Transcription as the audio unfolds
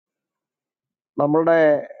നമ്മളുടെ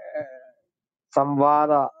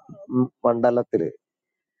സംവാദ മണ്ഡലത്തില്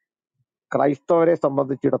ക്രൈസ്തവരെ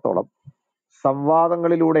സംബന്ധിച്ചിടത്തോളം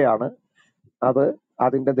സംവാദങ്ങളിലൂടെയാണ് അത്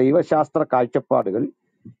അതിന്റെ ദൈവശാസ്ത്ര കാഴ്ചപ്പാടുകൾ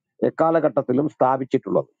എക്കാലഘട്ടത്തിലും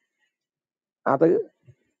സ്ഥാപിച്ചിട്ടുള്ളത്. അത്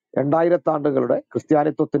 2000 ആണ്ടുകളുടെ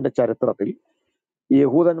ക്രിസ്ത്യാനിത്വത്തിന്റെ ചരിത്രത്തിൽ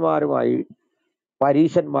യഹൂദന്മാരുമായി,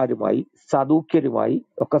 പരീശന്മാരുമായി, സദൂക്യരുമായി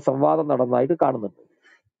ഒക്കെ സംവാദം നടന്നതായിട്ട് കാണുന്നുണ്ട്.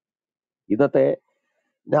 ഇന്നത്തെ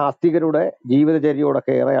നാസ്തികരുടെ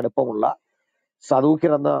ജീവിതചര്യയോടൊക്കെ ഏറെ അടുപ്പമുള്ള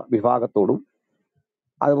സദൂക്യർ എന്ന വിഭാഗത്തോടും,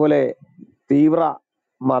 അതുപോലെ തീവ്ര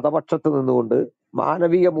മതപക്ഷത്ത് നിന്നുകൊണ്ട്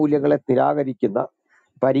മാനവിക മൂല്യങ്ങളെ നിരാകരിക്കുന്ന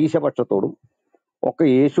പരീശപക്ഷത്തോടും ഒക്കെ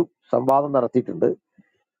യേശു സംവാദം നടത്തിയിട്ടുണ്ട്.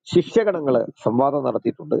 ശിഷ്യഗണങ്ങള് സംവാദം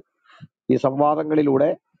നടത്തിയിട്ടുണ്ട്. ഈ സംവാദങ്ങളിലൂടെ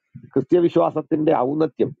ക്രിസ്ത്യവിശ്വാസത്തിന്റെ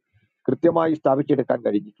ഔന്നത്യം കൃത്യമായി സ്ഥാപിച്ചെടുക്കാൻ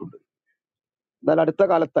കഴിഞ്ഞിട്ടുണ്ട്. എന്നാൽ അടുത്ത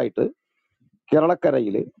കാലത്തായിട്ട്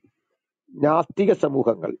കേരളക്കരയില് നാസ്തിക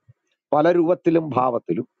സമൂഹങ്ങൾ പല രൂപത്തിലും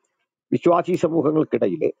ഭാവത്തിലും വിശ്വാസി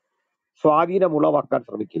സമൂഹങ്ങൾക്കിടയിൽ സ്വാധീനമുളവാക്കാൻ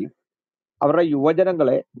ശ്രമിക്കുകയും അവരുടെ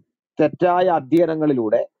യുവജനങ്ങളെ തെറ്റായ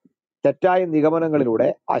അധ്യയനങ്ങളിലൂടെ, തെറ്റായ നിഗമനങ്ങളിലൂടെ,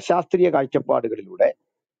 അശാസ്ത്രീയ കാഴ്ചപ്പാടുകളിലൂടെ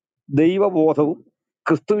ദൈവബോധവും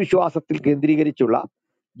ക്രിസ്തുവിശ്വാസത്തിൽ കേന്ദ്രീകരിച്ചുള്ള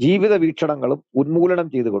ജീവിത വീക്ഷണങ്ങളും ഉന്മൂലനം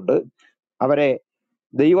ചെയ്തുകൊണ്ട് അവരെ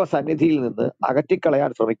ദൈവസന്നിധിയിൽ നിന്ന്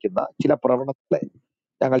അകറ്റിക്കളയാൻ ശ്രമിക്കുന്ന ചില പ്രവണതകളെ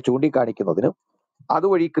ഞങ്ങൾ ചൂണ്ടിക്കാണിക്കുന്നതിനും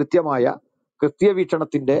അതുവഴി കൃത്യമായ ക്രിസ്തീയ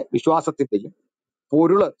വീക്ഷണത്തിന്റെ, വിശ്വാസത്തിന്റെയും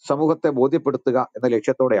പൊരുള് സമൂഹത്തെ ബോധ്യപ്പെടുത്തുക എന്ന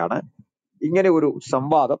ലക്ഷ്യത്തോടെയാണ് ഇങ്ങനെ ഒരു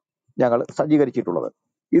സംവാദം ഞങ്ങൾ സജ്ജീകരിച്ചിട്ടുള്ളത്.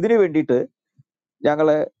 ഇതിനു വേണ്ടിയിട്ട്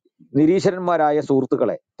ഞങ്ങള് നിരീശ്വരന്മാരായ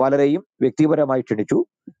സുഹൃത്തുക്കളെ പലരെയും വ്യക്തിപരമായി ക്ഷണിച്ചു.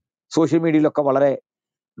 സോഷ്യൽ മീഡിയയിലൊക്കെ വളരെ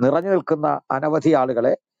നിറഞ്ഞു നിൽക്കുന്ന അനവധി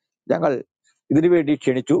ആളുകളെ ഞങ്ങൾ ഇതിനു വേണ്ടി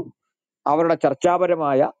ക്ഷണിച്ചു. അവരുടെ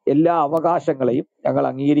ചർച്ചാപരമായ എല്ലാ അവകാശങ്ങളെയും ഞങ്ങൾ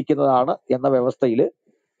അംഗീകരിക്കുന്നതാണ് എന്ന വ്യവസ്ഥയിൽ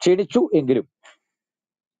ക്ഷണിച്ചു. എങ്കിലും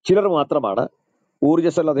ചിലർ മാത്രമാണ്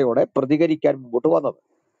ഊർജ്ജസ്വലതയോടെ പ്രതികരിക്കാൻ മുമ്പോട്ട് വന്നത്.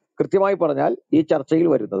 കൃത്യമായി പറഞ്ഞാൽ ഈ ചർച്ചയിൽ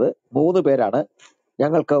വരുന്നത് 3 പേരാണ്.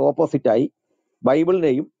 ഞങ്ങൾക്ക് ഓപ്പോസിറ്റായി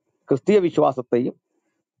ബൈബിളിനെയും ക്രിസ്തീയ വിശ്വാസത്തെയും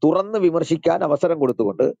തുറന്ന് വിമർശിക്കാൻ അവസരം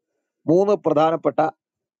കൊടുത്തുകൊണ്ട് 3 പ്രധാനപ്പെട്ട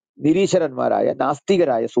നിരീശ്വരന്മാരായ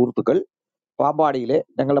നാസ്തികരായ സുഹൃത്തുക്കൾ പാമ്പാടിയിലെ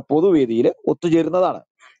ഞങ്ങളുടെ പൊതുവേദിയിൽ ഒത്തുചേരുന്നതാണ്.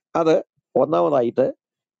 അത് ഒന്നാമതായിട്ട്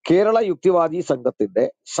കേരള യുക്തിവാദി സംഘത്തിന്റെ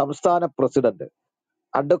സംസ്ഥാന പ്രസിഡന്റ്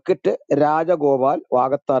അഡ്വക്കേറ്റ് രാജഗോപാൽ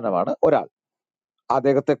വാകത്താനമാണ് ഒരാൾ.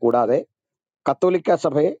 അദ്ദേഹത്തെ കൂടാതെ കത്തോലിക്ക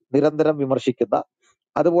സഭയെ നിരന്തരം വിമർശിക്കുന്ന,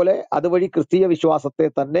 അതുപോലെ അതുവഴി ക്രിസ്തീയ വിശ്വാസത്തെ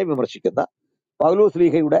തന്നെ വിമർശിക്കുന്ന, പൗലോസ്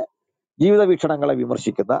ശ്ലീഹയുടെ ജീവിത വീക്ഷണങ്ങളെ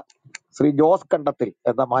വിമർശിക്കുന്ന ശ്രീ ജോസ് കണ്ടത്തിൽ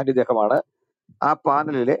എന്ന മാന്യദേഹമാണ് ആ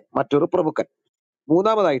പാനലിലെ മറ്റൊരു പ്രമുഖൻ.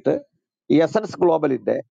 മൂന്നാമതായിട്ട് എസൻസ്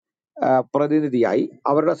ഗ്ലോബലിന്റെ പ്രതിനിധിയായി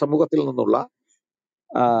അവരുടെ സമൂഹത്തിൽ നിന്നുള്ള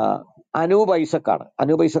അനൂപ് ഐസക്കാണ്.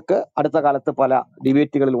 അനൂപ് ഐസക്ക് അടുത്ത കാലത്ത് പല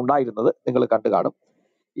ഡിബേറ്റുകളിൽ ഉണ്ടായിരുന്നത് നിങ്ങൾ കണ്ടു കാണും.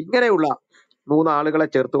 ഇങ്ങനെയുള്ള 3 ആളുകളെ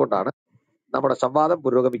ചേർത്തുകൊണ്ടാണ് നമ്മുടെ സംവാദം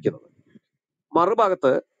പുരോഗമിക്കുന്നത്.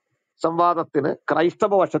 മറുഭാഗത്ത് സംവാദത്തിന്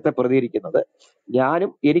ക്രൈസ്തവ വശത്തെ പ്രതികരിക്കുന്നത്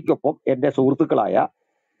ഞാനും എനിക്കൊപ്പം എൻ്റെ സുഹൃത്തുക്കളായ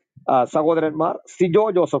സഹോദരന്മാർ സിജോ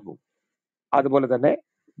ജോസഫും അതുപോലെ തന്നെ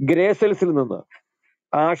ഗ്രേസൽസിൽ നിന്ന്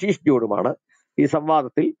ആശീഷ് ജോഡുമാണ് ഈ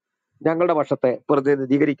സംവാദത്തിൽ ഞങ്ങളുടെ വശത്തെ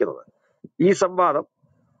പ്രതിനിധീകരിക്കുന്നത്. ഈ സംവാദം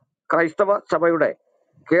ക്രൈസ്തവ സഭയുടെ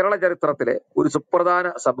കേരള ചരിത്രത്തിലെ ഒരു സുപ്രധാന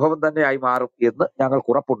സംഭവം തന്നെയായി മാറും എന്ന് ഞങ്ങൾക്ക്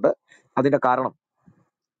ഉറപ്പുണ്ട്. അതിന്റെ കാരണം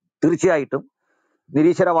തീർച്ചയായിട്ടും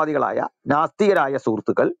നിരീശ്വരവാദികളായ നാസ്തികരായ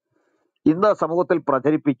സുഹൃത്തുക്കൾ ഇന്ന് സമൂഹത്തിൽ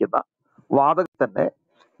പ്രചരിപ്പിക്കുന്ന വാദങ്ങൾ തന്നെ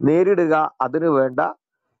നേരിടുക, അതിനു വേണ്ട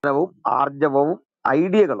ആർജവവും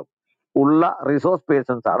ഐഡിയകളും ഉള്ള റിസോഴ്സ്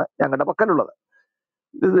പേഴ്സൺസ് ആണ് ഞങ്ങളുടെ പക്കലുള്ളത്.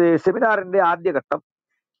 സെമിനാറിന്റെ ആദ്യഘട്ടം,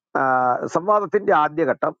 സംവാദത്തിന്റെ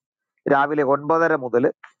ആദ്യഘട്ടം രാവിലെ 9:30 മുതൽ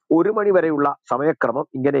 1 മണി വരെയുള്ള സമയക്രമം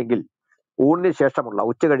ഇങ്ങനെയെങ്കിൽ ഊണിന് ശേഷമുള്ള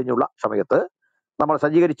ഉച്ച കഴിഞ്ഞുള്ള സമയത്ത് നമ്മൾ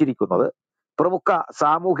സജ്ജീകരിച്ചിരിക്കുന്നത് പ്രമുഖ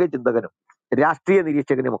സാമൂഹ്യ ചിന്തകനും രാഷ്ട്രീയ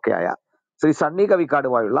നിരീക്ഷകനുമൊക്കെയായ ശ്രീ സണ്ണി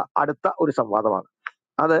കവിക്കാടുമായുള്ള അടുത്ത ഒരു സംവാദമാണ്.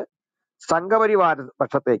 അത് സംഘപരിവാര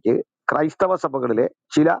പക്ഷത്തേക്ക് ക്രൈസ്തവ സഭകളിലെ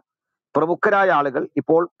ചില പ്രമുഖരായ ആളുകൾ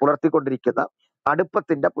ഇപ്പോൾ പുലർത്തിക്കൊണ്ടിരിക്കുന്ന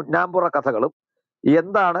അടുപ്പത്തിന്റെ പുന്നാമ്പുറ കഥകളും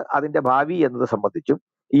എന്താണ് അതിന്റെ ഭാവി എന്നത് സംബന്ധിച്ചും,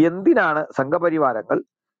 എന്തിനാണ് സംഘപരിവാരങ്ങൾ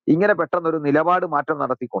ഇങ്ങനെ പെട്ടെന്നൊരു നിലപാട് മാറ്റം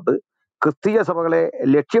നടത്തിക്കൊണ്ട് ക്രിസ്തീയ സഭകളെ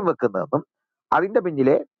ലക്ഷ്യം വെക്കുന്നതെന്നും അതിന്റെ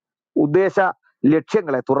പിന്നിലെ ഉദ്ദേശ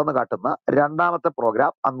ലക്ഷ്യങ്ങളെ തുറന്നു കാട്ടുന്ന 2ാമത്തെ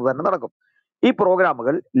പ്രോഗ്രാം അന്ന് തന്നെ നടക്കും. ഈ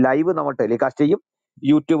പ്രോഗ്രാമുകൾ ലൈവ് നമ്മൾ ടെലികാസ്റ്റ് ചെയ്യും.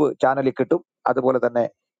 യൂട്യൂബ് ചാനലിൽ കിട്ടും, അതുപോലെ തന്നെ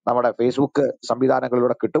നമ്മുടെ ഫേസ്ബുക്ക്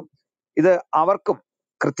സംവിധാനങ്ങളിലൂടെ കിട്ടും. ഇത് അവർക്കും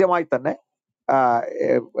കൃത്യമായി തന്നെ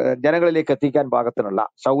ജനങ്ങളിലേക്ക് എത്തിക്കാൻ പാകത്തിനുള്ള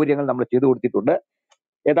സൗകര്യങ്ങൾ നമ്മൾ ചെയ്തു കൊടുത്തിട്ടുണ്ട്.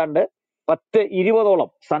 ഏതാണ്ട് 10-20ഓളം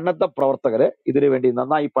സന്നദ്ധ പ്രവർത്തകര് ഇതിനു വേണ്ടി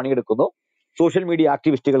നന്നായി പണിയെടുക്കുന്നു. സോഷ്യൽ മീഡിയ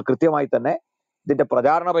ആക്ടിവിസ്റ്റുകൾ കൃത്യമായി തന്നെ ഇതിന്റെ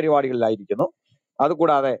പ്രചാരണ പരിപാടികളിലായിരിക്കുന്നു.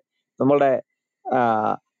 അതുകൂടാതെ നമ്മളുടെ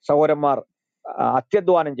സഹോദരന്മാർ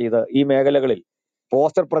അത്യധ്വാനം ചെയ്ത് ഈ മേഖലകളിൽ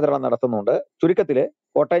പോസ്റ്റർ പ്രചരണം നടത്തുന്നുണ്ട്. ചുരുക്കത്തില്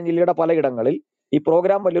കോട്ടയം ജില്ലയുടെ പലയിടങ്ങളിൽ ഈ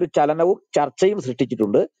പ്രോഗ്രാം വലിയൊരു ചലനവും ചർച്ചയും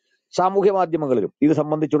സൃഷ്ടിച്ചിട്ടുണ്ട്. സാമൂഹ്യ മാധ്യമങ്ങളിലും ഇത്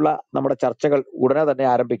സംബന്ധിച്ചുള്ള നമ്മുടെ ചർച്ചകൾ ഉടനെ തന്നെ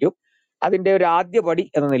ആരംഭിക്കും. അതിന്റെ ഒരു ആദ്യപടി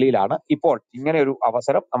എന്ന നിലയിലാണ് ഇപ്പോൾ ഇങ്ങനെ ഒരു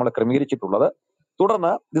അവസരം നമ്മൾ ക്രമീകരിച്ചിട്ടുള്ളത്.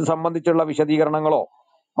 തുടർന്ന് ഇത് സംബന്ധിച്ചുള്ള വിശദീകരണങ്ങളോ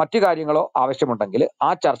മറ്റു കാര്യങ്ങളോ ആവശ്യമുണ്ടെങ്കിൽ ആ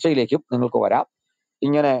ചർച്ചയിലേക്കും നിങ്ങൾക്ക് വരാം.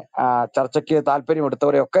 ഇങ്ങനെ ചർച്ചയ്ക്ക്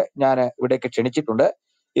താല്പര്യമെടുത്തവരെയൊക്കെ ഞാൻ ഇവിടേക്ക് ക്ഷണിച്ചിട്ടുണ്ട്.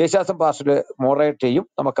 യേശാസം പാസ്റ്റർ മോഡറേറ്റ് ചെയ്യും.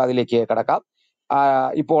 നമുക്ക് അതിലേക്ക് കിടക്കാം.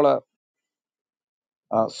 ഇപ്പോൾ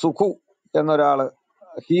സുഖു എന്നൊരാള്,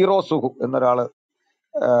 ഹീറോ സുഖു എന്നൊരാള്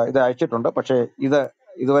ഇത് അയച്ചിട്ടുണ്ട്. പക്ഷേ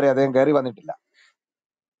ഇതുവരെ അദ്ദേഹം കയറി വന്നിട്ടില്ല.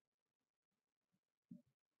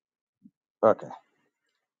 ഓക്കെ.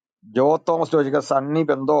 ജോ തോമസ് ചോദിക്കുക സണ്ണി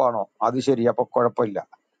ബെന്തോ ആണോ? അത് ശരി, അപ്പൊ കുഴപ്പമില്ല.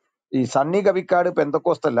 ഈ സണ്ണി കവിക്കാട്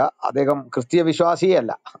പെന്തക്കോസ്തല്ല, അദ്ദേഹം ക്രിസ്തീയ വിശ്വാസിയേ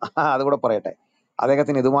അല്ല. അതുകൂടെ പറയട്ടെ.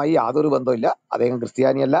 അദ്ദേഹത്തിന് ഇതുമായി യാതൊരു ബന്ധമില്ല. അദ്ദേഹം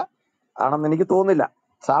ക്രിസ്ത്യാനിയല്ല, ആണെന്ന് എനിക്ക് തോന്നുന്നില്ല.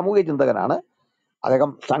 സാമൂഹിക ചിന്തകനാണ് അദ്ദേഹം.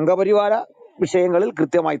 സംഘപരിവാര വിഷയങ്ങളിൽ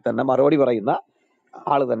കൃത്യമായി തന്നെ മറുപടി പറയുന്ന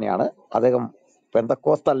ആള് തന്നെയാണ് അദ്ദേഹം.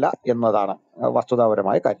 പെന്തക്കോസ്തല്ല എന്നതാണ്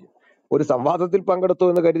വസ്തുതാപരമായ കാര്യം. ഒരു സംവാദത്തിൽ പങ്കെടുത്തു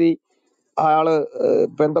എന്ന് കരുതി അയാള്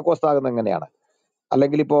പെന്തക്കോസ്താകുന്ന എങ്ങനെയാണ്?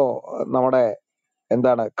 അല്ലെങ്കിൽ ഇപ്പോ നമ്മുടെ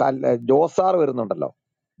എന്താണ് ജോസാർ വരുന്നുണ്ടല്ലോ.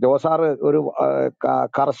 ജോസാർ ഒരു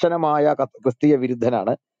കർശനമായ ക്രിസ്തീയ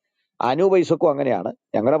വിരുദ്ധനാണ്. അനൂപ് ഐസക്കും അങ്ങനെയാണ്.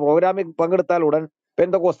 ഞങ്ങളുടെ പ്രോഗ്രാമിൽ പങ്കെടുത്താൽ ഉടൻ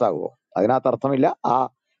പെന്തക്കോസ്താകുമോ? അതിനകത്ത് അർത്ഥമില്ല. ആ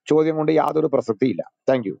ചോദ്യം കൊണ്ട് യാതൊരു പ്രസക്തിയില്ല.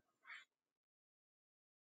 Thank you.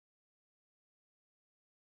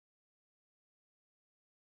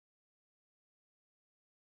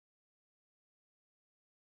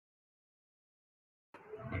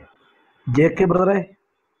 ജെ.കെ. ബ്രദറെ,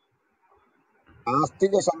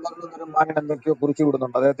 ആസ്തിക സംവരണം നിർമ്മാണം എന്തൊക്കെയോ കുറിച്ച്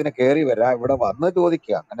വിടുന്നുണ്ട്. അദ്ദേഹത്തിന് കയറി വരാം, ഇവിടെ വന്ന്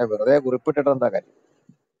ചോദിക്കുക. അങ്ങനെ വെറുതെ കുറിപ്പിട്ടിട്ട് എന്താ കാര്യം?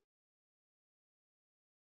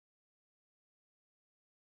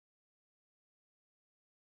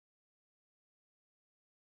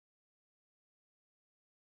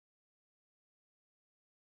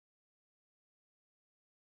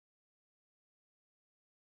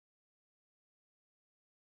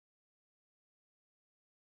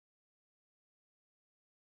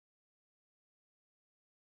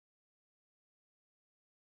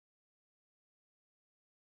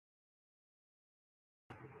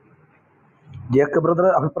 ജെ.കെ. ബ്രദർ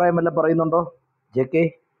അഭിപ്രായം വല്ലതും പറയുന്നുണ്ടോ? ജെ.കെ.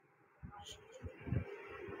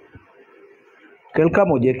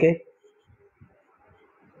 കേൾക്കാമോ? ജെ.കെ.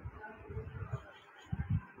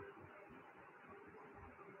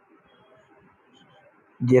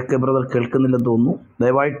 ജെ.കെ. ബ്രദർ കേൾക്കുന്നില്ലെന്ന് തോന്നുന്നു.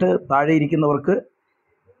 ദയവായിട്ട് താഴെ ഇരിക്കുന്നവർക്ക്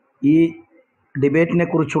ഈ ഡിബേറ്റിനെ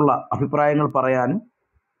കുറിച്ചുള്ള അഭിപ്രായങ്ങൾ പറയാനും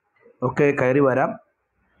ഒക്കെ കയറി വരാം.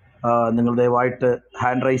 നിങ്ങൾ ദയവായിട്ട്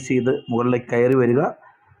ഹാൻഡ് റൈസ് ചെയ്ത് മുകളിലേക്ക് കയറി വരിക.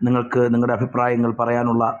 നിങ്ങൾക്ക് നിങ്ങളുടെ അഭിപ്രായങ്ങൾ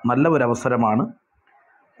പറയാനുള്ള നല്ല ഒരു അവസരമാണ്.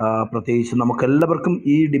 പ്രത്യേകിച്ച് നമുക്കെല്ലാവർക്കും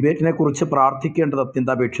ഈ ഡിബേറ്റിനെ കുറിച്ച് പ്രാർത്ഥിക്കേണ്ടത്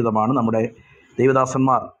അത്യന്താപേക്ഷിതമാണ്. നമ്മുടെ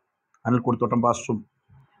ദൈവദാസന്മാർ അനിൽ കൊടുത്തോട്ടം പാസ്റ്ററും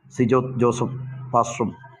സിജോ ജോസഫ് പാസ്റ്ററും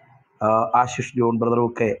ആശിഷ് ജോൺ ബ്രദറും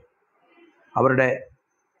ഒക്കെ അവരുടെ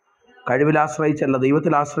കഴിവിൽ ആശ്രയിച്ചല്ല,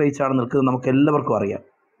 ദൈവത്തിൽ ആശ്രയിച്ചാണ് നിൽക്കുന്നത്. നമുക്ക് എല്ലാവർക്കും അറിയാം.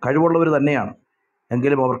 കഴിവുള്ളവർ തന്നെയാണ്.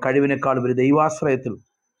 എങ്കിലും അവർ കഴിവിനേക്കാൾ ഒരു ദൈവാശ്രയത്തിൽ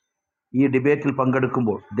ഈ ഡിബേറ്റിൽ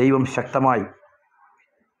പങ്കെടുക്കുമ്പോൾ ദൈവം ശക്തമായി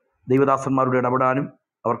ദൈവദാസന്മാരോട് ഇടപെടാനും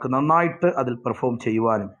അവർക്ക് നന്നായിട്ട് അതിൽ പെർഫോം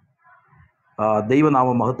ചെയ്യുവാനും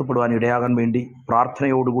ദൈവനാമം മഹത്വപ്പെടുവാനും ഇടയാകാൻ വേണ്ടി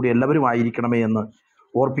പ്രാർത്ഥനയോടുകൂടി എല്ലാവരും ആയിരിക്കണമേ എന്ന്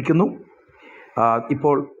ഓർപ്പിക്കുന്നു.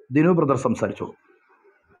 ഇപ്പോൾ ദിനു ബ്രദർ സംസാരിച്ചു.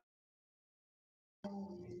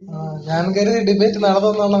 ഞാൻ കരുതി ഡിബേറ്റ്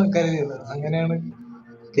നടന്നെന്നാണ് കരുതിയത്. അങ്ങനെയാണ്.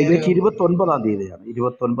 ഡിബേറ്റ് 29-ാം തീയതിയാണ്.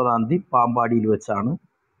 29-ാം തീയതി പാമ്പാടിയിൽ വെച്ചാണ്.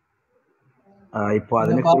 ഇപ്പോൾ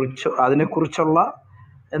അതിനെക്കുറിച്ചുള്ള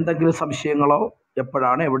എന്തെങ്കിലും സംശയങ്ങളോ,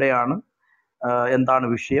 എപ്പോഴാണ്, എവിടെയാണ്, എന്താണ്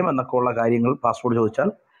വിഷയം എന്നൊക്കെ ഉള്ള കാര്യങ്ങൾ പാസ്റ്ററോട് ചോദിച്ചാൽ,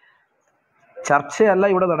 ചർച്ചയല്ല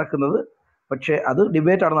ഇവിടെ നടക്കുന്നത്, പക്ഷേ അത്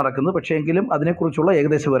ഡിബേറ്റാണ് നടക്കുന്നത്. പക്ഷേ എങ്കിലും അതിനെക്കുറിച്ചുള്ള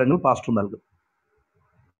ഏകദേശ വിവരങ്ങൾ പാസ്റ്റർ നൽകും.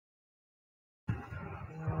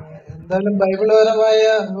 എന്തായാലും ബൈബിൾപരമായ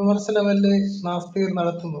വിമർശനമല്ലേ നാസ്തികർ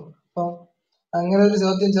നടത്തുന്നു. അപ്പം അങ്ങനെ ഒരു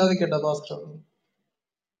ചോദ്യം ചോദിക്കട്ടോ പാസ്റ്റർ?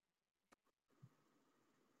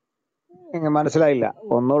 മനസ്സിലായില്ല,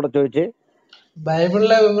 ഒന്നുകൂടെ ചോദിച്ചേ.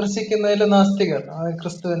 ബൈബിളിനെ വിമർശിക്കുന്നതിൽ നാസ്തികർ,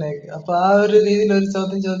 ക്രിസ്തുവിനേക്ക്. അപ്പൊ ആ ഒരു രീതിയിൽ ഒരു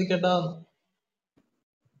ചോദ്യം ചോദിക്കട്ടോ?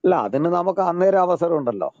 അല്ല, അതിന് നമുക്ക് അന്നേരം അവസരം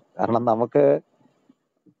ഉണ്ടല്ലോ. കാരണം നമുക്ക്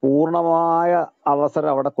പൂർണ്ണമായ അവസരം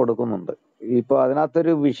അവിടെ കൊടുക്കുന്നുണ്ട്. ഇപ്പൊ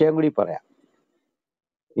അതിനകത്തൊരു വിഷയം കൂടി പറയാം.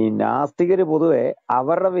 ഈ നാസ്തികര് പൊതുവെ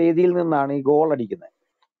അവരുടെ വേദിയിൽ നിന്നാണ് ഈ ഗോൾ അടിക്കുന്നത്.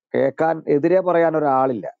 കേൾക്കാൻ, എതിരെ പറയാൻ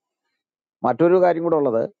ഒരാളില്ല. മറ്റൊരു കാര്യം കൂടെ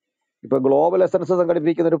ഉള്ളത്, ഇപ്പൊ ഗ്ലോബൽ എസൻസ്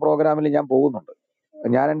സംഘടിപ്പിക്കുന്ന ഒരു പ്രോഗ്രാമിൽ ഞാൻ പോകുന്നുണ്ട്.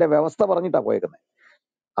 ഞാൻ എൻ്റെ വ്യവസ്ഥ പറഞ്ഞിട്ടാണ് പോയേക്കുന്നത്.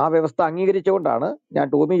 ആ വ്യവസ്ഥ അംഗീകരിച്ചുകൊണ്ടാണ് ഞാൻ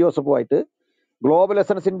ടോമി ജോസഫുമായിട്ട് ഗ്ലോബൽ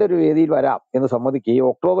എസൻസിന്റെ ഒരു വേദിയിൽ വരാം എന്ന് സമ്മതിക്കുകയും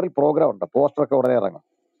ഒക്ടോബറിൽ പ്രോഗ്രാം ഉണ്ട്, പോസ്റ്ററൊക്കെ ഉടനെ ഇറങ്ങും.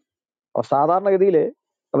 അപ്പോൾ സാധാരണഗതിയിൽ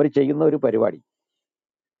അവർ ചെയ്യുന്ന ഒരു പരിപാടി,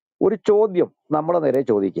 ഒരു ചോദ്യം നമ്മളെ നേരെ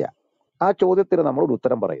ചോദിക്കുക, ആ ചോദ്യത്തിന് നമ്മൾ ഒരു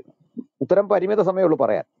ഉത്തരം പറയുന്നു. ഉത്തരം പരിമിത സമയമുള്ളൂ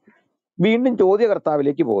പറയാൻ. വീണ്ടും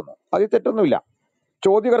ചോദ്യകർത്താവിലേക്ക് പോകുന്നു. അതിൽ തെറ്റൊന്നുമില്ല.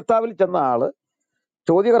 ചോദ്യകർത്താവിൽ ചെന്ന ആള്,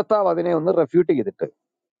 ചോദ്യകർത്താവ് അതിനെ ഒന്ന് റെഫ്യൂട്ട് ചെയ്തിട്ട്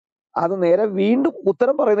അത് നേരെ വീണ്ടും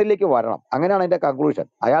ഉത്തരം പറയുന്നതിലേക്ക് വരണം. അങ്ങനെയാണ് അതിന്റെ കൺക്ലൂഷൻ.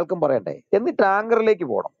 അയാൾക്കും പറയണ്ടേ. എന്നിട്ട് ആങ്കറിലേക്ക്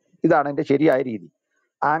പോകണം. ഇതാണ് അതിന്റെ ശരിയായ രീതി.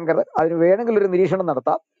 ആങ്കർ അതിന് വേണമെങ്കിൽ ഒരു നിരീക്ഷണം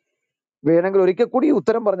നടത്താം, വേണമെങ്കിൽ ഒരിക്കൽ കൂടി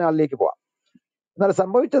ഉത്തരം പറഞ്ഞ ആളിലേക്ക് പോവാം. എന്നാൽ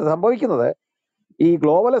സംഭവിക്കുന്നത് ഈ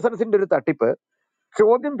ഗ്ലോബൽ എസൻസിന്റെ ഒരു തട്ടിപ്പ്,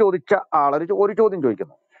 ചോദ്യം ചോദിച്ച ഒരു ചോദ്യം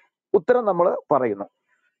ചോദിക്കുന്നു, ഉത്തരം നമ്മൾ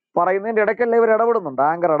പറയുന്നതിന്റെ ഇടയ്ക്കല്ലേ ഇവർ ഇടപെടുന്നുണ്ട്,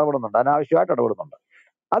 ആങ്കർ ഇടപെടുന്നുണ്ട്, അനാവശ്യമായിട്ട് ഇടപെടുന്നുണ്ട്.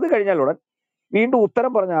 അത് കഴിഞ്ഞാൽ ഉടൻ വീണ്ടും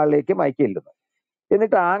ഉത്തരം പറഞ്ഞ ആളിലേക്ക് മയക്കി ഇല്ലുന്നു,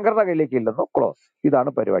 എന്നിട്ട് ആങ്കറുടെ കയ്യിലേക്ക് ഇല്ലുന്നു, ക്ലോസ്. ഇതാണ്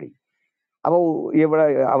പരിപാടി. അപ്പോൾ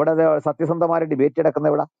അവിടെ സത്യസന്ധമായ ഡിബേറ്റ്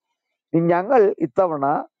നടക്കുന്ന ഇവിടെ. ഞങ്ങൾ ഇത്തവണ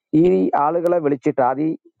ഈ ആളുകളെ വിളിച്ചിട്ട്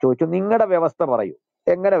ആദ്യം ചോദിച്ചു, നിങ്ങളുടെ വ്യവസ്ഥ പറയൂ,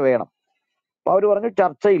 എങ്ങനെ വേണം. അപ്പൊ അവർ പറഞ്ഞു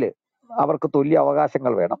ചർച്ചയിൽ അവർക്ക് തുല്യ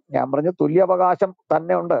അവകാശങ്ങൾ വേണം. ഞാൻ പറഞ്ഞു തുല്യ അവകാശം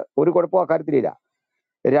തന്നെ ഉണ്ട്, ഒരു കുഴപ്പവും അക്കാര്യത്തിലില്ല.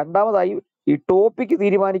 രണ്ടാമതായി ഈ ടോപ്പിക്ക്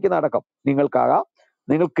തീരുമാനിക്കുന്ന അടക്കം നിങ്ങൾക്കാകാം,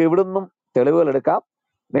 നിങ്ങൾക്ക് എവിടുന്നും തെളിവുകൾ എടുക്കാം,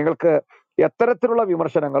 നിങ്ങൾക്ക് എത്തരത്തിലുള്ള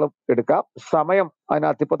വിമർശനങ്ങളും എടുക്കാം. സമയം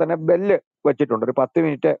അതിനകത്ത് ഇപ്പൊ തന്നെ ബെല്ല് വെച്ചിട്ടുണ്ട്, ഒരു 10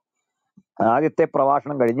 മിനിറ്റ്. ആദ്യത്തെ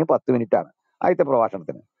പ്രഭാഷണം കഴിഞ്ഞ് 10 മിനിറ്റ് ആണ് ആദ്യത്തെ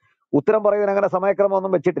പ്രഭാഷണത്തിന്. ഉത്തരം പറയുന്നതിന് അങ്ങനെ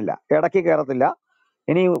സമയക്രമമൊന്നും വെച്ചിട്ടില്ല, ഇടയ്ക്ക് കയറത്തില്ല.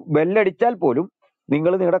 ഇനി ബെല്ലടിച്ചാൽ പോലും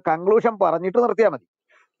നിങ്ങൾ നിങ്ങളുടെ കൺക്ലൂഷൻ പറഞ്ഞിട്ട് നിർത്തിയാൽ മതി.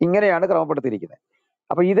 ഇങ്ങനെയാണ് ക്രമപ്പെടുത്തിയിരിക്കുന്നത്.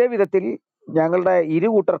 അപ്പൊ ഇതേ വിധത്തിൽ ഞങ്ങളുടെ ഇരു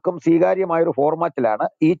കൂട്ടർക്കും സ്വീകാര്യമായ ഒരു ഫോർമാറ്റിലാണ്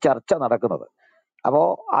ഈ ചർച്ച നടക്കുന്നത്. അപ്പോ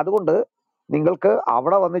അതുകൊണ്ട് നിങ്ങൾക്ക്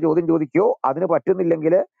അവിടെ വന്ന് ചോദ്യം ചോദിക്കുകയോ അതിന്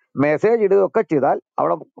പറ്റുന്നില്ലെങ്കിൽ മെസ്സേജ് ഇടുകയൊക്കെ ചെയ്താൽ,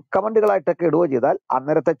 അവിടെ കമന്റുകളായിട്ടൊക്കെ ഇടുകയോ ചെയ്താൽ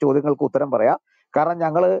അന്നേരത്തെ ചോദ്യങ്ങൾക്ക് ഉത്തരം പറയാം. കാരണം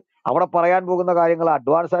ഞങ്ങൾ അവിടെ പറയാൻ പോകുന്ന കാര്യങ്ങൾ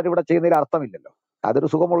അഡ്വാൻസ് ആയിട്ട് ഇവിടെ ചെയ്യുന്നതിൽ അർത്ഥമില്ലല്ലോ, അതൊരു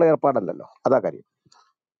സുഖമുള്ള ഏർപ്പാടല്ലല്ലോ. അതാ കാര്യം.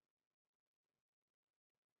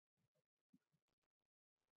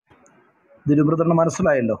 ദിനബ്രദറിന്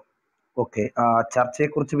മനസ്സിലായല്ലോ? ഓക്കെ.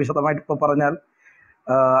 ചർച്ചയെക്കുറിച്ച് വിശദമായിട്ട് ഇപ്പോൾ പറഞ്ഞാൽ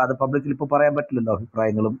അത് പബ്ലിക്കിൽ ഇപ്പോൾ പറയാൻ പറ്റില്ലല്ലോ,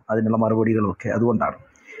 അഭിപ്രായങ്ങളും അതിനുള്ള മറുപടികളും ഒക്കെ. അതുകൊണ്ടാണ്.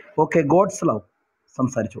 ഓക്കെ, ഗോഡ്സ് ലവ്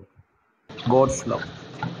സംസാരിച്ചു. God's love.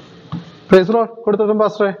 Praise Lord. കൊടുത്തോട്ടും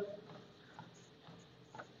പാസ്റ്ററെ.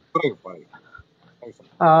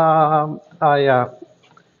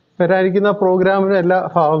 വരാനിരിക്കുന്ന പ്രോഗ്രാമിന് എല്ലാ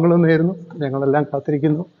ഭാവങ്ങളും നേരുന്നു. ഞങ്ങളെല്ലാം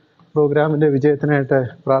കാത്തിരിക്കുന്നു. പ്രോഗ്രാമിൻ്റെ വിജയത്തിനായിട്ട്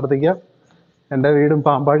പ്രാർത്ഥിക്കാം. എൻ്റെ വീടും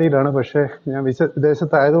പാമ്പാടിയിലാണ്, പക്ഷേ ഞാൻ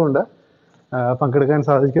വിദേശത്തായതുകൊണ്ട് പങ്കെടുക്കാൻ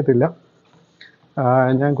സാധിക്കത്തില്ല.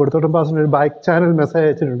 ഞാൻ കൊടുത്തോട്ടും പാസ്റ്ററിന് ഒരു ബാക്ക് ചാനൽ മെസ്സേജ്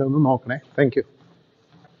അയച്ചിട്ടുണ്ട്, ഒന്ന് നോക്കണേ. Thank you.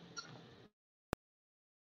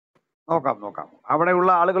 നോക്കാം. അവിടെയുള്ള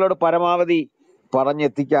ആളുകളോട് പരമാവധി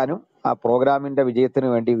പറഞ്ഞെത്തിക്കാനും ആ പ്രോഗ്രാമിന്റെ വിജയത്തിന്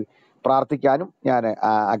വേണ്ടി പ്രാർത്ഥിക്കാനും ഞാൻ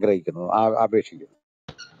ആഗ്രഹിക്കുന്നു, അപേക്ഷിക്കുന്നു.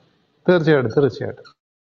 തീർച്ചയായിട്ടും.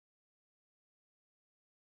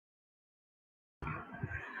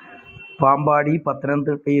 പാമ്പാടി,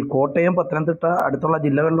 പത്തനംതിട്ട, ഈ കോട്ടയം, പത്തനംതിട്ട അടുത്തുള്ള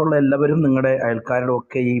ജില്ലകളിലുള്ള എല്ലാവരും നിങ്ങളുടെ അയൽക്കാരുടെ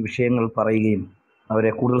ഒക്കെ ഈ വിഷയങ്ങൾ പറയുകയും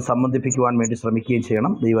അവരെ കൂടുതൽ സംബന്ധിപ്പിക്കുവാൻ വേണ്ടി ശ്രമിക്കുകയും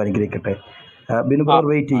ചെയ്യണം. ദൈവം അനുഗ്രഹിക്കട്ടെ. ബിനു ബ്രദർ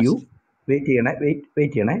വെയിറ്റ്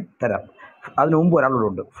ചെയ്യണേ, തരാം. അതിനു മുമ്പ്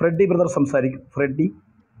ഒരാളോടുണ്ട്. ഫ്രെഡി ബ്രദർ സംസാരിക്കും. ഫ്രെഡി.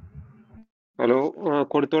 ഹലോ,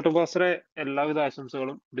 കൊടുത്തോട്ട് പാസ്റ്ററെ, എല്ലാവിധ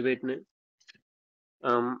ആശംസകളും ഡിബേറ്റിന്.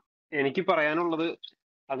 എനിക്ക് പറയാനുള്ളത്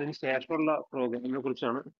അതിന് ശേഷമുള്ള പ്രോഗ്രാമിനെ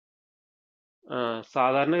കുറിച്ചാണ്.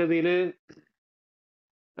 സാധാരണഗതിയിൽ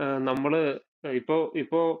നമ്മള്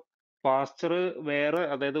ഇപ്പോ പാസ്റ്റർ വേറെ,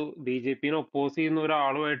 അതായത് BJP-നെ ഒപ്പോസ് ചെയ്യുന്ന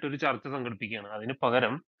ഒരാളുമായിട്ടൊരു ചർച്ച സംഘടിപ്പിക്കുകയാണ്. അതിന്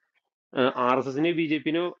പകരം RSS-നെ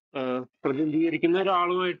BJP-നെ പ്രതിനിധീകരിക്കുന്ന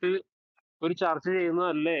ഒരാളുമായിട്ട് ഒരു ചർച്ച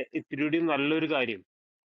ചെയ്യുന്നതല്ലേ ഇത്തിരി കൂടി നല്ലൊരു കാര്യം.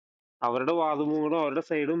 അവരുടെ വാദമുകളും അവരുടെ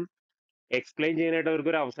സൈഡും എക്സ്പ്ലെയിൻ ചെയ്യാനായിട്ട്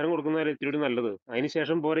അവർക്ക് ഒരു അവസരം കൊടുക്കുന്നതല്ലേ ഇത്തിരി കൂടി നല്ലത്.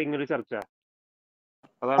 അതിനുശേഷം പോരെ ഇങ്ങനൊരു ചർച്ച.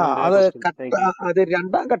 അതാണ് എൻ്റെ ക്വസ്റ്റ്യൻ. Thank you. അത്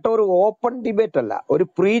രണ്ടാം ഘട്ടം ഒരു ഓപ്പൺ ഡിബേറ്റ് അല്ല, ഒരു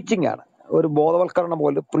പ്രീച്ചിങ് ആണ്, ഒരു ബോധവൽക്കരണം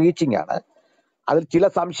പോലെ പ്രീച്ചിങ് ആണ്. അതിൽ ചില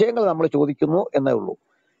സംശയങ്ങൾ നമ്മൾ ചോദിക്കുന്നു എന്നേ ഉള്ളൂ.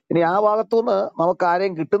 ഇനി ആ ഭാഗത്തുനിന്ന് നമുക്ക്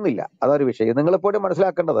ആരെയും കിട്ടുന്നില്ല, അതൊരു വിഷയം. നിങ്ങളെപ്പോഴും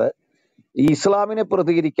മനസ്സിലാക്കേണ്ടത്, ഈ ഇസ്ലാമിനെ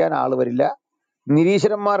പ്രതികരിക്കാൻ ആൾ വരില്ല,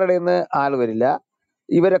 നിരീശ്വരന്മാരുടെ നിന്ന് ആൾ വരില്ല.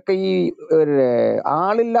 ഇവരൊക്കെ ഈ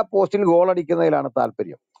ആളില്ല പോസ്റ്റിൽ ഗോളടിക്കുന്നതിലാണ്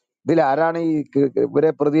താല്പര്യം. ഇതിൽ ആരാണ് ഇവരെ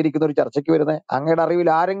പ്രതികരിക്കുന്ന ഒരു ചർച്ചയ്ക്ക് വരുന്നത്? അങ്ങയുടെ അറിവിൽ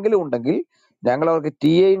ആരെങ്കിലും ഉണ്ടെങ്കിൽ ഞങ്ങൾ അവർക്ക്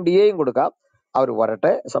TA-യും DA-യും കൊടുക്കാം, അവർ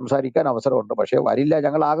വരട്ടെ, സംസാരിക്കാൻ അവസരമുണ്ട്. പക്ഷെ വരില്ല.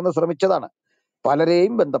 ഞങ്ങൾ ആകുന്ന ശ്രമിച്ചതാണ്,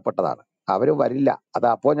 പലരെയും ബന്ധപ്പെട്ടതാണ്, അവർ വരില്ല.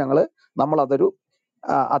 അപ്പോൾ നമ്മൾ അതൊരു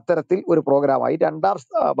അത്തരത്തിൽ ഒരു പ്രോഗ്രാമായി രണ്ടാം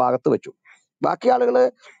ഭാഗത്ത് വെച്ചു. ബാക്കി ആളുകൾ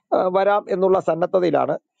വരാം എന്നുള്ള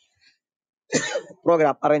സന്നദ്ധതയിലാണ്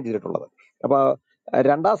പ്രോഗ്രാം അറേഞ്ച് ചെയ്തിട്ടുള്ളത്. അപ്പൊ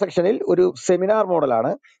രണ്ടാം സെക്ഷനിൽ ഒരു സെമിനാർ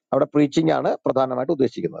മോഡലാണ്, അവിടെ പ്രീച്ചിങ് ആണ് പ്രധാനമായിട്ട്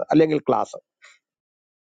ഉദ്ദേശിക്കുന്നത്, അല്ലെങ്കിൽ ക്ലാസ്.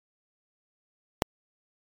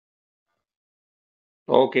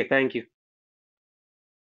 Okay, thank you.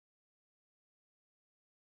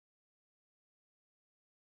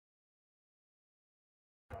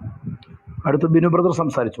 അടുത്ത് ബിനു ബ്രദർ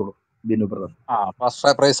സംസാരിച്ചോളൂ. ബിനു ബ്രദർ.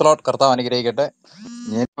 പാസ്റ്ററെ പ്രൈസ് ലോർഡ്, കർത്താവ് അനുഗ്രഹിക്കട്ടെ.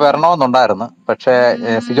 എനിക്ക് വരണമെന്നുണ്ടായിരുന്നു, പക്ഷേ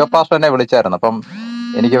സിജോ പാസ്റ്റർ എന്നെ വിളിച്ചായിരുന്നു. അപ്പം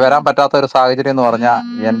എനിക്ക് വരാൻ പറ്റാത്ത ഒരു സാഹചര്യം എന്ന് പറഞ്ഞാൽ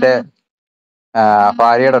എൻ്റെ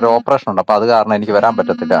ഭാര്യയുടെ ഒരു ഓപ്പറേഷൻ ഉണ്ട്. അപ്പം അത് കാരണം എനിക്ക് വരാൻ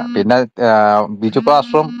പറ്റത്തില്ല. പിന്നെ ബിജു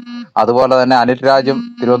പാസ്റ്ററും അതുപോലെ തന്നെ അനിൽ രാജും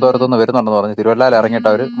തിരുവനന്തപുരത്ത് നിന്ന് വരുന്നുണ്ടെന്ന് പറഞ്ഞു. തിരുവല്ലയിൽ ഇറങ്ങിയിട്ട്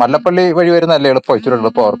അവർ മല്ലപ്പള്ളി വഴി വരുന്നതല്ലേ എളുപ്പം, ഇച്ചിരി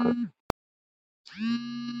എളുപ്പം അവർക്ക്.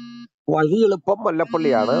 വഴി എളുപ്പം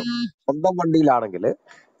മല്ലപ്പള്ളിയാണ് സ്വന്തം വണ്ടിയിലാണെങ്കിൽ.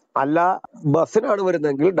 അല്ല, ബസ്സിനാണ്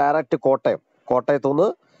വരുന്നതെങ്കിൽ ഡയറക്റ്റ് കോട്ടയത്തുനിന്ന്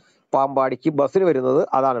പാമ്പാടിക്ക് ബസ്സിന് വരുന്നത്,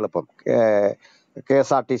 അതാണ് എളുപ്പം.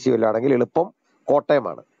 KSRTC ആണെങ്കിൽ എളുപ്പം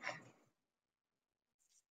കോട്ടയമാണ്.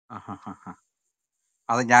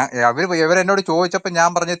 അത് ഇവരെന്നോട് ചോദിച്ചപ്പോൾ ഞാൻ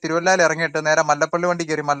പറഞ്ഞു തിരുവല്ലയിൽ ഇറങ്ങിയിട്ട് നേരെ മല്ലപ്പള്ളി വണ്ടി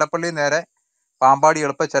കയറി മല്ലപ്പള്ളി നേരെ പാമ്പാടി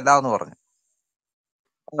എളുപ്പം ചെല്ലാമെന്ന് പറഞ്ഞു.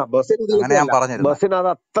 ബസ്സിന് അങ്ങനെ ഞാൻ പറഞ്ഞിരുന്നു. ബസ്സിന് അത്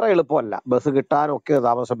അത്ര എളുപ്പമല്ല, ബസ് കിട്ടാനൊക്കെ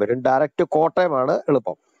താമസം വരും. ഡയറക്റ്റ് കോട്ടയമാണ്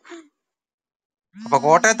എളുപ്പം. അപ്പൊ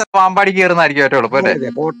കോട്ടയത്ത് പാമ്പാടി കയറുന്നതായിരിക്കും ഏറ്റവും എളുപ്പം അല്ലേ?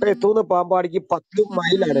 കോട്ടയത്തുനിന്ന് പാമ്പാടിക്ക് 10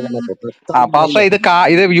 മൈലാണ് കണക്ക്. പാസ്റ്റർ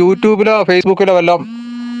ഇത് യൂട്യൂബിലോ ഫേസ്ബുക്കിലോ വല്ലതും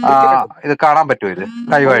ഇത് കാണാൻ പറ്റുമോ? ഇത്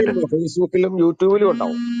ലൈവായിട്ട് ഫേസ്ബുക്കിലും യൂട്യൂബിലും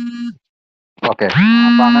ഉണ്ടാവും. ഓക്കെ,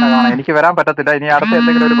 അപ്പൊ അങ്ങനെ കാണാം. എനിക്ക് വരാൻ പറ്റത്തില്ല. ഇനി അടുത്ത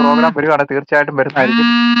എന്തെങ്കിലും ഒരു പ്രോഗ്രാം വരികയാണെങ്കിൽ തീർച്ചയായിട്ടും വരുന്നതായിരിക്കും.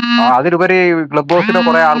 അതിലുപരി ക്ലബ് ഹൗസിലെ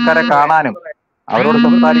കുറെ ആൾക്കാരെ കാണാനും അവരോട്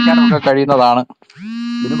സംസാരിക്കാനും ഒക്കെ കഴിയുന്നതാണ്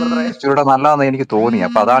ഇച്ചിരൂടെ നല്ലതെന്ന് എനിക്ക് തോന്നി.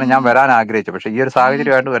 അപ്പൊ അതാണ് ഞാൻ വരാൻ ആഗ്രഹിച്ചത്. പക്ഷെ ഈ ഒരു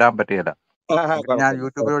സാഹചര്യമായിട്ട് വരാൻ പറ്റിയില്ല. ഞാൻ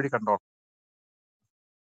യൂട്യൂബ് വഴി കണ്ടോ.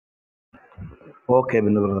 ഓക്കെ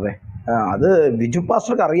ബിനു ബ്രദറെ, അത് ബിജു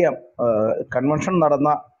പാസ്റ്റർക്ക് അറിയാം. കൺവെൻഷൻ നടന്ന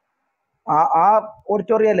ആ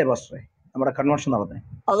ഓഡിറ്റോറിയം അല്ലേ പാസ്റ്ററെ നമ്മുടെ കൺവെൻഷൻ നടന്നേ?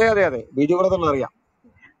 അതെ അതെ അതെ, ബിജു ബ്രദറിന് അറിയാം.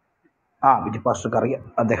 ബിജു പാസ്റ്റർക്ക് അറിയാം,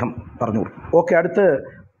 അദ്ദേഹം പറഞ്ഞു. ഓക്കെ, അടുത്ത്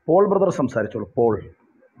പോൾ ബ്രദർ സംസാരിച്ചോളൂ. പോൾ.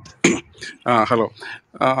 ഹലോ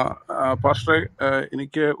പാസ്റ്ററെ,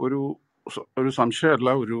 എനിക്ക് ഒരു സംശയമല്ല,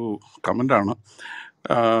 ഒരു കമൻ്റാണ്.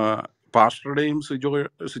 പാസ്റ്ററുടെയും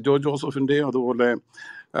സിജോ ജോസഫിൻ്റെയും അതുപോലെ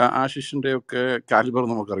ആശിഷിൻ്റെയും ഒക്കെ കാലിബർ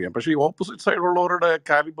നമുക്കറിയാം. പക്ഷേ ഈ ഓപ്പോസിറ്റ് സൈഡുള്ളവരുടെ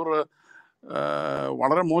കാലിബർ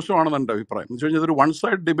വളരെ മോശമാണെന്ന് എൻ്റെ അഭിപ്രായം. എന്ന് വെച്ച് കഴിഞ്ഞാൽ ഇതൊരു വൺ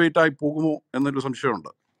സൈഡ് ഡിബേറ്റ് ആയി പോകുമോ എന്നൊരു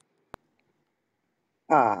സംശയമുണ്ട്.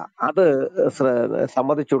 അത്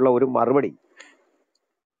സംബന്ധിച്ചുള്ള ഒരു മറുപടി,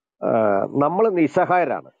 നമ്മൾ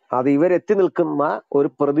നിസ്സഹായരാണ്. അത് ഇവരെത്തി നിൽക്കുന്ന ഒരു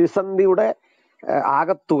പ്രതിസന്ധിയുടെ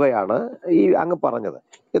ആകത്തുകയാണ് ഈ അങ്ങ് പറഞ്ഞത്.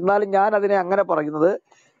 എന്നാലും ഞാൻ അതിനെ അങ്ങനെ പറയുന്നത്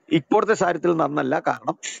ഇപ്പോഴത്തെ സാഹചര്യത്തിൽ നന്നല്ല.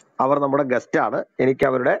 കാരണം അവർ നമ്മുടെ ഗസ്റ്റാണ്. എനിക്ക്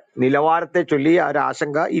അവരുടെ നിലവാരത്തെ ചൊല്ലി ഒരു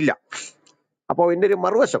ആശങ്ക ഇല്ല. അപ്പോൾ ഇതിന്റെ ഒരു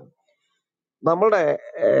മറുവശം, നമ്മളുടെ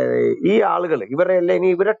ഈ ആളുകൾ ഇവരെ അല്ലേ, ഇനി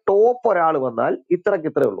ഇവരെ ടോപ്പ് ഒരാൾ വന്നാൽ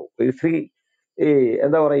ഇത്രേ ഉള്ളൂ. ഈ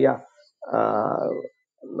എന്താ പറയുക,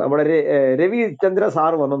 നമ്മുടെ രവിചന്ദ്ര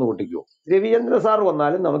സാറ് വന്നെന്ന് കൂട്ടിക്കോ. രവിചന്ദ്ര സാറ്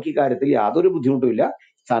വന്നാലും നമുക്ക് ഈ കാര്യത്തിൽ യാതൊരു ബുദ്ധിമുട്ടുമില്ല.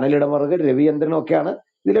 സനലിടമറുകൾ, രവിചന്ദ്രനും ഒക്കെയാണ്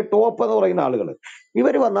ഇതിലെ ടോപ്പ് എന്ന് പറയുന്ന ആളുകൾ.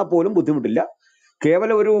 ഇവർ വന്നാൽ പോലും ബുദ്ധിമുട്ടില്ല.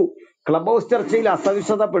 കേവലം ഒരു ക്ലബ് ഹൗസ് ചർച്ചയിൽ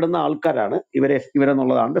അസഹിഷ്ണുതപ്പെടുന്ന ആൾക്കാരാണ്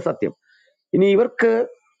ഇവരെന്നുള്ളതാണ് സത്യം. ഇനി ഇവർക്ക്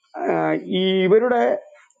ഇവരുടെ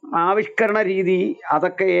ആവിഷ്കരണ രീതി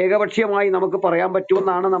അതൊക്കെ ഏകപക്ഷീയമായി നമുക്ക് പറയാൻ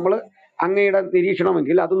പറ്റുമെന്നാണ് നമ്മൾ അങ്ങയുടെ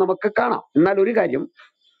നിരീക്ഷണമെങ്കിൽ അത് നമുക്ക് കാണാം. എന്നാൽ ഒരു കാര്യം,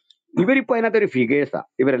 ഇവരിപ്പോ അതിനകത്തൊരു ഫിഗേഴ്സാ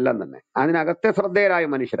ഇവരെല്ലാം തന്നെ. അതിനകത്തെ ശ്രദ്ധേയരായ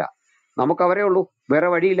മനുഷ്യരാ. നമുക്ക് അവരേ ഉള്ളൂ, വേറെ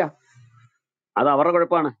വഴിയില്ല. അത് അവരുടെ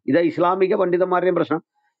കുഴപ്പമാണ്. ഇത് ഇസ്ലാമിക പണ്ഡിതന്മാരുടെയും പ്രശ്നം.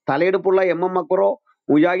 തലയെടുപ്പുള്ള MM അക്ബറോ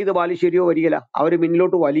മുജാഹിദ് ബാലുശ്ശേരിയോ വരികയില്ല. അവർ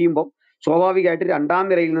മുന്നിലോട്ട് വലിയുമ്പം സ്വാഭാവികമായിട്ട് 2ാം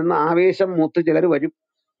നിരയിൽ നിന്ന് ആവേശം മൂത്ത് ചിലർ വരും.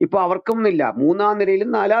 ഇപ്പൊ അവർക്കും ഇല്ല, 3ാം നിരയിലും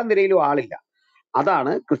 4ാം നിരയിലും ആളില്ല.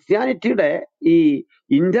 അതാണ് ക്രിസ്ത്യാനിറ്റിയുടെ ഈ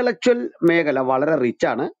ഇന്റലക്ച്വൽ മേഖല വളരെ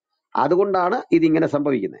റിച്ചാണ്. അതുകൊണ്ടാണ് ഇതിങ്ങനെ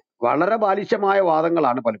സംഭവിക്കുന്നത്. വളരെ ബാലിശമായ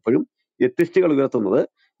വാദങ്ങളാണ് പലപ്പോഴും എത്തിസ്റ്റുകൾ ഉയർത്തുന്നത്.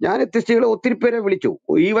 ഞാൻ എത്തിസ്റ്റുകളെ ഒത്തിരി പേരെ വിളിച്ചു.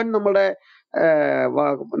 ഈവൻ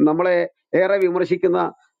നമ്മളെ ഏറെ വിമർശിക്കുന്ന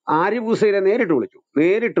ആരിഫ് ഹുസൈനെ നേരിട്ട്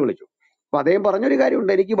വിളിച്ചു. അപ്പൊ അദ്ദേഹം പറഞ്ഞൊരു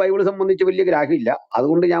കാര്യമുണ്ട്, എനിക്ക് ബൈബിൾ സംബന്ധിച്ച് വലിയ ഗ്രാഹ്യമില്ല,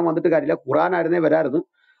 അതുകൊണ്ട് ഞാൻ വന്നിട്ട് കാര്യമില്ല, ഖുറാനായിരുന്നേ വരായിരുന്നു.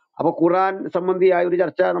 അപ്പൊ ഖുറാൻ സംബന്ധിയായ ഒരു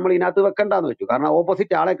ചർച്ച നമ്മൾ ഇതിനകത്ത് വെക്കണ്ടെന്ന് വെച്ചു. കാരണം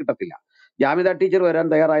ഓപ്പോസിറ്റ് ആളെ കിട്ടത്തില്ല. ജാമിദ ടീച്ചർ വരാൻ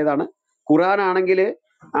തയ്യാറായതാണ്. ഖുറാൻ ആണെങ്കിൽ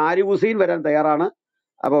ആരിഫ് ഹുസൈൻ വരാൻ തയ്യാറാണ്.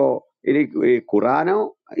 അപ്പോ ഇനി ഖുറാനോ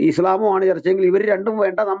ഇസ്ലാമോ ആണ് ചർച്ചയെങ്കിൽ ഇവർ രണ്ടും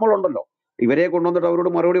വേണ്ട, നമ്മളുണ്ടല്ലോ. ഇവരെ കൊണ്ടുവന്നിട്ട് അവരോട്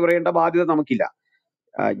മറുപടി പറയേണ്ട ബാധ്യത നമുക്കില്ല.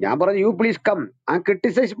 ഞാൻ പറഞ്ഞു, you please come and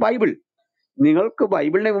criticise Bible. നിങ്ങൾക്ക്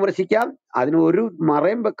ബൈബിളിനെ വിമർശിക്കാം, അതിന് ഒരു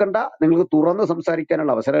മറയും വെക്കണ്ട, നിങ്ങൾക്ക് തുറന്ന്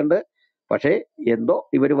സംസാരിക്കാനുള്ള അവസരമുണ്ട്. പക്ഷേ എന്തോ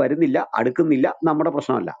ഇവർ വരുന്നില്ല, അടുക്കുന്നില്ല. നമ്മുടെ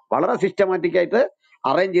പ്രശ്നമല്ല. വളരെ സിസ്റ്റമാറ്റിക് ആയിട്ട്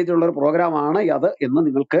അറേഞ്ച് ചെയ്തിട്ടുള്ള ഒരു പ്രോഗ്രാമാണ് അത് എന്ന്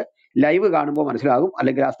നിങ്ങൾക്ക് ലൈവ് കാണുമ്പോൾ മനസ്സിലാകും,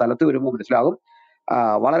 അല്ലെങ്കിൽ ആ സ്ഥലത്ത് വരുമ്പോൾ മനസ്സിലാകും.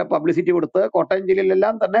 വളരെ പബ്ലിസിറ്റി കൊടുത്ത് കോട്ടയം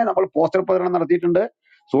ജില്ലയിലെല്ലാം തന്നെ നമ്മൾ പോസ്റ്റർ പ്രചരണം നടത്തിയിട്ടുണ്ട്.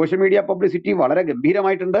 സോഷ്യൽ മീഡിയ പബ്ലിസിറ്റി വളരെ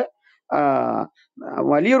ഗംഭീരമായിട്ടുണ്ട്.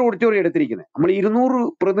 വലിയൊരു ഓഡിറ്റോറിയം എടുത്തിരിക്കുന്നത്. നമ്മൾ 200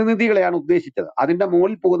 പ്രതിനിധികളെയാണ് ഉദ്ദേശിച്ചത്. അതിന്റെ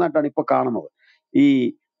മുകളിൽ പോകുന്നതായിട്ടാണ് ഇപ്പൊ കാണുന്നത്. ഈ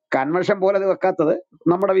കൺവെൻഷൻ പോലെ അത് വെക്കാത്തത്,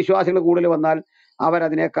 നമ്മുടെ വിശ്വാസികൾ കൂടുതൽ വന്നാൽ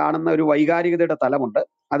അവരതിനെ കാണുന്ന ഒരു വൈകാരികതയുടെ തലമുണ്ട്.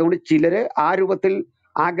 അതുകൊണ്ട് ചിലര് ആ രൂപത്തിൽ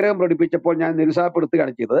ആഗ്രഹം പ്രകടിപ്പിച്ചപ്പോൾ ഞാൻ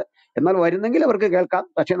നിരുത്സാഹപ്പെടുത്തുകയാണ് ചെയ്തത്. എന്നാൽ വരുന്നെങ്കിൽ അവർക്ക് കേൾക്കാം.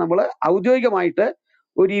 പക്ഷെ നമ്മൾ ഔദ്യോഗികമായിട്ട്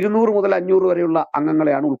ഒരു 200 മുതൽ 500 വരെയുള്ള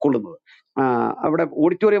അംഗങ്ങളെയാണ് ഉൾക്കൊള്ളുന്നത്. അവിടെ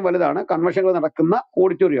ഓഡിറ്റോറിയം വലുതാണ്, കൺവെൻഷനുകൾ നടക്കുന്ന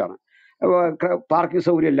ഓഡിറ്റോറിയമാണ്, പാർക്കിംഗ്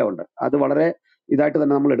സൗകര്യം എല്ലാം ഉണ്ട്. അത് വളരെ ഇതായിട്ട്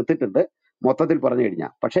തന്നെ നമ്മൾ എടുത്തിട്ടുണ്ട് മൊത്തത്തിൽ പറഞ്ഞു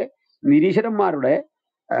കഴിഞ്ഞാൽ. പക്ഷെ നിരീശ്വരന്മാരുടെ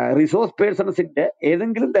റിസോഴ്സ് പേഴ്സൺസിന്റെ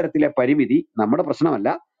ഏതെങ്കിലും തരത്തിലെ പരിമിതി നമ്മുടെ പ്രശ്നമല്ല,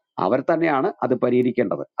 അവർ തന്നെയാണ് അത്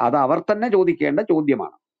പരിഹരിക്കേണ്ടത്. അത് അവർ തന്നെ ചോദിക്കേണ്ട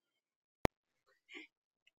ചോദ്യമാണ്.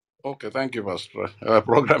 Okay, thank you pastor.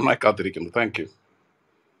 പ്രോഗ്രാമിനായി കാത്തിരിക്കുന്നു. Thank you.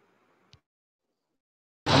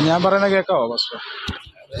 ഞാൻ പറയുന്നത് കേൾക്കാവോ പാസ്റ്റർ?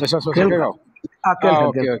 കേൾക്കാവോ? കേൾക്കാം. ഓക്കെ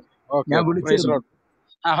ഓക്കെ കേൾക്കാം. ഓക്കെ ഞാൻ ഓക്കെ. പ്രൈസ് വിളിച്ചിരുന്നു. ലോഡ്.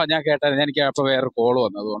 ഞാൻ കേട്ടായിരുന്നു. എനിക്ക് അപ്പോൾ വേറൊരു കോള്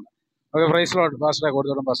വന്നു, അതുകൊണ്ട്. ഓക്കെ, പ്രൈസ് ലോഡ് പാസ്റ്ററെ.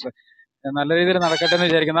 കൊടുത്തോളും പാസ്റ്ററെ. നല്ല രീതിയിൽ നടക്കട്ടെ എന്ന്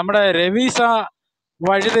വിചാരിക്കും. നമ്മുടെ രവീസ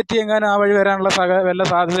വഴി തെറ്റി എങ്ങാനും ആ വഴി വരാനുള്ള വല്ല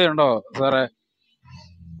സാധ്യതയുണ്ടോ സാറേ?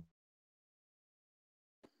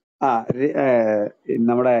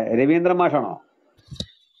 നമ്മുടെ രവീന്ദ്രൻ മാഷാണോ?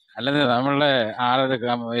 അല്ലെന്ന് നമ്മളുടെ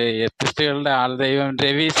എത്തിസ്റ്റുകളുടെ ആൾദൈവം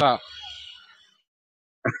രവീസ.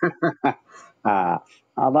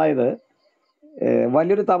 അതായത്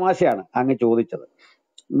വലിയൊരു തമാശയാണ് അങ്ങ് ചോദിച്ചത്.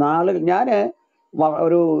 ഞാന്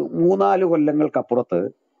ഒരു 3-4 കൊല്ലങ്ങൾക്കപ്പുറത്ത്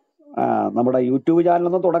നമ്മുടെ യൂട്യൂബ്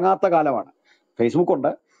ചാനലൊന്നും തുടങ്ങാത്ത കാലമാണ്, ഫേസ്ബുക്ക്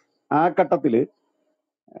ഉണ്ട്. ആ ഘട്ടത്തിൽ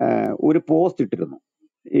ഒരു പോസ്റ്റ് ഇട്ടിരുന്നു,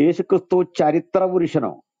 യേശുക്രിസ്തു ചരിത്ര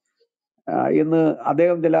പുരുഷനോ എന്ന്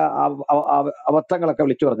അദ്ദേഹം ചില അബദ്ധങ്ങളൊക്കെ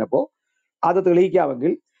വിളിച്ചു പറഞ്ഞപ്പോൾ അത്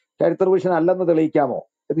തെളിയിക്കാമെങ്കിൽ ചരിത്ര പുരുഷൻ അല്ലെന്ന് തെളിയിക്കാമോ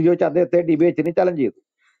എന്ന് ചോദിച്ച് അദ്ദേഹത്തെ ഡിബേറ്റിന് ചലഞ്ച്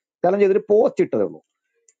ചെയ്തൊരു പോസ്റ്റ് ഇട്ടതേ ഉള്ളൂ.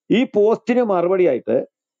 ഈ പോസ്റ്റിന് മറുപടിയായിട്ട്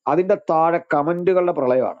അതിന്റെ താഴെ കമന്റുകളുടെ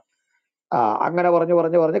പ്രളയമാണ്. അങ്ങനെ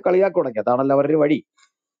പറഞ്ഞ് കളിയാക്കി തുടങ്ങി. അതാണല്ലോ അവരുടെ വഴി.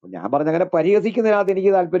 ഞാൻ പറഞ്ഞങ്ങനെ പരിഹസിക്കുന്നതിനകത്ത്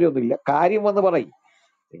എനിക്ക് താല്പര്യമൊന്നുമില്ല. കാര്യം വന്ന് പറയും,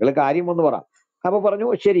 നിങ്ങൾ കാര്യം വന്ന് പറ. അപ്പൊ പറഞ്ഞു,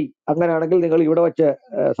 ശരി, അങ്ങനെയാണെങ്കിൽ നിങ്ങൾ ഇവിടെ വെച്ച്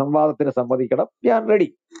സംവാദത്തിന് സംവദിക്കണം, ഞാൻ റെഡി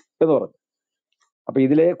എന്ന് പറഞ്ഞു. അപ്പൊ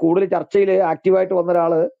ഇതില് കൂടുതൽ ചർച്ചയിൽ ആക്റ്റീവായിട്ട് വന്ന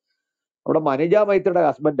ഒരാള് നമ്മുടെ മനീജ മൈത്രിയുടെ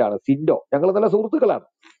ഹസ്ബൻഡാണ്, സിൻഡോ. ഞങ്ങൾ നല്ല സുഹൃത്തുക്കളാണ്.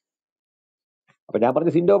 അപ്പൊ ഞാൻ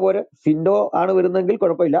പറഞ്ഞു, സിൻഡോ പോരെ, സിൻഡോ ആണ് വരുന്നെങ്കിൽ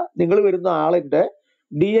കുഴപ്പമില്ല, നിങ്ങൾ വരുന്ന ആളിന്റെ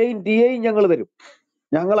DI ഞങ്ങൾ തരും,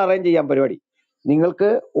 ഞങ്ങൾ അറേഞ്ച് ചെയ്യാൻ പരിപാടി. നിങ്ങൾക്ക്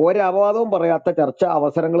ഒരപവാദവും പറയാത്ത ചർച്ച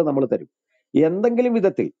അവസരങ്ങൾ നമ്മൾ തരും. എന്തെങ്കിലും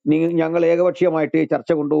വിധത്തിൽ ഞങ്ങൾ ഏകപക്ഷീയമായിട്ട്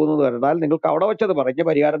ചർച്ച കൊണ്ടുപോകുന്നത് കണ്ടാൽ നിങ്ങൾക്ക് അവിടെ വെച്ചത് പറഞ്ഞ്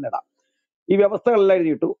പരിഹാരം നേടാം. ഈ വ്യവസ്ഥകളെല്ലാം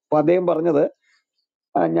എഴുതിയിട്ടു. അപ്പൊ അദ്ദേഹം പറഞ്ഞത്,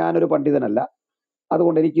 ഞാനൊരു പണ്ഡിതനല്ല,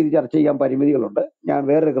 അതുകൊണ്ട് എനിക്ക് ഇത് ചർച്ച ചെയ്യാൻ പരിമിതികളുണ്ട്, ഞാൻ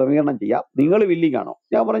വേറൊരു ക്രമീകരണം ചെയ്യാം, നിങ്ങൾ വില്ലിങ് ആണോ?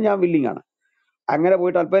 ഞാൻ പറഞ്ഞു, ഞാൻ വില്ലിങ് ആണ്. അങ്ങനെ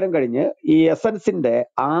പോയിട്ട് അല്പേരം കഴിഞ്ഞ് ഈ എസൻസിന്റെ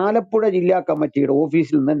ആലപ്പുഴ ജില്ലാ കമ്മിറ്റിയുടെ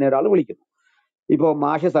ഓഫീസിൽ നിന്ന് എന്നെ ഒരാൾ വിളിക്കുന്നു. ഇപ്പൊ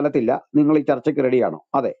മാഷ് സ്ഥലത്തില്ല, നിങ്ങൾ ഈ ചർച്ചയ്ക്ക് റെഡിയാണോ?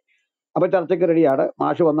 അതെ. അപ്പൊ ചർച്ചയ്ക്ക് റെഡിയാണ്,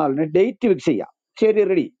 മാഷ് വന്ന ആളിന് ഡേറ്റ് ഫിക്സ് ചെയ്യാം. ശരി,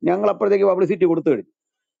 റെഡി. ഞങ്ങൾ അപ്പോഴത്തേക്ക് പബ്ലിസിറ്റി കൊടുത്തു കഴിഞ്ഞു,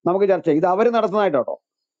 നമുക്ക് ചർച്ച. ഇത് അവർ നടത്തുന്നതായിട്ടോ.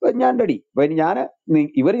 ഞാൻ റെഡി. അപ്പൊ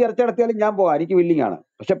ഇവർ ചർച്ച നടത്തിയാലും ഞാൻ പോകാം, എനിക്ക് വില്ലിങ് ആണ്.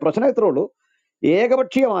 പക്ഷെ പ്രശ്നം ഇത്രേ ഉള്ളൂ,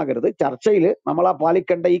 ഏകപക്ഷീയമാകരുത്. ചർച്ചയിൽ നമ്മൾ ആ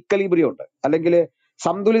പാലിക്കേണ്ട ഈക്വലിബ്രിയം ഉണ്ട്, അല്ലെങ്കിൽ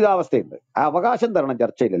സന്തുലിതാവസ്ഥയുണ്ട്. ആ അവകാശം തരണം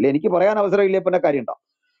ചർച്ചയിൽ. അല്ലേ എനിക്ക് പറയാൻ അവസരം ഇല്ലേ പിന്നെ കാര്യം ഉണ്ടോ?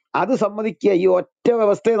 അത് സമ്മതിക്കുക. ഈ ഒറ്റ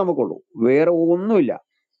വ്യവസ്ഥയെ നമുക്കുള്ളൂ, വേറെ ഒന്നുമില്ല.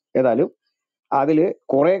 ഏതായാലും അതില്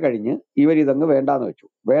കുറെ കഴിഞ്ഞ് ഇവരിതങ്ങ് വേണ്ടാന്ന് വെച്ചു.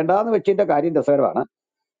 വേണ്ടാന്ന് വെച്ചതിന്റെ കാര്യം രസകരമാണ്.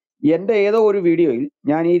 എന്റെ ഏതോ ഒരു വീഡിയോയിൽ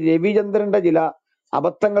ഞാൻ ഈ രവിചന്ദ്രന്റെ ചില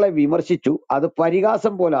അബദ്ധങ്ങളെ വിമർശിച്ചു. അത്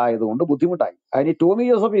പരിഹാസം പോലെ ആയതുകൊണ്ട് ബുദ്ധിമുട്ടായി. അതിന് ടോമി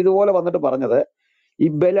ജോസഫ് ഇതുപോലെ വന്നിട്ട് പറഞ്ഞത്, ഈ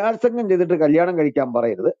ബലാത്സംഗം ചെയ്തിട്ട് കല്യാണം കഴിക്കാൻ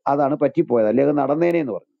പറയരുത്, അതാണ് പറ്റിപ്പോയത്, അല്ലെങ്കിൽ നടന്നേനെ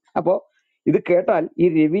എന്ന് പറഞ്ഞു. അപ്പോ ഇത് കേട്ടാൽ ഈ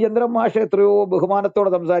രവിചന്ദ്രൻ മാഷ് എത്രയോ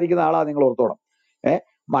ബഹുമാനത്തോടെ സംസാരിക്കുന്ന ആളാ, നിങ്ങൾ ഓർത്തോണം.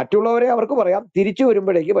 മറ്റുള്ളവരെ അവർക്ക് പറയാം, തിരിച്ചു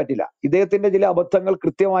വരുമ്പോഴേക്ക് പറ്റില്ല. ഇദ്ദേഹത്തിന്റെ ചില അബദ്ധങ്ങൾ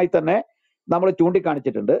കൃത്യമായി തന്നെ നമ്മൾ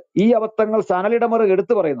ചൂണ്ടിക്കാണിച്ചിട്ടുണ്ട്. ഈ അബദ്ധങ്ങൾ സനലിടമർ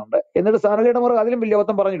എടുത്തു പറയുന്നുണ്ട്, എന്നിട്ട് സനലിടമർ അതിലും വലിയ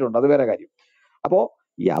അബദ്ധം പറഞ്ഞിട്ടുണ്ട്, അത് വേറെ കാര്യം. അപ്പോ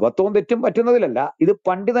ഈ അബദ്ധവും തെറ്റും പറ്റുന്നതിലല്ല, ഇത്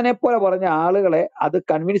പണ്ഡിതനെ പോലെ പറഞ്ഞ ആളുകളെ അത്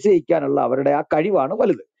കൺവിൻസ് ചെയ്യിക്കാനുള്ള അവരുടെ ആ കഴിവാണ്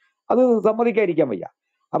വലുത്. അത് സമ്മതിക്കാതിരിക്കാൻ വയ്യ.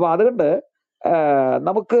 അപ്പൊ അതുകൊണ്ട്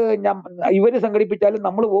നമുക്ക് ഇവര് സംഘടിപ്പിച്ചാലും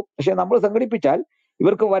നമ്മൾ പോകും. പക്ഷെ നമ്മൾ സംഘടിപ്പിച്ചാൽ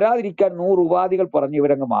ഇവർക്ക് വരാതിരിക്കാൻ 100 ഉപാധികൾ പറഞ്ഞ്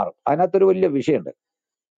ഇവരങ്ങ് മാറും. അതിനകത്തൊരു വലിയ വിഷയമുണ്ട്.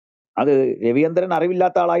 അത് രവീന്ദ്രൻ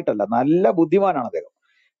അറിവില്ലാത്ത ആളായിട്ടല്ല, നല്ല ബുദ്ധിമാനാണ് അദ്ദേഹം.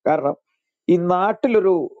 കാരണം ഈ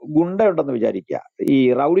നാട്ടിലൊരു ഗുണ്ടയുണ്ടെന്ന് വിചാരിക്കുക, ഈ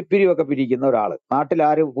റൗഡിപ്പിരിവൊക്കെ പിരിക്കുന്ന ഒരാള്. നാട്ടിൽ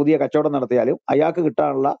ആര് പുതിയ കച്ചവടം നടത്തിയാലും അയാൾക്ക്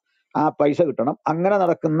കിട്ടാനുള്ള ആ പൈസ കിട്ടണം. അങ്ങനെ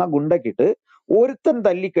നടക്കുന്ന ഗുണ്ടക്കിട്ട് ഒരുത്തൻ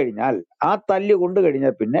തല്ലിക്കഴിഞ്ഞാൽ ആ തല്ല് കൊണ്ടു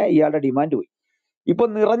കഴിഞ്ഞാൽ പിന്നെ ഇയാളുടെ ഡിമാൻഡ് പോയി. ഇപ്പൊ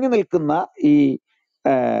നിറഞ്ഞു നിൽക്കുന്ന ഈ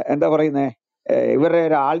എന്താ പറയുന്നേ, ഇവരുടെ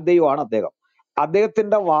ഒരു ആൾദൈവമാണ് അദ്ദേഹം.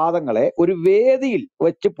 അദ്ദേഹത്തിന്റെ വാദങ്ങളെ ഒരു വേദിയിൽ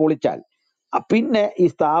വെച്ച് പൊളിച്ചാൽ പിന്നെ ഈ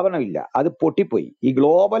സ്ഥാപനമില്ല, അത് പൊട്ടിപ്പോയി. ഈ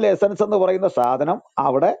ഗ്ലോബൽ എസൻസ് എന്ന് പറയുന്ന സാധനം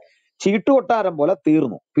അവിടെ ചീട്ടുകൊട്ടാരം പോലെ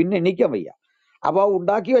തീർന്നു, പിന്നെ എണീക്കാൻ വയ്യ. അപ്പൊ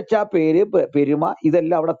ഉണ്ടാക്കി വെച്ച ആ പേര്, പെരുമ,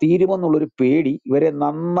 ഇതെല്ലാം അവിടെ തീരുമെന്നുള്ളൊരു പേടി ഇവരെ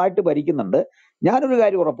നന്നായിട്ട് ഭരിക്കുന്നുണ്ട്. ഞാനൊരു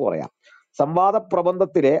കാര്യം ഉറപ്പ് പറയാം, സംവാദ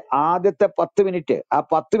പ്രബന്ധത്തിലെ ആദ്യത്തെ 10 മിനിറ്റ്, ആ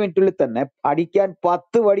 10 മിനിറ്റിൽ തന്നെ അടിക്കാൻ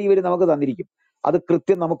 10 വടി ഇവർ നമുക്ക് തന്നിരിക്കും. അത്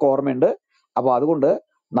കൃത്യം നമുക്ക് ഓർമ്മയുണ്ട്. അപ്പൊ അതുകൊണ്ട്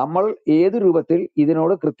നമ്മൾ ഏത് രൂപത്തിൽ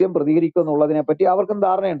ഇതിനോട് കൃത്യം പ്രതികരിക്കും എന്നുള്ളതിനെ പറ്റി അവർക്കും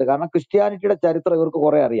ധാരണയുണ്ട്. കാരണം ക്രിസ്ത്യാനിറ്റിയുടെ ചരിത്രം ഇവർക്ക്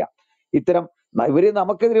കുറെ അറിയാം. ഇത്തരം ഇവര്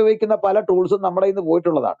നമുക്കെതിരെ ഉപയോഗിക്കുന്ന പല ടൂൾസും നമ്മുടെ ഇന്ന്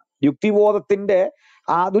പോയിട്ടുള്ളതാണ്. യുക്തിബോധത്തിന്റെ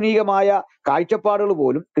ആധുനികമായ കാഴ്ചപ്പാടുകൾ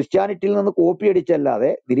പോലും ക്രിസ്ത്യാനിറ്റിയിൽ നിന്ന് കോപ്പി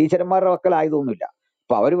അടിച്ചല്ലാതെ നിരീശ്വരന്മാരുടെ വക്കലായതൊന്നുമില്ല.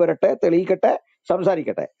 അപ്പൊ അവർ വരട്ടെ, തെളിയിക്കട്ടെ,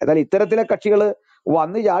 സംസാരിക്കട്ടെ. എന്നാൽ ഇത്തരത്തിലെ കക്ഷികൾ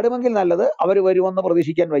വന്ന് ചാടുമെങ്കിൽ നല്ലത്. അവർ വരുമെന്ന്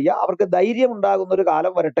പ്രതീക്ഷിക്കാൻ വയ്യ. അവർക്ക് ധൈര്യം ഉണ്ടാകുന്ന ഒരു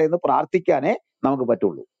കാലം വരട്ടെ എന്ന് പ്രാർത്ഥിക്കാനേ നമുക്ക്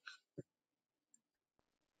പറ്റുള്ളൂ.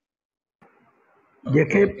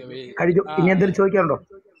 ജെ.കെ. ഓക്കെ ഓക്കെ കഴിഞ്ഞു. ആ ഇനി എന്തെങ്കിലും ചോദിക്കാനുണ്ടോ?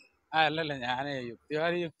 അല്ലല്ല, ഞാൻ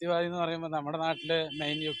യുക്തിവാദി എന്ന് പറയുമ്പോൾ നമ്മുടെ നാട്ടിലെ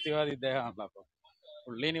മെയിൻ യുക്തിവാദി ഇദ്ദേഹമാണല്ലോ. അപ്പൊ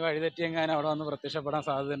പുള്ളി ഇനി വഴിതെറ്റി എങ്ങാനും അവിടെ വന്ന് പ്രത്യക്ഷപ്പെടാൻ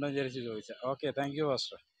സാധ്യത ഉണ്ടോ എന്ന് വിചാരിച്ച് ചോദിച്ചാൽ. Okay, thank you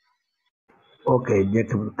pastor. Okay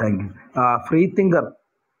ജെ.കെ. Thank you. Free thinker,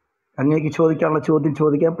 അങ്ങേക്ക് ചോദിക്കാനുള്ള ചോദ്യം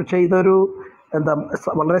ചോദിക്കാം. പക്ഷേ ഇതൊരു എന്താ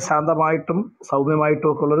വളരെ ശാന്തമായിട്ടും സൗമ്യമായിട്ടും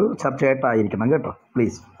ഒക്കെ ഉള്ളൊരു ചർച്ചയായിട്ടായിരിക്കണം കേട്ടോ.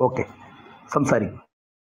 പ്ലീസ്. ഓക്കെ, സംസാരിക്കും.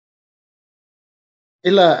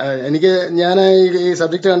 ഇല്ല, ഞാൻ ഈ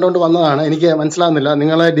സബ്ജക്ട് കണ്ടുകൊണ്ട് വന്നതാണ്. എനിക്ക് മനസ്സിലാവുന്നില്ല,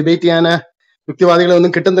 നിങ്ങളെ ഡിബേറ്റ് ചെയ്യാൻ യുക്തിവാദികളെ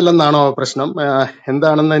ഒന്നും കിട്ടുന്നില്ലെന്നാണോ പ്രശ്നം?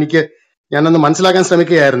 എന്താണെന്ന് ഞാനൊന്ന് മനസ്സിലാക്കാൻ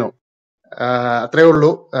ശ്രമിക്കുകയായിരുന്നു. അത്രേ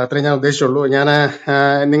ഉള്ളൂ, അത്രേ ഞാൻ ഉദ്ദേശിച്ചുള്ളൂ.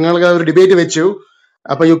 നിങ്ങൾക്ക് ഒരു ഡിബേറ്റ് വെച്ചു,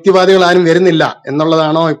 അപ്പൊ യുക്തിവാദികൾ ആരും വരുന്നില്ല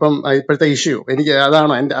എന്നുള്ളതാണോ ഇപ്പോഴത്തെ ഇഷ്യൂ?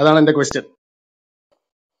 അതാണ് എന്റെ ക്വസ്റ്റ്യൻ.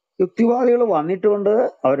 യുക്തിവാദികൾ വന്നിട്ടുണ്ട്,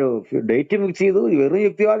 അവര് ഡേറ്റ് ഫിക്സ് ചെയ്തു. വെറും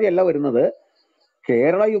യുക്തിവാദി അല്ല വരുന്നത്.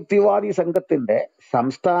 കേരള യുക്തിവാദി സംഘത്തിന്റെ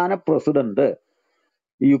സംസ്ഥാന പ്രസിഡന്റ്,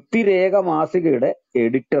 യുക്തിരേഖ മാസികയുടെ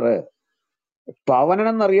എഡിറ്റർ, പവനൻ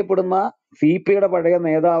എന്നറിയപ്പെടുന്ന CPI പഴയ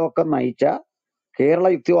നേതാവൊക്കെ നയിച്ച കേരള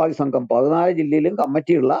യുക്തിവാദി സംഘം 14 ജില്ലയിലും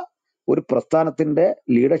കമ്മിറ്റിയുള്ള ഒരു പ്രസ്ഥാനത്തിന്റെ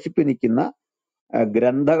ലീഡർഷിപ്പിൽ നിൽക്കുന്ന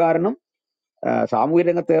ഗ്രന്ഥകാരനും സാമൂഹ്യ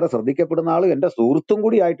രംഗത്തേറെ ശ്രദ്ധിക്കപ്പെടുന്ന ആളും എന്റെ സുഹൃത്തും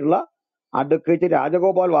കൂടി ആയിട്ടുള്ള അഡ്വക്കേറ്റ്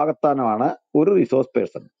രാജഗോപാൽ വാകത്താനമാണ് ഒരു റിസോഴ്സ്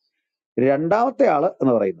പേഴ്സൺ. രണ്ടാമത്തെ ആള്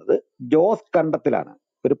എന്ന് പറയുന്നത് ജോസ് കണ്ടത്തിലാണ്,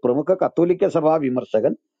 ഒരു പ്രമുഖ കത്തോലിക്ക സഭാ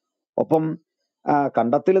വിമർശകൻ. ഒപ്പം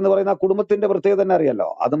കണ്ടത്തിൽ എന്ന് പറയുന്ന കുടുംബത്തിന്റെ പ്രത്യേകത തന്നെ അറിയാലോ.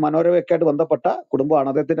 അത് മനോരമയൊക്കെ ആയിട്ട് ബന്ധപ്പെട്ട കുടുംബമാണ്.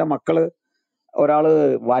 അദ്ദേഹത്തിന്റെ മക്കള്, ഒരാള്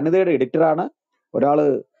വനിതയുടെ എഡിറ്ററാണ്, ഒരാള്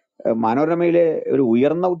മനോരമയിലെ ഒരു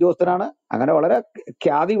ഉയർന്ന ഉദ്യോഗസ്ഥനാണ്. അങ്ങനെ വളരെ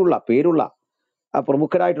ഖ്യാതിയുള്ള പേരുള്ള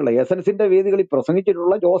പ്രമുഖരായിട്ടുള്ള എസൻസിന്റെ വേദികളിൽ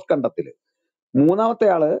പ്രസംഗിച്ചിട്ടുള്ള ജോസ് കണ്ടത്തില്. മൂന്നാമത്തെ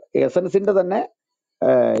ആള് എസൻസിന്റെ തന്നെ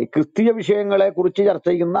ക്രിസ്തീയ വിഷയങ്ങളെ കുറിച്ച് ചർച്ച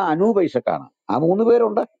ചെയ്യുന്ന അനൂപ് ഐസക്കാണ്. ആ 3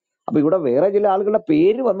 പേരുണ്ട്. അപ്പൊ ഇവിടെ വേറെ ചില ആളുകളുടെ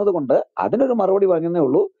പേര് വന്നത് കൊണ്ട് അതിനൊരു മറുപടി പറഞ്ഞതേ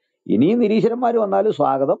ഉള്ളൂ. ഇനിയും നിരീശ്വരന്മാർ വന്നാലും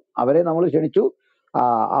സ്വാഗതം. അവരെ നമ്മൾ ക്ഷണിച്ചു.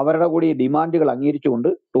 അവരുടെ കൂടി ഡിമാൻഡുകൾ അംഗീകരിച്ചുകൊണ്ട്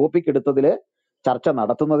ടോപ്പിക് എടുത്തതില്, ചർച്ച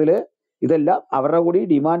നടത്തുന്നതില്, ഇതെല്ലാം അവരുടെ കൂടി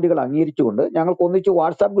ഡിമാൻഡുകൾ അംഗീകരിച്ചുകൊണ്ട് ഞങ്ങൾക്ക് ഒന്നിച്ച്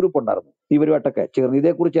വാട്സാപ്പ് ഗ്രൂപ്പ് ഉണ്ടായിരുന്നു ഇവരുമായിട്ടൊക്കെ ചേർന്ന്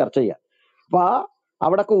ഇതേക്കുറിച്ച് ചർച്ച ചെയ്യാൻ. അപ്പൊ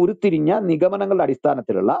അവിടൊക്കെ ഉരുത്തിരിഞ്ഞ നിഗമനങ്ങളുടെ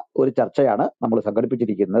അടിസ്ഥാനത്തിലുള്ള ഒരു ചർച്ചയാണ് നമ്മൾ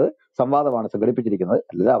സംഘടിപ്പിച്ചിരിക്കുന്നത്, സംവാദമാണ് സംഘടിപ്പിച്ചിരിക്കുന്നത്.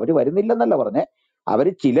 അല്ലാതെ അവര് വരുന്നില്ലെന്നല്ല പറഞ്ഞേ,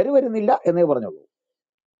 അവര് ചിലര് വരുന്നില്ല എന്നേ പറഞ്ഞുള്ളൂ.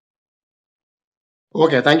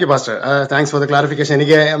 Okay, thank you pastor. Thanks for the clarification.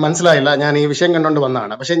 എനിക്ക് മനസ്സിലായില്ല, ഞാൻ ഈ വിഷയം കണ്ടുകൊണ്ട്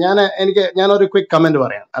വന്നതാണ്. പക്ഷെ ഞാനൊരു ക്വിക്ക് കമന്റ്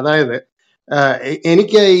പറയാം. അതായത്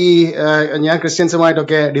എനിക്ക് ഞാൻ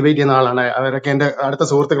ക്രിസ്ത്യൻസുമായിട്ടൊക്കെ ഡിബേറ്റ് ചെയ്യുന്ന ആളാണ്. അവരൊക്കെ എന്റെ അടുത്ത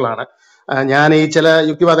സുഹൃത്തുക്കളാണ്. ഞാൻ ഈ ചില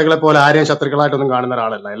യുക്തിവാദികളെ പോലെ ആരെയും ശത്രുക്കളായിട്ടൊന്നും കാണുന്ന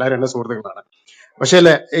ഒരാളല്ല. എല്ലാവരും എന്റെ സുഹൃത്തുക്കളാണ്. പക്ഷേ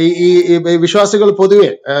ഈ വിശ്വാസികൾ പൊതുവെ,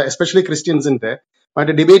 എസ്പെഷ്യലി ക്രിസ്ത്യൻസിന്റെ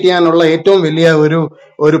മറ്റേ ഡിബേറ്റ് ചെയ്യാനുള്ള ഏറ്റവും വലിയ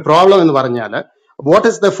ഒരു പ്രോബ്ലം എന്ന് പറഞ്ഞാൽ, what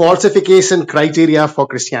is the falsification criteria four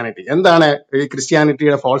Christianity? എന്താണ് ഈ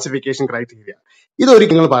ക്രിസ്ത്യാനിറ്റിയുടെ ഫോൾസിഫിക്കേഷൻ ക്രൈറ്റീരിയ?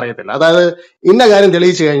 ഇതൊരിക്കലും നിങ്ങൾ പറയത്തില്ല. അതായത് ഇന്ന കാര്യം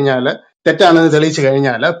തെളിയിച്ചു കഴിഞ്ഞാൽ, തെറ്റാണെന്ന് തെളിയിച്ചു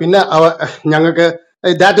കഴിഞ്ഞാൽ, പിന്നെ ഞങ്ങൾക്ക്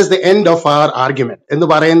that is the end of our argument എന്ന്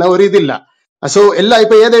പറയുന്ന ഒരു ഇതില്ല. സോ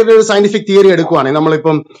ഇപ്പൊ ഏതെങ്കിലും ഒരു സയന്റിഫിക് തിയറി എടുക്കുവാണെങ്കിൽ,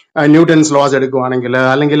 നമ്മളിപ്പം ന്യൂട്ടൺസ് ലോസ് എടുക്കുവാണെങ്കിൽ,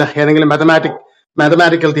 അല്ലെങ്കിൽ ഏതെങ്കിലും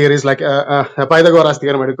mathematical theories like Pythagoras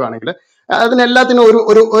theorem എടുക്കുകയാണെങ്കിൽ, അതിനെല്ലാത്തിനും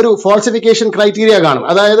ഒരു ഫോൾസിഫിക്കേഷൻ ക്രൈറ്റീരിയ കാണും.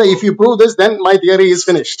 അതായത് if you prove this then my theory is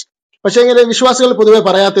finished. പക്ഷേ വിശ്വാസികൾ പൊതുവെ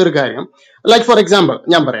പറയാത്ത ഒരു കാര്യം, ലൈക്ക് ഫോർ എക്സാമ്പിൾ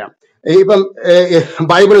ഞാൻ പറയാം, ഇപ്പം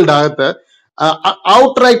ബൈബിളിന്റെ അകത്ത്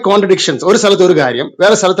ഔട്ട്റൈറ്റ് കോൺട്രഡിക്ഷൻസ്, ഒരു സ്ഥലത്ത് ഒരു കാര്യം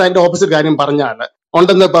വേറെ സ്ഥലത്ത് അതിന്റെ ഓപ്പോസിറ്റ് കാര്യം പറഞ്ഞാൽ,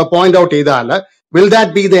 ഉണ്ടെന്ന് പോയിന്റ് ഔട്ട് ചെയ്താൽ, will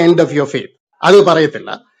that be the end of your faith? അത്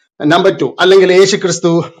പറയത്തില്ല. നമ്പർ 2, അല്ലെങ്കിൽ യേശു ക്രിസ്തു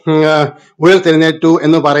ഉയർത്തെഴുന്നേറ്റു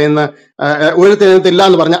എന്ന് പറയുന്ന, ഉയർത്തെഴുന്നേറ്റില്ല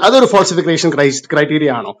എന്ന് പറഞ്ഞാൽ അതൊരു ഫോൾസിഫിക്കേഷൻ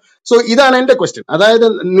ക്രൈറ്റീരിയ ആണോ? സോ ഇതാണ് എന്റെ ക്വസ്റ്റ്യൻ. അതായത്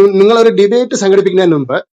നിങ്ങളൊരു ഡിബേറ്റ് സംഘടിപ്പിക്കുന്നതിന്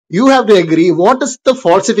മുമ്പ് you have to agri what is the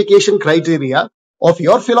falsification criteria of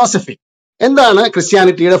your philosophy. എന്താണ്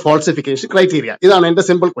ക്രിസ്ത്യാനിറ്റിയുടെ ഫോൾസിഫിക്കേഷൻ ക്രൈറ്റീരിയ? ഇതാണ് എന്റെ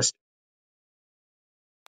സിമ്പിൾ ക്വസ്റ്റ്യൻ.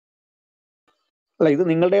 അല്ല, ഇത്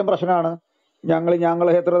നിങ്ങളുടെയും പ്രശ്നമാണ്. ഞങ്ങൾ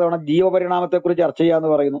എത്ര തവണ ജീവപരിണാമത്തെ കുറിച്ച് ചർച്ച ചെയ്യാന്ന്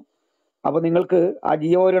പറയുന്നു. അപ്പൊ നിങ്ങൾക്ക് ആ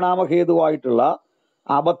ജീവപരിണാമ ഹേതുവായിട്ടുള്ള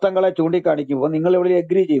അബദ്ധങ്ങളെ ചൂണ്ടിക്കാണിക്കുമ്പോൾ നിങ്ങൾ എവിടെയും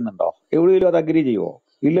എഗ്രി ചെയ്യുന്നുണ്ടോ? എവിടെയെങ്കിലും അത് അഗ്രി ചെയ്യുമോ?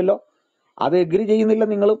 ഇല്ലല്ലോ. അത് എഗ്രി ചെയ്യുന്നില്ല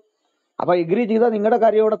നിങ്ങളും. അപ്പൊ എഗ്രി ചെയ്താൽ നിങ്ങളുടെ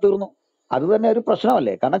കാര്യം ഇവിടെ തീർന്നു. അത് തന്നെ ഒരു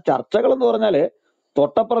പ്രശ്നമല്ലേ? കാരണം ചർച്ചകൾ എന്ന് പറഞ്ഞാല്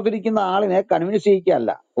തൊട്ടപ്പുറത്തിരിക്കുന്ന ആളിനെ കൺവിൻസ്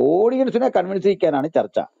ചെയ്യിക്കാനല്ല, ഓഡിയൻസിനെ കൺവിൻസ് ചെയ്യിക്കാനാണ്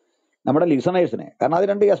ചർച്ച. നമ്മുടെ ലിസണേഴ്സിനെ. കാരണം അത്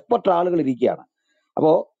രണ്ട് എക്സ്പെർട്ട് ആളുകൾ ഇരിക്കുകയാണ്.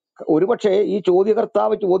 അപ്പോ ഒരുപക്ഷെ ഈ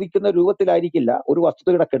ചോദ്യകർത്താവ് ചോദിക്കുന്ന രൂപത്തിലായിരിക്കില്ല ഒരു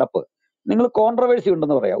വസ്തുതയുടെ കിടപ്പ്. നിങ്ങൾ കോൺട്രവേഴ്സി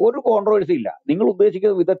ഉണ്ടെന്ന് പറയാം, ഒരു കോൺട്രവേഴ്സി ഇല്ല. നിങ്ങൾ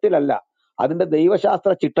ഉദ്ദേശിക്കുന്ന വിധത്തിലല്ല അതിന്റെ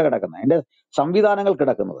ദൈവശാസ്ത്ര ചിട്ട കിടക്കുന്നത്, അതിന്റെ സംവിധാനങ്ങൾ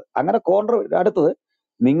കിടക്കുന്നത്. അങ്ങനെ അടുത്തത്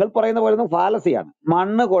നിങ്ങൾ പറയുന്ന പോലെ ഫാലസിയാണ്.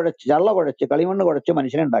 മണ്ണ് കുഴച്ച്, ചള്ള കുഴച്ച്, കളിമണ്ണ് കുഴച്ച്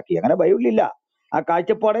മനുഷ്യനെ ഉണ്ടാക്കി, അങ്ങനെ ബൈബിളിലില്ല. ആ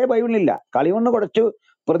കാഴ്ചപ്പാടേ ബൈബിളിലില്ല. കളിമണ്ണ് കുഴച്ച്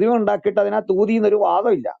പ്രതിമ ഉണ്ടാക്കിയിട്ട് അതിനകത്ത് ഊതിയെന്നൊരു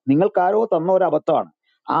വാദമില്ല. നിങ്ങൾക്കാരോ തന്ന ഒരു അബദ്ധമാണ്.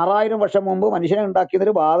 6000 വർഷം മുമ്പ് മനുഷ്യനെ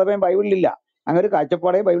ഉണ്ടാക്കിയെന്നൊരു വാദമേ ബൈബിളിലില്ല. അങ്ങനെ ഒരു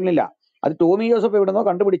കാഴ്ചപ്പാടേ ബൈബിളിലില്ല. അത് ടോമി ജോസഫ് എവിടുന്നോ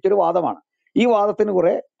കണ്ടുപിടിച്ചൊരു വാദമാണ്. ഈ വാദത്തിന്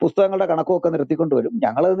കുറെ പുസ്തകങ്ങളുടെ കണക്കുമൊക്കെ നിർത്തിക്കൊണ്ടുവരും.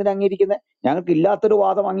 ഞങ്ങൾ ഇതിനെ അംഗീകരിക്കുന്നത്, ഞങ്ങൾക്ക് ഇല്ലാത്തൊരു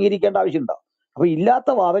വാദം അംഗീകരിക്കേണ്ട ആവശ്യമുണ്ടോ? അപ്പൊ ഇല്ലാത്ത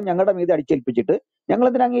വാദം ഞങ്ങളുടെ മീതെ അടിച്ചേൽപ്പിച്ചിട്ട് ഞങ്ങൾ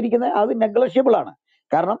ഇതിനെ അംഗീകരിക്കുന്നത് അത് നെഗ്ലഷ്യബിൾ ആണ്.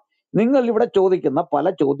 കാരണം നിങ്ങൾ ഇവിടെ ചോദിക്കുന്ന പല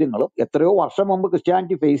ചോദ്യങ്ങളും എത്രയോ വർഷം മുമ്പ്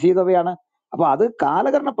ക്രിസ്ത്യാനിറ്റി ഫേസ് ചെയ്തവയാണ്. അപ്പൊ അത്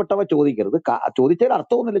കാലകരണപ്പെട്ടവ ചോദിക്കരുത്. ചോദിച്ചതിൽ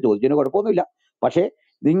അർത്ഥമൊന്നുമില്ല, ചോദിച്ചതിന് കുഴപ്പമൊന്നുമില്ല. പക്ഷേ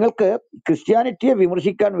നിങ്ങൾക്ക് ക്രിസ്ത്യാനിറ്റിയെ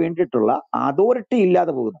വിമർശിക്കാൻ വേണ്ടിയിട്ടുള്ള അതോറിറ്റി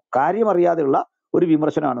ഇല്ലാതെ പോകുന്നു. കാര്യം അറിയാതെയുള്ള ഒരു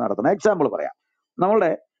വിമർശനമാണ് നടത്തുന്നത്. എക്സാമ്പിൾ പറയാം.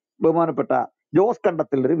 നമ്മളുടെ ബഹുമാനപ്പെട്ട ജോസ്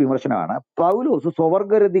കണ്ടത്തിൽ ഒരു വിമർശനമാണ് പൗലോസ്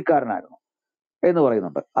സ്വവർഗരതിക്കാരനായിരുന്നു എന്ന്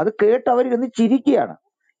പറയുന്നുണ്ട്. അത് കേട്ട് അവരിരുന്ന് ചിരിക്കുകയാണ്.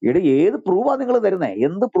 ഏത് പ്രൂവാ നിങ്ങൾ തരുന്നേ?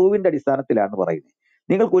 എന്ത് പ്രൂവിന്റെ അടിസ്ഥാനത്തിലാണ് പറയുന്നത്?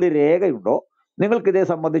 നിങ്ങൾക്കൊരു രേഖയുണ്ടോ? നിങ്ങൾക്ക് ഇതേ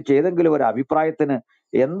സംബന്ധിച്ച് ഏതെങ്കിലും ഒരു അഭിപ്രായത്തിന്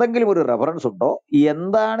എന്തെങ്കിലും ഒരു റെഫറൻസ് ഉണ്ടോ?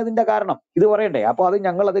 എന്താണ് ഇതിന്റെ കാരണം? ഇത് പറയണ്ടേ? അപ്പൊ അത്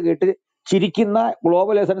ഞങ്ങൾ അത് കേട്ട് ചിരിക്കുന്ന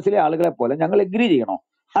ഗ്ലോബൽ എസൻസിലെ ആളുകളെ പോലെ ഞങ്ങൾ എഗ്രി ചെയ്യണോ?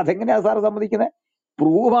 അതെങ്ങനെയാ സാർ സമ്മതിക്കുന്നത്?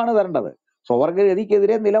 പ്രൂവാണ് തരേണ്ടത്.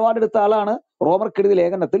 സ്വവർഗരതിക്കെതിരെ നിലപാടെടുത്ത ആളാണ് റോമർക്കെഴുതിയ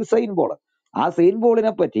ലേഖനത്തിൽ സെയിന്റ് പോൾ. ആ സെയിന്റ്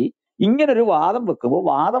പോളിനെ പറ്റി ഇങ്ങനൊരു വാദം വെക്കുമ്പോൾ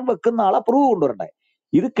വാദം വെക്കുന്ന ആളെ പ്രൂവ് കൊണ്ടുവരണ്ടേ?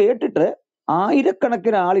 ഇത് കേട്ടിട്ട്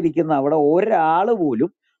ആയിരക്കണക്കിന് ആളിരിക്കുന്ന അവിടെ ഒരാള്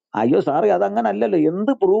പോലും അയ്യോ സാറേ അതങ്ങനെ അല്ലല്ലോ,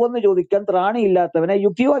 എന്ത് പ്രൂവ് എന്ന് ചോദിക്കാൻ ത്രാണിയില്ലാത്തവനെ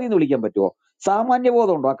യുക്തിവാദി എന്ന് വിളിക്കാൻ പറ്റുമോ?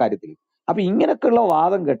 സാമാന്യബോധം ഉണ്ടോ ആ കാര്യത്തിൽ? അപ്പൊ ഇങ്ങനെയൊക്കെയുള്ള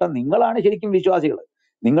വാദം കേട്ട നിങ്ങളാണ് ശരിക്കും വിശ്വാസികൾ,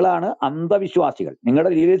 നിങ്ങളാണ് അന്ധവിശ്വാസികൾ.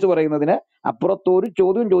 നിങ്ങളുടെ ലീഡേഴ്സ് പറയുന്നതിന് അപ്പുറത്തൊരു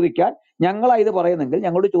ചോദ്യം ചോദിക്കാൻ ഞങ്ങളാ ഇത് പറയുന്നെങ്കിൽ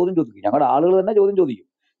ഞങ്ങളോട് ചോദ്യം ചോദിക്കും. ഞങ്ങളുടെ ആളുകൾ തന്നെ ചോദ്യം ചോദിക്കും.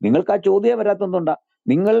 നിങ്ങൾക്ക് ആ ചോദ്യം വരാത്തതുകൊണ്ടാ.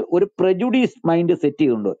 നിങ്ങൾ ഒരു പ്രജുഡീസ് മൈൻഡ് സെറ്റ്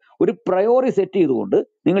ചെയ്തുകൊണ്ട്, ഒരു പ്രയോറി സെറ്റ് ചെയ്തുകൊണ്ട്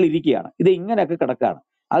നിങ്ങൾ ഇരിക്കുകയാണ്. ഇത് ഇങ്ങനെയൊക്കെ കിടക്കുകയാണ്.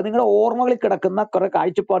 അത് നിങ്ങളുടെ ഓർമ്മകളിൽ കിടക്കുന്ന കുറെ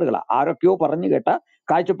കാഴ്ചപ്പാടുകളാണ്, ആരൊക്കെയോ പറഞ്ഞു കേട്ട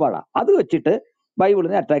കാഴ്ചപ്പാടാ. അത് വെച്ചിട്ട്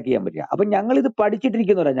ബൈബിളിനെ അറ്റാക്ക് ചെയ്യാൻ പറ്റില്ല. അപ്പൊ ഞങ്ങൾ ഇത്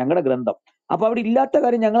പഠിച്ചിട്ടിരിക്കുന്നവരാ, ഞങ്ങളുടെ ഗ്രന്ഥം. അപ്പൊ അവിടെ ഇല്ലാത്ത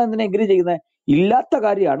കാര്യം ഞങ്ങൾ എന്തിനാ എഗ്രി ചെയ്യുന്നത്? ഇല്ലാത്ത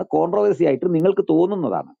കാര്യമാണ് കോൺട്രവേഴ്സി ആയിട്ട് നിങ്ങൾക്ക്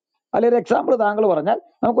തോന്നുന്നതാണ്. അല്ലെങ്കിൽ ഒരു എക്സാമ്പിൾ താങ്കൾ പറഞ്ഞാൽ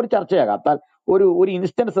നമുക്കൊരു ചർച്ചയാകാം, ഒരു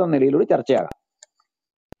ഇൻസ്റ്റൻസ് എന്ന നിലയിൽ ഒരു ചർച്ചയാകാം.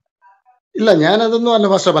 ഇല്ല, ഞാൻ അതൊന്നും അല്ല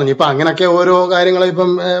ഫസ്റ്റ് പറഞ്ഞു. ഇപ്പൊ അങ്ങനെയൊക്കെ ഓരോ കാര്യങ്ങൾ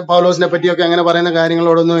ഇപ്പം പൗലോസിനെ പറ്റിയൊക്കെ അങ്ങനെ പറയുന്ന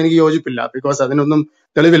കാര്യങ്ങളോടൊന്നും എനിക്ക് യോജിപ്പില്ല. ബിക്കോസ് അതിനൊന്നും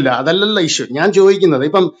തെളിവില്ല. അതല്ലല്ല ഇഷ്യൂ. ഞാൻ ചോദിക്കുന്നത്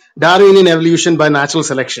ഇപ്പം Darwinian evolution by natural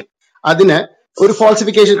selection, അതിന് ഒരു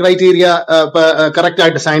ഫോൾസിഫിക്കേഷൻ ക്രൈറ്റീരിയ കറക്റ്റ്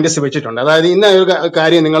ആയിട്ട് സയന്റിസ്റ്റ് വെച്ചിട്ടുണ്ട്. അതായത് ഇന്ന ഒരു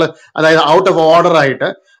കാര്യം നിങ്ങൾ, അതായത് ഔട്ട് ഓഫ് ഓർഡർ ആയിട്ട്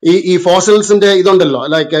ഈ ഫോസിൽസിന്റെ ഇതുണ്ടല്ലോ,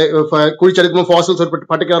 ലൈക്ക് കുഴിച്ചെടുക്കുമ്പോൾ ഫോസിൽസ് ഒരു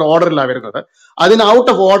പർട്ടിക്കുലർ ഓർഡറിലാണ് വരുന്നത്. അതിന് ഔട്ട്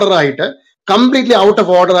ഓഫ് ഓർഡർ ആയിട്ട്, കംപ്ലീറ്റ്ലി ഔട്ട്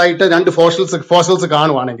ഓഫ് ഓർഡർ ആയിട്ട് രണ്ട് fossils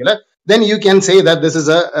കാണുവാണെങ്കിൽ then you can say that this is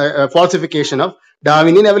a falsification of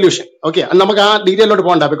Darwinian evolution. Okay, നമുക്ക് ആ ഡീറ്റെയിലോട്ട്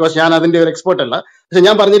പോകണ്ട, ബിക്കോസ് ഞാൻ അതിന്റെ ഒരു എക്സ്പെർട്ട് അല്ല. പക്ഷെ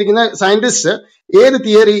ഞാൻ പറഞ്ഞിരിക്കുന്ന സയന്റിസ്റ്റ് ഏത്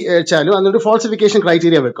തിയറി വെച്ചാലും അതിനൊരു ഫോൾസിഫിക്കേഷൻ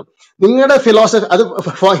ക്രൈറ്റീരിയ വെക്കും. നിങ്ങളുടെ ഫിലോസഫി അത്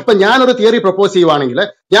ഇപ്പൊ ഞാനൊരു തിയറി പ്രപ്പോസ് ചെയ്യുവാണെങ്കിൽ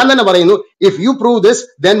ഞാൻ തന്നെ പറയുന്നു, if you prove this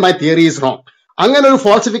then my theory is wrong. അങ്ങനെ ഒരു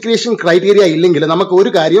ഫോൾസിഫിക്കേഷൻ ക്രൈറ്റീരിയ ഇല്ലെങ്കിൽ നമുക്ക്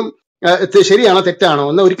ഒരു കാര്യം ശരിയാണോ തെറ്റാണോ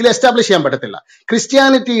എന്ന് ഒരിക്കലും എസ്റ്റാബ്ലിഷ് ചെയ്യാൻ പറ്റത്തില്ല.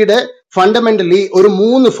 ക്രിസ്ത്യാനിറ്റിയുടെ ഫണ്ടമെന്റലി ഒരു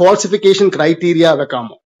 3 ഫോൾസിഫിക്കേഷൻ ക്രൈറ്റീരിയ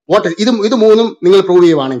വെക്കാമോ? ഇത് മൂന്നും നിങ്ങൾ പ്രൂവ്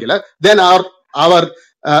ചെയ്യുവാണെങ്കിൽ then our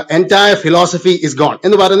entire philosophy is gone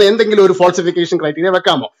എന്ന് പറയുന്ന എന്തെങ്കിലും ഒരു ഫോൾസിഫിക്കേഷൻ ക്രൈറ്റീരിയ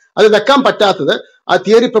വെക്കാമോ? അത് വെക്കാൻ പറ്റാത്തത് ആ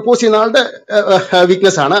തിയറി പ്രപ്പോസ് ചെയ്യുന്ന ആളുടെ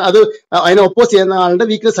വീക്ക്നെസ് ആണ്, അത് അതിനെ ഒപ്പോസ് ചെയ്യുന്ന ആളുടെ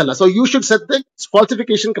വീക്ക്നെസ് അല്ല. So you should set the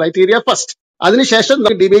falsification criteria first. അതിനുശേഷം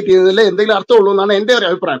നമുക്ക് ഡിബേറ്റ് ചെയ്യുന്നതിൽ എന്തെങ്കിലും അർത്ഥമുള്ളൂ എന്നാണ് എന്റെ ഒരു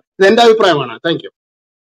അഭിപ്രായം. ഇത് എന്റെ അഭിപ്രായമാണ്. Thank you.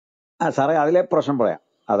 സാറേ അതിലെ പ്രശ്നം പറയാം.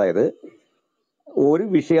 അതായത് ഒരു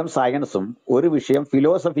വിഷയം സയൻസും ഒരു വിഷയം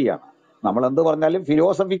ഫിലോസഫിയാണ്. നമ്മൾ എന്ത് പറഞ്ഞാലും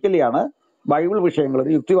ഫിലോസഫിക്കലിയാണ് ബൈബിൾ വിഷയങ്ങൾ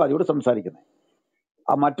ഒരു യുക്തിവാദിയോട് സംസാരിക്കുന്നത്.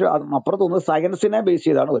 അപ്പുറത്തൊന്ന് സയൻസിനെ ബേസ്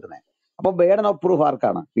ചെയ്താണ് വരുന്നത്. അപ്പൊ ബേർഡൻ ഓഫ് പ്രൂഫ്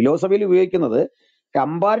ആർക്കാണ്? ഫിലോസഫിയിൽ ഉപയോഗിക്കുന്നത്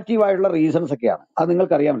കമ്പാരിറ്റീവ് ആയിട്ടുള്ള റീസൺസ് ഒക്കെയാണ്. അത്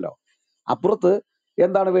നിങ്ങൾക്കറിയാമല്ലോ. അപ്പുറത്ത്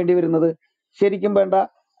എന്താണ് വേണ്ടി വരുന്നത്? ശരിക്കും വേണ്ട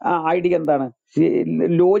ഐഡിയ എന്താണ്?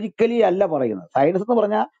 ലോജിക്കലി അല്ല പറയുന്നത്. സയൻസ് എന്ന്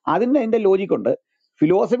പറഞ്ഞാൽ അതിന്റെ ലോജിക്കുണ്ട്.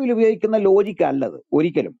 ഫിലോസഫിയിൽ ഉപയോഗിക്കുന്ന ലോജിക്ക് അല്ലത്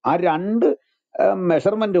ഒരിക്കലും. ആ രണ്ട്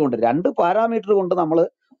മെഷർമെന്റ് കൊണ്ട്, 2 പാരാമീറ്റർ കൊണ്ട് നമ്മൾ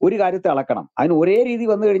ഒരു കാര്യത്തെ അളക്കണം. അതിന് ഒരേ രീതി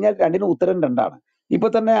വന്നു കഴിഞ്ഞാൽ രണ്ടിനും ഉത്തരം 2ആണ്. ഇപ്പൊ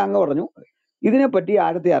തന്നെ അങ്ങ് പറഞ്ഞു ഇതിനെപ്പറ്റി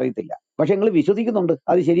ആഴത്തെ അറിയത്തില്ല, പക്ഷെ നിങ്ങൾ വിശ്വസിക്കുന്നുണ്ട്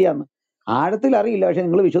അത് ശരിയാന്ന്. ആഴത്തിൽ അറിയില്ല, പക്ഷെ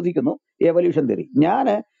നിങ്ങൾ വിശ്വസിക്കുന്നു എവല്യൂഷൻ തിയറി.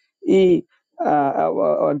 ഞാന് ഈ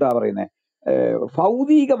എന്താ പറയുന്നത്,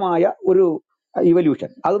 ഭൗതികമായ ഒരു ഇവല്യൂഷൻ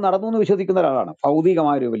അത് നടന്നു എന്ന് വിശ്വസിക്കുന്ന ഒരാളാണ്.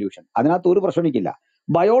 ഭൗതികമായ ഒരു ഇവല്യൂഷൻ, അതിനകത്ത് ഒരു പ്രശ്നം എനിക്കില്ല.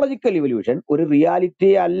 ബയോളജിക്കൽ ഇവല്യൂഷൻ ഒരു റിയാലിറ്റി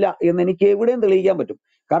അല്ല എന്ന് എനിക്ക് എവിടെയും തെളിയിക്കാൻ പറ്റും.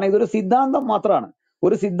 കാരണം ഇതൊരു സിദ്ധാന്തം മാത്രമാണ്.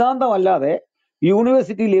 ഒരു സിദ്ധാന്തം അല്ലാതെ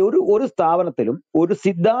യൂണിവേഴ്സിറ്റിയിലെ ഒരു സ്ഥാപനത്തിലും ഒരു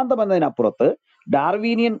സിദ്ധാന്തം എന്നതിനപ്പുറത്ത്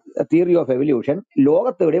ഡാർവീനിയൻ തിയറി ഓഫ് എവല്യൂഷൻ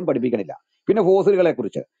ലോകത്തെവിടെയും പഠിപ്പിക്കണില്ല. പിന്നെ ഫോസിലുകളെ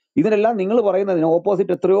കുറിച്ച് ഇതിനെല്ലാം നിങ്ങൾ പറയുന്നതിന്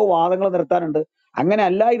ഓപ്പോസിറ്റ് എത്രയോ വാദങ്ങൾ നിരത്താനുണ്ട്. അങ്ങനെ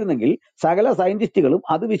അല്ലായിരുന്നെങ്കിൽ സകല സയന്റിസ്റ്റുകളും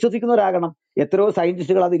അത് വിശ്വസിക്കുന്നവരാകണം. എത്രയോ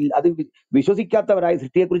സയന്റിസ്റ്റുകൾ അത് വിശ്വസിക്കാത്തവരായി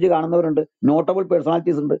സൃഷ്ടിയെക്കുറിച്ച് കാണുന്നവരുണ്ട്, നോട്ടബിൾ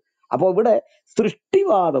പേഴ്സണാലിറ്റീസ് ഉണ്ട്. അപ്പോൾ ഇവിടെ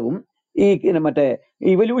സൃഷ്ടിവാദവും ഈ മറ്റേ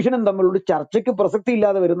ഇവല്യൂഷനും തമ്മിലുള്ള ചർച്ചയ്ക്ക് പ്രസക്തി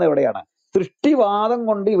ഇല്ലാതെ വരുന്ന എവിടെയാണ്? സൃഷ്ടിവാദം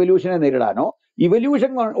കൊണ്ട് ഇവല്യൂഷനെ നേരിടാനോ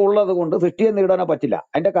ഇവല്യൂഷൻ ഉള്ളത് കൊണ്ട് സൃഷ്ടിയെ നേരിടാനോ പറ്റില്ല.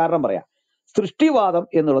 അതിന്റെ കാരണം പറയാം. സൃഷ്ടിവാദം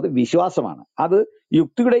എന്നുള്ളത് വിശ്വാസമാണ്. അത്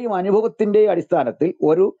യുക്തിയുടെയും അനുഭവത്തിന്റെയും അടിസ്ഥാനത്തിൽ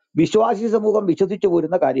ഒരു വിശ്വാസി സമൂഹം വിശ്വസിച്ചു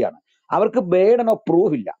പോരുന്ന കാര്യമാണ്. അവർക്ക് ബേർഡൻ ഓഫ്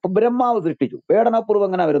പ്രൂഫ് ഇല്ല. അപ്പൊ ബ്രഹ്മാവ് സൃഷ്ടിച്ചു, ബേർഡൻ ഓഫ് പ്രൂഫ്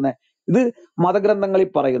എങ്ങനെ വരുന്നത്? ഇത് മതഗ്രന്ഥങ്ങളിൽ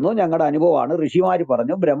പറയുന്നു, ഞങ്ങളുടെ അനുഭവമാണ്, ഋഷിമാര്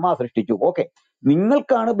പറഞ്ഞു, ബ്രഹ്മ സൃഷ്ടിച്ചു. ഓക്കെ,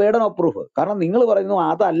 നിങ്ങൾക്കാണ് ബേർഡൻ ഓഫ് പ്രൂഫ്. കാരണം നിങ്ങൾ പറയുന്നു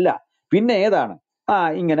അതല്ല, പിന്നെ ഏതാണ്?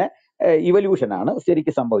 ഇങ്ങനെ ഇവല്യൂഷനാണ്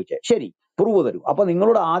ശരിക്കും സംഭവിച്ചത്. ശരി, പ്രൂവ് തരൂ. അപ്പൊ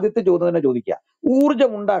നിങ്ങളോട് ആദ്യത്തെ ചോദ്യം തന്നെ ചോദിക്കുക,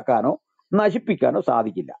 ഊർജം ഉണ്ടാക്കാനോ നശിപ്പിക്കാനോ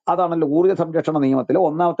സാധിക്കില്ല. അതാണല്ലോ ഊർജ്ജ സംരക്ഷണ നിയമത്തിലെ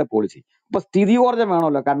ഒന്നാമത്തെ പോളിസി. അപ്പൊ സ്ഥിതിയോർജ്ജം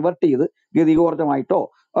വേണമല്ലോ കൺവെർട്ട് ചെയ്ത് ഗതികോർജ്ജമായിട്ടോ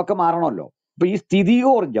ഒക്കെ മാറണമല്ലോ. അപ്പൊ ഈ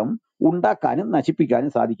സ്ഥിതിയോർജ്ജം ഉണ്ടാക്കാനും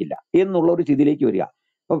നശിപ്പിക്കാനും സാധിക്കില്ല എന്നുള്ള ഒരു സ്ഥിതിയിലേക്ക് വരിക.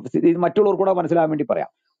 അപ്പൊ ഇത് മറ്റുള്ളവർക്ക് കൂടെ മനസ്സിലാകാൻ വേണ്ടി പറയാം.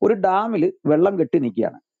 ഒരു ഡാമിൽ വെള്ളം കെട്ടി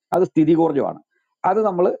നിൽക്കുകയാണ്, അത് സ്ഥിതികോർജ്ജമാണ്. അത്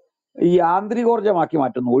നമ്മൾ ഈ യാന്ത്രികോർജ്ജമാക്കി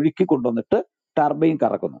മാറ്റുന്നു, ഒഴുക്കി കൊണ്ടുവന്നിട്ട് ടർബൈൻ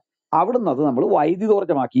കറക്കുന്നു. അവിടുന്ന് അത് നമ്മൾ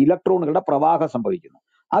വൈദ്യുതോർജ്ജമാക്കി, ഇലക്ട്രോണുകളുടെ പ്രവാഹം സംഭവിക്കുന്നു,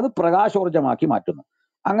 അത് പ്രകാശോർജ്ജമാക്കി മാറ്റുന്നു.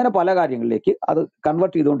 അങ്ങനെ പല കാര്യങ്ങളിലേക്ക് അത്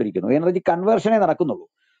കൺവേർട്ട് ചെയ്തുകൊണ്ടിരിക്കുന്നു. എനർജി കൺവേർഷനേ നടക്കുന്നുള്ളൂ.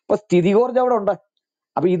 അപ്പൊ സ്ഥിതികോർജ്ജം അവിടെ ഉണ്ട്.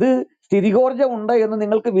 അപ്പൊ ഇത് സ്ഥിതികോർജ്ജം ഉണ്ട് എന്ന്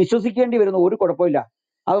നിങ്ങൾക്ക് വിശ്വസിക്കേണ്ടി വരുന്ന ഒരു കുഴപ്പമില്ല,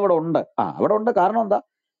 അതവിടെ ഉണ്ട്. അവിടെ ഉണ്ട്. കാരണം എന്താ?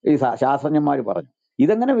 ഈ ശാസ്ത്രജ്ഞന്മാർ പറഞ്ഞു.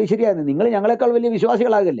 ഇതെങ്ങനെ ശരിയായിരുന്നു? നിങ്ങൾ ഞങ്ങളെക്കാൾ വലിയ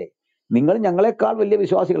വിശ്വാസികളാകല്ലേ? നിങ്ങൾ ഞങ്ങളെക്കാൾ വലിയ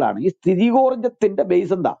വിശ്വാസികളാണ്. ഈ സ്ഥിതികോർജ്ജത്തിന്റെ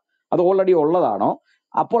ബേസ് എന്താ? അത് ഓൾറെഡി ഉള്ളതാണോ?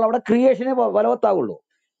 അപ്പോൾ അവിടെ ക്രിയേഷനെ ഫലവത്താവുള്ളൂ.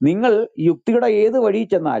 നിങ്ങൾ യുക്തിയുടെ ഏത് വഴി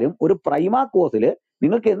ചെന്നാലും ഒരു പ്രൈമാ കോസിൽ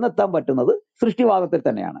നിങ്ങൾക്ക് എന്നെത്താൻ പറ്റുന്നത് സൃഷ്ടിവാദത്തിൽ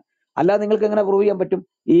തന്നെയാണ്. അല്ലാതെ നിങ്ങൾക്ക് എങ്ങനെ പ്രൂവ് ചെയ്യാൻ പറ്റും?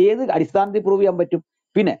 ഏത് അടിസ്ഥാനത്തിൽ പ്രൂവ് ചെയ്യാൻ പറ്റും?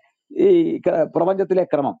 പിന്നെ ഈ പ്രപഞ്ചത്തിലെ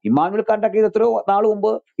ക്രമം ഇമ്മാനുവൽ കാന്റൊക്കെ ഇത് എത്രയോ നാൾ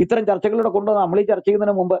മുമ്പ് ഇത്തരം ചർച്ചകളിലൂടെ കൊണ്ടുവന്ന് നമ്മൾ ഈ ചർച്ച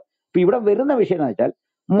ചെയ്യുന്നതിന് മുമ്പ്. ഇപ്പൊ ഇവിടെ വരുന്ന വിഷയം എന്ന് വെച്ചാൽ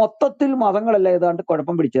മൊത്തത്തിൽ മതങ്ങളെല്ലാം ഏതാണ്ട്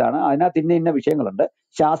കുഴപ്പം പിടിച്ചതാണ്, അതിനകത്ത് ഇന്ന വിഷയങ്ങളുണ്ട്,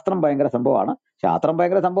 ശാസ്ത്രം ഭയങ്കര സംഭവമാണ്. ശാസ്ത്രം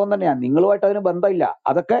ഭയങ്കര സംഭവം തന്നെയാണ്, നിങ്ങളുമായിട്ട് അതിന് ബന്ധമില്ല.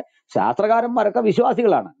 അതൊക്കെ ശാസ്ത്രകാരന്മാരൊക്കെ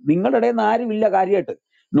വിശ്വാസികളാണ്. നിങ്ങളുടെ ഇടയിൽ നിന്ന് ആരുമില്ല കാര്യമായിട്ട്,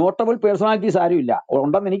 നോട്ടബിൾ പേഴ്സണാലിറ്റീസ് ആരുമില്ല.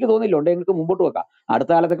 ഉണ്ടെന്ന് എനിക്ക് തോന്നില്ല, ഉണ്ടെങ്കിൽ നിങ്ങൾക്ക് മുമ്പോട്ട് വെക്കാം,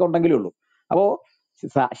 അടുത്ത കാലത്തൊക്കെ ഉണ്ടെങ്കിലേ ഉള്ളൂ. അപ്പോ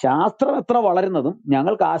ശാസ്ത്രം എത്ര വളരുന്നതും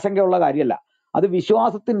ഞങ്ങൾക്ക് ആശങ്കയുള്ള കാര്യമല്ല. അത്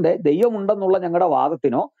വിശ്വാസത്തിന്റെ ദൈവമുണ്ടെന്നുള്ള ഞങ്ങളുടെ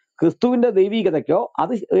വാദത്തിനോ ക്രിസ്തുവിന്റെ ദൈവികതയ്ക്കോ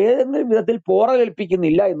അത് ഏതെങ്കിലും വിധത്തിൽ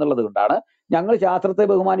പോറലേൽപ്പിക്കുന്നില്ല എന്നുള്ളത് കൊണ്ടാണ് ഞങ്ങൾ ശാസ്ത്രത്തെ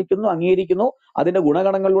ബഹുമാനിക്കുന്നു, അംഗീകരിക്കുന്നു, അതിന്റെ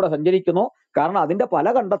ഗുണഗണങ്ങളിലൂടെ സഞ്ചരിക്കുന്നു. കാരണം അതിന്റെ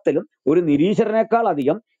പല കണ്ടെത്തലും ഒരു നിരീശ്വരനേക്കാൾ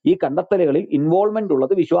അധികം ഈ കണ്ടെത്തലുകളിൽ ഇൻവോൾവ്മെന്റ്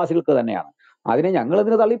ഉള്ളത് വിശ്വാസികൾക്ക് തന്നെയാണ്. അതിനെ ഞങ്ങൾ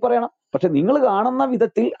ഇതിന് തള്ളിപ്പറയണം. പക്ഷെ നിങ്ങൾ കാണുന്ന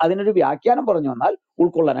വിധത്തിൽ അതിനൊരു വ്യാഖ്യാനം പറഞ്ഞു വന്നാൽ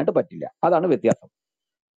ഉൾക്കൊള്ളാനായിട്ട് പറ്റില്ല. അതാണ് വ്യത്യാസം.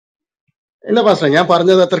 ഇല്ല പാസ്റ്റർ, ഞാൻ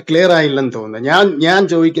പറഞ്ഞത് അത്ര ക്ലിയർ ആയില്ലെന്ന് തോന്നുന്നു. ഞാൻ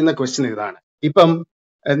ചോദിക്കുന്ന ക്വസ്റ്റ്യൻ ഇതാണ്. ഇപ്പം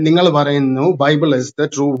നിങ്ങൾ പറയുന്നു Bible is the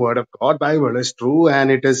true word of God, Bible is true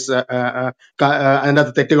and it is അതിൻ്റെ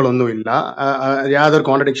അകത്ത് തെറ്റുകളൊന്നുമില്ല, യാതൊരു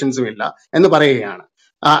കോൺട്രഡിക്ഷൻസും ഇല്ല എന്ന് പറയുകയാണ്.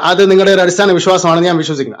 അത് നിങ്ങളുടെ ഒരു അടിസ്ഥാന വിശ്വാസമാണെന്ന് ഞാൻ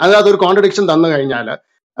വിശ്വസിക്കുന്നു. അതൊരു കോൺട്രഡിക്ഷൻ തന്നു കഴിഞ്ഞാൽ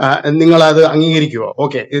നിങ്ങൾ അത് അംഗീകരിക്കുവോ?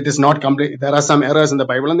 Okay, it is not complete, there are some errors in the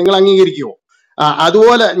Bible, നിങ്ങൾ അംഗീകരിക്കുവോ?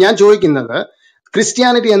 അതുപോലെ ഞാൻ ചോദിക്കുന്നത്,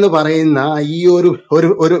 ക്രിസ്ത്യാനിറ്റി എന്ന് പറയുന്ന ഈ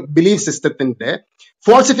ഒരു ബിലീഫ് സിസ്റ്റത്തിന്റെ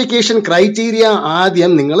ഫോൾസിഫിക്കേഷൻ ക്രൈറ്റീരിയ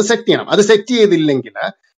ആദ്യം നിങ്ങൾ സെറ്റ് ചെയ്യണം. അത് സെറ്റ് ചെയ്തില്ലെങ്കിൽ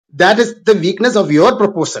that is the weakness of your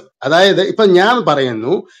proposal. അതായത് ഇപ്പൊ ഞാൻ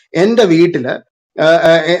പറയുന്നു എന്റെ വീട്ടില്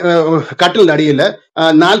കട്ടിലിന്റെ അടിയിൽ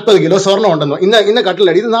 40 കിലോ സ്വർണ്ണം ഉണ്ടെന്ന്, ഇന്ന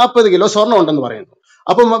കട്ടിലിന്റെ അടിയിൽ 40 കിലോ സ്വർണ്ണം ഉണ്ടെന്ന് പറയുന്നു.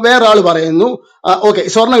 അപ്പം വേറെ ആള് പറയുന്നു ഓക്കെ,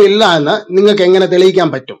 സ്വർണ്ണം ഇല്ല എന്ന് നിങ്ങൾക്ക് എങ്ങനെ തെളിയിക്കാൻ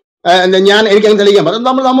പറ്റും? എനിക്ക് അങ്ങനെ തെളിയിക്കാൻ പറ്റും.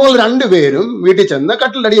 നമ്മൾ രണ്ടുപേരും വീട്ടിൽ ചെന്ന്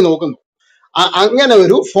കട്ടിലിന്റെ അടിയിൽ നോക്കുന്നു. അങ്ങനെ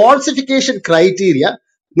ഒരു ഫോൾസിഫിക്കേഷൻ ക്രൈറ്റീരിയ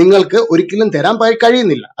നിങ്ങൾക്ക് ഒരിക്കലും തരാൻ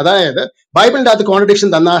കഴിയുന്നില്ല. അതായത് ബൈബിളിന്റെ അകത്ത് കോൺട്രഡിക്ഷൻ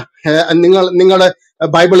തന്ന നിങ്ങളുടെ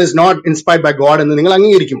Bible is not inspired by God എന്ന് നിങ്ങൾ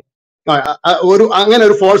അംഗീകരിക്കും? അങ്ങനെ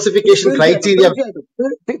ഒരു ഫോൾസിഫിക്കേഷൻ ക്രൈറ്റീരിയ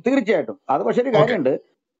തീർച്ചയായിട്ടും. അത് പക്ഷെ ഒരു കാര്യമുണ്ട്,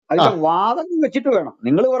 അതിന്റെ വാദങ്ങൾ വെച്ചിട്ട് വേണം.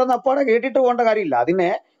 നിങ്ങൾ പറയുന്ന അപ്പാടെ കേട്ടിട്ട് പോകേണ്ട കാര്യമില്ല. അതിനെ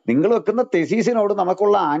നിങ്ങൾ വെക്കുന്ന തെസീസിനോട്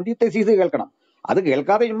നമുക്കുള്ള ആന്റി തെസീസ് കേൾക്കണം. അത്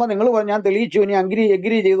കേൾക്കാതെ ചുമ്മാ നിങ്ങൾ ഞാൻ തെളിയിച്ചു, ഇനി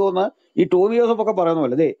എഗ്രി ചെയ്തു എന്ന് ഈ ടോമി ജോസഫ് ഒക്കെ പറയുന്ന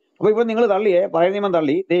പോലെ. അപ്പൊ ഇപ്പൊ നിങ്ങൾ തള്ളിയേ, പഴയ നിയമം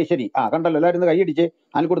തള്ളി, ശരി, കണ്ടല്ലോ, എല്ലാവരും കൈയടിച്ച്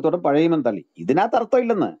അനിൽ കൊടുത്തോട്ടും പഴയ നിയമം തള്ളി. ഇതിനകത്ത്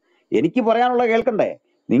അർത്ഥമില്ലെന്ന് എനിക്ക് പറയാനുള്ള കേൾക്കണ്ടേ?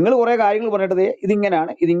 നിങ്ങൾ കുറെ കാര്യങ്ങൾ പറഞ്ഞിട്ട്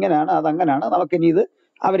ഇതിങ്ങനെയാണ് അതങ്ങനെയാണ്, നമുക്കിനി ഇത്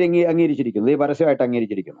അംഗീകരിച്ചിരിക്കുന്നു, പരസ്യമായിട്ട്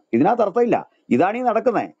അംഗീകരിച്ചിരിക്കുന്നു. ഇതിനകത്ത് അർത്ഥമില്ല. ഇതാണ് ഈ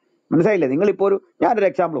നടക്കുന്നത്. മനസ്സിലായില്ലേ? നിങ്ങളിപ്പോ ഞാനൊരു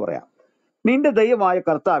എക്സാമ്പിൾ പറയാം. നിന്റെ ദൈവമായ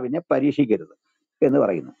കർത്താവിനെ പരീക്ഷിക്കരുത് എന്ന്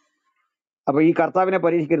പറയുന്നു. അപ്പൊ ഈ കർത്താവിനെ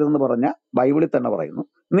പരീക്ഷിക്കരുതെന്ന് പറഞ്ഞ ബൈബിളിൽ തന്നെ പറയുന്നു,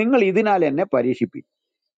 നിങ്ങൾ ഇതിനാൽ എന്നെ പരീക്ഷിപ്പിൻ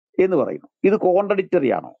എന്ന് പറയുന്നു. ഇത് കോൺട്രഡിക്ടറി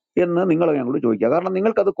ആണോ എന്ന് നിങ്ങൾ ഞങ്ങളോട് ചോദിക്കുക. കാരണം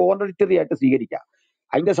നിങ്ങൾക്ക് അത് കോൺട്രഡിക്ടറി ആയിട്ട് സ്വീകരിക്കാം.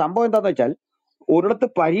 അതിന്റെ സംഭവം എന്താന്ന് വെച്ചാൽ, ഒരിടത്ത്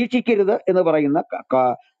പരീക്ഷിക്കരുത് എന്ന് പറയുന്ന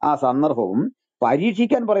ആ സന്ദർഭവും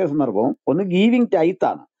പരീക്ഷിക്കാൻ പറയുന്ന സന്ദർഭവും ഒന്ന് ഗീവിങ്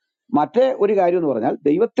ടൈത്താണ്. മറ്റേ ഒരു കാര്യം എന്ന് പറഞ്ഞാൽ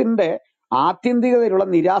ദൈവത്തിന്റെ ആത്യന്തികതയിലുള്ള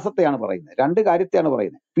നിരാസത്തെയാണ് പറയുന്നത്. രണ്ട് കാര്യത്തെയാണ്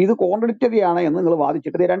പറയുന്നത്. ഇപ്പൊ ഇത് കോൺട്രഡിക്റ്ററി ആണ് എന്ന് നിങ്ങൾ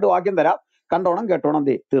വാദിച്ചിട്ട് ദേ രണ്ട് വാക്യം തരാം, കണ്ടോണം കേട്ടോണം,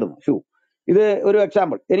 ദേ തീർന്നു ഷൂ. ഇത് ഒരു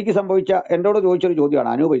എക്സാമ്പിൾ എനിക്ക് സംഭവിച്ച എന്നോട് ചോദിച്ചൊരു ചോദ്യമാണ്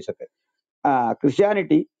അനൂപ് ഐസക്.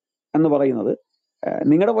 ക്രിസ്ത്യാനിറ്റി എന്ന് പറയുന്നത്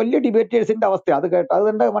നിങ്ങളുടെ വലിയ ഡിബേറ്റേഴ്സിന്റെ അവസ്ഥ അത് അത്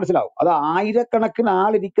തന്നെ മനസ്സിലാവും. അത് ആയിരക്കണക്കിന്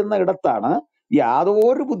ആളിരിക്കുന്ന ഇടത്താണ്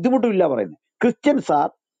യാതൊരു ബുദ്ധിമുട്ടും ഇല്ല പറയുന്നത്. ക്രിസ്ത്യൻസ് ആർ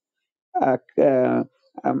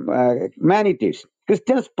മാനിറ്റേഴ്സ്,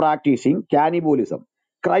 ക്രിസ്ത്യൻസ് പ്രാക്ടീസിങ് കാനിബോളിസം,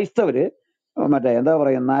 ക്രൈസ്തവര് മറ്റേ എന്താ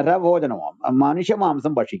പറയുക നരഭോജനമോ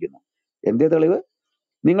മനുഷ്യമാംസം ഭക്ഷിക്കുന്നു. എന്തേ തെളിവ്?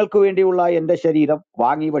 നിങ്ങൾക്ക് വേണ്ടിയുള്ള എന്റെ ശരീരം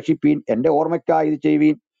വാങ്ങി ഭക്ഷിപ്പീൻ, എന്റെ ഓർമ്മയ്ക്കായി ഇത്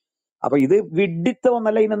ചെയ്യുവീൻ. അപ്പൊ ഇത് വിഡ്ഢിത്തം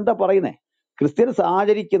എന്നല്ല ഇതിനെന്താ പറയുന്നേ? ക്രിസ്ത്യൻസ്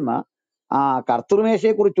ആചരിക്കുന്ന ആ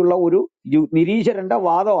കർത്തൃമേശയെ കുറിച്ചുള്ള ഒരു നിരീശ്വരന്റെ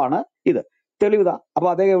വാദമാണ് ഇത്. തെളിവിത. അപ്പൊ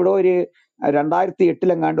അദ്ദേഹം എവിടെ ഒരു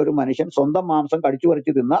 2008 ഒരു മനുഷ്യൻ സ്വന്തം മാംസം കടിച്ചു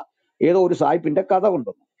പറിച്ച് തിന്ന ഏതോ ഒരു സായിപ്പിന്റെ കഥ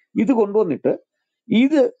കൊണ്ടുവന്നു. ഇത് കൊണ്ടുവന്നിട്ട്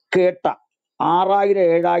ഇത് കേട്ട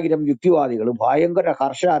 6000-7000 യുക്തിവാദികൾ ഭയങ്കര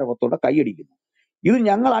ഹർഷാരവത്തോടെ കൈയടിക്കുന്നു. ഇത്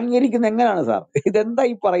ഞങ്ങൾ അംഗീകരിക്കുന്ന എങ്ങനെയാണ് സാർ? ഇതെന്താ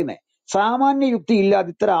ഈ പറയുന്നത്? സാമാന്യ യുക്തി ഇല്ലാതെ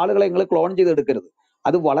ഇത്തരം ആളുകളെ നിങ്ങൾ ക്ലോൺ ചെയ്തെടുക്കരുത്.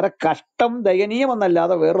 അത് വളരെ കഷ്ടം,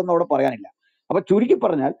 ദയനീയമെന്നല്ലാതെ വേറൊന്നും അവിടെ പറയാനില്ല. അപ്പൊ ചുരുക്കി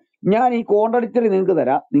പറഞ്ഞാൽ ഞാൻ ഈ കോൺട്രഡിക്ടറി നിങ്ങൾക്ക്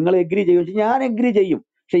തരാം, നിങ്ങൾ എഗ്രി ചെയ്യും, ഞാൻ എഗ്രി ചെയ്യും.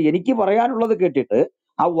 പക്ഷെ എനിക്ക് പറയാനുള്ളത് കേട്ടിട്ട്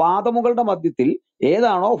ആ വാദമുകളുടെ മധ്യത്തിൽ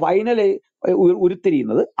ഏതാണോ ഫൈനൽ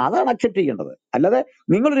ഉരുത്തിരിയുന്നത് അതാണ് അക്സെപ്റ്റ് ചെയ്യേണ്ടത്. അല്ലാതെ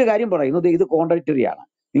നിങ്ങളൊരു കാര്യം പറയുന്നത് ഇത് കോൺട്രഡിക്ടറി ആണ്,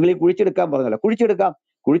 നിങ്ങൾ ഈ കുഴിച്ചെടുക്കാൻ പറഞ്ഞല്ലോ,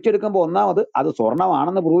 കുഴിച്ചെടുക്കുമ്പോൾ ഒന്നാമത് അത്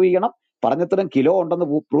സ്വർണ്ണമാണെന്ന് പ്രൂവ് ചെയ്യണം, പറഞ്ഞത്രയും കിലോ ഉണ്ടെന്ന്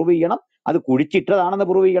പ്രൂവ് ചെയ്യണം, അത് കുഴിച്ചിട്ടതാണെന്ന്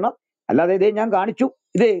പ്രൂവ് ചെയ്യണം. അല്ലാതെ ഇതേ ഞാൻ കാണിച്ചു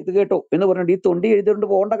ഇത് കേട്ടോ എന്ന് പറഞ്ഞിട്ട് ഈ തൊണ്ടി എഴുതിക്കൊണ്ട്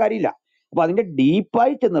പോകേണ്ട കാര്യമില്ല. അപ്പൊ അതിന്റെ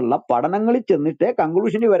ഡീപ്പായി ചെന്നുള്ള പഠനങ്ങളിൽ ചെന്നിട്ടേ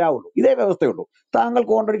കൺക്ലൂഷനിൽ വരാവുള്ളൂ. ഇതേ വ്യവസ്ഥയുള്ളൂ. താങ്കൾ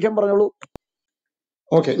കോൺട്രഡിക്ഷൻ പറഞ്ഞോളൂ.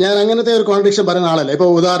 ഓക്കെ, ഞാൻ അങ്ങനത്തെ ഒരു കോൺട്രഡിക്ഷൻ പറയുന്ന ആളല്ലേ. ഇപ്പൊ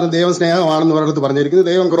ഉദാഹരണം ദൈവം സ്നേഹമാണെന്ന് ഒരിടത്ത് പറഞ്ഞിരിക്കുന്നു,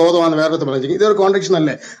 ദൈവം ക്രോധമാണെന്ന് വേറൊരിടത്ത് പറഞ്ഞിരിക്കുന്നു. ഇതൊരു കോൺട്രഡിക്ഷൻ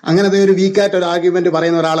അല്ലേ? അങ്ങനത്തെ ഒരു വീക്കായിട്ട് ഒരു ആർഗ്യുമെന്റ്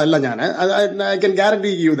പറയുന്ന ഒരാളല്ല ഞാൻ. I can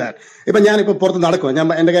guarantee you that. ഇപ്പൊ ഞാനിപ്പോ പുറത്ത് നടക്കുക, ഞാൻ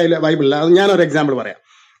എന്റെ കയ്യിൽ ബൈബിളില്ല, അത് ഞാനൊരു എക്സാമ്പിൾ പറയാം.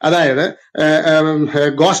 അതായത്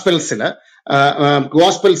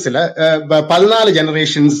ഗോസ്പെൽസില് 14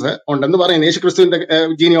 ജനറേഷൻസ് ഉണ്ടെന്ന് പറയുന്നു. യേശുക്രിസ്തുവിന്റെ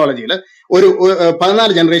ജീനിയോളജിയിൽ ഒരു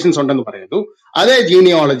 14 ജനറേഷൻസ് ഉണ്ടെന്ന് പറയുന്നു. അതേ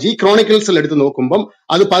ജീനിയോളജി ക്രോണിക്കിൾസിൽ എടുത്ത് നോക്കുമ്പോൾ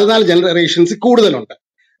അത് 14 ജനറേഷൻസ് കൂടുതലുണ്ട്.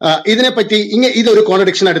 ഇതിനെപ്പറ്റി ഇതൊരു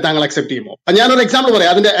കോൺട്രഡിക്ഷൻ ആയിട്ട് താങ്കൾ അക്സെപ്റ്റ് ചെയ്യുമോ? ഞാനൊരു എക്സാമ്പിൾ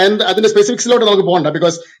പറയാം. അതിന്റെ സ്പെസിഫിക്സിലോട്ട് നമുക്ക് പോകണ്ട,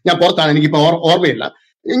 ബിക്കോസ് ഞാൻ പുറത്താണ്, എനിക്കിപ്പോ ഓർമ്മയില്ല.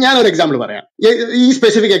 ഞാനൊരു എക്സാമ്പിൾ പറയാം. ഈ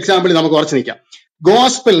സ്പെസിഫിക് എക്സാമ്പിൾ നമുക്ക് ഉറച്ചു നിൽക്കാം.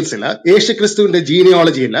 ഗോസ്പെൽസില് യേശുക്രിസ്തുവിന്റെ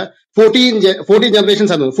ജീനിയോളജിയില് 14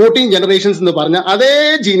 ജനറേഷൻസ് ആണ്. 14 ജനറേഷൻസ് എന്ന് പറഞ്ഞ അതേ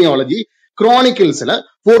ജീനിയോളജി ക്രോണിക്കിൾസില്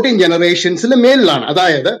 14 ജനറേഷൻസിൽ മേലിലാണ്.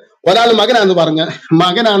 അതായത് ഒരാൾ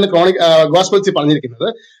മകനാണ് ഗോസ്പെൽസിൽ പറഞ്ഞിരിക്കുന്നത്,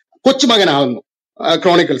 കൊച്ചുമകനാകുന്നു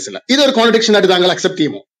ക്രോണിക്കിൾസിൽ. ഇതൊരു കോൺട്രഡിക്ഷൻ ആയിട്ട് താങ്കൾ അക്സെപ്റ്റ്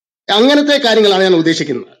ചെയ്യുമോ? അങ്ങനത്തെ കാര്യങ്ങളാണ് ഞാൻ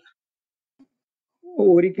ഉദ്ദേശിക്കുന്നത്.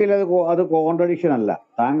 ഒരിക്കലും അത് കോൺട്രഡിക്ഷൻ അല്ല.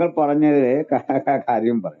 താങ്കൾ പറഞ്ഞതിലെ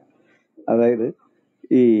കാര്യം പറയാം. അതായത്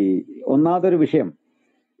ഈ ഒന്നാമതൊരു വിഷയം,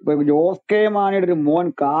 ഇപ്പൊ ജോസ് കെ മാണിയുടെ ഒരു മോൻ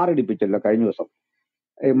കാർ ഇടിപ്പിച്ചല്ലോ കഴിഞ്ഞ ദിവസം,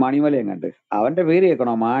 മണിമലയും കണ്ട്. അവന്റെ പേര്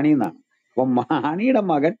കേൾക്കണോ? മാണി എന്നാണ്. അപ്പൊ മാണിയുടെ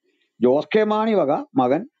മകൻ ജോസ് കെ മാണി വക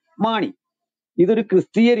മകൻ മാണി. ഇതൊരു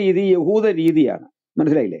ക്രിസ്തീയ രീതി, യഹൂദ രീതിയാണ്.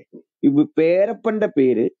 മനസ്സിലായില്ലേ? ഈ പേരപ്പന്റെ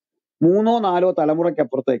പേര് 3-4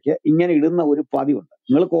 തലമുറയ്ക്കപ്പുറത്തേക്ക് ഇങ്ങനെ ഇടുന്ന ഒരു പതിവുണ്ട്.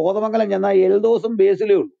 നിങ്ങൾ കോതമംഗലം ചെന്നാൽ എൽദോസും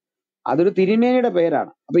ബേസിലേ ഉള്ളൂ. അതൊരു തിരുമേനിയുടെ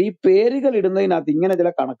പേരാണ്. അപ്പൊ ഈ പേരുകൾ ഇടുന്നതിനകത്ത് ഇങ്ങനെ ചില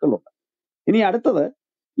കണക്കുകളുണ്ട്. ഇനി അടുത്തത്,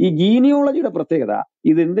 ഈ ജീനിയോളജിയുടെ പ്രത്യേകത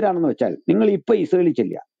ഇത് എന്തിനാണെന്ന് വെച്ചാൽ, നിങ്ങൾ ഇപ്പൊ ഇസ്രയേലിൽ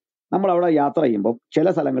ചെല്ലുക, നമ്മൾ അവിടെ യാത്ര ചെയ്യുമ്പോൾ ചില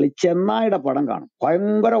സ്ഥലങ്ങളിൽ ചെന്നായുടെ പടം കാണും,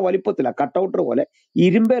 ഭയങ്കര വലിപ്പത്തിലാണ്, കട്ടൗട്ടർ പോലെ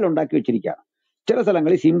ഇരുമ്പേൽ ഉണ്ടാക്കി വെച്ചിരിക്കുകയാണ്. ചില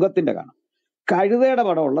സ്ഥലങ്ങളിൽ സിംഹത്തിന്റെ കാണും, കഴുതയുടെ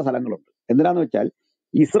പടമുള്ള സ്ഥലങ്ങളുണ്ട്. എന്തിനാന്ന് വെച്ചാൽ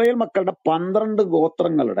ഇസ്രയേൽ മക്കളുടെ 12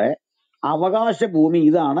 ഗോത്രങ്ങളുടെ അവകാശ ഭൂമി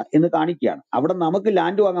ഇതാണ് എന്ന് കാണിക്കുകയാണ്. അവിടെ നമുക്ക്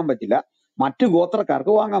ലാൻഡ് വാങ്ങാൻ പറ്റില്ല, മറ്റു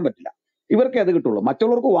ഗോത്രക്കാർക്ക് വാങ്ങാൻ പറ്റില്ല. ഇവർക്ക് അത് കിട്ടുള്ളൂ,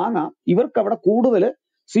 മറ്റുള്ളവർക്ക് വാങ്ങാം. ഇവർക്ക് അവിടെ കൂടുതൽ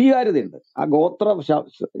സ്വീകാര്യതയുണ്ട്. ആ ഗോത്ര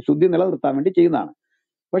ശുദ്ധി നിലനിർത്താൻ വേണ്ടി ചെയ്യുന്നതാണ്.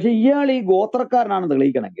 പക്ഷെ ഇയാൾ ഈ ഗോത്രക്കാരനാണെന്ന്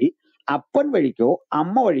തെളിയിക്കണമെങ്കിൽ അപ്പൻ വഴിക്കോ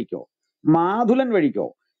അമ്മ വഴിക്കോ മാതുലൻ വഴിക്കോ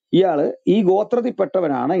ഇയാള് ഈ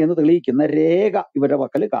ഗോത്രത്തിൽപ്പെട്ടവനാണ് എന്ന് തെളിയിക്കുന്ന രേഖ ഇവരുടെ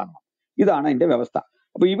പക്കൽ കാണണം. ഇതാണ് അതിന്റെ വ്യവസ്ഥ.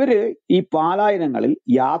 അപ്പൊ ഇവര് ഈ പാലായനങ്ങളിൽ,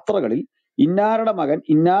 യാത്രകളിൽ ഇന്നാരുടെ മകൻ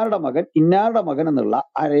ഇന്നാരുടെ മകൻ ഇന്നാരുടെ മകൻ എന്നുള്ള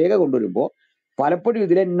ആ രേഖ കൊണ്ടുവരുമ്പോൾ പലപ്പോഴും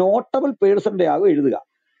ഇതിലെ നോട്ടബിൾ പേഴ്സന്റെ ആകും എഴുതുക,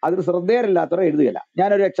 അതിൽ ശ്രദ്ധേയരല്ലാത്തവരെ എഴുതുകയില്ല.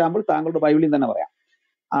 ഞാനൊരു എക്സാമ്പിൾ താങ്കളുടെ ബൈബിളിൽ തന്നെ പറയാം.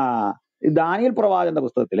 ദാനിയേൽ പ്രവാചകന്റെ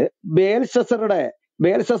പുസ്തകത്തില്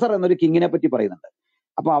ബേൽഷസർ എന്നൊരു കിങ്ങിനെ പറ്റി പറയുന്നുണ്ട്.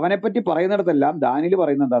 അപ്പൊ അവനെ പറ്റി പറയുന്നിടത്തെല്ലാം ദാനിയേൽ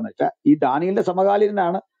പറയുന്നത് എന്താന്ന് വെച്ചാൽ, ഈ ദാനിയേലിന്റെ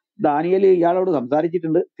സമകാലീനാണ്. ദാനിയേൽ ഇയാളോട്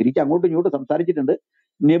സംസാരിച്ചിട്ടുണ്ട്, തിരിച്ച് അങ്ങോട്ടും ഇങ്ങോട്ടും സംസാരിച്ചിട്ടുണ്ട്.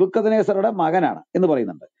 നെബൂഖദ്നേസറുടെ മകനാണ് എന്ന്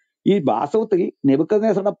പറയുന്നുണ്ട്. ഈ വാസ്തവത്തിൽ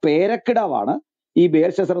നെബൂഖദ്നേസറുടെ പേരക്കിടാവാണ് ഈ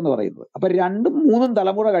ബേൽഷസർ എന്ന് പറയുന്നത്. അപ്പൊ 2-3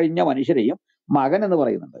 തലമുറ കഴിഞ്ഞ മനുഷ്യരെയും മകൻ എന്ന്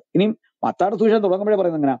പറയുന്നുണ്ട്. ഇനിയും മത്താടെ സുവിശേഷം തുടങ്ങുമ്പോഴേ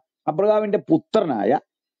പറയുന്നത് എങ്ങനെ, അബ്രഹാമിന്റെ പുത്രനായ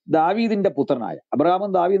ദാവീദിന്റെ പുത്രനായ.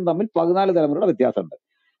 അബ്രഹാമും ദാവീദും തമ്മിൽ 14 തലമുറയുടെ വ്യത്യാസമുണ്ട്.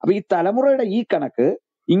 അപ്പൊ ഈ തലമുറയുടെ ഈ കണക്ക്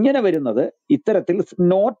ഇങ്ങനെ വരുന്നത് ഇത്തരത്തിൽ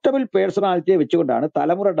നോട്ടബിൾ പേഴ്സണാലിറ്റിയെ വെച്ചുകൊണ്ടാണ്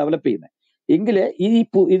തലമുറ ഡെവലപ്പ് ചെയ്യുന്നത്. എങ്കിലേ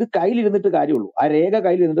ഇത് കയ്യിലിരുന്നിട്ട് കാര്യമുള്ളൂ, ആ രേഖ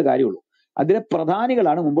കയ്യിലിരുന്നിട്ട് കാര്യമുള്ളൂ. അതിലെ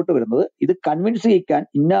പ്രധാനികളാണ് മുമ്പോട്ട് വരുന്നത്. ഇത് കൺവിൻസ് ചെയ്യിക്കാൻ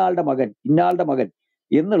ഇന്നയാളുടെ മകൻ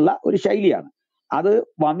എന്നുള്ള ഒരു ശൈലിയാണ്. അത്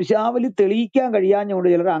വംശാവലി തെളിയിക്കാൻ കഴിയാഞ്ഞുകൊണ്ട്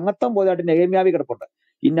ചിലർ അംഗത്വം പോയതായിട്ട് നെഹമ്യാവി കിടപ്പുണ്ട്.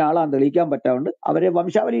 ഇന്ന ആളാണ് തെളിയിക്കാൻ പറ്റാണ്ട് അവരെ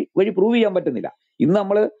വംശാവലി വഴി പ്രൂവ് ചെയ്യാൻ പറ്റുന്നില്ല. ഇന്ന്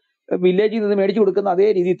നമ്മൾ വില്ലേജിൽ നിന്ന് മേടിച്ചു കൊടുക്കുന്ന അതേ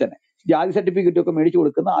രീതിയിൽ തന്നെ, ജാതി സർട്ടിഫിക്കറ്റ് ഒക്കെ മേടിച്ചു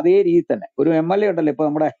കൊടുക്കുന്ന അതേ രീതിയിൽ തന്നെ ഒരു MLA ഉണ്ടല്ലോ ഇപ്പൊ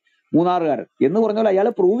നമ്മുടെ മൂന്നാറുകാരൻ എന്ന് പറഞ്ഞാൽ അയാൾ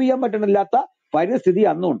പ്രൂവ് ചെയ്യാൻ പറ്റുന്നില്ലാത്ത പരിസ്ഥിതി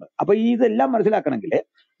അന്നുണ്ട്. അപ്പൊ ഇതെല്ലാം മനസ്സിലാക്കണമെങ്കിൽ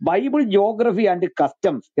ബൈബിൾ ജോഗ്രഫി ആൻഡ്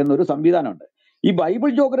കസ്റ്റംസ് എന്നൊരു സംവിധാനമുണ്ട്. ഈ ബൈബിൾ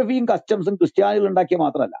ജോഗ്രഫിയും കസ്റ്റംസും ക്രിസ്ത്യാനികൾ ഉണ്ടാക്കിയ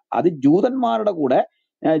മാത്രമല്ല, അത് ജൂതന്മാരുടെ കൂടെ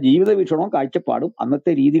ജീവിത വീക്ഷണവും കാഴ്ചപ്പാടും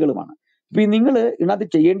അന്നത്തെ രീതികളുമാണ്. ഇപ്പൊ നിങ്ങൾ ഇതിനകത്ത്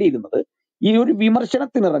ചെയ്യേണ്ടിയിരുന്നത്, ഈ ഒരു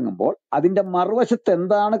വിമർശനത്തിനിറങ്ങുമ്പോൾ അതിന്റെ മറുവശത്ത്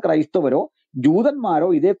എന്താണ് ക്രൈസ്തവരോ ജൂതന്മാരോ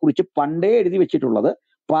ഇതേക്കുറിച്ച് പണ്ടേ എഴുതി വെച്ചിട്ടുള്ളത്,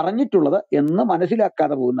 പറഞ്ഞിട്ടുള്ളത് എന്ന്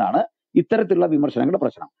മനസ്സിലാക്കാതെ പോകുന്നതാണ് ഇത്തരത്തിലുള്ള വിമർശനങ്ങളുടെ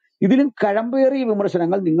പ്രശ്നം. ഇതിലും കഴമ്പേറിയ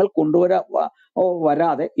വിമർശനങ്ങൾ നിങ്ങൾ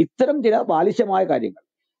വരാതെ ഇത്തരം ചില ബാലിശമായ കാര്യങ്ങൾ.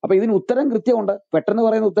 അപ്പൊ ഇതിന് ഉത്തരം കൃത്യമുണ്ട്, പെട്ടെന്ന്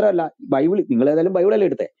പറയുന്ന ഉത്തരമല്ല. ബൈബിളിൽ, നിങ്ങൾ ഏതായാലും ബൈബിളല്ലേ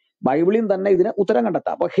എടുത്തേ, ബൈബിളിൽ തന്നെ ഇതിന് ഉത്തരം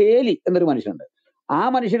കണ്ടെത്താം. അപ്പൊ ഹേലി എന്നൊരു മനുഷ്യനുണ്ട്, ആ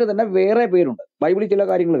മനുഷ്യന് തന്നെ വേറെ പേരുണ്ട്. ബൈബിളിൽ ചില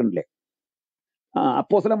കാര്യങ്ങൾ കണ്ടില്ലേ,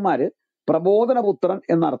 അപ്പോസ്തലന്മാര് പ്രബോധനപുത്രൻ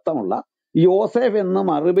എന്നർത്ഥമുള്ള യോസേഫ് എന്ന്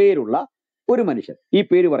മറുപേരുള്ള ഒരു മനുഷ്യൻ, ഈ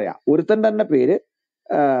പേര് പറയാം. ഒരുത്തൻ തന്നെ പേര്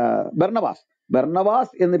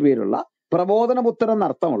ബർണബാസ് എന്ന പേരുള്ള പ്രബോധനപുത്രൻ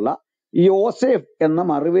എന്നർത്ഥമുള്ള യോസേഫ് എന്ന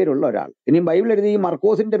മറുപേരുള്ള ഒരാൾ. ഇനിയും ബൈബിൾ എഴുതി ഈ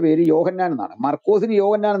മർക്കോസിന്റെ പേര് യോഹന്നാൻ എന്നാണ്. മർക്കോസിന്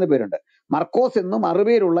യോഹന്നാൻ എന്ന പേരുണ്ട്. മർക്കോസ് എന്ന്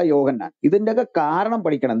മറുപേരുള്ള യോഹന്നാൻ. ഇതിന്റെയൊക്കെ കാരണം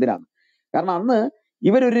പഠിക്കണം. എന്തിനാണ്? കാരണം അന്ന്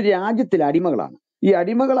ഇവരൊരു രാജ്യത്തിൽ അടിമകളാണ്. ഈ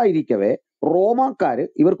അടിമകളായിരിക്കവേ റോമാക്കാര്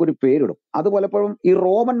ഇവർക്കൊരു പേരിടും. അത് പലപ്പോഴും ഈ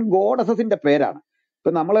റോമൻ ഗോഡസസിന്റെ പേരാണ്.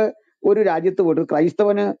 ഇപ്പൊ നമ്മള് ഒരു രാജ്യത്ത് പോയിട്ട്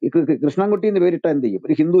ക്രൈസ്തവന് കൃഷ്ണൻകുട്ടി എന്ന് പേരിട്ട എന്ത് ചെയ്യും?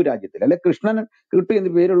 ഒരു ഹിന്ദു രാജ്യത്തിൽ അല്ലെ കൃഷ്ണൻ കുട്ടി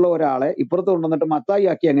എന്ന് പേരുള്ള ഒരാളെ ഇപ്പുറത്ത് കൊണ്ടുവന്നിട്ട് മത്തായി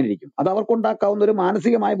ആക്കി അങ്ങനെ ഇരിക്കും. അത് അവർക്കുണ്ടാക്കാവുന്ന ഒരു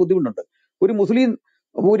മാനസികമായ ബുദ്ധിമുട്ടുണ്ട്. ഒരു മുസ്ലിം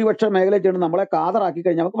ഭൂരിപക്ഷ മേഖലയിൽ ചെന്ന് നമ്മളെ കാതറാക്കി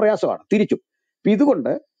കഴിഞ്ഞാൽ നമുക്ക് പ്രയാസമാണ് തിരിച്ചും. അപ്പൊ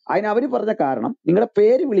ഇതുകൊണ്ട് അവർ പറഞ്ഞ കാരണം, നിങ്ങളുടെ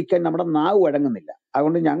പേര് വിളിക്കാൻ നമ്മുടെ നാവ് വഴങ്ങുന്നില്ല,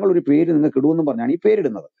 അതുകൊണ്ട് ഞങ്ങൾ ഒരു പേര് നിങ്ങൾക്ക് ഇടുമെന്നും പറഞ്ഞാണ് ഈ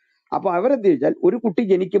പേരിടുന്നത്. അപ്പൊ അവരെന്ത് ചോദിച്ചാൽ, ഒരു കുട്ടി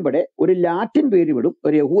ജനിക്കുമ്പോഴേ ഒരു ലാറ്റിൻ പേര് വിടും,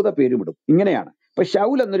 ഒരു യഹൂദ പേര് വിടും. ഇങ്ങനെയാണ്. ഇപ്പൊ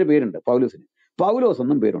ശൗൽ എന്നൊരു പേരുണ്ട് പൗലോസിന്, പൗലോസ്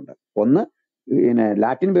എന്നും പേരുണ്ട്. ഒന്ന്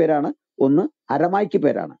ലാറ്റിൻ പേരാണ്, ഒന്ന് അരമായിക്ക്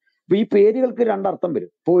പേരാണ്. അപ്പൊ ഈ പേരുകൾക്ക് രണ്ടർത്ഥം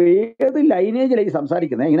വരും. ഇപ്പൊ ഏത് ലൈനേജിലായി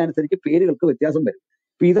സംസാരിക്കുന്നത് ഇതിനനുസരിച്ച് പേരുകൾക്ക് വ്യത്യാസം വരും.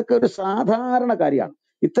 അപ്പൊ ഇതൊക്കെ ഒരു സാധാരണ കാര്യമാണ്.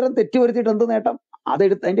 ഇത്തരം തെറ്റ് വരുത്തിയിട്ട് എന്ത് നേട്ടം?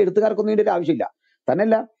 അതിന്റെ എഴുത്തുകാർക്കൊന്നും ഇതിന്റെ ഒരു ആവശ്യമില്ല.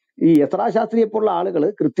 തന്നെയല്ല, ഈ യത്രാശാസ്ത്രിയെ പോലുള്ള ആളുകൾ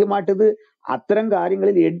കൃത്യമായിട്ട് ഇത് അത്തരം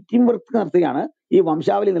കാര്യങ്ങളിൽ എഡിറ്റിംഗ് വർക്ക് നടത്തിയാണ് ഈ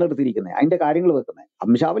വംശാവലി നിലനിർത്തിയിരിക്കുന്നത്, അതിന്റെ കാര്യങ്ങൾ വെക്കുന്നത്.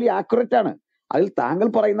 വംശാവലി ആക്യുറേറ്റ് ആണ്. അതിൽ താങ്കൾ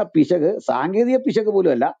പറയുന്ന പിശക് സാങ്കേതിക പിശക്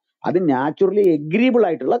പോലും അല്ല, അത് നാച്ചുറലി എഗ്രീബിൾ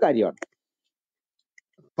ആയിട്ടുള്ള കാര്യമാണ്.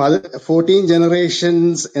 14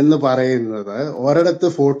 ജനറേഷൻസ് എന്ന് പറയുന്നത് ഒരിടത്ത്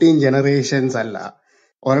 14 ജനറേഷൻസ് അല്ല,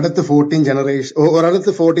 ഒരിടത്ത് 14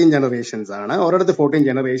 ജനറേഷൻസ് ആണ്, ഒരിടത്ത് 14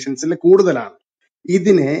 ജനറേഷൻസിൽ കൂടുതലാണ്.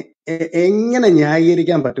 ഇതിനെ എങ്ങനെ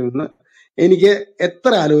ന്യായീകരിക്കാൻ പറ്റുമെന്ന് എനിക്ക്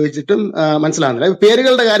എത്ര ആലോചിച്ചിട്ടും മനസ്സിലാകുന്നില്ല.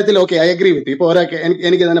 പേരുകളുടെ കാര്യത്തിൽ ഓക്കെ, ഐ അഗ്രി വിത്ത്. ഇപ്പൊ ഒരാൾക്ക്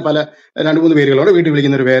എനിക്ക് തന്നെ പല 2-3 പേരുകളോട് വീട്ടിൽ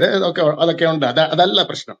വിളിക്കുന്ന ഒരു പേര് അതൊക്കെ ഉണ്ട്. അതല്ല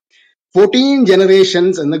പ്രശ്നം. 14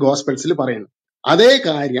 ജനറേഷൻസ് എന്ന് ഗോസ്പെൽസിൽ പറയുന്നു. അതേ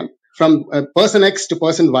കാര്യം from person X to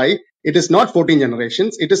person Y, it is not 14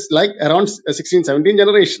 generations, it is like around 16-17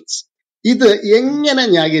 generations. ഇത് എങ്ങനെ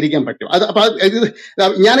ന്യായീകരിക്കാൻ പറ്റും?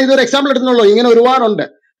 ഞാൻ ഇതൊരു എക്സാമ്പിൾ എടുത്തുള്ളൂ, ഇങ്ങനെ ഒരുപാടുണ്ട്.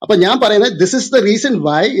 അപ്പൊ ഞാൻ പറയുന്നത്, this is the reason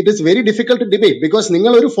why it is very difficult to debate. Because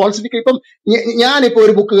നിങ്ങൾ ഒരു ഫോൾസിഫിക്കേഷൻ, ഇപ്പം ഞാനിപ്പോ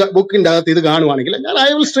ഒരു ബുക്കിന്റെ അകത്ത് ഇത് കാണുവാണെങ്കിൽ ഞാൻ I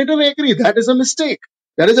will straight away agree that is A mistake,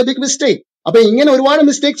 that is A big mistake. അപ്പൊ ഇങ്ങനെ ഒരുപാട്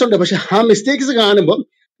മിസ്റ്റേക്സ് ഉണ്ട്. പക്ഷെ ആ മിസ്റ്റേക്സ് കാണുമ്പോൾ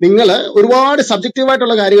നിങ്ങൾ ഒരുപാട്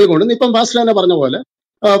സബ്ജക്റ്റീവായിട്ടുള്ള കാര്യങ്ങൾ കൊണ്ട്, ഇപ്പം പാസ്റ്റർ തന്നെ പറഞ്ഞ പോലെ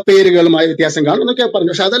പേരുകളുമായി വ്യത്യാസം കാണും എന്നൊക്കെ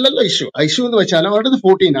പറഞ്ഞു. പക്ഷെ അതല്ലല്ലോ ഇഷ്യൂ. ഇഷ്യൂ എന്ന് വെച്ചാൽ ഒരിടത്ത്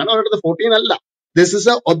 14 ആണ്, ഒരിടത്ത് 14 അല്ല. This is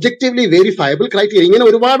A objectively verifiable criteria. ഇങ്ങനെ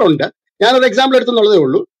ഒരുപാടുണ്ട്. ഞാനൊരു എക്സാമ്പിൾ എടുത്തുള്ളതേ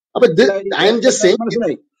ഉള്ളൂ. അപ്പൊ ഐ എം ജസ്റ്റ് സേയിങ്.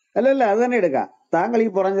 മനസ്സിലായി. അല്ലല്ല, അത് തന്നെ എടുക്കാം. താങ്കൾ ഈ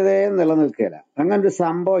പറഞ്ഞതേ നിലനിൽക്കുകയില്ല. അങ്ങനെ ഒരു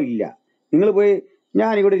സംഭവം ഇല്ല. നിങ്ങൾ പോയി,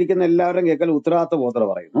 ഞാൻ ഇവിടെ ഇരിക്കുന്ന എല്ലാവരും കേൾക്കൽ ഉത്തരവാദിത്ത ബോധം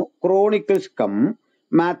പറയുന്നു, chronicles come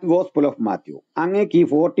gospel of Mathew. അങ്ങേക്ക് ഈ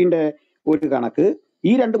 14 ഒരു കണക്ക്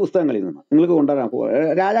ഈ 2 പുസ്തകങ്ങളിൽ നിന്ന് നിങ്ങൾക്ക് കൊണ്ടുവരാൻ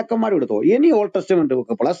രാജാക്കന്മാരും എടുത്തോ, any old testament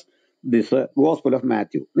book plus this gospel of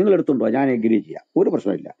Mathew നിങ്ങൾ എടുത്തുണ്ടോ? ഞാൻ എഗ്രി ചെയ്യാം, ഒരു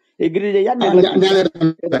പ്രശ്നമില്ല. എഗ്രി ചെയ്യാൻ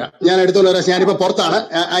ഞാൻ എടുത്തോണ്ട് വരാം. ഞാനിപ്പോ പുറത്താണ്.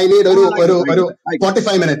 ഐ നീഡ് ഒരു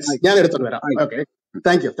 45 മിനിറ്റ്സ്. ഞാൻ എടുത്തോണ്ട് വരാം. Okay,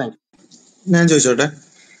 thank you. ഞാൻ ചോദിച്ചോട്ടെ?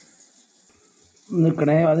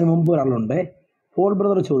 നിൽക്കണേ, അതിന് മുമ്പ് ഒരാളുണ്ട്. പോൾ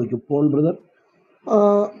ബ്രദർ ചോദിക്കും. Paul brother.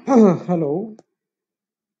 ഹലോ,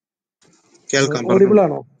 കേൾക്കാം, ഓഡിബിൾ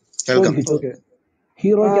ആണോ? കേൾക്കാം. ഓക്കെ,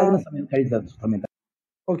 ഹീറോയ്ക്ക് അതിന് സമയം കഴിച്ച സമയത്ത്.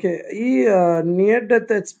 ഓക്കെ. ഈ നിയർ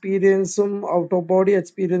ഡെത്ത് എക്സ്പീരിയൻസും ഔട്ട് ഓഫ് ബോഡി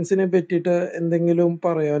എക്സ്പീരിയൻസിനെ പറ്റിയിട്ട് എന്തെങ്കിലും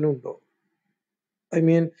പറയാനുണ്ടോ? ഐ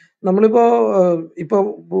മീൻ നമ്മളിപ്പോ ഇപ്പൊ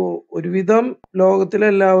ഒരുവിധം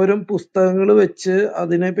ലോകത്തിലെല്ലാവരും പുസ്തകങ്ങൾ വെച്ച്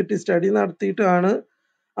അതിനെപ്പറ്റി സ്റ്റഡി നടത്തിയിട്ടാണ്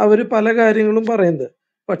അവര് പല കാര്യങ്ങളും പറയുന്നത്.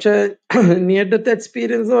 പക്ഷെ നിയർ ഡെത്ത്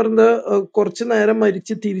എക്സ്പീരിയൻസ് എന്ന് പറയുന്നത് കുറച്ചു നേരം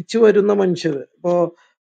മരിച്ച് തിരിച്ചു വരുന്ന മനുഷ്യർ. ഇപ്പോ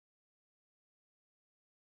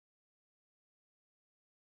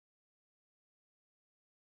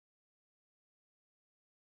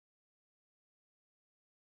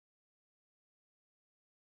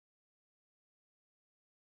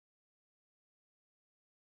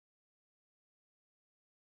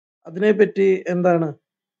അതിനെപ്പറ്റി എന്താണ്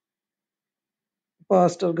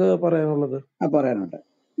പാസ്റ്റർക്ക് പറയാനുള്ളത്? പറയാനുണ്ട്.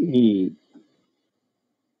 ഈ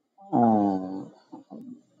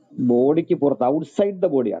ബോഡിക്ക് പുറത്ത് ഔട്ട്സൈഡ് ദ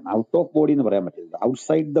ബോഡിയാണ്, ഔട്ട് ഓഫ് ബോഡി എന്ന് പറയാൻ പറ്റില്ല,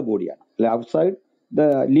 ഔട്ട്സൈഡ് ദ ബോഡിയാണ്, അല്ലെ ഔട്ട്സൈഡ് ദ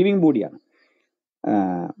ലിവിങ് ബോഡിയാണ്.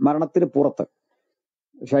 മരണത്തിന് പുറത്ത്,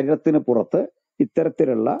 ശരീരത്തിന് പുറത്ത്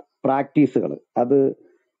ഇത്തരത്തിലുള്ള പ്രാക്ടീസുകൾ, അത്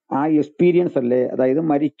ആ എക്സ്പീരിയൻസ് അല്ലേ, അതായത്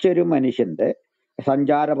മരിച്ചൊരു മനുഷ്യന്റെ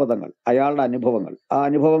സഞ്ചാരപഥങ്ങൾ, അയാളുടെ അനുഭവങ്ങൾ, ആ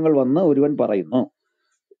അനുഭവങ്ങൾ വന്ന് ഒരുവൻ പറയുന്നു.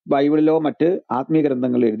 ബൈബിളിലോ മറ്റ് ആത്മീയ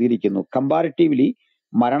ഗ്രന്ഥങ്ങളിൽ എഴുതിയിരിക്കുന്നു, കമ്പാരിറ്റീവ്ലി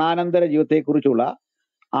മരണാനന്തര ജീവിതത്തെക്കുറിച്ചുള്ള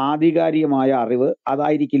ആധികാരികമായ അറിവ്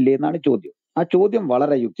അതായിരിക്കില്ലേ എന്നാണ് ചോദ്യം. ആ ചോദ്യം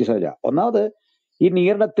വളരെ യുക്തിസഹജ. ഒന്നാമത് ഈ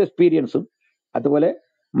നിയർ ഡെത്ത് എക്സ്പീരിയൻസും അതുപോലെ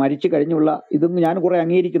മരിച്ചു കഴിഞ്ഞുള്ള ഇതും ഞാൻ കുറെ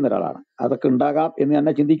അംഗീകരിക്കുന്ന ഒരാളാണ്. അതൊക്കെ ഉണ്ടാകാം എന്ന്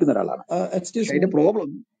തന്നെ ചിന്തിക്കുന്ന ഒരാളാണ്. എക്സ്ക്യൂസ് പക്ഷെ അതിന്റെ മീ,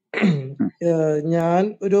 പ്രോബ്ലം ഞാൻ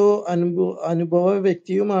ഒരു അനുഭവ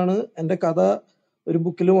വ്യക്തിയുമാണ്. എന്റെ കഥ ഒരു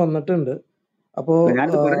ബുക്കിൽ വന്നിട്ടുണ്ട്. അപ്പോ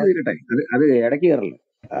ഞാനിത് പറഞ്ഞു തീരട്ടെ, അത് ഇടയ്ക്ക് കയറല്ലോ.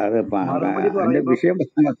 അത് മറുപടി അതിന്റെ പറയുമ്പോൾ വിഷയം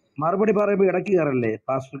ഇടയ്ക്ക് കയറല്ലേ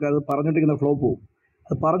പാസ്റ്റർക്ക്? അത് പറഞ്ഞിട്ടിരിക്കുന്ന ഫ്ലോ പോവും.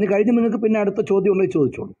 അത് പറഞ്ഞു കഴിഞ്ഞ് നിങ്ങൾക്ക് പിന്നെ അടുത്ത ചോദ്യം ഉണ്ടെങ്കിൽ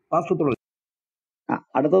ചോദിച്ചോളൂ. പാസ്റ്റർ തുടങ്ങി.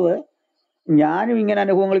 അടുത്തത്, ഞാനും ഇങ്ങനെ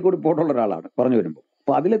അനുഭവങ്ങളിൽ കൂടി പോയിട്ടുള്ള ഒരാളാണ് പറഞ്ഞു വരുമ്പോൾ.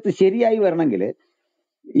 അപ്പൊ അതിലെത്തി ശരിയായി വരണമെങ്കിൽ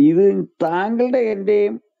ഇത് താങ്കളുടെ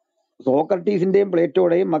എന്റെയും സോക്രട്ടീസിന്റെയും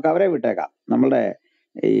പ്ലേറ്റോടെയും നമുക്ക് അവരെ വിട്ടേക്കാം. നമ്മളുടെ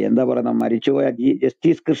ഈ എന്താ പറയുന്ന മരിച്ചുപോയ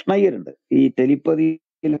ജസ്റ്റിസ് കൃഷ്ണയ്യരുണ്ട്, ഈ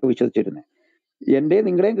ടെലിപ്പതിയിലൊക്കെ വിശ്വസിച്ചിരുന്നത്. എന്റെയും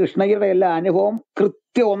നിങ്ങളുടെയും കൃഷ്ണയ്യരുടെ എല്ലാ അനുഭവം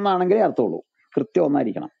കൃത്യം ഒന്നാണെങ്കിലേ അർത്ഥമുള്ളൂ, കൃത്യം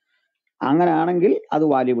ഒന്നായിരിക്കണം. അങ്ങനെ ആണെങ്കിൽ അത്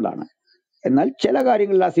വാല്യുബിൾ ആണ്. എന്നാൽ ചില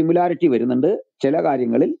കാര്യങ്ങളിൽ ആ സിമിലാരിറ്റി വരുന്നുണ്ട്, ചില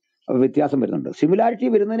കാര്യങ്ങളിൽ വ്യത്യാസം വരുന്നുണ്ട്. സിമിലാരിറ്റി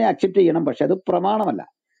വരുന്നതിനെ അക്സെപ്റ്റ് ചെയ്യണം, പക്ഷെ അത് പ്രമാണമല്ല.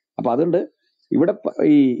 അപ്പൊ അതുകൊണ്ട് ഇവിടെ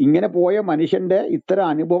ഈ ഇങ്ങനെ പോയ മനുഷ്യന്റെ ഇത്തരം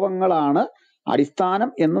അനുഭവങ്ങളാണ്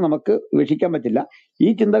അടിസ്ഥാനം എന്ന് നമുക്ക് വീക്ഷിക്കാൻ പറ്റില്ല. ഈ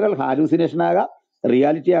ചിന്തകൾ ഹാലൂസിനേഷൻ ആകാം,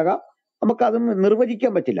 റിയാലിറ്റി ആകാം, നമുക്കത്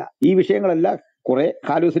നിർവചിക്കാൻ പറ്റില്ല. ഈ വിഷയങ്ങളെല്ലാം കുറെ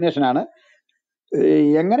ഹാലൂസിനേഷൻ ആണ്.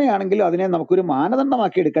 എങ്ങനെയാണെങ്കിലും അതിനെ നമുക്കൊരു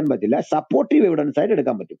മാനദണ്ഡമാക്കി എടുക്കാൻ പറ്റില്ല. സപ്പോർട്ടീവ് എവിഡൻസ് ആയിട്ട്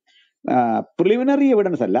എടുക്കാൻ പറ്റും. പ്രിലിമിനറി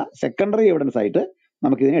എവിഡൻസ് അല്ല, സെക്കൻഡറി എവിഡൻസ് ആയിട്ട്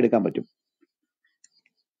നമുക്കിതിനെ എടുക്കാൻ പറ്റും.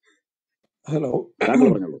 ഹലോ, താങ്കൾ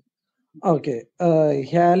പറഞ്ഞോളൂ. ഓക്കെ.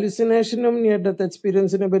 ഹാലുസിനേഷനും നിയർ ഡെത്ത്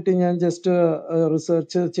എക്സ്പീരിയൻസിനെ പറ്റി ഞാൻ ജസ്റ്റ്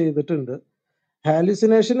റിസർച്ച് ചെയ്തിട്ടുണ്ട്.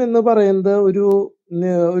 ഹാലുസിനേഷൻ എന്ന് പറയുന്നത്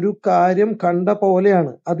ഒരു കാര്യം കണ്ട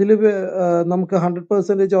പോലെയാണ്. അതിൽ നമുക്ക്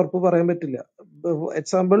 100% ഉറപ്പ് പറയാൻ പറ്റില്ല.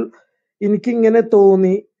 എക്സാമ്പിൾ, എനിക്കിങ്ങനെ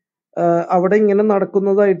തോന്നി, അവിടെ ഇങ്ങനെ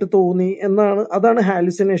നടക്കുന്നതായിട്ട് തോന്നി എന്നാണ്, അതാണ്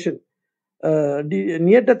ഹാലുസിനേഷൻ.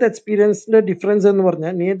 നിയർ ഡെത്ത് എക്സ്പീരിയൻസിന്റെ ഡിഫറൻസ് എന്ന്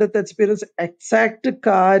പറഞ്ഞാൽ, നിയർ ഡെത്ത് എക്സ്പീരിയൻസ് എക്സാക്ട്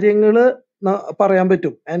കാര്യങ്ങൾ പറയാൻ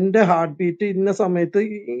പറ്റും. എൻ്റെ ഹാർട്ട് ബീറ്റ് ഇന്ന സമയത്ത്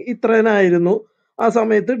ഇത്രനായിരുന്നു, ആ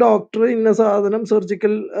സമയത്ത് ഡോക്ടർ ഇന്ന സാധനം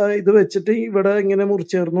സർജിക്കൽ ഇത് വെച്ചിട്ട് ഇവിടെ ഇങ്ങനെ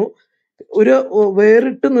മുറിച്ചേർന്നു. ഒരു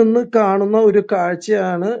വേറിട്ട് നിന്ന് കാണുന്ന ഒരു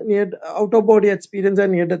കാഴ്ചയാണ് out of body experience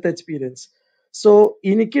and near death experience. So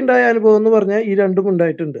എനിക്കുണ്ടായ അനുഭവം എന്ന് പറഞ്ഞാൽ ഈ രണ്ടും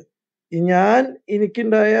ഉണ്ടായിട്ടുണ്ട്.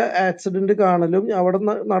 എനിക്കുണ്ടായ ആക്സിഡന്റ് കാണലും അവിടെ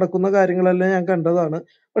നടക്കുന്ന കാര്യങ്ങളെല്ലാം ഞാൻ കണ്ടതാണ്.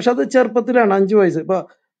 പക്ഷെ അത് ചെറുപ്പത്തിലാണ്, 5 വയസ്സ്. ഇപ്പൊ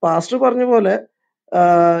പാസ്റ്റർ പറഞ്ഞ പോലെ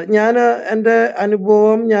ഞാൻ എൻ്റെ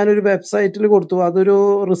അനുഭവം ഞാനൊരു വെബ്സൈറ്റിൽ കൊടുത്തു. അതൊരു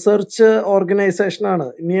research ഓർഗനൈസേഷനാണ്,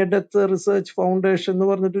 near death research foundation എന്ന്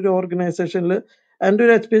പറഞ്ഞിട്ടൊരു ഓർഗനൈസേഷനിൽ എൻ്റെ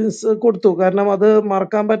ഒരു എക്സ്പീരിയൻസ് കൊടുത്തു. കാരണം അത്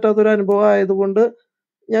മറക്കാൻ പറ്റാത്തൊരു അനുഭവം ആയതുകൊണ്ട്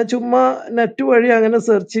ഞാൻ ചുമ്മാ നെറ്റ് വഴി അങ്ങനെ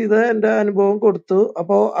സെർച്ച് ചെയ്ത് എൻ്റെ അനുഭവം കൊടുത്തു.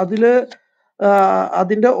 അപ്പോൾ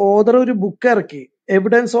അതിന്റെ ഓതർ ഒരു ബുക്ക് ഇറക്കി,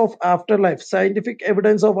 evidence of after life, scientific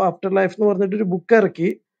evidence of after life എന്ന് പറഞ്ഞിട്ടൊരു ബുക്ക്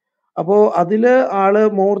ഇറക്കി. അപ്പോ അതില് ആള്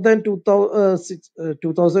മോർ ദാൻ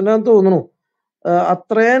 2000 ആണെന്ന് തോന്നുന്നു,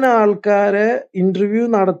 അത്രയും ആൾക്കാരെ ഇന്റർവ്യൂ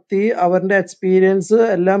നടത്തി അവരുടെ എക്സ്പീരിയൻസ്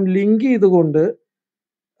എല്ലാം ലിങ്ക് ചെയ്തുകൊണ്ട്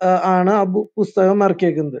ആണ് ആ പുസ്തകം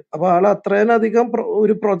ഇറക്കിയേക്കുന്നത്. അപ്പൊ ആള് അത്രയും അധികം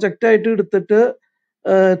ഒരു പ്രൊജക്റ്റ് ആയിട്ട് എടുത്തിട്ട്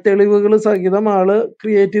തെളിവുകൾ സഹിതം ആള്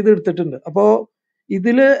ക്രിയേറ്റ് ചെയ്ത് എടുത്തിട്ടുണ്ട്. അപ്പോ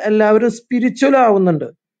ഇതില് എല്ലാവരും സ്പിരിച്വൽ ആവുന്നുണ്ട്.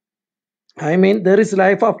 I mean there is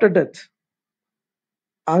life after death,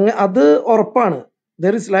 അത് ഉറപ്പാണ്.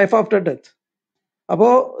 There is life after death. അപ്പോ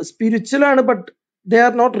സ്പിരിച്വൽ ആണ്, but they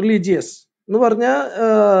are not religious എന്ന് പറഞ്ഞാൽ,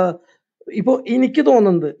 ഇപ്പൊ എനിക്ക്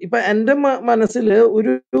തോന്നുന്നത്, ഇപ്പൊ എന്റെ മനസ്സിൽ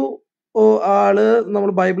ഒരു ആള് നമ്മൾ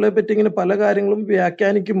ബൈബിളെ പറ്റി ഇങ്ങനെ പല കാര്യങ്ങളും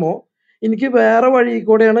വ്യാഖ്യാനിക്കുമ്പോൾ എനിക്ക് വേറെ വഴി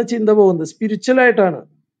കൂടെയാണ് ചിന്ത പോകുന്നത്, സ്പിരിച്വൽ ആയിട്ടാണ്.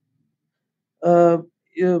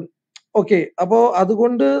 ഓക്കെ, അപ്പോ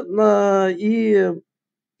അതുകൊണ്ട് ഈ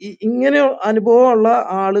ഇങ്ങനെ അനുഭവമുള്ള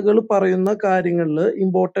ആളുകൾ പറയുന്ന കാര്യങ്ങളിൽ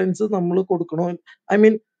ഇമ്പോർട്ടൻസ് നമ്മൾ കൊടുക്കണോ? ഐ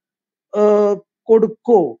മീൻ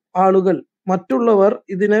കൊടുക്കോ ആളുകൾ, മറ്റുള്ളവർ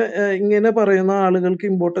ഇതിനെ ഇങ്ങനെ പറയുന്ന ആളുകൾക്ക്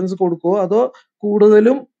ഇമ്പോർട്ടൻസ് കൊടുക്കോ, അതോ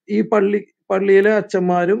കൂടുതലും ഈ പള്ളിയിലെ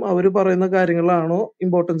അച്ഛന്മാരും അവർ പറയുന്ന കാര്യങ്ങളാണോ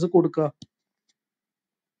ഇമ്പോർട്ടൻസ് കൊടുക്കുക?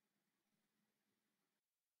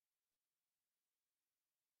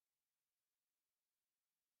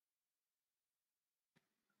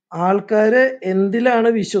 ആൾക്കാര് എന്തിലാണ്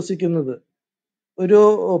വിശ്വസിക്കുന്നത്? ഒരു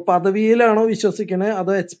പദവിയിലാണോ വിശ്വസിക്കണേ,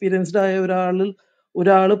 അതോ എക്സ്പീരിയൻസ്ഡ് ആയ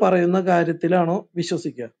ഒരാള് പറയുന്ന കാര്യത്തിലാണോ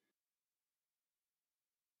വിശ്വസിക്കുക?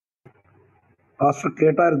 പാസ്റ്റർ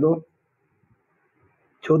കേട്ടായിരുന്നോ?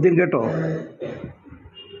 ചോദ്യം കേട്ടോ?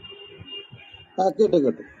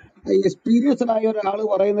 കേട്ടു. എക്സ്പീരിയൻസ്ഡ് ആയ ഒരാൾ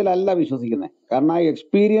പറയുന്നതിലല്ല വിശ്വസിക്കുന്നത്. കാരണം ആ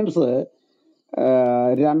എക്സ്പീരിയൻസ്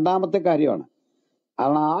രണ്ടാമത്തെ കാര്യമാണ്.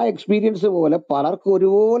 കാരണം ആ എക്സ്പീരിയൻസ് പോലെ പലർക്കും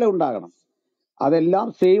ഒരുപോലെ ഉണ്ടാകണം, അതെല്ലാം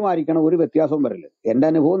സെയിം ആയിരിക്കണം, ഒരു വ്യത്യാസവും വരില്ല. എൻ്റെ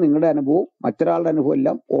അനുഭവവും നിങ്ങളുടെ അനുഭവവും മറ്റൊരാളുടെ അനുഭവം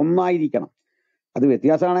എല്ലാം ഒന്നായിരിക്കണം. അത്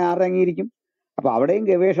വ്യത്യാസമാണെങ്കിൽ ആരുടെ അംഗീകരിക്കും? അപ്പൊ അവിടെയും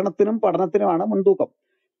ഗവേഷണത്തിനും പഠനത്തിനുമാണ് മുൻതൂക്കം.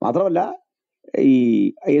 മാത്രമല്ല, ഈ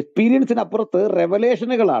എക്സ്പീരിയൻസിനപ്പുറത്ത്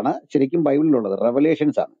റെവലേഷനുകളാണ് ശരിക്കും ബൈബിളിലുള്ളത്.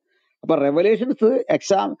 റെവലേഷൻസ് ആണ്. അപ്പൊ റെവലേഷൻസ്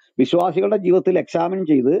വിശ്വാസികളുടെ ജീവിതത്തിൽ എക്സാമിൻ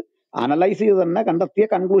ചെയ്ത് അനലൈസ് ചെയ്ത് തന്നെ കണ്ടെത്തിയ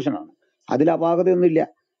കൺക്ലൂഷനാണ്. അതിൽ അപാകതയൊന്നുമില്ല.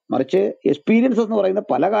 മറിച്ച് എക്സ്പീരിയൻസ് എന്ന് പറയുന്ന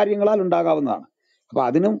പല കാര്യങ്ങളാൽ ഉണ്ടാകാവുന്നതാണ്. അപ്പൊ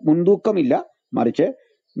അതിനും മുൻതൂക്കമില്ല. മറിച്ച്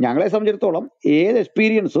ഞങ്ങളെ സംബന്ധിച്ചിടത്തോളം ഏത്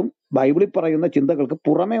എക്സ്പീരിയൻസും ബൈബിളിൽ പറയുന്ന ചിന്തകൾക്ക്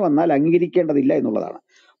പുറമെ വന്നാൽ അംഗീകരിക്കേണ്ടതില്ല എന്നുള്ളതാണ്.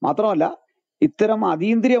 മാത്രമല്ല, ഇത്തരം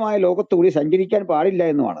അതീന്ദ്രിയമായ ലോകത്തുകൂടി സഞ്ചരിക്കാൻ പാടില്ല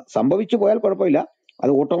എന്നുമാണ്. സംഭവിച്ചു പോയാൽ കുഴപ്പമില്ല,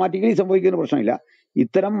 അത് ഓട്ടോമാറ്റിക്കലി സംഭവിക്കുന്ന പ്രശ്നമില്ല.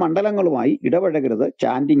 ഇത്തരം മണ്ഡലങ്ങളുമായി ഇടപഴകരുത്.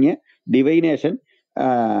 ചാൻഡിങ്, ഡിവൈനേഷൻ,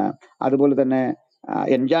 അതുപോലെ തന്നെ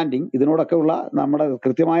എൻചാൻഡിങ്, ഇതിനോടൊക്കെ ഉള്ള നമ്മുടെ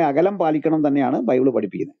കൃത്യമായ അകലം പാലിക്കണം തന്നെയാണ് ബൈബിൾ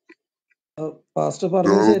പഠിപ്പിക്കുന്നത്. പാസ്റ്റർ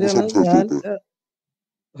പറഞ്ഞത് ശരിയാണ്.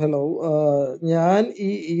 ഞാൻ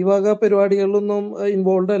ഈ വക പരിപാടികളിലൊന്നും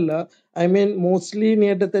ഇൻവോൾവ് അല്ല. I mean mostly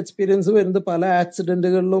near death experience വരുന്നത് പല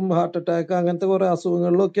ആക്സിഡന്റുകളിലും ഹാർട്ട് അറ്റാക്ക് അങ്ങനത്തെ കുറെ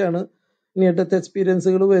അസുഖങ്ങളിലൊക്കെയാണ് നിയർ ഡെത്ത്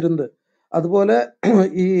എക്സ്പീരിയൻസുകൾ വരുന്നത്. അതുപോലെ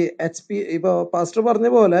ഈ ഇപ്പൊ പാസ്റ്റർ പറഞ്ഞ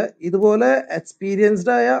പോലെ ഇതുപോലെ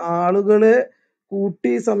എക്സ്പീരിയൻസ്ഡ് ആയ ആളുകളെ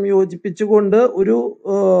കൂട്ടി സംയോജിപ്പിച്ചുകൊണ്ട് ഒരു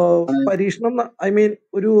പരീക്ഷണം, ഐ മീൻ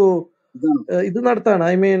ഒരു ഇത് നടത്താണ്.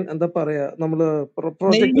 ഐ മീൻ എന്താ പറയാ, നമ്മള്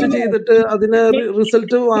പ്രൊജക്ട് ചെയ്തിട്ട് അതിന്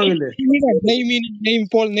റിസൾട്ട് വാങ്ങില്ലേ?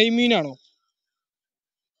 നെയ്മീനാണോ?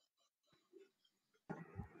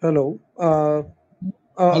 ഹലോ,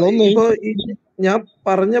 ഹലോ, ഇപ്പൊ ഞാൻ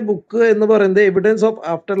പറഞ്ഞ ബുക്ക് എന്ന് പറയുന്നത് evidence of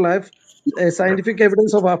after life, scientific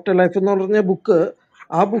evidence of after life എന്ന് പറഞ്ഞ ബുക്ക്.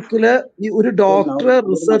 ആ ബുക്കില് ഈ ഒരു ഡോക്ടർ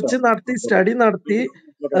റിസർച്ച് നടത്തി, സ്റ്റഡി നടത്തി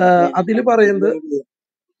അതില് പറയുന്നത്.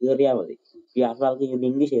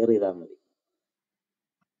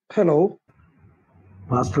 ഹലോ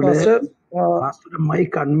പാസ്റ്റർ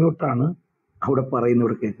മൈക്ക് അൺമ്യൂട്ടാണ്, അവിടെ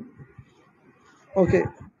പറയുന്നവർ കേൾക്കും. ഓക്കെ,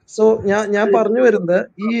 സോ ഞാൻ പറഞ്ഞു വരുന്നത്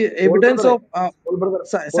ഈ evidence of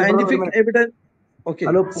scientific evidence. Okay,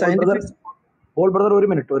 scientific. Paul brother, ഒരു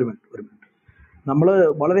മിനിറ്റ്. നമ്മൾ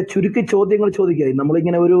വളരെ ചുരുക്കി ചോദ്യങ്ങൾ ചോദിക്കുക.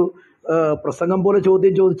 നമ്മളിങ്ങനെ ഒരു പ്രസംഗം പോലെ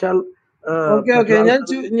ചോദ്യം ചോദിച്ചാൽ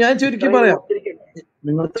ഞാൻ ചുരുക്കി പറയാം.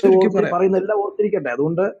 നിങ്ങൾ പറയുന്ന എല്ലാം ഓർത്തിരിക്കട്ടെ.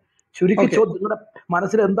 അതുകൊണ്ട് ചുരുക്കി നിങ്ങളുടെ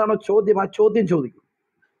മനസ്സിൽ എന്താണോ ചോദ്യം, ആ ചോദ്യം ചോദിക്കും.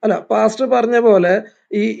 അല്ല, പാസ്റ്റർ പറഞ്ഞ പോലെ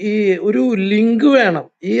ഈ ഒരു ലിങ്ക് വേണം.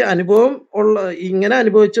 ഈ അനുഭവം ഇങ്ങനെ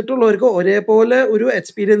അനുഭവിച്ചിട്ടുള്ളവർക്ക് ഒരേപോലെ ഒരു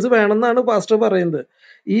എക്സ്പീരിയൻസ് വേണമെന്നാണ് പാസ്റ്റർ പറയുന്നത്.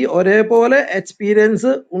 ഈ ഒരേപോലെ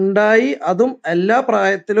എക്സ്പീരിയൻസ് ഉണ്ടായി, അതും എല്ലാ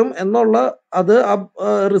പ്രായത്തിലും എന്നുള്ള അത്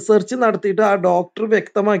റിസർച്ച് നടത്തിയിട്ട് ആ ഡോക്ടർ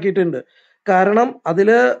വ്യക്തമാക്കിയിട്ടുണ്ട്. കാരണം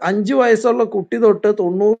അതില് 5 വയസ്സുള്ള കുട്ടി തൊട്ട്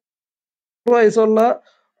 90 വയസ്സുള്ള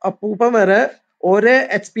അപ്പൂപ്പൻ വരെ ഒരേ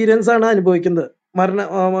എക്സ്പീരിയൻസ് ആണ് അനുഭവിക്കുന്നത്.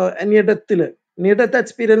 നിയർ ഡെത്ത്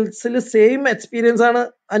എക്സ്പീരിയൻസിൽ സെയിം എക്സ്പീരിയൻസ് ആണ്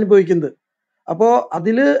അനുഭവിക്കുന്നത്. അപ്പോ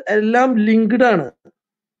അതില് എല്ലാം ലിങ്ക്ഡ് ആണ്.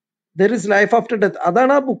 There is life after death.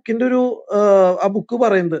 അതാണ് ആ ബുക്കിന്റെ ഒരു ആ ബുക്ക്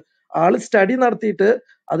പറയുന്നത്. ആള് സ്റ്റഡി നടത്തിയിട്ട്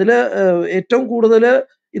അതില് ഏറ്റവും കൂടുതൽ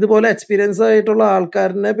ഇതുപോലെ എക്സ്പീരിയൻസ് ആയിട്ടുള്ള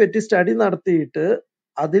ആൾക്കാരിനെ പറ്റി സ്റ്റഡി നടത്തിയിട്ട്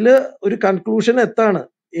അതില് ഒരു കൺക്ലൂഷൻ എത്താണ്.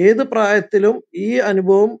 ഏത് പ്രായത്തിലും ഈ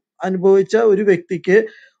അനുഭവം അനുഭവിച്ച ഒരു വ്യക്തിക്ക്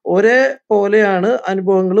ഒരേ പോലെയാണ്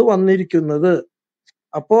അനുഭവങ്ങൾ വന്നിരിക്കുന്നത്.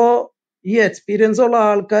 അപ്പോ ഈ എക്സ്പീരിയൻസ് ഉള്ള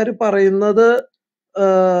ആൾക്കാർ പറയുന്നത്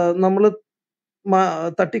നമ്മൾ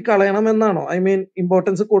തട്ടിക്കളയണമെന്നാണോ? ഐ മീൻ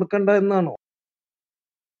ഇമ്പോർട്ടൻസ് കൊടുക്കണ്ട എന്നാണോ?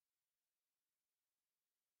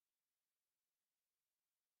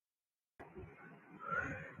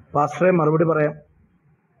 പാസ്റ്ററെ, മറുപടി പറയാം.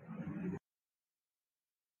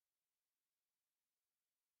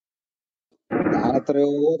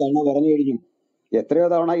 എത്രയോ തവണ പറഞ്ഞു കഴിഞ്ഞു. എത്രയോ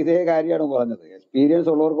തവണ ഇതേ കാര്യമാണ് പറഞ്ഞത്. എക്സ്പീരിയൻസ്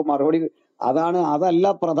ഉള്ളവർക്ക് മറുപടി അതല്ല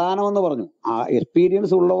പ്രധാനമെന്ന് പറഞ്ഞു. ആ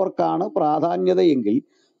എക്സ്പീരിയൻസ് ഉള്ളവർക്കാണ് പ്രാധാന്യതയെങ്കിൽ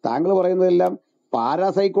താങ്കൾ പറയുന്നതെല്ലാം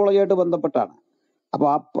പാരാസൈക്കോളജിയായിട്ട് ബന്ധപ്പെട്ടാണ്. അപ്പൊ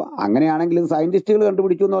അങ്ങനെയാണെങ്കിൽ ഇത് സയന്റിസ്റ്റുകൾ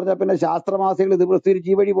കണ്ടുപിടിച്ചു എന്ന് പറഞ്ഞാൽ പിന്നെ ശാസ്ത്രമാസികൾ ഇത്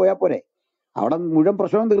പ്രസിദ്ധീകരിച്ച് ഈ വഴി പോയാൽ പോരെ? അവിടെ മുഴുവൻ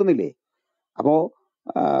പ്രശ്നവും തീർന്നില്ലേ? അപ്പോ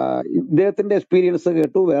ഇദ്ദേഹത്തിന്റെ എക്സ്പീരിയൻസ്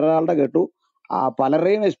കേട്ടു, വേറെ ആളുടെ കേട്ടു.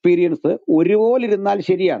 പലരുടെയും എക്സ്പീരിയൻസ് ഒരുപോലെ ഇരുന്നാൽ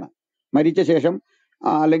ശരിയാണ്. മരിച്ച ശേഷം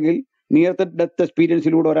അല്ലെങ്കിൽ നിയർ ഡെത്ത്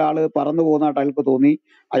എക്സ്പീരിയൻസിലൂടെ ഒരാൾ പറന്നു പോകുന്നതായിട്ട് അയാൾക്ക് തോന്നി,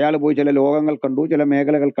 അയാൾ പോയി ചില ലോകങ്ങൾ കണ്ടു, ചില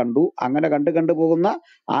മേഖലകൾ കണ്ടു, അങ്ങനെ കണ്ടു പോകുന്ന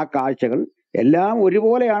ആ കാഴ്ചകൾ എല്ലാം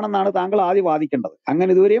ഒരുപോലെയാണെന്നാണ് താങ്കൾ ആദ്യം വാദിക്കേണ്ടത്. അങ്ങനെ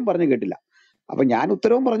ഇതുവരെയും പറഞ്ഞു കേട്ടില്ല. അപ്പൊ ഞാൻ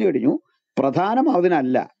ഉത്തരവും പറഞ്ഞു കഴിഞ്ഞു. പ്രധാനം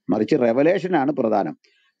അതിനല്ല, മറിച്ച് റെവലേഷനാണ് പ്രധാനം.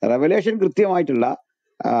 റെവലേഷൻ കൃത്യമായിട്ടുള്ള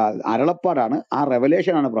അരുളപ്പാടാണ്. ആ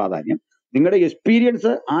റെവലേഷനാണ് പ്രാധാന്യം. നിങ്ങളുടെ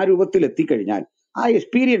എക്സ്പീരിയൻസ് ആ രൂപത്തിൽ എത്തിക്കഴിഞ്ഞാൽ ആ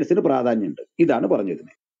എക്സ്പീരിയൻസിന് പ്രാധാന്യമുണ്ട്. ഇതാണ്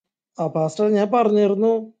പറഞ്ഞിരുന്നത്. പാസ്റ്റർ, ഞാൻ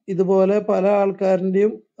പറഞ്ഞിരുന്നു ഇതുപോലെ പല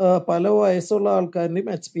ആൾക്കാരുടെയും പല വയസ്സുള്ള ആൾക്കാരുടെയും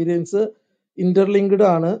എക്സ്പീരിയൻസ് ഇന്റർലിങ്ക്ഡ്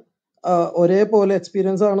ആണ്, ഒരേപോലെ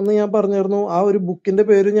എക്സ്പീരിയൻസ് ആണെന്ന് ഞാൻ പറഞ്ഞിരുന്നു. ആ ഒരു ബുക്കിന്റെ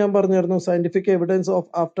പേര് ഞാൻ പറഞ്ഞിരുന്നു, scientific evidence of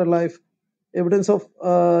after life, evidence of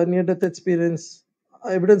near death experience,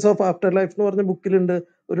 evidence of after life എന്ന് പറഞ്ഞ ബുക്കിലുണ്ട്.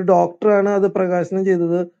 ഒരു ഡോക്ടറാണ് അത് പ്രകാശനം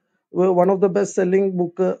ചെയ്തത്. One of the best selling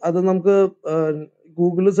book. അത് നമുക്ക്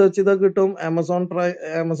ഗൂഗിളിൽ സെർച്ച് ചെയ്താൽ കിട്ടും,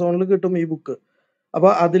 ആമസോണിൽ കിട്ടും ഈ ബുക്ക്. അപ്പൊ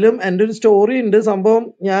അതിലും എൻ്റെ ഒരു സ്റ്റോറി ഉണ്ട്. സംഭവം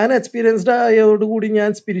ഞാൻ എക്സ്പീരിയൻസ്ഡ് ആയതോടുകൂടി ഞാൻ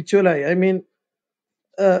സ്പിരിച്വൽ ആയി. ഐ മീൻ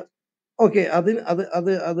ഓക്കെ,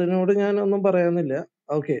 അതിനോട് ഞാൻ ഒന്നും പറയാനില്ല.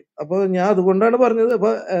 ഓക്കെ, അപ്പൊ ഞാൻ അതുകൊണ്ടാണ് പറഞ്ഞത്.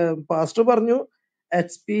 അപ്പൊ പാസ്റ്റർ പറഞ്ഞു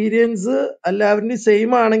എക്സ്പീരിയൻസ് എല്ലാവരുടെയും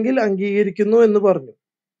സെയിം ആണെങ്കിൽ അംഗീകരിക്കുന്നു എന്ന് പറഞ്ഞു.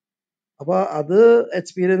 അപ്പൊ അത്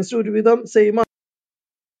എക്സ്പീരിയൻസ് ഒരുവിധം സെയിം ആണ്.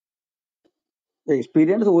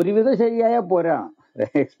 എക്സ്പീരിയൻസ് ഒരുവിധം ശരിയായ പോരാ.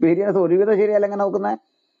 എക്സ്പീരിയൻസ് ഒരുവിധം ശരിയല്ല എങ്ങനെ നോക്കുന്നത്?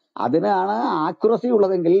 അതിനാണ് ആക്യുറസി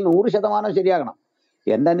ഉള്ളതെങ്കിൽ 100% ശരിയാകണം.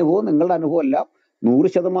 എൻ്റെ അനുഭവം നിങ്ങളുടെ അനുഭവം എല്ലാം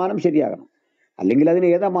 100% ശരിയാകണം. അല്ലെങ്കിൽ അതിന്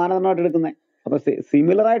ഏതാ മാനദണ്ഡമായിട്ട് എടുക്കുന്നത്? അപ്പൊ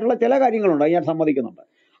സിമിലർ ആയിട്ടുള്ള ചില കാര്യങ്ങളുണ്ട്, അത് ഞാൻ സമ്മതിക്കുന്നുണ്ട്.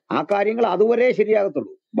 ആ കാര്യങ്ങൾ അതുവരെ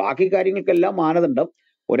ശരിയാകത്തുള്ളൂ. ബാക്കി കാര്യങ്ങൾക്കെല്ലാം മാനദണ്ഡം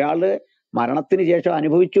ഒരാള് മരണത്തിന് ശേഷം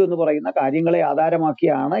അനുഭവിച്ചു എന്ന് പറയുന്ന കാര്യങ്ങളെ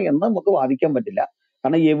ആധാരമാക്കിയാണ് എന്ന് നമുക്ക് വാദിക്കാൻ പറ്റില്ല.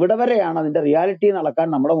 കാരണം എവിടെ വരെയാണ് അതിന്റെ റിയാലിറ്റി നടക്കാൻ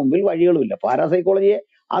നമ്മുടെ മുമ്പിൽ വഴികളുമില്ല. പാരാസൈക്കോളജിയെ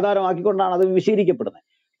ആധാരമാക്കിക്കൊണ്ടാണ് അത് വിശദീകരിക്കപ്പെടുന്നത്.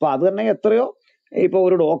 അപ്പൊ അത് തന്നെ എത്രയോ ഇപ്പൊ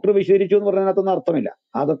ഒരു ഡോക്ടർ വിശദീകരിച്ചു എന്ന് പറയുന്നതിനകത്തൊന്നും അർത്ഥമില്ല.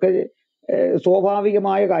 അതൊക്കെ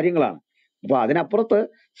സ്വാഭാവികമായ കാര്യങ്ങളാണ്. അപ്പൊ അതിനപ്പുറത്ത്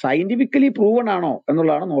സയന്റിഫിക്കലി പ്രൂവൺ ആണോ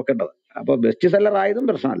എന്നുള്ളതാണ് നോക്കേണ്ടത്. അപ്പൊ ബെസ്റ്റ് സെല്ലർ ആയതും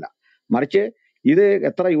പ്രശ്നമല്ല, മറിച്ച് ഇത്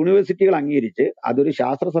എത്ര യൂണിവേഴ്സിറ്റികൾ അംഗീകരിച്ച് അതൊരു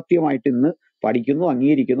ശാസ്ത്ര സത്യമായിട്ട് ഇന്ന് പഠിക്കുന്നു,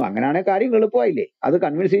 അംഗീകരിക്കുന്നു. അങ്ങനെയാണെങ്കിൽ കാര്യം എളുപ്പമായില്ലേ? അത്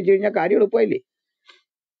കൺവിൻസ് ചെയ്ത് കഴിഞ്ഞാൽ കാര്യം എളുപ്പമായില്ലേ?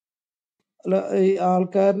 അല്ല, ഈ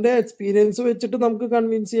ആൾക്കാരുടെ എക്സ്പീരിയൻസ് വെച്ചിട്ട് നമുക്ക്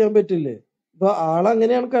കൺവിൻസ് ചെയ്യാൻ പറ്റില്ലേ? ഇപ്പൊ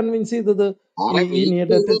ആളെങ്ങനെയാണ് കൺവിൻസ് ചെയ്തത്? ഈ നിയർ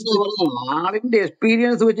ഡെത്ത് എക്സ്പീരിയൻസ് ആളിന്റെ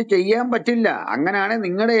എക്സ്പീരിയൻസ് വെച്ച് ചെയ്യാൻ പറ്റില്ല. അങ്ങനെയാണെങ്കിൽ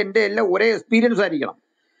നിങ്ങളുടെ എന്റെ എല്ലാം ഒരേ എക്സ്പീരിയൻസ് ആയിരിക്കണം.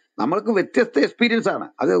 നമ്മൾക്ക് വ്യത്യസ്ത എക്സ്പീരിയൻസ് ആണ്.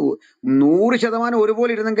 അത് 100%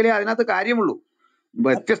 ഒരുപോലെ ഇരുന്നെങ്കിലേ അതിനകത്ത് കാര്യമുള്ളൂ.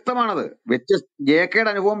 വ്യത്യസ്തമാണത്. ജെ.കെയുടെ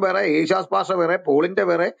അനുഭവം വേറെ, യേശാസ് പാഷ വേറെ, പോളിന്റെ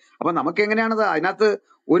വേറെ. അപ്പൊ നമുക്ക് എങ്ങനെയാണത് അതിനകത്ത്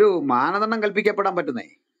ഒരു മാനദണ്ഡം കൽപ്പിക്കപ്പെടാൻ പറ്റുന്നേ?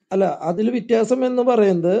 അല്ല, അതിൽ വ്യത്യാസം എന്ന്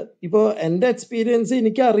പറയുന്നത്, ഇപ്പൊ എന്റെ എക്സ്പീരിയൻസ്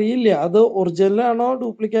എനിക്ക് അറിയില്ല അത് ഒറിജിനൽ ആണോ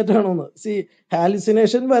ഡ്യൂപ്ലിക്കേറ്റ് ആണോ എന്ന്.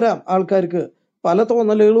 ഹാലുസിനേഷൻ വരാം, ആൾക്കാർക്ക് പല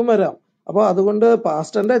തോന്നലുകളും വരാം. അപ്പൊ അതുകൊണ്ട്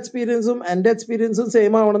പാസ്റ്ററിന്റെ എക്സ്പീരിയൻസും എന്റെ എക്സ്പീരിയൻസും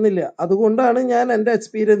സെയിം ആവണമെന്നില്ല. അതുകൊണ്ടാണ് ഞാൻ എന്റെ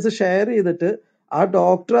എക്സ്പീരിയൻസ് ഷെയർ ചെയ്തിട്ട് ആ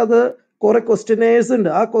ഡോക്ടർ അത് കുറെ ക്വസ്റ്റ്യനേഴ്സ് ഉണ്ട്,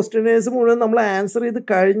 ആ ക്വസ്റ്റ്യനേഴ്സ് മുഴുവൻ നമ്മൾ ആൻസർ ചെയ്ത്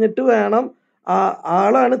കഴിഞ്ഞിട്ട് വേണം,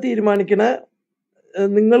 ആളാണ് തീരുമാനിക്കണ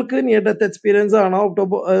നിങ്ങൾക്ക് നിയർ ഡെത്ത് എക്സ്പീരിയൻസ് ആണോ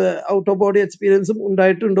ഔട്ട് ഓഫ് ബോഡി എക്സ്പീരിയൻസും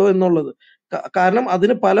ഉണ്ടായിട്ടുണ്ടോ എന്നുള്ളത്. കാരണം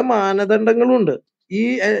അതിന് പല മാനദണ്ഡങ്ങളും ഉണ്ട്.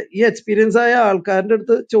 ഈ എക്സ്പീരിയൻസ് ആയ ആൾക്കാരുടെ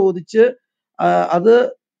അടുത്ത് ചോദിച്ച് അത്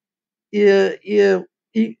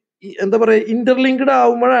എന്താ പറയാ ഇന്റർലിങ്ക്ഡ്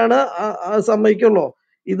ആവുമ്പോഴാണ് സമ്മതിക്കുള്ളൂ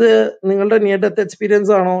ഇത് നിങ്ങളുടെ നിയർ ഡെത്ത്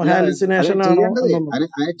എക്സ്പീരിയൻസ് ആണോ ഹാലുസിനേഷൻ ആണോ എന്നുള്ളത്.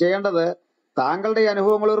 ചെയ്യേണ്ടത് താങ്കളുടെ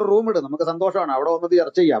അനുഭവങ്ങൾ ഒരു റൂം ഇടും, നമുക്ക് സന്തോഷമാണ്, അവിടെ വന്നത്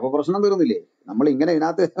ചർച്ച ചെയ്യാം. അപ്പൊ പ്രശ്നം തീർന്നില്ലേ? നമ്മൾ ഇങ്ങനെ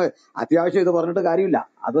ഇതിനകത്ത് അത്യാവശ്യം ഇത് പറഞ്ഞിട്ട് കാര്യമില്ല.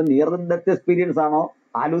 അത് നിയർ ഡെത്ത് എക്സ്പീരിയൻസ് ആണോ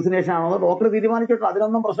ഹാലൂസിനേഷൻ ആണോ ഡോക്ടർ തീരുമാനിച്ചിട്ടോ,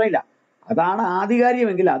 അതിനൊന്നും പ്രശ്നമില്ല. അതാണ്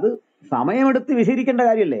ആധികാരികമെങ്കിൽ അത് സമയമെടുത്ത് വിശദീകരിക്കേണ്ട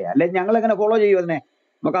കാര്യമല്ലേ? അല്ലെങ്കിൽ ഞങ്ങൾ എങ്ങനെ ഫോളോ ചെയ്യും അതിനെ?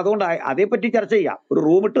 നമുക്ക് അതുകൊണ്ട് അതേപ്പറ്റി ചർച്ച ചെയ്യാം, ഒരു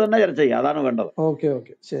റൂം ഇട്ട് തന്നെ ചർച്ച ചെയ്യാം. അതാണ് വേണ്ടത്. ഓക്കെ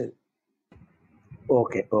ശരി.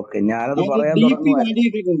 ഓക്കെ ഞാനത് പറയാൻ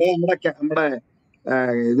നമ്മുടെ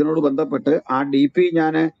ഇതിനോട് ബന്ധപ്പെട്ട് ആ DP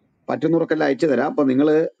ഞാൻ പറ്റുന്നവർക്കെല്ലാം അയച്ചു തരാം. അപ്പൊ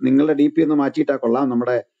നിങ്ങളുടെ DP ഒന്ന് മാറ്റിയിട്ടാ കൊള്ളാം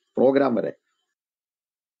നമ്മുടെ പ്രോഗ്രാം വരെ.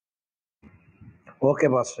 ഓക്കെ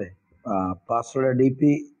പാസ്റ്ററെ, പാസ്റ്ററുടെ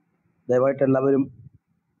DP ദയവായിട്ട് എല്ലാവരും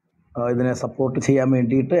ഇതിനെ സപ്പോർട്ട് ചെയ്യാൻ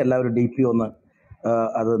വേണ്ടിയിട്ട് എല്ലാവരും DP ഒന്ന്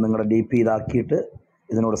അത് നിങ്ങളുടെ DP ഇതാക്കിയിട്ട്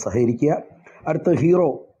ഇതിനോട് സഹകരിക്കുക. അടുത്ത ഹീറോ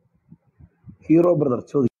ബ്രദർ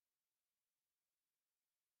ചോദിക്കും.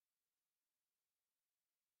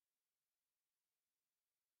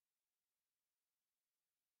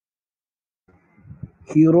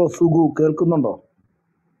 ഹീറോ സുഗു കേൾക്കുന്നുണ്ടോ?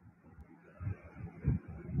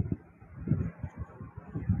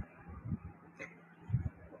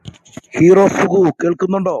 ഹീറോ സുഗു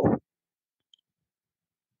കേൾക്കുന്നുണ്ടോ?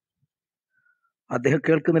 അദ്ദേഹം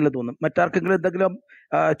കേൾക്കുന്നില്ല തോന്നും. മറ്റാർക്കെങ്കിലും എന്തെങ്കിലും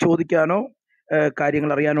ചോദിക്കാനോ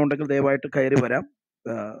കാര്യങ്ങൾ അറിയാനോ ഉണ്ടെങ്കിൽ ദയവായിട്ട് കയറി വരാം.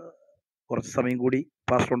 ആ, കുറച്ച് സമയം കൂടി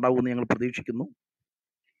പാസ്റ്റർ ഉണ്ടാവുമെന്ന് ഞങ്ങൾ പ്രതീക്ഷിക്കുന്നു.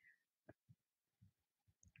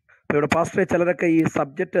 അപ്പോൾ ഇവിടെ പാസ്റ്ററെ ചിലരൊക്കെ ഈ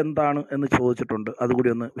സബ്ജക്റ്റ് എന്താണ് എന്ന് ചോദിച്ചിട്ടുണ്ട്. അതുകൂടി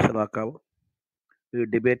ഒന്ന് വിശദമാക്കാവോ? ഈ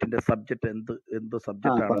ഡിബേറ്റിന്റെ സബ്ജക്റ്റ് എന്ത്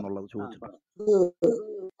സബ്ജക്റ്റ് ആണെന്നുള്ളത് ചോദിച്ചിട്ടുണ്ട്.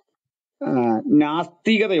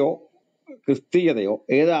 നാസ്തികതയോ ക്രിസ്തീയതയോ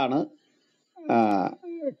ഏതാണ്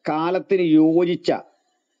കാലത്തിന് യോജിച്ച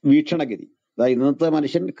വീക്ഷണഗതി? അതായത് ഇന്നത്തെ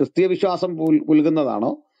മനുഷ്യൻ ക്രിസ്തീയ വിശ്വാസം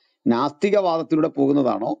പുൽകുന്നതാണോ നാസ്തികവാദത്തിലൂടെ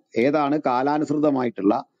പോകുന്നതാണോ? ഏതാണ്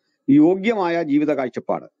കാലാനുസൃതമായിട്ടുള്ള യോഗ്യമായ ജീവിത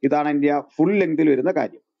കാഴ്ചപ്പാട്? ഇതാണ് എൻ്റെ ഫുൾ ലെങ്തിൽ വരുന്ന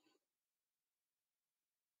കാര്യം.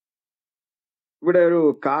 ഇവിടെ ഒരു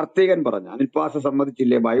കാർത്തികൻ പറഞ്ഞ അനിൽപാസ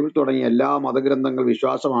സമ്മതിച്ചില്ലേ ബൈബിൾ തുടങ്ങിയ എല്ലാ മതഗ്രന്ഥങ്ങൾ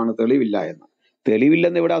വിശ്വാസമാണ്, തെളിവില്ല എന്ന്.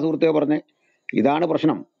 തെളിവില്ലെന്ന് ഇവിടെ സുഹൃത്തെ പറഞ്ഞേ. ഇതാണ്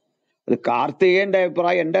പ്രശ്നം. അത് കാർത്തികേയന്റെ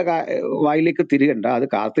അഭിപ്രായം എന്റെ വായിലേക്ക് തിരികണ്ട. അത്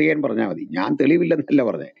കാർത്തികേയൻ പറഞ്ഞാൽ മതി. ഞാൻ തെളിവില്ലെന്നല്ല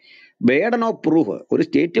പറഞ്ഞേ. ബേഡൻ ഓഫ് പ്രൂഫ്, ഒരു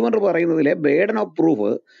സ്റ്റേറ്റ്മെന്റ് പറയുന്നതിലെ ബേഡൻ ഓഫ് പ്രൂഫ്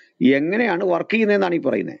എങ്ങനെയാണ് വർക്ക് ചെയ്യുന്നതെന്നാണ് ഈ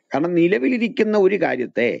പറയുന്നത്. കാരണം നിലവിലിരിക്കുന്ന ഒരു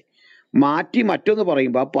കാര്യത്തെ മാറ്റി മറ്റൊന്ന്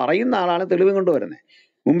പറയുമ്പോൾ പറയുന്ന ആളാണ് തെളിവ് കൊണ്ടുവരുന്നത്.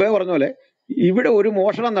 മുമ്പേ പറഞ്ഞ പോലെ ഇവിടെ ഒരു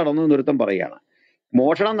മോഷണം നടന്നു എന്നൊരുത്തം പറയുകയാണ്.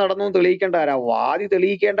 മോഷണം നടന്നു തെളിയിക്കേണ്ട ആരാ? വാദി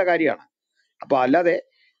തെളിയിക്കേണ്ട കാര്യമാണ്. അപ്പൊ അല്ലാതെ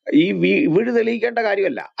ഈ വീട് തെളിയിക്കേണ്ട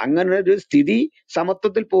കാര്യമല്ല. അങ്ങനെ ഒരു സ്ഥിതി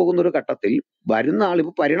സമത്വത്തിൽ പോകുന്ന ഒരു ഘട്ടത്തിൽ വരുന്ന ആൾ,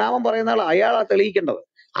 ഇപ്പൊ പരിണാമം പറയുന്ന ആൾ, അയാളാ തെളിയിക്കേണ്ടത്.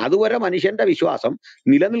 അതുവരെ മനുഷ്യന്റെ വിശ്വാസം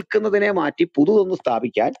നിലനിൽക്കുന്നതിനെ മാറ്റി പുതുതൊന്ന്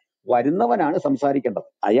സ്ഥാപിക്കാൻ വരുന്നവനാണ് സംസാരിക്കേണ്ടത്.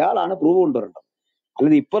 അയാളാണ് പ്രൂവ് കൊണ്ടുവരേണ്ടത്.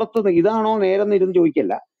 അല്ലാതെ ഇപ്പുറത്ത് ഇതാണോ നേരെന്ന് ഇരുന്ന്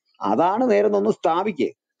ചോദിക്കല്ല, അതാണ് നേരെന്നൊന്ന്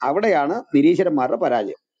സ്ഥാപിക്കുക. അവിടെയാണ് നിരീശ്വരന്മാരുടെ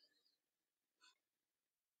പരാജയം.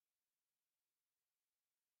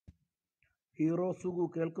 ഹീറോ സുഗു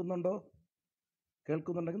കേൾക്കുന്നുണ്ടോ?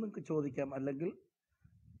 കേൾക്കുന്നുണ്ടെങ്കിൽ നിങ്ങൾക്ക് ചോദിക്കാം, അല്ലെങ്കിൽ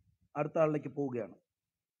അടുത്ത ആളിലേക്ക് പോവുകയാണ്.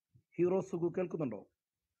 ഹീറോ സുഗു കേൾക്കുന്നുണ്ടോ?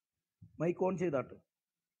 Mic on ചെയ്താട്ട്.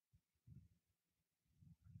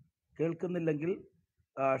 കേൾക്കുന്നില്ലെങ്കിൽ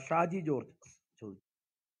ഷാജി ജോർജ് ചോദിക്കും.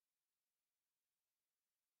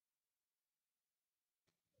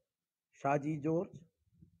 ഷാജി ജോർജ്.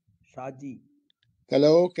 ഷാജി.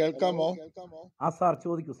 ഹലോ, കേൾക്കാമോ? ആ സാർ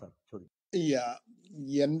ചോദിക്കൂ. സാർ ചോദിക്കൂ.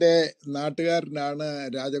 എൻ്റെ നാട്ടുകാരനാണ്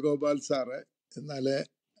രാജഗോപാൽ സാറ്. എന്നാൽ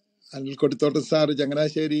അനിൽ കൊടിത്തോട്ടം സാറ്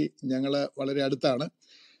ചങ്ങനാശ്ശേരി ഞങ്ങൾ വളരെ അടുത്താണ്.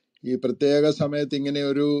 ഈ പ്രത്യേക സമയത്ത് ഇങ്ങനെ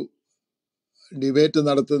ഒരു ഡിബേറ്റ്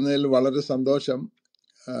നടത്തുന്നതിൽ വളരെ സന്തോഷം.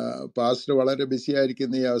 പാസ്റ്റർ വളരെ ബിസി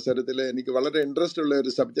ആയിരിക്കുന്ന ഈ അവസരത്തിൽ എനിക്ക് വളരെ ഇൻട്രസ്റ്റ് ഉള്ള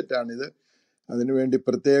ഒരു സബ്ജക്റ്റാണിത്. അതിനുവേണ്ടി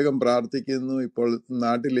പ്രത്യേകം പ്രാർത്ഥിക്കുന്നു. ഇപ്പോൾ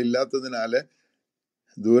നാട്ടിലില്ലാത്തതിനാൽ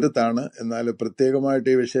ദൂരത്താണ്. എന്നാൽ പ്രത്യേകമായിട്ട്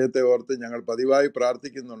ഈ വിഷയത്തെ ഓർത്ത് ഞങ്ങൾ പതിവായി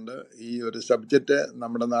പ്രാർത്ഥിക്കുന്നുണ്ട്. ഈ ഒരു സബ്ജക്റ്റ്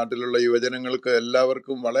നമ്മുടെ നാട്ടിലുള്ള യുവജനങ്ങൾക്ക്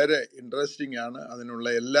എല്ലാവർക്കും വളരെ ഇൻട്രസ്റ്റിംഗ് ആണ്. അതിനുള്ള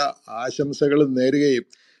എല്ലാ ആശംസകളും നേരുകയും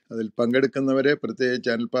അതിൽ പങ്കെടുക്കുന്നവരെ, പ്രത്യേകിച്ച്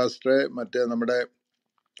അനിൽ പാസ്റ്ററെ, മറ്റ് നമ്മുടെ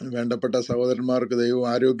വേണ്ടപ്പെട്ട സഹോദരന്മാർക്ക് ദൈവം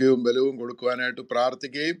ആരോഗ്യവും ബലവും കൊടുക്കുവാനായിട്ട്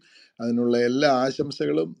പ്രാർത്ഥിക്കുകയും അതിനുള്ള എല്ലാ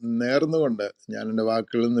ആശംസകളും നേർന്നുകൊണ്ട് ഞാൻ എൻ്റെ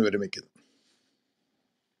വാക്കുകളിൽ നിന്ന് വിരമിക്കുന്നു.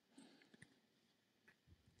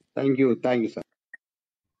 Thank you sir.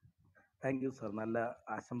 Thank you sir. നല്ല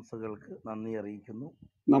ആശംസകൾക്ക് നന്ദി അറിയിക്കുന്നു.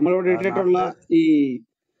 നമ്മളിവിടെ ഇട്ടിട്ടുള്ള ഈ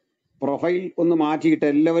പ്രൊഫൈൽ ഒന്ന് മാറ്റിയിട്ട്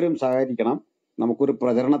എല്ലാവരും സഹകരിക്കണം. നമുക്കൊരു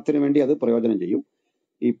പ്രചരണത്തിന് വേണ്ടി അത് പ്രയോജനം ചെയ്യും.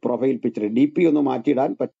 ഈ പ്രൊഫൈൽ പിക്ചർ DP ഒന്ന്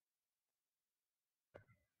മാറ്റിയിടാൻ പറ്റും.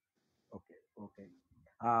 ഓക്കെ.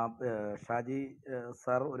 ഷാജി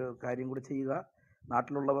സാർ ഒരു കാര്യം കൂടി ചെയ്യുക.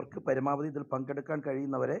 നാട്ടിലുള്ളവർക്ക് പരമാവധി ഇതിൽ പങ്കെടുക്കാൻ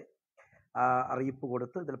കഴിയുന്നവരെ അറിയിപ്പ്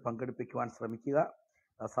കൊടുത്ത് ഇതിൽ പങ്കെടുപ്പിക്കുവാൻ ശ്രമിക്കുക.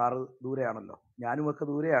 സാറ് ദൂരെയാണല്ലോ, ഞാനുമൊക്കെ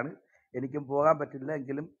ദൂരെയാണ്, എനിക്കും പോകാൻ പറ്റില്ല.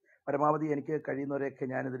 എങ്കിലും പരമാവധി എനിക്ക് കഴിയുന്നവരെയൊക്കെ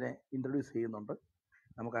ഞാനിതിനെ ഇൻട്രൊഡ്യൂസ് ചെയ്യുന്നുണ്ട്.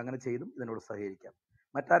 നമുക്ക് അങ്ങനെ ചെയ്തും ഇതിനോട് സഹകരിക്കാം.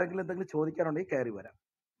 മറ്റാരെങ്കിലും എന്തെങ്കിലും ചോദിക്കാനുണ്ടെങ്കിൽ കയറി വരാം.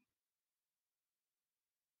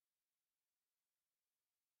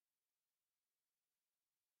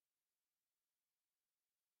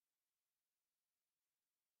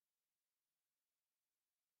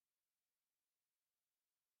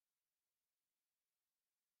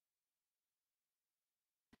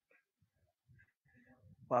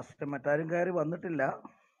 പാസ്റ്റർ മറ്റാരും കയറി വന്നിട്ടില്ല.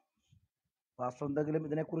 പാസ്റ്റർ എന്തെങ്കിലും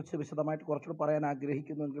ഇതിനെക്കുറിച്ച് വിശദമായിട്ട് കുറച്ചുകൂടി പറയാൻ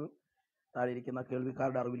ആഗ്രഹിക്കുന്നുവെങ്കിൽ താഴെ ഇരിക്കുന്ന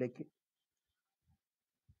കേൾവിക്കാരുടെ അറിവിലേക്ക്.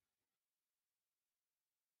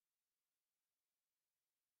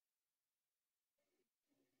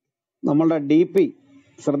 നമ്മളുടെ DP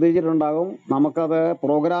ശ്രദ്ധിച്ചിട്ടുണ്ടാകും. നമുക്കത്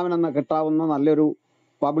പ്രോഗ്രാമിനെന്ന് കിട്ടാവുന്ന നല്ലൊരു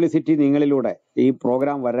പബ്ലിസിറ്റി നിങ്ങളിലൂടെ ഈ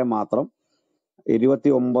പ്രോഗ്രാം വരെ മാത്രം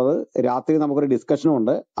 29 രാത്രി നമുക്കൊരു ഡിസ്കഷനും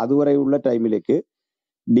ഉണ്ട്. അതുവരെയുള്ള ടൈമിലേക്ക്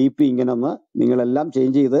DP ഇങ്ങനെ ഒന്ന് നിങ്ങളെല്ലാം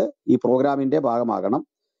ചേഞ്ച് ചെയ്ത് ഈ പ്രോഗ്രാമിന്റെ ഭാഗമാകണം.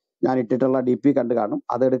 ഞാൻ ഇട്ടിട്ടുള്ള DP കണ്ടു കാണും.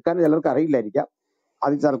 അത് എടുക്കാൻ ചിലർക്ക് അറിയില്ലായിരിക്കാം.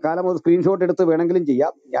 അത് തൽക്കാലം ഒരു സ്ക്രീൻഷോട്ട് എടുത്ത് വേണമെങ്കിലും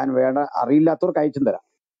ചെയ്യാം. ഞാൻ അറിയില്ലാത്തവർക്ക് അയച്ചും തരാം.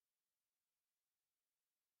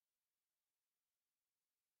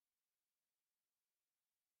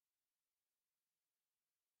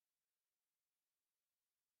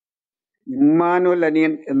 ഇമ്മാനുവൽ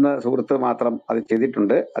അനിയൻ എന്ന സുഹൃത്ത് മാത്രം അത്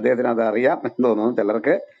ചെയ്തിട്ടുണ്ട്. അദ്ദേഹത്തിന് അത് അറിയാം എന്ന് തോന്നുന്നു.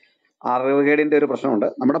 ചിലർക്ക് അറിവുകേടിന്റെ ഒരു പ്രശ്നമുണ്ട്.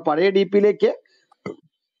 നമ്മുടെ പഴയ DPയിലേക്ക്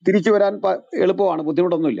തിരിച്ചു വരാൻ എളുപ്പമാണ്,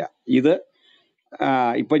 ബുദ്ധിമുട്ടൊന്നുമില്ല. ഇത്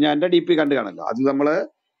ഇപ്പൊ ഞാൻ എന്റെ DP കണ്ടു കാണല്ലോ, അത് നമ്മള്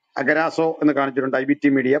അഗരാസോ എന്ന് കാണിച്ചിട്ടുണ്ട്. IBT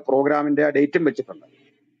മീഡിയ പ്രോഗ്രാമിന്റെ ഡേറ്റും വെച്ചിട്ടുണ്ട്.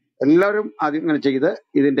 എല്ലാവരും അതിങ്ങനെ ചെയ്ത്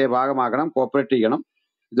ഇതിന്റെ ഭാഗമാകണം, കോപ്പറേറ്റ് ചെയ്യണം.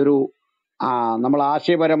 ഇതൊരു നമ്മൾ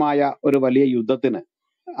ആശയപരമായ ഒരു വലിയ യുദ്ധത്തിന്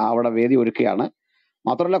അവിടെ വേദി ഒരുക്കുകയാണ്.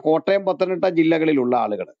 മാത്രമല്ല കോട്ടയം, പത്തനംതിട്ട ജില്ലകളിലുള്ള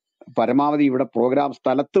ആളുകൾ പരമാവധി ഇവിടെ പ്രോഗ്രാം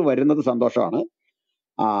സ്ഥലത്ത് വരുന്നത് സന്തോഷമാണ്.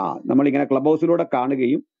 നമ്മളിങ്ങനെ ക്ലബ് ഹൗസിലൂടെ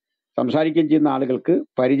കാണുകയും സംസാരിക്കുകയും ചെയ്യുന്ന ആളുകൾക്ക്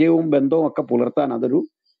പരിചയവും ബന്ധവും ഒക്കെ പുലർത്താൻ അതൊരു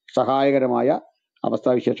സഹായകരമായ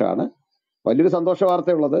അവസ്ഥാവിശേഷമാണ്. വലിയൊരു സന്തോഷ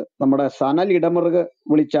വാർത്തയുള്ളത്, നമ്മുടെ സനൽ ഇടമറുക്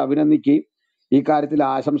വിളിച്ച് അഭിനന്ദിക്കുകയും ഈ കാര്യത്തിൽ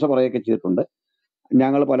ആശംസ പറയുകയൊക്കെ ചെയ്തിട്ടുണ്ട്.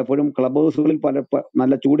 ഞങ്ങൾ പലപ്പോഴും ക്ലബ് ഹൗസുകളിൽ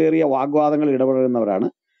നല്ല ചൂടേറിയ വാഗ്വാദങ്ങൾ ഇടപെടുന്നവരാണ്.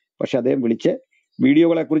 പക്ഷെ അദ്ദേഹം വിളിച്ച്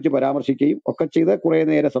വീഡിയോകളെ കുറിച്ച് പരാമർശിക്കുകയും ഒക്കെ ചെയ്ത് കുറെ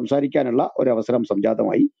നേരം സംസാരിക്കാനുള്ള ഒരു അവസരം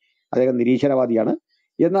സംജാതമായി. അദ്ദേഹം നിരീശ്വരവാദിയാണ്.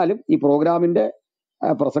 എന്നാലും ഈ പ്രോഗ്രാമിന്റെ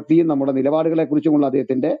പ്രസക്തിയും നമ്മുടെ നിലപാടുകളെ കുറിച്ചുമുള്ള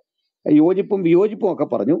അദ്ദേഹത്തിന്റെ യോജിപ്പും വിയോജിപ്പും ഒക്കെ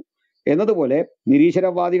പറഞ്ഞു. എന്നതുപോലെ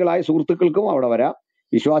നിരീശ്വരവാദികളായ സുഹൃത്തുക്കൾക്കും അവിടെ വരാം,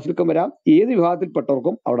 വിശ്വാസികൾക്കും വരാം, ഏത്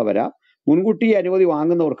വിഭാഗത്തിൽപ്പെട്ടവർക്കും അവിടെ വരാം. മുൻകൂട്ടി അനുമതി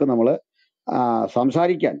വാങ്ങുന്നവർക്ക് നമ്മൾ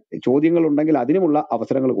സംസാരിക്കാൻ ചോദ്യങ്ങൾ ഉണ്ടെങ്കിൽ അതിനുമുള്ള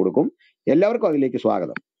അവസരങ്ങൾ കൊടുക്കും. എല്ലാവർക്കും അതിലേക്ക്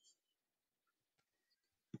സ്വാഗതം.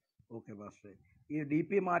 ഓക്കെ പാസ്റ്ററെ, ഈ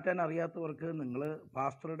DP മാറ്റാൻ അറിയാത്തവർക്ക് നിങ്ങൾ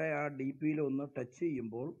പാസ്റ്ററുടെ ആ DPയിൽ ഒന്ന് ടച്ച്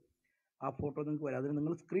ചെയ്യുമ്പോൾ ആ ഫോട്ടോ നിങ്ങൾക്ക് വരാം. അതിന്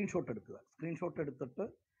നിങ്ങൾ സ്ക്രീൻഷോട്ട് എടുക്കുക. സ്ക്രീൻഷോട്ട് എടുത്തിട്ട്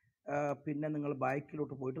പിന്നെ നിങ്ങൾ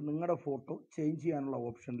ബാക്കിലോട്ട് പോയിട്ട് നിങ്ങളുടെ ഫോട്ടോ ചേഞ്ച് ചെയ്യാനുള്ള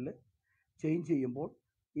ഓപ്ഷനിൽ ചേഞ്ച് ചെയ്യുമ്പോൾ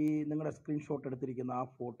ഈ നിങ്ങളുടെ സ്ക്രീൻഷോട്ട് എടുത്തിരിക്കുന്ന ആ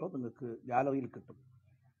ഫോട്ടോ നിങ്ങൾക്ക് ഗാലറിയിൽ കിട്ടും.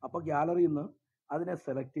 അപ്പോൾ ഗാലറിയിൽ നിന്ന് അതിനെ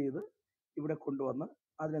സെലക്ട് ചെയ്ത് ഇവിടെ കൊണ്ടുവന്ന്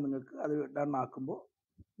അതിനെ നിങ്ങൾക്ക് അത് ഡൺ ആക്കുമ്പോൾ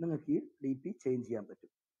നിങ്ങൾക്ക് ഈ DP ചേഞ്ച് ചെയ്യാൻ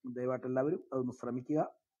പറ്റും. ദയവായിട്ട് എല്ലാവരും അതൊന്ന് ശ്രമിക്കുക,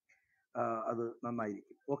 അത്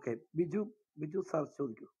നന്നായിരിക്കും. ഓക്കെ, ബിജു സാർ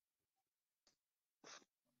ചോദിക്കൂ.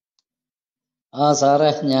 സാറേ,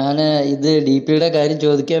 ഞാൻ ഇത് DPയുടെ കാര്യം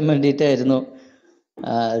ചോദിക്കാൻ വേണ്ടിയിട്ടായിരുന്നു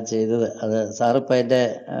ചെയ്തത്. അത് സാറിപ്പോൾ അതിൻ്റെ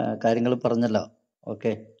കാര്യങ്ങൾ പറഞ്ഞല്ലോ.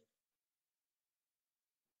 ഓക്കെ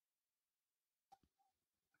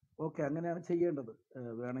ഓക്കെ, അങ്ങനെയാണ് ചെയ്യേണ്ടത്.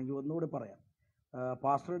 വേണമെങ്കിൽ ഒന്നുകൂടി പറയാം.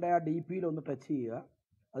 പാസ്റ്ററുടെ ആ DPയിൽ ഒന്ന് ടച്ച് ചെയ്യുക.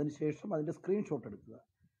 അതിനുശേഷം അതിൻ്റെ സ്ക്രീൻഷോട്ട് എടുക്കുക.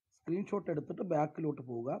 സ്ക്രീൻഷോട്ട് എടുത്തിട്ട് ബാക്കിലോട്ട്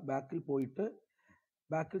പോവുക.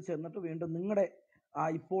 ബാക്കിൽ ചെന്നിട്ട് വീണ്ടും നിങ്ങളുടെ ആ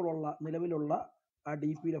ഇപ്പോഴുള്ള നിലവിലുള്ള ആ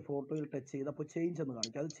DPയിലെ ഫോട്ടോയിൽ ടച്ച് ചെയ്ത് അപ്പോൾ ചേഞ്ച് എന്ന്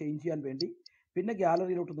കാണിക്കും. അത് ചേഞ്ച് ചെയ്യാൻ വേണ്ടി പിന്നെ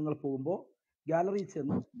ഗാലറിയിലോട്ട് നിങ്ങൾ പോകുമ്പോൾ ഗാലറിയിൽ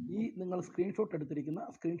ചെന്ന് ഈ നിങ്ങൾ സ്ക്രീൻഷോട്ട് എടുത്തിരിക്കുന്ന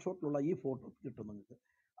സ്ക്രീൻഷോട്ടിലുള്ള ഈ ഫോട്ടോ കിട്ടും നിങ്ങൾക്ക്.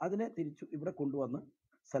 അതിനെ തിരിച്ചു ഇവിടെ കൊണ്ടുവന്ന്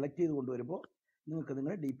സെലക്ട് ചെയ്ത് കൊണ്ടുവരുമ്പോൾ നിങ്ങൾക്ക്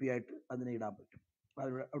നിങ്ങളുടെ DP ആയിട്ട് അതിനെ ഇടാൻ പറ്റും.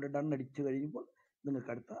 അവിടെ ഡൺ അടിച്ചു കഴിയുമ്പോൾ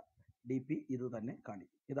നിങ്ങൾക്ക് അടുത്ത DP ഇത് തന്നെ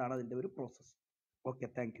കാണിക്കും. ഇതാണ് അതിൻ്റെ ഒരു process. Okay,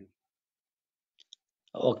 thank you.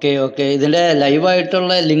 Okay ഇതിൻ്റെ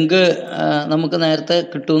ലൈവായിട്ടുള്ള ലിങ്ക് നമുക്ക് നേരത്തെ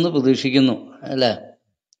കിട്ടുമെന്ന് പ്രതീക്ഷിക്കുന്നു അല്ലേ?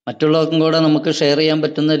 മറ്റുള്ളവർക്കും കൂടെ നമുക്ക് ഷെയർ ചെയ്യാൻ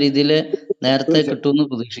പറ്റുന്ന രീതിയിൽ നേരത്തെ കിട്ടുമെന്ന്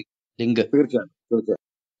പ്രതീക്ഷിക്കും ലിങ്ക്. തീർച്ചയായും.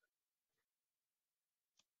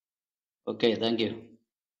 Okay, thank you.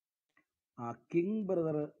 King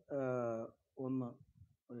brother ഒന്ന്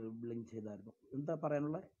ബ്ലിങ്ക് ചെയ്തായിരുന്നു. എന്താ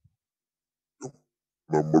പറയാനുള്ളത്?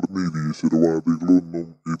 നമ്മുടെ നിരീശ്വരവാദികളൊന്നും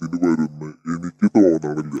ഇതിന് വരുന്ന എനിക്ക്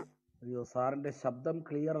തോന്നണില്ല. അയ്യോ, സാറിന്റെ ശബ്ദം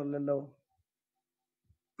ക്ലിയർ അല്ലല്ലോ.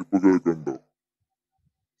 ഇപ്പൊ കേൾക്കണ്ടോ?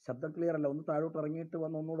 ശബ്ദം ക്ലിയർ അല്ല. ഒന്ന് താഴോട്ട് ഇറങ്ങിയിട്ട്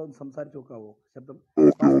വന്ന് ഒന്നുകൂടെ ഒന്ന് സംസാരിച്ച് നോക്കാവോ? ശബ്ദം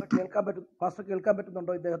പാസ്റ്റർ കേൾക്കാൻ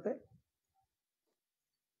പറ്റുന്നുണ്ടോ ഇദ്ദേഹത്തെ?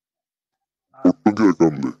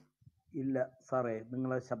 ഇല്ല സാറേ,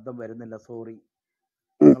 നിങ്ങളെ ശബ്ദം വരുന്നില്ല. സോറി.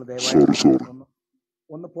 നിങ്ങൾ ദയവായി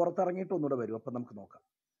ഒന്ന് പുറത്തിറങ്ങിയിട്ട് ഒന്നുകൂടെ വരും, അപ്പൊ നമുക്ക് നോക്കാം.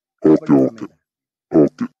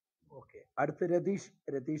 ഓക്കെ, അടുത്ത്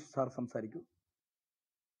Ratheesh sir സംസാരിക്കൂ.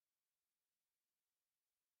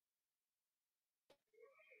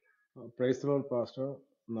 Praise Lord pastor,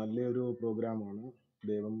 നല്ലൊരു പ്രോഗ്രാമാണ്.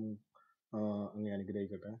 ദൈവം അങ്ങ്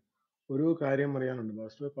അനുഗ്രഹിക്കട്ടെ. ഒരു കാര്യം അറിയാനുണ്ട്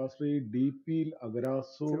പാസ്റ്റർ. ഈ DPയിൽ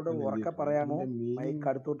അഗരാസോ പറയാമോ? മൈക്ക്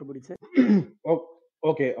അടുത്തോട്ട് പിടിച്ച്.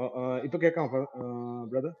 ഓക്കെ, ഇപ്പൊ കേൾക്കാം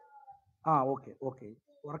ബ്രദർ? ഓക്കെ,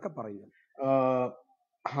 ഉറക്കെ പറയുക.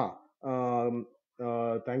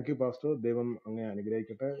 Thank you pastor. ദൈവം അങ്ങ്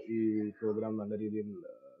അനുഗ്രഹിക്കട്ടെ. ഈ പ്രോഗ്രാം നല്ല രീതിയിൽ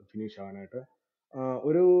ഫിനിഷ് ആവാനായിട്ട്.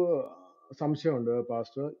 ഒരു സംശയമുണ്ട്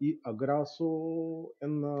പാസ്റ്റർ. ഈ അഗരാസോ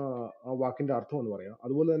എന്ന ആ വാക്കിന്റെ അർത്ഥം എന്ന് പറയാം.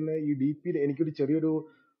 അതുപോലെ തന്നെ ഈ DPയിൽ എനിക്കൊരു ചെറിയൊരു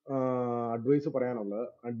അഡ്വൈസ് പറയാനുള്ളത്.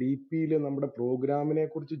 ആ DPയിൽ നമ്മുടെ പ്രോഗ്രാമിനെ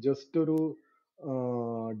കുറിച്ച് ജസ്റ്റ് ഒരു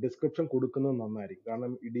ഡിസ്ക്രിപ്ഷൻ കൊടുക്കുന്നത് നന്നായിരിക്കും.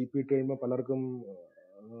 കാരണം ഈ DP ഇട്ട് കഴിയുമ്പോൾ പലർക്കും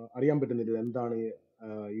അറിയാൻ പറ്റുന്നില്ല എന്താണ്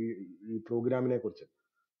ഈ ഈ പ്രോഗ്രാമിനെ കുറിച്ച്.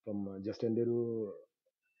 അപ്പം ജസ്റ്റ് എൻ്റെ ഒരു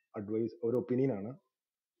അഡ്വൈസ്, ഒരു ഒപ്പീനിയൻ ആണ്.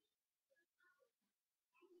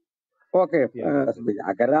 ഓക്കെ. Yeah.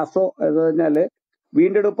 അഗരാസോ എന്ന് പറഞ്ഞാല്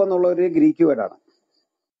വീണ്ടെടുപ്പ് എന്നുള്ള ഒരു ഗ്രീക്ക് വേർഡാണ്.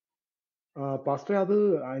 പാസ്റ്റർ, അത്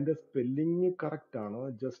അതിന്റെ സ്പെല്ലിങ് കറക്റ്റ് ആണോ?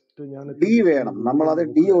 ജസ്റ്റ് ഞാൻ ഡി വേണം. നമ്മളത്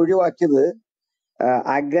ഡി ഒഴിവാക്കിയത്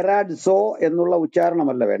അഗരാഡ്സോ എന്നുള്ള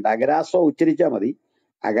ഉച്ചാരണമല്ല വേണ്ട, അഗരാസോ ഉച്ചരിച്ചാൽ മതി.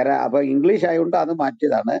 അപ്പൊ ഇംഗ്ലീഷ് ആയതുകൊണ്ട് അത്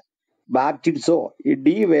മാറ്റിയതാണ്. ബാപ്റ്റിഡ്സോ ഈ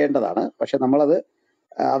ഡി വേണ്ടതാണ്. പക്ഷെ നമ്മളത്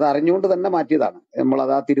അത് അറിഞ്ഞുകൊണ്ട് തന്നെ മാറ്റിയതാണ്.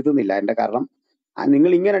 നമ്മളത് തിരുത്തുന്നില്ല. അതിന്റെ കാരണം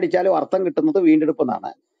നിങ്ങൾ ഇങ്ങനെ അടിച്ചാലും അർത്ഥം കിട്ടുന്നത്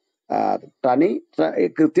വീണ്ടെടുപ്പെന്നാണ്.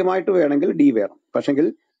 കൃത്യമായിട്ട് വേണമെങ്കിൽ ഡി വേണം. പക്ഷെങ്കിൽ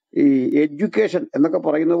ഈ എഡ്യൂക്കേഷൻ എന്നൊക്കെ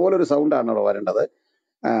പറയുന്ന പോലെ ഒരു സൗണ്ടാണ് അവിടെ വരേണ്ടത്.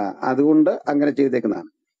 അതുകൊണ്ട് അങ്ങനെ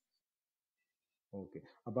ചെയ്തേക്കുന്നതാണ്. ഓക്കെ.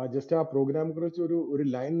 അപ്പൊ ജസ്റ്റ് ആ പ്രോഗ്രാമിനെ കുറിച്ച് ഒരു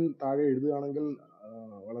ലൈൻ താഴെ എഴുതുകയാണെങ്കിൽ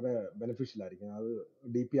വളരെ ബെനിഫിഷ്യൽ ആയിരിക്കും. അത്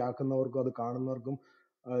DP ആക്കുന്നവർക്കും അത് കാണുന്നവർക്കും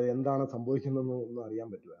എന്താണ് സംഭവിക്കുന്നതെന്ന് ഒന്നും അറിയാൻ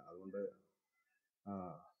പറ്റില്ല. അതുകൊണ്ട്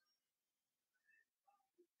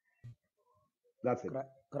that's it.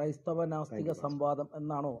 ക്രൈസ്തവ Thank നാസ്തിക you, Pastor. സംവാദം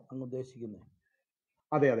എന്നാണോ അങ്ങ് ഉദ്ദേശിക്കുന്നത്?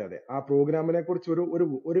 അതെ അതെ അതെ, ആ പ്രോഗ്രാമിനെ കുറിച്ച്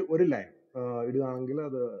ഒരു ലൈൻ ഇടുകയാണെങ്കിൽ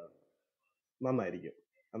അത് നന്നായിരിക്കും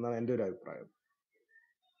എന്നാണ് എൻ്റെ ഒരു അഭിപ്രായം.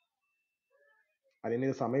 അതിന്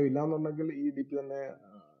സമയമില്ല എന്നുണ്ടെങ്കിൽ ഈ DP തന്നെ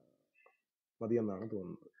മതിയെന്നാണ്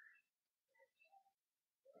തോന്നുന്നത്.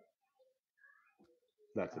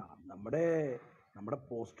 That's ആ, it. നമ്മുടെ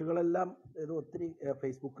പോസ്റ്റുകളെല്ലാം ഇത് ഒത്തിരി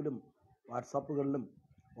ഫേസ്ബുക്കിലും വാട്സാപ്പുകളിലും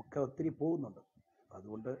ഒക്കെ ഒത്തിരി പോകുന്നുണ്ട്.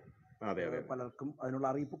 അതുകൊണ്ട് അതെ അതെ അതെ പലർക്കും അതിനുള്ള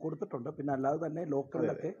അറിയിപ്പ് കൊടുത്തിട്ടുണ്ട്. പിന്നെ അല്ലാതെ തന്നെ അതെ അതെ.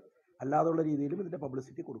 ലോക്കലിലൊക്കെ അല്ലാതുള്ള രീതിയിലും ഇതിന്റെ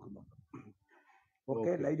പബ്ലിസിറ്റി കൊടുക്കുന്നുണ്ട്. ഓക്കെ,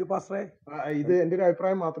 ഓക്കെ ലൈജു പാസ്റ്ററെ. ഇത് എൻ്റെ ഒരു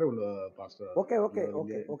അഭിപ്രായം മാത്രമേ ഉള്ളൂ പാസ്റ്റർ. ഓക്കെ ഓക്കെ അല്ലാതെ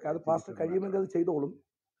ഓക്കെ വലിയ ഓക്കെ അത് പാസ്റ്റർ സീരിയസ് കഴിയുമെങ്കിൽ മാറ്റർ. അത് ചെയ്തോളും.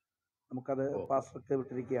 നമുക്കത് ഓക്കെ പാസ്റ്റർക്ക്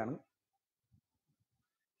വിട്ടിരിക്കുകയാണ്.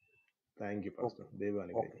 Thank you pastor. ദൈവം ഓക്കെ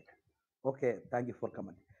അനുഗ്രഹിക്കട്ടെ. Okay, thank you for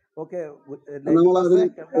comment. Okay, Laiju നമ്മളതിന് പാസ്റ്ററെ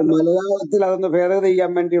കേൾക്കാമല്ലോ? മലയാളത്തിൽ അതൊന്ന് ഭേദഗതി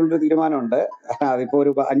ചെയ്യാൻ വേണ്ടിയുള്ളൊരു തീരുമാനമുണ്ട്. അതിപ്പോ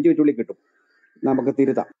ഒരു 5 മിനിറ്റുള്ളിൽ കിട്ടും, നമുക്ക്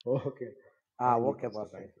തിരുത്താം. ഓക്കെ. ആ താങ്ക് യു ഓക്കെ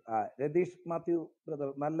പാസ്റ്റർ. പാസ്റ്ററെ. Thank you. Ratheesh Mathew brother,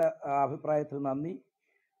 നല്ല അഭിപ്രായത്തിന് നന്ദി.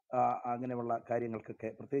 അങ്ങനെയുള്ള കാര്യങ്ങൾക്കൊക്കെ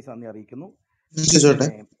പ്രത്യേകിച്ച് നന്ദി അറിയിക്കുന്നു. ചോട്ടെ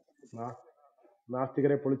പിന്നെ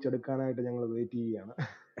നാസ്തികരെ പൊളിച്ചെടുക്കാനായിട്ട് ഞങ്ങൾ വെയിറ്റ് ചെയ്യുകയാണ്.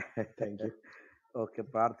 Thank you. ഓക്കെ,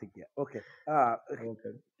 പ്രാർത്ഥിക്കുക. ഓക്കെ, ഓക്കെ,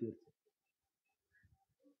 തീർച്ചയായും.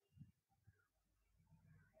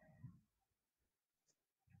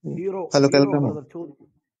 ഹീറോ ഹലോ, ഹീറോ കേൾക്കാമോ? ബ്രദർ ചോദിക്കും.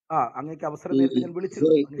 അങ്ങേക്ക് അവസരം ഈ നേരത്തെ ഞാൻ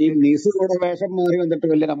വിളിച്ചിരുന്നു, അങ്ങ് ഈ കേട്ടില്ല. നിസുകൂടെ വേഷം മാറി വന്നിട്ട്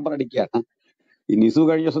വലിയ നമ്പർ അടിക്കുകയാണ്. ഈ നിസു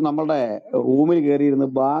കഴിഞ്ഞ ദിവസം നമ്മളുടെ റൂമിൽ കയറിയിരുന്ന്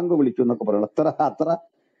ബാങ്ക് വിളിച്ചു എന്നൊക്കെ പറയണം. അത്ര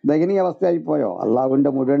ദയനീയ അവസ്ഥയായി പോയോ?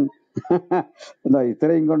 അള്ളാഹുവിന്റെ മുഴുവൻ എന്താ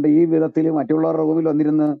ഇത്രയും കൊണ്ട് ഈ വിധത്തിൽ മറ്റുള്ളവരുടെ റൂമിൽ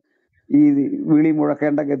വന്നിരുന്ന് ഈ വിളി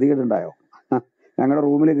മുഴക്കേണ്ട ഗതികേടുണ്ടായോ? ഞങ്ങളുടെ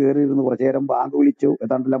റൂമിൽ കയറിയിരുന്ന് കുറച്ചു നേരം ബാങ്ക് വിളിച്ചു,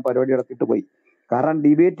 ഏതാണ്ടെല്ലാം പരിപാടി നടത്തിയിട്ട് പോയി. കാരണം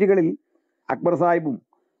ഡിബേറ്റുകളിൽ അക്ബർ സാഹിബും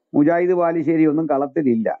മുജാഹിദ് ബാലുശ്ശേരി ഒന്നും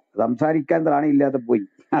കളത്തിലില്ല, സംസാരിക്കാൻ ത്രാണിയില്ലാതെ പോയി.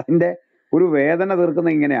 അതിന്റെ ഒരു വേദന തീർക്കുന്ന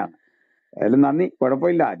ഇങ്ങനെയാണ്. അതിലും നന്ദി,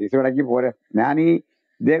 കുഴപ്പമില്ല. ജിസു ഇടയ്ക്ക് പോരെ. ഞാൻ ഈ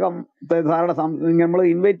ഇദ്ദേഹം സാറുടെ നമ്മൾ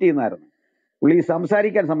ഇൻവൈറ്റ് ചെയ്യുന്നതായിരുന്നു. പുള്ളി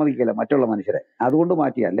സംസാരിക്കാൻ സമ്മതിക്കില്ല മറ്റുള്ള മനുഷ്യരെ, അതുകൊണ്ട്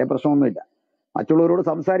മാറ്റിയ അല്ലേ, പ്രശ്നമൊന്നുമില്ല. മറ്റുള്ളവരോട്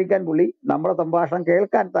സംസാരിക്കാൻ പുള്ളി നമ്മുടെ സംഭാഷണം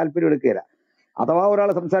കേൾക്കാൻ താല്പര്യം എടുക്കുകയില്ല. അഥവാ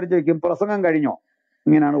ഒരാൾ സംസാരിച്ച് വയ്ക്കും, പ്രസംഗം കഴിഞ്ഞോ,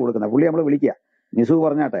 ഇങ്ങനെയാണ് കൊടുക്കുന്നത്. പുള്ളി നമ്മൾ വിളിക്കുക, നിസു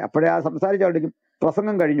പറഞ്ഞാട്ടെ, അപ്പോഴേ ആ സംസാരിച്ചാൽ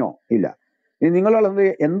പ്രസംഗം കഴിഞ്ഞോ, ഇല്ല. ഇനി നിങ്ങൾ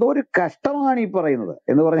എന്തോ ഒരു കഷ്ടമാണ് ഈ പറയുന്നത്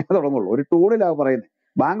എന്ന് പറഞ്ഞാൽ തുടങ്ങുള്ളൂ. ഒരു ടൂണിലാണ് പറയുന്നത്.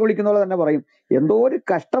 ബാങ്ക് വിളിക്കുന്നവരെ തന്നെ പറയും എന്തോ ഒരു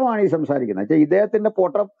കഷ്ടമാണ് ഈ സംസാരിക്കുന്നത്. വെച്ചാൽ ഇദ്ദേഹത്തിന്റെ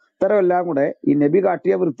പൊട്ടത്തരമെല്ലാം കൂടെ ഈ നബി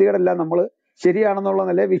കാട്ടിയ വൃത്തികളെല്ലാം നമ്മൾ ശരിയാണെന്നുള്ള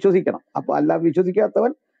നിലയെ വിശ്വസിക്കണം. അപ്പൊ അല്ല,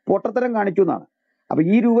 വിശ്വസിക്കാത്തവൻ പൊട്ടത്തരം കാണിച്ചു എന്നാണ്. അപ്പൊ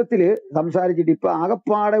ഈ രൂപത്തില് സംസാരിച്ചിട്ട് ഇപ്പൊ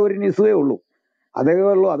ആകപ്പാടെ ഒരു നിസുവേ ഉള്ളൂ, അതേ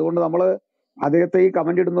ഉള്ളൂ. അതുകൊണ്ട് നമ്മൾ അദ്ദേഹത്തെ ഈ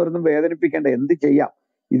കമന്റ് ഇടുന്നവരൊന്നും വേദനിപ്പിക്കേണ്ട, എന്ത് ചെയ്യാം.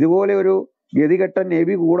 ഇതുപോലെ ഒരു ഗതികെട്ട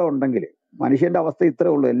നബി കൂടെ ഉണ്ടെങ്കിൽ മനുഷ്യന്റെ അവസ്ഥ ഇത്രേ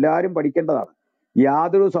ഉള്ളൂ. എല്ലാവരും പഠിക്കേണ്ടതാണ്.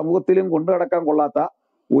 യാതൊരു സമൂഹത്തിലും കൊണ്ടു നടക്കാൻ കൊള്ളാത്ത,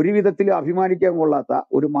 ഒരു വിധത്തിലും അഭിമാനിക്കാൻ കൊള്ളാത്ത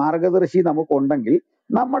ഒരു മാർഗദർശി നമുക്കുണ്ടെങ്കിൽ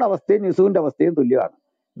നമ്മുടെ അവസ്ഥയും നിസുവിന്റെ അവസ്ഥയും തുല്യമാണ്.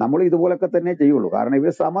 നമ്മൾ ഇതുപോലൊക്കെ തന്നെ ചെയ്യുള്ളൂ. കാരണം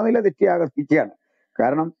ഇവർ സമനില തെറ്റിയാകർത്തിക്കുകയാണ്.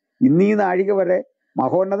 കാരണം ഇന്നീ നാഴിക വരെ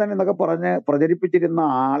മഹോന്നതൻ എന്നൊക്കെ പറഞ്ഞ് പ്രചരിപ്പിച്ചിരുന്ന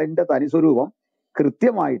ആളിന്റെ തനിസ്വരൂപം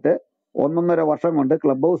കൃത്യമായിട്ട് 1.5 വർഷം കൊണ്ട്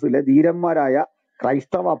ക്ലബ് ഹൗസിലെ ധീരന്മാരായ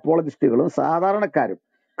ക്രൈസ്തവ അപ്പോളജിസ്റ്റുകളും സാധാരണക്കാരും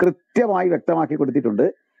കൃത്യമായി വ്യക്തമാക്കി കൊടുത്തിട്ടുണ്ട്.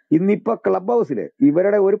 ഇന്നിപ്പോ ക്ലബ് ഹൗസിൽ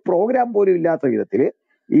ഇവരുടെ ഒരു പ്രോഗ്രാം പോലും ഇല്ലാത്ത വിധത്തിൽ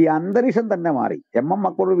ഈ അന്തരീക്ഷം തന്നെ മാറി.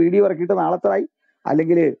 മക്കൾ വീഡിയോ ഇറക്കിയിട്ട് നാളത്തായി,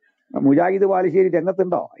 അല്ലെങ്കിൽ മുജാഹിദ് ബാലുശ്ശേരി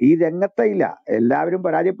രംഗത്തുണ്ടോ? ഈ രംഗത്തെ ഇല്ല. എല്ലാവരും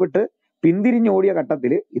പരാജയപ്പെട്ട് പിന്തിരിഞ്ഞോടിയ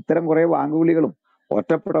ഘട്ടത്തിൽ ഇത്തരം കുറെ വാങ്കുവിളികളും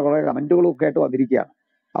ഒറ്റപ്പെട്ട കുറെ കമന്റുകളും ഒക്കെ ആയിട്ട് വന്നിരിക്കുകയാണ്.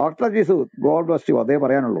 ഓർട്ടീസു ഗോഡ് ബ്ലസ് യു, അതേ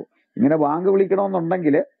പറയാനുള്ളൂ. ഇങ്ങനെ ബാങ്ക്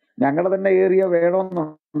വിളിക്കണമെന്നുണ്ടെങ്കിൽ ഞങ്ങളുടെ തന്നെ ഏരിയ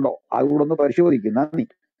വേണമെന്നുണ്ടോ? അതുകൂടെ ഒന്ന് പരിശോധിക്കും. നന്ദി.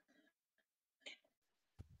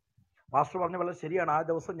 പാസ്റ്റർ പറഞ്ഞ വളരെ ശരിയാണ്. ആ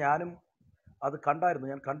ദിവസം ഞാനും അത് കണ്ടായിരുന്നു.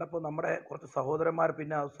 ഞാൻ കണ്ടപ്പോൾ നമ്മുടെ കുറച്ച് സഹോദരന്മാർ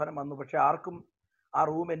പിന്നെ അവസാനം വന്നു. പക്ഷെ ആർക്കും ആ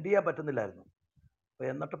റൂം എൻഡ് ചെയ്യാൻ പറ്റുന്നില്ലായിരുന്നു. അപ്പോൾ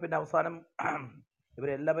എന്നിട്ട് പിന്നെ അവസാനം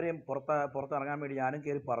ഇവരെല്ലാവരെയും പുറത്തിറങ്ങാൻ വേണ്ടി ഞാനും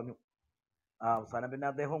കയറി പറഞ്ഞു. അവസാനം പിന്നെ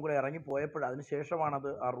അദ്ദേഹവും കൂടെ ഇറങ്ങിപ്പോയപ്പോൾ അതിന് ശേഷമാണത്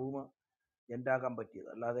ആ റൂം എൻഡാക്കാൻ പറ്റിയത്.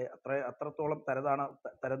 അല്ലാതെ അത്രത്തോളം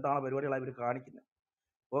തരംതാണ പരിപാടികളാണ് ഇവർ കാണിക്കുന്നത്.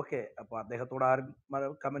 ഓക്കെ, അപ്പോൾ അദ്ദേഹത്തോട് ആരും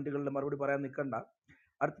കമൻറ്റുകളിൽ മറുപടി പറയാൻ നിൽക്കണ്ട.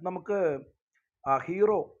 അടുത്ത് നമുക്ക്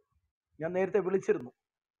ഹീറോ, ഞാൻ നേരത്തെ വിളിച്ചിരുന്നു,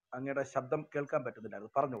 അങ്ങയുടെ ശബ്ദം കേൾക്കാൻ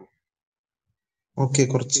പറ്റുന്നില്ലായിരുന്നു, പറഞ്ഞോളൂ. ഓക്കെ,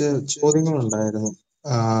 കുറച്ച് ചോദ്യങ്ങളുണ്ടായിരുന്നു.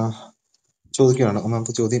 ചോദിക്കുകയാണ്.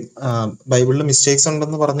 ഒന്നാമത്തെ ചോദ്യം, ബൈബിളിൽ മിസ്റ്റേക്സ്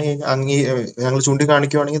ഉണ്ടെന്ന് പറഞ്ഞു കഴിഞ്ഞാൽ ഞങ്ങൾ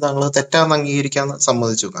ചൂണ്ടിക്കാണിക്കുവാണെങ്കിൽ താങ്കൾ തെറ്റാന്ന് അംഗീകരിക്കാന്ന്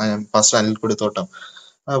സമ്മതിച്ചു. പാസ്റ്റർ അനിൽ കൊടുത്തോട്ടം,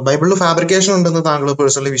 ബൈബിളിൽ ഫാബ്രിക്കേഷൻ ഉണ്ടെന്ന് താങ്കൾ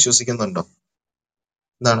പേഴ്സണലി വിശ്വസിക്കുന്നുണ്ടോ?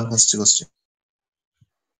 ഇതാണ് ഫസ്റ്റ് ക്വസ്റ്റ്യൻ.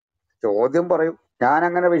 ചോദ്യം പറയും. ഞാൻ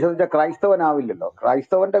അങ്ങനെ വിശ്വസിച്ച ക്രൈസ്തവനാവില്ലല്ലോ.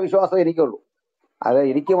 ക്രൈസ്തവന്റെ വിശ്വാസം എനിക്കുള്ളൂ, അത്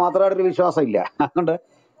എനിക്ക് മാത്രമായിട്ടൊരു വിശ്വാസം ഇല്ല. അതുകൊണ്ട്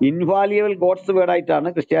ഇൻവാലിയബിൾ ഗോഡ്സ് വേർഡായിട്ടാണ്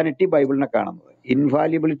ക്രിസ്ത്യാനിറ്റി ബൈബിളിനെ കാണുന്നത്.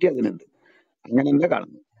 ഇൻവാലിയബിലിറ്റി അതിനുണ്ട്, അങ്ങനെ തന്നെ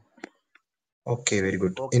കാണുന്നത്. Okay, very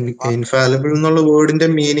good. Okay, pastor infallible എന്നുള്ള വേർഡിന്റെ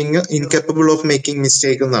meaning incapable of making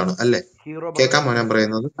mistake എന്നാണ് അല്ലേ? കേൾക്കാമോ ഞാൻ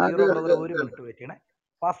പറയുന്നത്? ഹീറോ ബ്രദറെ ഒരു മിനിറ്റ് വെയിറ്റ് ചെയ്യണേ.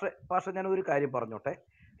 പാസ്റ്റർ ഞാൻ ഒരു കാര്യം പറഞ്ഞോട്ടെ.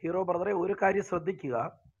 ഹീറോ ബ്രദറെ ഒരു കാര്യം ശ്രദ്ധിക്കുക.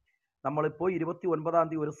 നമ്മളിപ്പോൾ 29-ാം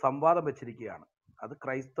തീയതി ഒരു സംവാദം വെച്ചിരിക്കുകയാണ്. അത്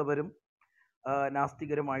ക്രൈസ്തവരും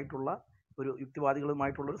നാസ്തികരുമായിട്ടുള്ള ഒരു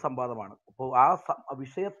യുക്തിവാദികളുമായിട്ടുള്ള ഒരു സംവാദമാണ്. അപ്പോൾ ആ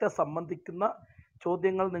വിഷയത്തെ സംബന്ധിക്കുന്ന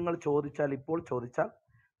ചോദ്യങ്ങൾ നിങ്ങൾ ഇപ്പോൾ ചോദിച്ചാൽ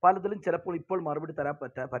പലതിലും ചിലപ്പോൾ ഇപ്പോൾ മറുപടി തരാൻ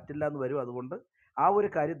പറ്റില്ല എന്ന് വരും. അതുകൊണ്ട് ആ ഒരു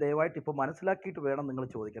കാര്യം ദയവായിട്ട് ഇപ്പോൾ മനസ്സിലാക്കിയിട്ട് വേണം നിങ്ങൾ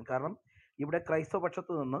ചോദിക്കാൻ. കാരണം ഇവിടെ ക്രൈസ്തവ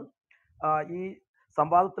പക്ഷത്ത് നിന്ന് ഈ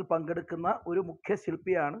സംവാദത്തിൽ പങ്കെടുക്കുന്ന ഒരു മുഖ്യ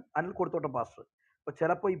ശില്പിയാണ് അനിൽ കൊടുത്തോട്ടം പാസ്റ്റർ. അപ്പോൾ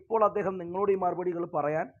ചിലപ്പോൾ ഇപ്പോൾ അദ്ദേഹം നിങ്ങളോട് ഈ മറുപടികൾ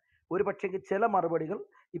പറയാൻ ഒരു പക്ഷേ ചില മറുപടികൾ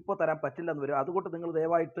ഇപ്പോൾ തരാൻ പറ്റില്ലെന്ന് വരും. അതുകൊണ്ട് നിങ്ങൾ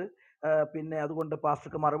ദയവായിട്ട് പിന്നെ അതുകൊണ്ട്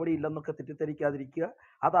പാസ്റ്റർക്ക് മറുപടി ഇല്ലെന്നൊക്കെ തെറ്റിദ്ധരിക്കാതിരിക്കുക,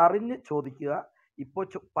 അത് അറിഞ്ഞ് ചോദിക്കുക. ഇപ്പോൾ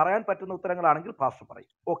പറയാൻ പറ്റുന്ന ഉത്തരങ്ങളാണെങ്കിൽ പാസ്റ്റർ പറയും.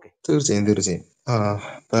 ഓക്കെ, തീർച്ചയായും.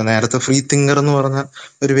 നേരത്തെ ഫ്രീ തിങ്കർ എന്ന് പറഞ്ഞ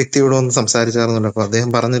ഒരു വ്യക്തിയോട് ഒന്ന് സംസാരിച്ചായിരുന്നല്ലോ. അപ്പൊ അദ്ദേഹം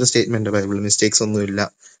പറഞ്ഞൊരു സ്റ്റേറ്റ്മെന്റ്, ബൈബിൾ മിസ്റ്റേക്സ് ഒന്നും ഇല്ല.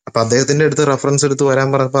 അപ്പൊ അദ്ദേഹത്തിന്റെ അടുത്ത് റെഫറൻസ് എടുത്ത് വരാൻ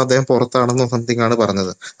പറഞ്ഞപ്പോൾ അദ്ദേഹം പുറത്താണെന്നോ സംതിങ് ആണ്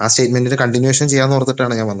പറഞ്ഞത്. ആ സ്റ്റേറ്റ്മെന്റിന്റെ കണ്ടിന്യൂഷൻ ചെയ്യാന്ന്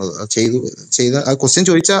ഓർത്തിട്ടാണ് ഞാൻ വന്നത്. ചെയ്ത ആ ക്വസ്റ്റ്യൻ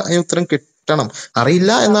ചോദിച്ചാൽ ഉത്തരം കിട്ടണം.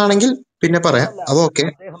 അറിയില്ല എന്നാണെങ്കിൽ പിന്നെ പറയാം, അത് ഓക്കെ.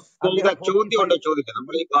 ചോദ്യം ചോദിക്കാം.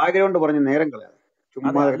 നമ്മൾ ഈ ബാക്ക്ഗ്രൗണ്ട് പറഞ്ഞ് നേരം കളയാം.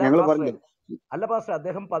 ചുമ്മാ ഞങ്ങൾ പറഞ്ഞു. അല്ല പാസ്റ്റർ,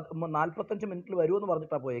 അദ്ദേഹം 45 മിനിറ്റിൽ വരുമെന്ന്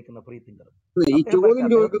പറഞ്ഞിട്ടാണ് പോയേക്കുന്നത് ഫ്രീ തിങ്കർ. ഈ ചോദ്യം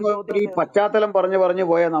ചോദിക്കുന്നവർ ഈ പശ്ചാത്തലം പറഞ്ഞു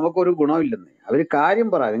പോയാൽ നമുക്കൊരു ഗുണമില്ലെന്നേ. അവര് കാര്യം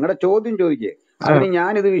പറ, നിങ്ങളുടെ ചോദ്യം ചോദിക്കേ. അതിന്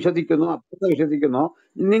ഞാനിത് വിശ്വസിക്കുന്നു അപ്പുറത്ത് വിശ്വസിക്കുന്നു.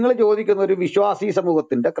 നിങ്ങൾ ചോദിക്കുന്ന ഒരു വിശ്വാസി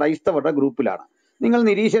സമൂഹത്തിന്റെ ക്രൈസ്തവരുടെ ഗ്രൂപ്പിലാണ്. നിങ്ങൾ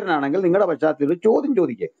നിരീശ്വരനാണെങ്കിൽ നിങ്ങളുടെ പശ്ചാത്തലത്തിൽ ചോദ്യം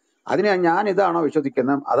ചോദിക്കേ. അതിന് ഞാൻ ഇതാണോ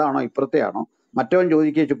വിശ്വസിക്കുന്നത്, അതാണോ ഇപ്പുറത്തെയാണോ, മറ്റവൻ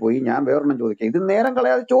ചോദിക്കേച്ച് പോയി ഞാൻ വേറൊന്നും ചോദിക്കുക. ഇത് നേരം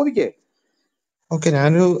കളയാതെ ചോദിക്കേ. ഓക്കെ,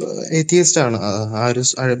 ഞാനൊരു എത്തിയിസ്റ്റ് ആണ്. ആ ഒരു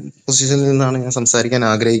പൊസിഷനിൽ നിന്നാണ് ഞാൻ സംസാരിക്കാൻ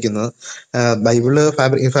ആഗ്രഹിക്കുന്നത്. ബൈബിള്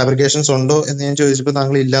ഫാബ്രിക്കേഷൻസ് ഉണ്ടോ എന്ന് ഞാൻ ചോദിച്ചപ്പോൾ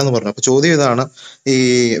താങ്കൾ ഇല്ല എന്ന് പറഞ്ഞു. അപ്പൊ ചോദ്യം ഇതാണ്, ഈ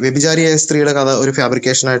വ്യഭിചാരിയായ സ്ത്രീയുടെ കഥ ഒരു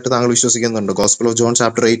ഫാബ്രിക്കേഷൻ ആയിട്ട് താങ്കൾ വിശ്വസിക്കുന്നുണ്ടോ? Gospel of John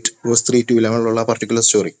chapter 8:3-11 particular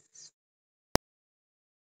story.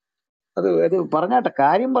 അത് പറഞ്ഞാട്ടെ,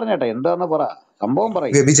 കാര്യം പറഞ്ഞാട്ടെ, എന്താന്ന് പറ, സംഭവം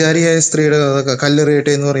പറയും. വ്യഭിചാരിയായ സ്ത്രീയുടെ കഥ,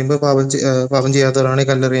 കല്ലെറിയട്ടെ എന്ന് പറയുമ്പോൾ പാപം ചെയ്യാത്തവരാണ്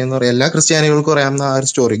കല്ലെറിയെന്ന് പറയും. എല്ലാ ക്രിസ്ത്യാനികൾക്കും അറിയാവുന്ന ആ ഒരു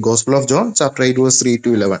story, gospel of John chapter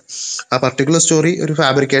 8:3-11. ആ പർട്ടിക്കുലർ സ്റ്റോറി ഒരു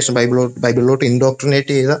ഫാബ്രിക്കേഷൻ, ബൈബിളിലോട്ട്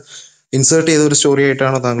ഇൻസേർട്ട് ചെയ്ത ഒരു സ്റ്റോറി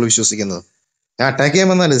ആയിട്ടാണോ താങ്കൾ വിശ്വസിക്കുന്നത്? ഞാൻ അറ്റാക്ക് ചെയ്യാൻ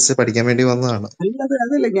വന്നല്ല, ജസ്റ്റ് പഠിക്കാൻ വേണ്ടി വന്നതാണ്.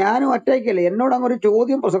 അതല്ല, ഞാനും അറ്റാക്കല്ല. എന്നോട് അങ്ങ് ഒരു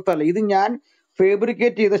ചോദ്യം പ്രസക്തമല്ല. ഇത് ഞാൻ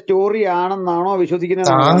ഫേബ്രിക്കേറ്റ് ചെയ്ത സ്റ്റോറി ആണെന്നാണോ വിശ്വസിക്കുന്നത്?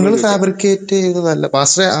 താങ്കൾ ഫാബ്രിക്കേറ്റ് ചെയ്തതല്ല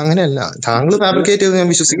പാസ്റ്ററെ, അങ്ങനെയല്ല. താങ്കൾ ഫാബ്രിക്കേറ്റ് ചെയ്ത് ഞാൻ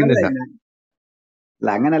വിശ്വസിക്കുന്നില്ല.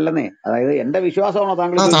 അല്ല, അങ്ങനല്ലെന്നേ. അതായത് എന്റെ വിശ്വാസമാണോ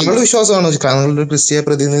താങ്കൾ? താങ്കളുടെ വിശ്വാസമാണോ? താങ്കളുടെ ക്രിസ്തീയ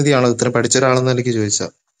പ്രതിനിധിയാണോ? ഇത്രയും പഠിച്ച ആളെന്ന് എനിക്ക് ചോദിച്ചാൽ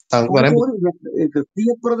ക്രിസ്തീയ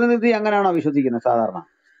പ്രതിനിധി അങ്ങനെയാണോ വിശ്വസിക്കുന്നത് സാധാരണ?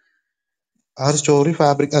 ആ ഒരു സ്റ്റോറി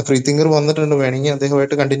ഫ്രീ തിങ്കർ വന്നിട്ടുണ്ട്, വേണമെങ്കിൽ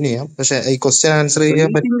അദ്ദേഹമായിട്ട് കണ്ടിന്യൂ ചെയ്യാം. പക്ഷെ ഈ ക്വസ്റ്റ്യൻ ആൻസർ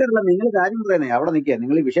ചെയ്യാൻ നിങ്ങൾ കാര്യം പറയുന്നേ, അവിടെ നിൽക്കുക.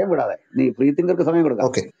 നിങ്ങൾ ഈ വിഷയം വിടാതെ നീ ഫ്രീ തിങ്കർക്ക് സമയം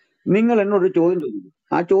കൊടുക്കാം. നിങ്ങൾ എന്നോട് ചോദ്യം ചോദിക്കും,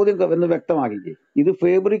 ആ ചോദ്യം എന്ന് വ്യക്തമാക്കിക്കേ. ഇത്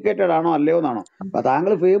ഫേബ്രിക്കേറ്റഡ് ആണോ അല്ലയോ എന്നാണോ? അപ്പൊ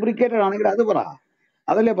താങ്കൾ ഫേബ്രിക്കേറ്റഡ് ആണെങ്കിൽ അത് പറ,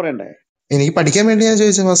 അതല്ലേ പറയണ്ടേ? എനിക്ക് പഠിക്കാൻ വേണ്ടി ഞാൻ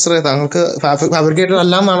ചോദിച്ച മാസ്റ്ററെ, താങ്കൾക്ക് ഫാബ്രിക്കേറ്റഡ്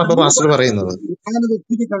അല്ല എന്നാണ് അപ്പൊ മാസ്റ്റർ പറയുന്നത്.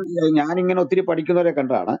 ഞാനിങ്ങനെ ഒത്തിരി പഠിക്കുന്നവരെ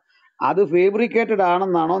കണ്ടാണ്. അത് ഫേബ്രിക്കേറ്റഡ്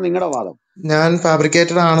ആണെന്നാണോ നിങ്ങളുടെ വാദം? ഞാൻ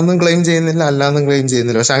ഫാബ്രിക്കേറ്റഡ് ആണെന്നും ക്ലെയിം ചെയ്യുന്നില്ല, അല്ലാന്നും ക്ലെയിം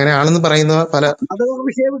ചെയ്യുന്നില്ല. പക്ഷെ അങ്ങനെ ആണെന്ന് പറയുന്ന പല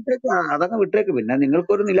വിഷയം അതങ്ങ് വിട്ടേക്ക്. പിന്നെ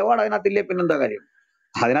നിങ്ങൾക്കൊരു നിലപാട് അതിനകത്തില്ലേ, പിന്നെന്താ കാര്യം?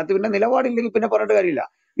 അതിനകത്ത് പിന്നെ നിലപാടില്ലെങ്കിൽ പിന്നെ പറഞ്ഞിട്ട് കാര്യമില്ല.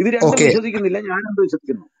 ഇത് രണ്ടും വിശ്വസിക്കുന്നില്ല, ഞാനെന്ത്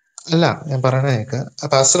വിശ്വസിക്കുന്നു? അല്ല, ഞാൻ പറയണേക്ക്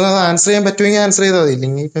പാസ്റ്റർ അത് ആൻസർ ചെയ്യാൻ പറ്റുമെങ്കിൽ ആൻസർ ചെയ്താൽ മതി,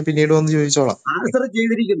 ഇല്ലെങ്കിൽ പിന്നീട് വന്ന് ചോദിച്ചോളാം. ആൻസർ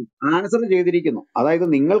ചെയ്തിരിക്കുന്നു. അതായത്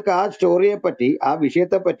നിങ്ങൾക്ക് ആ സ്റ്റോറിയെ പറ്റി, ആ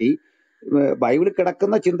വിഷയത്തെ പറ്റി ബൈബിളിൽ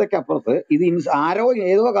കിടക്കുന്ന ചിന്തയ്ക്കപ്പുറത്ത് ഇത് ആരോ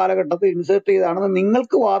ഏതോ കാലഘട്ടത്തിൽ ഇൻസേർട്ട് ചെയ്താണെന്ന്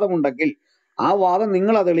നിങ്ങൾക്ക് വാദമുണ്ടെങ്കിൽ ആ വാദം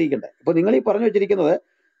നിങ്ങൾ അത് തെളിയിക്കണ്ടേ. ഇപ്പൊ നിങ്ങൾ ഈ പറഞ്ഞു വെച്ചിരിക്കുന്നത്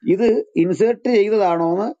ഇത് ഇൻസേർട്ട് ചെയ്തതാണോ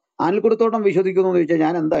എന്ന് അനിൽക്കുടത്തോട്ടം വിശ്വസിക്കുന്നു എന്ന് ചോദിച്ചാൽ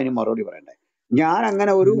ഞാൻ എന്താ അതിന് മറുപടി പറയണ്ടേ? ഞാൻ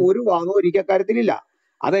അങ്ങനെ ഒരു വാദവും എനിക്ക് അക്കാര്യത്തിലില്ല.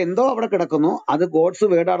 അതെന്തോ അവിടെ കിടക്കുന്നു, അത് ഗോഡ്സ്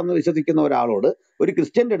വേർഡാണെന്ന് വിശ്വസിക്കുന്ന ഒരാളോട് ഒരു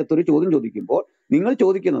ക്രിസ്ത്യന്റെ അടുത്ത് ഒരു ചോദ്യം ചോദിക്കുമ്പോൾ നിങ്ങൾ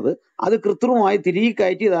ചോദിക്കുന്നത് അത് കൃത്രിമമായി തിരികെ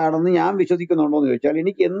കയറ്റിയതാണെന്ന് ഞാൻ വിശ്വസിക്കുന്നുണ്ടോ എന്ന് ചോദിച്ചാൽ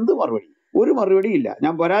എനിക്ക് എന്ത് മറുപടി? ഒരു മറുപടി ഇല്ല.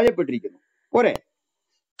 ഞാൻ പരാജയപ്പെട്ടിരിക്കുന്നു. പോരെ?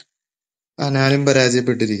 ഞാനും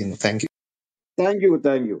പരാജയപ്പെട്ടിരിക്കുന്നു. Thank you.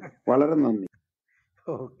 Thank you. വളരെ നന്ദി.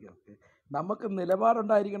 ഓക്കെ ഓക്കെ, നമുക്ക്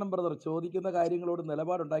നിലപാടുണ്ടായിരിക്കണം ബ്രദർ. ചോദിക്കുന്ന കാര്യങ്ങളോട്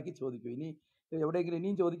നിലപാടുണ്ടാക്കി ചോദിക്കൂ. ഇനി എവിടെയെങ്കിലും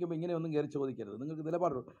ഇനിയും ചോദിക്കുമ്പോൾ ഇങ്ങനെ ഒന്നും കയറി ചോദിക്കരുത്. നിങ്ങൾക്ക്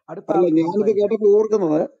നിലപാടുണ്ട്. അടുത്ത അല്ല, ആൾക്ക് ഞാനിത് സംസാരിക്കാം. കേട്ടപ്പോൾ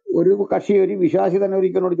ഓർക്കുന്നത് ഒരു കക്ഷി, ഒരു വിശ്വാസി തന്നെ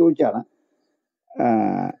ഒരിക്കലോട് ചോദിച്ചാണ്,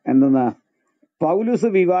 എന്തെന്നാ പൗലൂസ്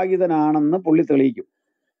വിവാഹിതനാണെന്ന് പുള്ളി തെളിയിക്കും.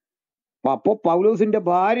 അപ്പൊ പൗലൂസിന്റെ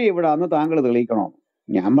ഭാര്യ എവിടാന്ന് താങ്കൾ തെളിയിക്കണോ?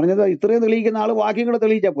 ഞാൻ പറഞ്ഞത് ഇത്രയും തെളിയിക്കുന്ന ആള് വാക്യങ്ങൾ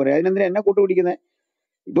തെളിയിച്ചാൽ പോരെ, അതിനെന്തിനാ എന്നെ കൂട്ടുപിടിക്കുന്നത്?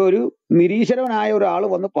 ഇപ്പൊ ഒരു നിരീശ്വരനായ ഒരാൾ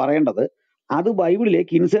വന്ന് പറയേണ്ടത് അത്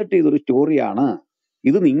ബൈബിളിലേക്ക് ഇൻസേർട്ട് ചെയ്തൊരു സ്റ്റോറിയാണ്,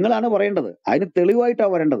 ഇത് നിങ്ങളാണ് പറയേണ്ടത്, അതിന്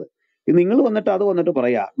തെളിവായിട്ടാണ് വരേണ്ടത്. ഇത് നിങ്ങൾ വന്നിട്ട് അത് വന്നിട്ട്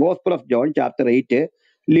പറയാ gospel of John chapter 8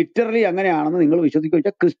 literally അങ്ങനെയാണെന്ന് നിങ്ങൾ വിശ്വസിക്കുക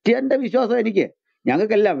വെച്ചാൽ ക്രിസ്ത്യന്റെ വിശ്വാസം എനിക്ക്,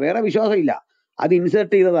 ഞങ്ങൾക്കല്ല, വേറെ വിശ്വാസം ഇല്ല. അത്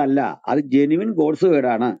ഇൻസേർട്ട് ചെയ്തതല്ല, അത് ജെനുവിൻ ഗോഡ്സ്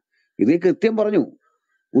വേർഡാണ്. ഇത് കൃത്യം പറഞ്ഞു.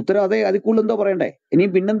 ഉത്തരം അതേ, അതിൽ കൂടുതൽ എന്തോ പറയണ്ടേ?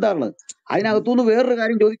 ഇനിയും പിന്നെന്താണ്? അതിനകത്തുനിന്ന് വേറൊരു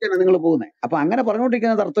കാര്യം ചോദിക്കാനാണ് നിങ്ങൾ പോകുന്നത്. അപ്പൊ അങ്ങനെ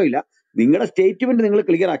പറഞ്ഞുകൊണ്ടിരിക്കുന്നത് അർത്ഥമില്ല. നിങ്ങളുടെ സ്റ്റേറ്റ്മെന്റ് നിങ്ങൾ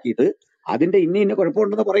ക്ലിയർ ആക്കിയിട്ട് അതിന്റെ ഇന്ന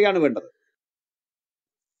കുഴപ്പമുണ്ടെന്ന് പറയാണ് വേണ്ടത്.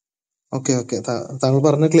 ഓക്കെ ഓക്കെ, താങ്കൾ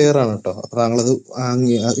പറഞ്ഞ ക്ലിയർ ആണ് കേട്ടോ. അപ്പൊ താങ്കളത്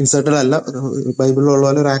ഇൻസേർട്ടഡ് അല്ല, ബൈബിളിലുള്ള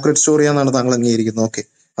പോലെ ഒരു ആക്യുറേറ്റ് സ്റ്റോറിയാണെന്നാണ് താങ്കൾ അംഗീകരിക്കുന്നത്. ഓക്കെ,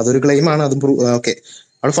 അതൊരു ക്ലെയിം ആണ്. അത് ഓക്കെ,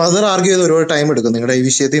 അവൾ ഫർദർ ആർഗ്യൂ ചെയ്ത് ഒരുപാട് ടൈം എടുക്കും. നിങ്ങളുടെ ഈ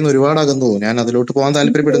വിഷയത്തിൽ നിന്ന് ഒരുപാട് അകന്നു പോകും. ഞാൻ അതിലോട്ട് പോകാൻ ഒരു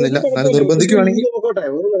താല്പര്യപ്പെടുന്നില്ല. എന്നാലും കുഴപ്പമില്ല, നിർബന്ധിക്കുവാണെങ്കിൽ പോകട്ടെ,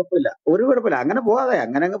 ഒരു കുഴപ്പമില്ല. അങ്ങനെ പോവാതെ,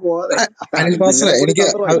 അങ്ങനെ പോവാതെ. അനിൽ പാസ്റ്റർ നിങ്ങളുടെ കൂടി എനിക്ക്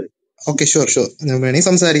തന്ത്രമായത്. ഓക്കെ, ഷുവർ ഷുവർ, വേണമെങ്കിൽ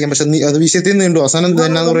സംസാരിക്കാം. പക്ഷെ അത് വിഷയത്തിൽ നിന്ന് നീണ്ടു. അവസാനം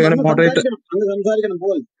എന്നാന്ന് പറയുകയാണെങ്കിൽ മോഡറേറ്റർ സംസാരിക്കണം,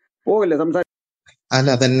 പോകല്ലേ സംസാരിക്കണം. അല്ല,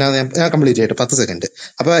 അതെന്നാ ഞാൻ കംപ്ലീറ്റ് ചെയ്യട്ടെ, 10 സെക്കൻഡ്.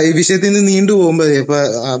 അപ്പൊ ഈ വിഷയത്തിൽ നിന്ന് നീണ്ടു പോകുമ്പോ ഇപ്പൊ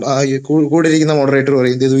കൂടെ ഇരിക്കുന്ന മോഡറേറ്റർ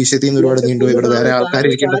പറയും ഇത് വിഷയത്തിൽ നിന്ന് ഒരുപാട് നീണ്ടുപോയി, ഇവിടെ വേറെ ആൾക്കാർ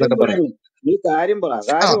ഇരിക്കേണ്ടതൊക്കെ പറയാം. നീ കാര്യം പറ, ആ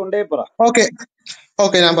കാര്യം ഉണ്ടേ പറ. ഓക്കെ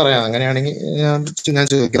ഓക്കെ, ഞാൻ പറയാം. അങ്ങനെയാണെങ്കിൽ ഞാൻ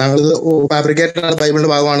ചോദിക്കാം, താങ്കൾ ഫാബ്രിക്കേറ്റഡ് ആണ്, ബൈബിളിന്റെ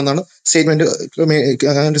ഭാഗമാണെന്നാണ് സ്റ്റേറ്റ്മെന്റ്,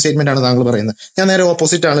 സ്റ്റേറ്റ്മെന്റ് ആണ് താങ്കൾ പറയുന്നത്. ഞാൻ നേരെ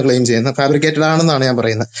ഓപ്പോസിറ്റ് ആണ് ക്ലെയിം ചെയ്യുന്നത്, ഫാബ്രിക്കേറ്റഡ് ആണെന്നാണ് ഞാൻ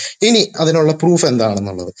പറയുന്നത്. ഇനി അതിനുള്ള പ്രൂഫ്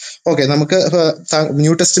എന്താണെന്നുള്ളത്. ഓക്കെ, നമുക്ക്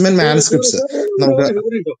ന്യൂ ടെസ്റ്റ്മെന്റ് മാനുസ്ക്രിപ്റ്റ്സ് നമുക്ക്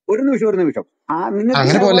ഒരു നിമിഷം. നിങ്ങൾക്ക് അങ്ങനെ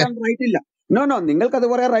ഇങ്ങനെ പോലെ പറയാൻ റൈറ്റ് ഇല്ല. നോ, നിങ്ങൾക്ക് അത്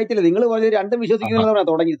പറയാൻ റൈറ്റ് ഇല്ല. നിങ്ങൾ രണ്ടും വിശ്വസിക്കുന്നതാണ്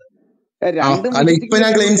തുടങ്ങിയത്. രണ്ടും അല്ല, ഇപ്പൊ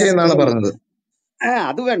ഞാൻ ക്ലെയിം ചെയ്യുന്നതാണ് പറഞ്ഞത്.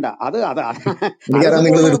 അത് വേണ്ട, അത് എനിക്കറിയാം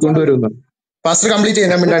നിങ്ങൾ നിർത്തുകൊണ്ട് വരുന്നു. പാസ്റ്റർ കംപ്ലീറ്റ്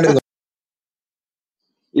ചെയ്യാൻ, ഞാൻ മിണ്ടാണ്ടിരുന്നു.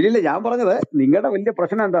 ഇല്ല, ഞാൻ പറഞ്ഞത് നിങ്ങളുടെ വലിയ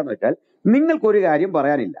പ്രശ്നം എന്താന്ന് വെച്ചാൽ നിങ്ങൾക്കൊരു കാര്യം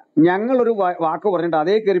പറയാനില്ല. ഞങ്ങളൊരു വാക്ക് പറഞ്ഞിട്ട്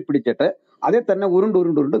അതേ കയറി പിടിച്ചിട്ട് അതേ തന്നെ ഉരുണ്ട്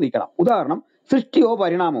നിൽക്കണം. ഉദാഹരണം, സൃഷ്ടിയോ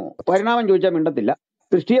പരിണാമമോ. പരിണാമം ചോദിച്ചാൽ മിണ്ടത്തില്ല.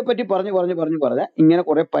 സൃഷ്ടിയെ പറ്റി പറഞ്ഞ് ഇങ്ങനെ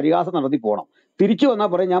കുറെ പരിഹാസം നടത്തി പോകണം. തിരിച്ചു വന്നാൽ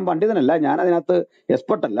പറയും ഞാൻ പണ്ഡിതനല്ല, ഞാൻ അതിനകത്ത്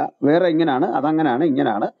എക്സ്പെർട്ട് അല്ല, വേറെ ഇങ്ങനാണ്, അതങ്ങനാണ്,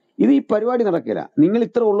 ഇങ്ങനാണ്. ഇത് ഈ പരിപാടി നടക്കില്ല. നിങ്ങൾ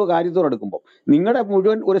ഇത്ര ഉള്ളു കാര്യത്തോട് എടുക്കുമ്പോൾ. നിങ്ങളുടെ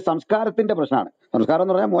മുഴുവൻ ഒരു സംസ്കാരത്തിന്റെ പ്രശ്നമാണ്. സംസ്കാരം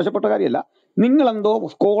എന്ന് പറഞ്ഞാൽ മോശപ്പെട്ട കാര്യമല്ല. നിങ്ങളെന്തോ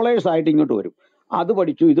സ്കോളേഴ്സ് ആയിട്ട് ഇങ്ങോട്ട് വരും. അത്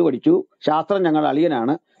പഠിച്ചു, ഇത് പഠിച്ചു, ശാസ്ത്രം ഞങ്ങളുടെ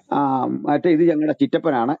അളിയനാണ്, മറ്റേ ഇത് ഞങ്ങളുടെ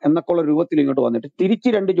ചിറ്റപ്പനാണ് എന്നൊക്കെയുള്ള രൂപത്തിൽ ഇങ്ങോട്ട് വന്നിട്ട് തിരിച്ച്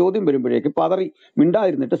രണ്ട് ചോദ്യം വരുമ്പോഴേക്ക് പതറി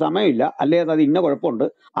മിണ്ടാതിരുന്നിട്ട് സമയമില്ല, അല്ലേ അത് ഇന്ന കുഴപ്പമുണ്ട്,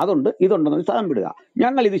 അതുണ്ട്, ഇതുണ്ടെന്ന് സ്ഥലം വിടുക.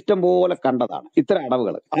 ഞങ്ങൾ ഇത് ഇഷ്ടം പോലെ കണ്ടതാണ് ഇത്തരം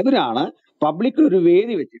അടവുകൾ. അതിനാണ് പബ്ലിക്കിൽ ഒരു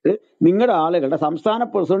വേദി വെച്ചിട്ട് നിങ്ങളുടെ ആളുകളുടെ സംസ്ഥാന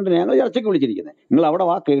പ്രസിഡന്റിനെ ഞങ്ങൾ ചർച്ചയ്ക്ക് വിളിച്ചിരിക്കുന്നത്. നിങ്ങൾ അവിടെ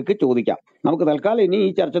വാ കേൾക്ക്, ചോദിക്കാം. നമുക്ക് തൽക്കാലം ഇനി ഈ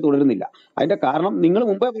ചർച്ച തുടരുന്നില്ല. അതിന്റെ കാരണം നിങ്ങൾ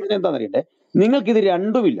മുമ്പേ പറഞ്ഞ എന്താണെന്നറിയണ്ടേ, നിങ്ങൾക്കിത്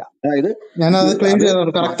രണ്ടുമില്ല. അതായത് ഞാൻ അത് ക്ലെയിം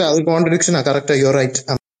ചെയ്തത് കറക്റ്റ്, അത് കോൺട്രഡിക്ഷനാ. Correct, you are right.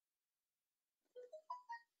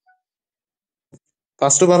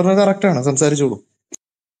 First പറഞ്ഞത് കറക്റ്റ് ആണ്, സംസാരിച്ചോളൂ.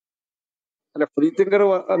 അല്ല, ഫ്രീ തിങ്കർ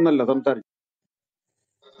എന്നല്ല സംസാരിച്ചു.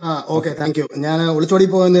 Okay, thank you. ഞാൻ ഒളിച്ചോടി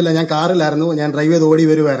പോകുന്നില്ല, ഞാൻ കാറിലായിരുന്നു, ഞാൻ ഡ്രൈവ് ചെയ്ത് ഓടി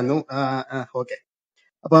വരുമായിരുന്നു. ഓക്കെ,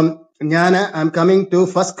 അപ്പം ഞാൻ I am coming to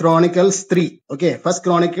first Chronicles 3. Okay, first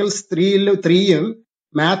Chronicles 3-യും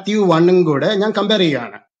Mathew 1-ഉം കൂടെ ഞാൻ കമ്പയർ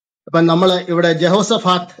ചെയ്യുകയാണ്. അപ്പൊ നമ്മൾ ഇവിടെ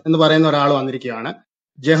ജെഹോസഫാത്ത് എന്ന് പറയുന്ന ഒരാൾ വന്നിരിക്കുകയാണ്.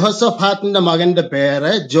 ജെഹോസഫാത്തിന്റെ മകന്റെ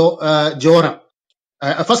പേര് ജോറം.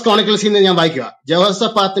 ഫസ്റ്റ് ക്രോണിക്കൽസിൽ നിന്ന് ഞാൻ വായിക്കുക.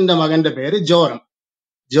 ജെഹോസഫാത്തിന്റെ മകന്റെ പേര് ജോറം.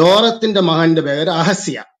 ജോറത്തിന്റെ മകന്റെ പേര്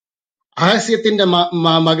അഹസ്യ. അഹസ്യത്തിന്റെ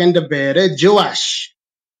മകന്റെ പേര് ജോവാഷ്.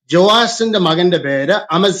 ജോവാഷിന്റെ മകന്റെ പേര്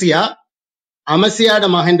അമസ്യ. അമസ്യയുടെ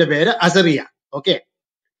മകന്റെ പേര് അസറിയ. ഓക്കെ,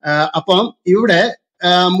 അപ്പം ഇവിടെ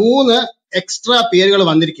 3 എക്സ്ട്രാ പേരുകൾ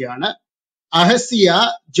വന്നിരിക്കുകയാണ്. അഹസ്യ,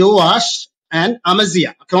 ജോവാഷ് ആൻഡ് അമസ്യ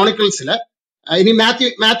ക്രോണിക്കിൾസില്. ഇനി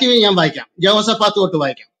മാത്യു ഞാൻ വായിക്കാം, ജഹോസഫാത്ത് തൊട്ട്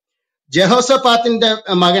വായിക്കാം. ജഹോസഫാത്തിന്റെ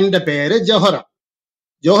മകന്റെ പേര് ജോഹറം.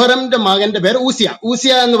 ജോഹറമിന്റെ മകന്റെ പേര് ഊസിയ.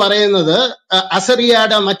 ഊസിയ എന്ന് പറയുന്നത്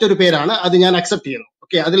അസറിയയുടെ മറ്റൊരു പേരാണ്. അത് ഞാൻ അക്സെപ്റ്റ് ചെയ്യുന്നു.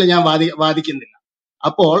 ഓക്കെ, അതിൽ ഞാൻ വാദിക്കുന്നില്ല.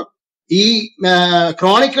 അപ്പോൾ ഈ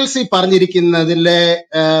ക്രോണിക്കിൾസ് പറഞ്ഞിരിക്കുന്നതിലെ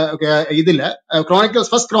ഇതില്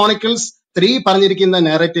ഫസ്റ്റ് ക്രോണിക്കിൾസ് 3 പറഞ്ഞിരിക്കുന്ന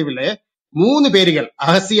നാരേറ്റീവിലെ 3 പേരുകൾ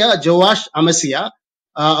അഹസ്യ, ജോവാഷ്, അമസ്യ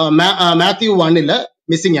മാത്യു 1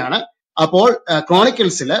 മിസ്സിംഗ് ആണ്. അപ്പോൾ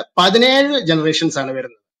ക്രോണിക്കിൾസിൽ 17 ജനറേഷൻസ് ആണ്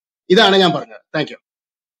വരുന്നത്. ഇതാണ് ഞാൻ പറഞ്ഞത്. Thank you.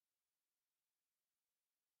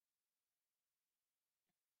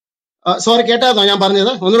 സോറി, കേട്ടായിരുന്നോ ഞാൻ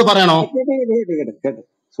പറഞ്ഞത്? ഒന്നുകൂടെ പറയണോ? കേട്ട്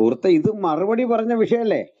സുഹൃത്തെ, ഇത് മറുപടി പറഞ്ഞ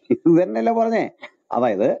വിഷയല്ലേ? ഇത് തന്നെയല്ലേ പറഞ്ഞേ.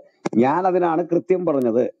 അതായത് ഞാൻ അതിനാണ് കൃത്യം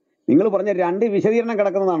പറഞ്ഞത്. നിങ്ങൾ പറഞ്ഞ 2 വിശദീകരണം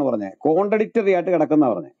കിടക്കുന്നതാണ് പറഞ്ഞത്, കോൺട്രഡിക്ടറി ആയിട്ട് കിടക്കുന്ന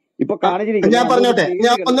പറഞ്ഞത്. ഇപ്പൊ ഞാൻ കാണിച്ചിരിക്കുന്ന പറഞ്ഞോട്ടെ,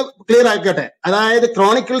 ഞാൻ പേരുകൾ ഒന്ന് ക്ലിയർ ആക്കട്ടെ. അതായത്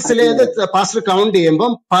ക്രോണിക്കിൾസിലേത് പാസ്റ്റർ കൗണ്ട്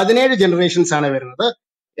ചെയ്യുമ്പോൾ 17 ജനറേഷൻസ് ആണ് വരുന്നത്.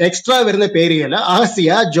 എക്സ്ട്രാ വരുന്ന പേരുകൾ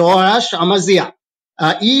അഹസ്യ, ജോയാഷ്, അമസിയ,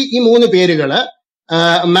 ഈ 3 പേരുകള്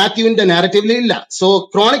മാത്യുവിന്റെ നാരറ്റീവിൽ ഇല്ല. സോ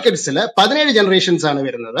ക്രോണിക്കിൾസിൽ 17 ജനറേഷൻസ് ആണ്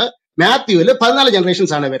വരുന്നത്, മാത്യുവിൽ 14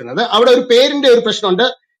 ജനറേഷൻസ് ആണ് വരുന്നത്. അവിടെ ഒരു പേരിന്റെ ഒരു പ്രശ്നമുണ്ട്.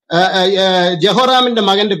 ജഹോറാമിന്റെ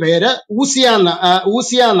മകന്റെ പേര് ഊസിയ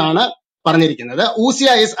എന്നാണ് പറഞ്ഞിരിക്കുന്നത്. Uzziah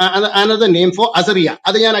is another name for Azariah.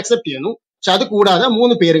 അത് ഞാൻ അക്സെപ്റ്റ് ചെയ്യുന്നു. പക്ഷെ അത് കൂടാതെ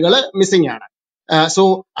 3 പേരുകൾ മിസ്സിംഗ് ആണ്. സോ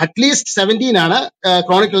അറ്റ്ലീസ്റ്റ് 17 ആണ്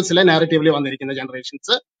ക്രോണിക്കിൾസിലെ നാരറ്റീവിൽ വന്നിരിക്കുന്ന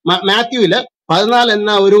ജനറേഷൻസ്. മാത്യുവില് 14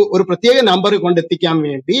 എന്ന ഒരു പ്രത്യേക നമ്പർ കൊണ്ടെത്തിക്കാൻ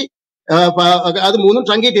വേണ്ടി അത് 3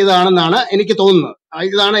 ട്രങ്കേറ്റ് ചെയ്തതാണെന്നാണ് എനിക്ക് തോന്നുന്നത്.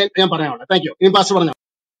 ഇതാണ് ഞാൻ പറയാനുള്ളത്. Thank you. ഇനി പാസ്റ്റർ പറഞ്ഞു.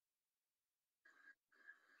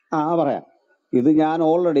 പറയാം. ഇത് ഞാൻ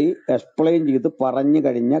ഓൾറെഡി എക്സ്പ്ലെയിൻ ചെയ്ത് പറഞ്ഞു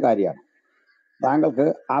കഴിഞ്ഞ കാര്യമാണ്. താങ്കൾക്ക്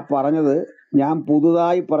ആ പറഞ്ഞത് ഞാൻ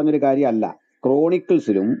പുതുതായി പറഞ്ഞൊരു കാര്യമല്ല.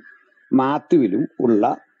 ക്രോണിക്കിൾസിലും മാത്യുവിലും ഉള്ള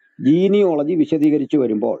ജീനിയോളജി വിശദീകരിച്ചു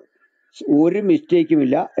വരുമ്പോൾ ഒരു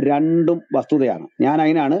മിസ്റ്റേക്കുമില്ല, രണ്ടും വസ്തുതയാണ്. ഞാൻ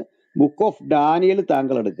അതിനാണ് ബുക്ക് ഓഫ് ഡാനിയൽ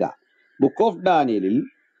താങ്കൾ എടുക്കുക. ബുക്ക് ഓഫ് ഡാനിയലിൽ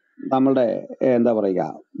നമ്മളുടെ എന്താ പറയുക,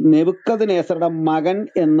 നെബൂഖദ്നേസറുടെ മകൻ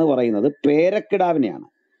എന്ന് പറയുന്നത് പേരക്കിടാവിനെയാണ്.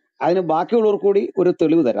 അതിന് ബാക്കിയുള്ളവർക്ക് കൂടി ഒരു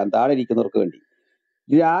തെളിവ് തരാം, താഴെ ഇരിക്കുന്നവർക്ക് വേണ്ടി.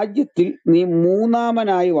 രാജ്യത്തിൽ നീ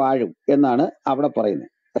 3ാമനായി വാഴും എന്നാണ് അവിടെ പറയുന്നത്.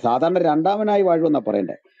 സാധാരണ 2ാമനായി വാഴും എന്നാ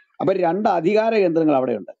പറയണ്ടേ. അപ്പൊ 2 അധികാര കേന്ദ്രങ്ങൾ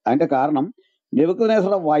അവിടെയുണ്ട്. അതിന്റെ കാരണം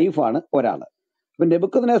നെബൂഖദ്നേസറുടെ വൈഫാണ് ഒരാള്. അപ്പൊ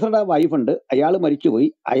നെബൂഖദ്നേസറുടെ വൈഫുണ്ട്, അയാൾ മരിച്ചുപോയി.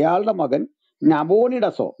 അയാളുടെ മകൻ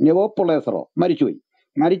നെബോപ്പൊളേസറോ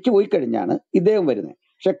മരിച്ചുപോയി കഴിഞ്ഞാണ് ഇദ്ദേഹം വരുന്നത്.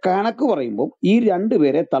 പക്ഷെ കണക്ക് പറയുമ്പോൾ ഈ 2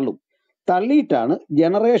 പേരെ തള്ളിയിട്ടാണ്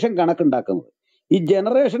ജനറേഷൻ കണക്കുണ്ടാക്കുന്നത്. ഈ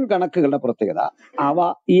ജനറേഷൻ കണക്കുകളുടെ പ്രത്യേകത, അവ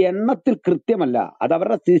ഈ എണ്ണത്തിൽ കൃത്യമല്ല, അത്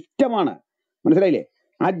അവരുടെ സിസ്റ്റമാണ്. മനസ്സിലായില്ലേ?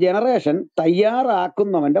 ആ ജനറേഷൻ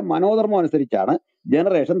തയ്യാറാക്കുന്നവന്റെ മനോധർമ്മം അനുസരിച്ചാണ്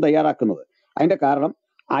ജനറേഷൻ തയ്യാറാക്കുന്നത്. അതിന്റെ കാരണം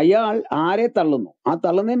അയാൾ ആരെ തള്ളുന്നു, ആ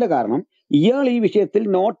തള്ളുന്നതിന്റെ കാരണം ഇയാൾ ഈ വിഷയത്തിൽ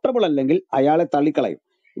നോട്ടബിൾ അല്ലെങ്കിൽ അയാളെ തള്ളിക്കളയും.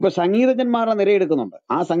 ഇപ്പൊ സംഗീതജ്ഞന്മാരുടെ നിര എടുക്കുന്നുണ്ട്.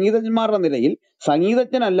 ആ സംഗീതജ്ഞന്മാരുടെ നിരയിൽ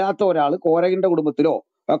സംഗീതജ്ഞനല്ലാത്ത ഒരാൾ കോരകിന്റെ കുടുംബത്തിലോ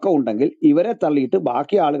ഒക്കെ ഉണ്ടെങ്കിൽ ഇവരെ തള്ളിയിട്ട്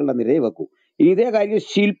ബാക്കി ആളുകളുടെ നിരയെ വെക്കൂ. ഇതേ കാര്യം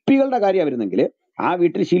ശില്പികളുടെ കാര്യം വരുന്നെങ്കിൽ ആ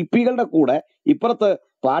വീട്ടിൽ ശില്പികളുടെ കൂടെ ഇപ്പുറത്ത്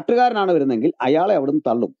പാട്ടുകാരനാണ് വരുന്നെങ്കിൽ അയാളെ അവിടുന്ന്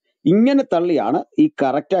തള്ളും. ഇങ്ങനെ തള്ളിയാണ് ഈ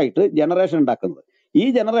കറക്റ്റായിട്ട് ജനറേഷൻ ഉണ്ടാക്കുന്നത്. ഈ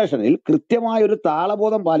ജനറേഷനിൽ കൃത്യമായൊരു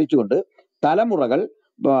താളബോധം പാലിച്ചുകൊണ്ട് തലമുറകൾ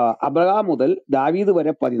അബ്രഹാം മുതൽ ദാവീദ്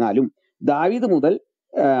വരെ 14, ദാവീദ് മുതൽ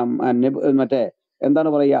മറ്റേ എന്താണ്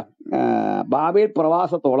പറയുക, ബാബേൽ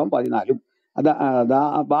പ്രവാസത്തോളം 14,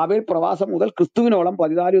 ബാബേൽ പ്രവാസം മുതൽ ക്രിസ്തുവിനോളം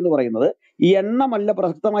 14 എന്ന് പറയുന്നത് ഈ എണ്ണമല്ല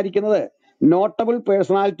പ്രസക്തമായിരിക്കുന്നത്, നോട്ടബിൾ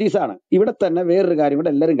പേഴ്സണാലിറ്റീസ് ആണ്. ഇവിടെ തന്നെ വേറൊരു കാര്യം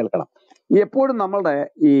കൂടെ എല്ലാവരും കേൾക്കണം. എപ്പോഴും നമ്മളുടെ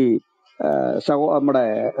ഈ നമ്മുടെ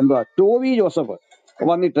ടോവി ജോസഫ്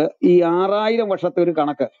വന്നിട്ട് ഈ 6000 വർഷത്തെ ഒരു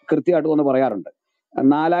കണക്ക് കൃത്യമായിട്ട് ഒന്ന് പറയാറുണ്ട്.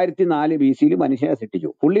 4004 BC മനുഷ്യനെ സൃഷ്ടിച്ചു.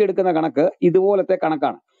 പുള്ളി എടുക്കുന്ന കണക്ക് ഇതുപോലത്തെ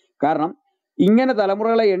കണക്കാണ്. കാരണം ഇങ്ങനെ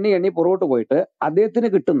തലമുറകളെ എണ്ണി പുറകോട്ട് പോയിട്ട് അദ്ദേഹത്തിന്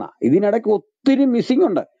കിട്ടുന്ന ഇതിനിടയ്ക്ക് ഒത്തിരി മിസ്സിംഗ്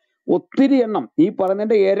ഉണ്ട്, ഒത്തിരി എണ്ണം. ഈ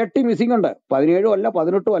പറഞ്ഞതിന്റെ ഇരട്ടി മിസ്സിംഗ് ഉണ്ട്. 17 അല്ല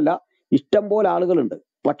 18 അല്ല, ഇഷ്ടം പോലെ ആളുകളുണ്ട്.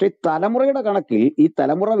 പക്ഷെ തലമുറയുടെ കണക്കിൽ ഈ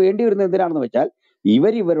തലമുറ വേണ്ടി വരുന്നത് എന്തിനാണെന്ന് വെച്ചാൽ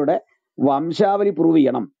ഇവരുടെ വംശാവലി പ്രൂവ്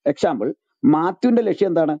ചെയ്യണം. എക്സാമ്പിൾ, മാത്യുവിന്റെ ലക്ഷ്യം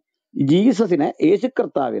എന്താണ്? ജീസസിനെ, യേശു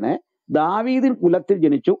കർത്താവിനെ ദാവീദിൻ കുലത്തിൽ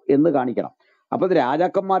ജനിച്ചു എന്ന് കാണിക്കണം. അപ്പൊ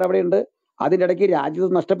രാജാക്കന്മാർ അവിടെയുണ്ട്, അതിൻ്റെ ഇടയ്ക്ക്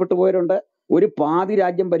രാജ്യത്ത് നഷ്ടപ്പെട്ടു പോയവരുണ്ട്, ഒരു പാതി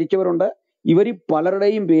രാജ്യം ഭരിച്ചവരുണ്ട്. ഇവർ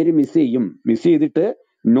പലരുടെയും പേര് മിസ് ചെയ്തിട്ട്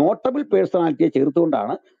നോട്ടബിൾ പേഴ്സണാലിറ്റിയെ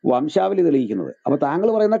ചേർത്തുകൊണ്ടാണ് വംശാവലി തെളിയിക്കുന്നത്. അപ്പൊ താങ്കൾ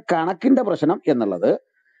പറയുന്ന കണക്കിന്റെ പ്രശ്നം എന്നുള്ളത്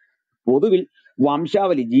പൊതുവിൽ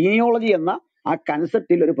വംശാവലി, ജീനിയോളജി എന്ന ആ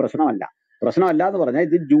കൺസെപ്റ്റിൽ ഒരു പ്രശ്നമല്ല എന്ന് പറഞ്ഞാൽ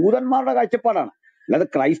ഇത് ജൂതന്മാരുടെ കാഴ്ചപ്പാടാണ്, അല്ലാതെ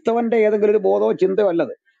ക്രൈസ്തവന്റെ ഏതെങ്കിലും ഒരു ബോധമോ ചിന്തയോ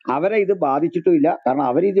അല്ലത്. അവരെ ഇത് ബാധിച്ചിട്ടുമില്ല. കാരണം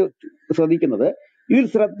അവരിത് ശ്രദ്ധിക്കുന്നത്, ഇതിൽ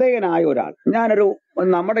ശ്രദ്ധേയനായ ഒരാൾ,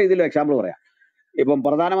 നമ്മുടെ ഇതിൽ എക്സാമ്പിൾ പറയാം. ഇപ്പം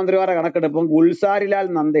പ്രധാനമന്ത്രിമാരുടെ കണക്കെടുപ്പം ഗുൽസാരിലാൽ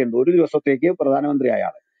നന്ദയുണ്ട്, ഒരു ദിവസത്തേക്ക് പ്രധാനമന്ത്രി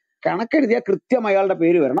അയാൾ. കണക്കെഴുതിയ കൃത്യം അയാളുടെ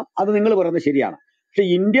പേര് വരണം. അത് നിങ്ങൾ പറയുന്നത് ശരിയാണ്. പക്ഷെ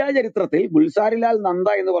ഇന്ത്യ ചരിത്രത്തിൽ ഗുൽസാരിലാൽ നന്ദ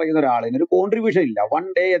എന്ന് പറയുന്ന ഒരാളിന് ഒരു കോൺട്രിബ്യൂഷൻ ഇല്ല.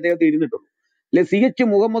 1 ഡേ അദ്ദേഹത്തെ ഇരുന്നിട്ടുള്ളൂ. അല്ലെ CH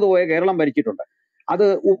മുഹമ്മദ് പോയ കേരളം ഭരിച്ചിട്ടുണ്ട്. അത്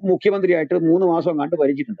മുഖ്യമന്ത്രിയായിട്ട് 3 മാസം കണ്ട്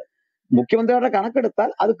ഭരിച്ചിട്ടുണ്ട്. മുഖ്യമന്ത്രിയുടെ കണക്കെടുത്താൽ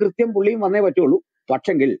അത് കൃത്യം പുള്ളിയും വന്നേ പറ്റുള്ളൂ.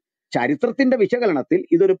 പക്ഷെങ്കിൽ ചരിത്രത്തിന്റെ വിശകലനത്തിൽ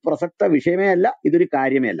ഇതൊരു പ്രസക്ത വിഷയമേ അല്ല, ഇതൊരു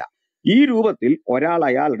കാര്യമേ അല്ല. ഈ രൂപത്തിൽ ഒരാൾ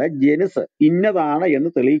അയാളുടെ ജനുസ് ഇന്നതാണ് എന്ന്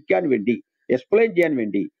തെളിയിക്കാൻ വേണ്ടി, എക്സ്പ്ലെയിൻ ചെയ്യാൻ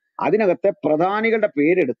വേണ്ടി അതിനകത്തെ പ്രധാനികളുടെ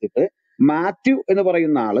പേരെടുത്തിട്ട് മാത്യു എന്ന്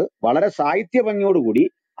പറയുന്ന ആള് വളരെ സാഹിത്യ ഭംഗിയോടുകൂടി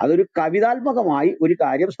അതൊരു കവിതാത്മകമായി ഒരു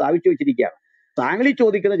കാര്യം സ്ഥാപിച്ചു വെച്ചിരിക്കുകയാണ്. താങ്കൾ ഈ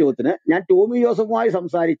ചോദിക്കുന്ന ചോദ്യത്തിന് ഞാൻ ടോമി ജോസഫുമായി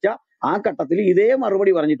സംസാരിച്ച ആ ഘട്ടത്തിൽ ഇതേ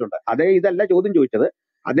മറുപടി പറഞ്ഞിട്ടുണ്ട്. അദ്ദേഹം ഇതല്ല ചോദ്യം ചോദിച്ചത്.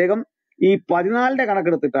 അദ്ദേഹം ഈ 14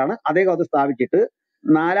 കണക്കെടുത്തിട്ടാണ് അദ്ദേഹം അത് സ്ഥാപിച്ചിട്ട്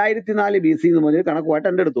 4004 BC എന്ന് പറഞ്ഞൊരു കണക്കുമായിട്ട്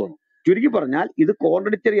എൻ്റെ അടുത്ത് വന്നു. ചുരുക്കി പറഞ്ഞാൽ ഇത്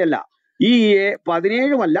കോൺട്രഡിക്റ്ററി അല്ല. ഈ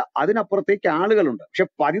 17 അതിനപ്പുറത്തേക്ക് ആളുകളുണ്ട്. പക്ഷെ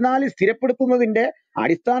 14 സ്ഥിരപ്പെടുത്തുന്നതിന്റെ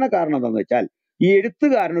അടിസ്ഥാന കാരണം എന്താണെന്ന് വെച്ചാൽ ഈ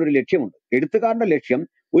എഴുത്തുകാരന് ഒരു ലക്ഷ്യമുണ്ട്. എഴുത്തുകാരന്റെ ലക്ഷ്യം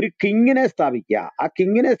ഒരു കിങ്ങിനെ സ്ഥാപിക്കുക. ആ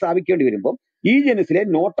കിങ്ങിനെ സ്ഥാപിക്കേണ്ടി വരുമ്പോൾ ഈ ജനുസിലെ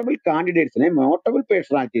നോട്ടബിൾ കാൻഡിഡേറ്റ്സിനെ, നോട്ടബിൾ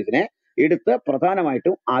പേഴ്സണാലിറ്റീസിനെ എടുത്ത്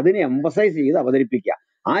പ്രധാനമായിട്ടും അതിനെ എംഫസൈസ് ചെയ്ത് അവതരിപ്പിക്കുക.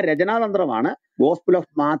 ആ രചനാതന്ത്രമാണ് ഗോസ്പിൾ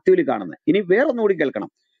ഓഫ് മാത്യുവിൽ കാണുന്നത്. ഇനി വേറൊന്നുകൂടി കേൾക്കണം.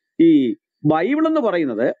 ഈ ബൈബിൾ എന്ന്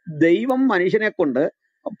പറയുന്നത് ദൈവം മനുഷ്യനെ കൊണ്ട്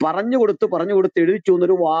പറഞ്ഞു കൊടുത്ത് എഴുതിച്ചു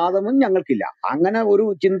എന്നൊരു വാദമും ഞങ്ങൾക്കില്ല. അങ്ങനെ ഒരു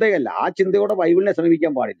ചിന്തയല്ല. ആ ചിന്തയോടെ ബൈബിളിനെ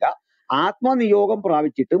സമീപിക്കാൻ പാടില്ല. ആത്മനിയോഗം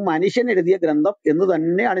പ്രാപിച്ചിട്ട് മനുഷ്യൻ എഴുതിയ ഗ്രന്ഥം എന്ന്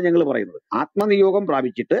തന്നെയാണ് ഞങ്ങൾ പറയുന്നത്. ആത്മനിയോഗം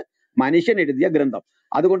പ്രാപിച്ചിട്ട് മനുഷ്യൻ എഴുതിയ ഗ്രന്ഥം.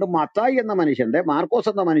 അതുകൊണ്ട് മത്തായി എന്ന മനുഷ്യന്റെ, മാർക്കോസ്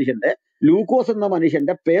എന്ന മനുഷ്യന്റെ, ലൂക്കോസ് എന്ന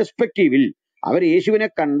മനുഷ്യന്റെ പേഴ്സ്പെക്റ്റീവിൽ അവർ യേശുവിനെ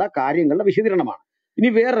കണ്ട കാര്യങ്ങളുടെ വിശദീകരണമാണ്. ഇനി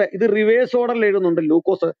വേറെ, ഇത് റിവേഴ്സ് ഓർഡറിൽ എഴുതുന്നുണ്ട്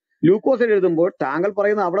ലൂക്കോസിൽ എഴുതുമ്പോൾ താങ്കൾ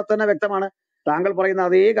പറയുന്ന അവിടെ തന്നെ വ്യക്തമാണ്. താങ്കൾ പറയുന്ന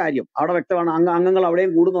അതേ കാര്യം അവിടെ വ്യക്തമാണ്. അംഗങ്ങൾ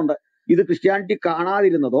അവിടെയും കൂടുന്നുണ്ട്. ഇത് ക്രിസ്ത്യാനിറ്റി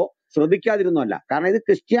കാണാതിരുന്നതോ ശ്രദ്ധിക്കാതിരുന്നോ അല്ല. കാരണം ഇത്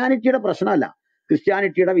ക്രിസ്ത്യാനിറ്റിയുടെ പ്രശ്നമല്ല,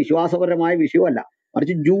 ക്രിസ്ത്യാനിറ്റിയുടെ വിശ്വാസപരമായ വിഷയമല്ല.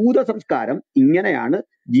 മറിച്ച് ജൂത സംസ്കാരം ഇങ്ങനെയാണ്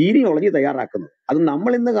ജീനിയോളജി തയ്യാറാക്കുന്നത്. അത്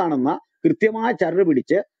നമ്മൾ ഇന്ന് കാണുന്ന കൃത്യമായ ചരട്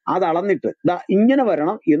പിടിച്ച് അത് അളന്നിട്ട് ദാ ഇങ്ങനെ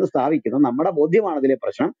വരണം എന്ന് സ്ഥാപിക്കുന്ന നമ്മുടെ ബോധ്യമാണ് അതിലെ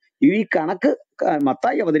പ്രശ്നം. ഈ കണക്ക്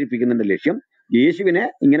മത്തായി അവതരിപ്പിക്കുന്നതിന്റെ ലക്ഷ്യം യേശുവിനെ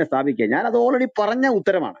ഇങ്ങനെ സ്ഥാപിക്കുക. ഞാൻ അത് ഓൾറെഡി പറഞ്ഞ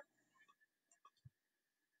ഉത്തരമാണ്.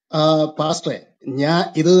 പാസ്റ്ററെ,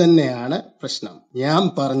 ഇത് തന്നെയാണ് പ്രശ്നം. ഞാൻ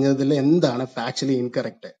പറഞ്ഞതിൽ എന്താണ് ഫാക്ച്വലി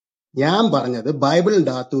ഇൻകറക്റ്റ്? ഞാൻ പറഞ്ഞത്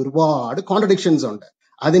ബൈബിളിന്റെ അകത്ത് ഒരുപാട് കോൺട്രഡിക്ഷൻസ് ഉണ്ട്.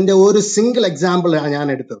 അതിന്റെ ഒരു സിംഗിൾ എക്സാമ്പിൾ ആണ് ഞാൻ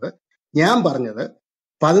എടുത്തത്. ഞാൻ പറഞ്ഞത്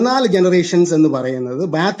 14 ജനറേഷൻസ് എന്ന് പറയുന്നത്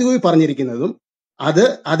മാത്യുവിൽ പറഞ്ഞിരിക്കുന്നതും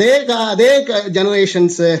അതേ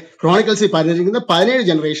ജനറേഷൻസ് ക്രോണിക്കൽസിൽ പറഞ്ഞിരിക്കുന്നത് 17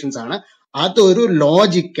 ജനറേഷൻസ് ആണ്. അതൊരു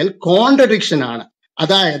ലോജിക്കൽ കോൺട്രഡിക്ഷൻ ആണ്.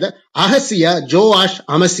 അതായത് അഹസ്യ, ജോആഷ്,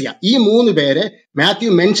 അമസ്യ ഈ 3 പേരെ മാത്യു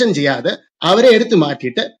മെൻഷൻ ചെയ്യാതെ അവരെ എടുത്തു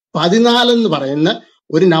മാറ്റിയിട്ട് 14 എന്ന് പറയുന്ന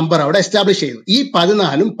ഒരു നമ്പർ അവിടെ എസ്റ്റാബ്ലിഷ് ചെയ്തു. ഈ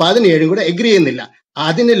 14ഉം 17ഉം കൂടെ എഗ്രി ചെയ്യുന്നില്ല.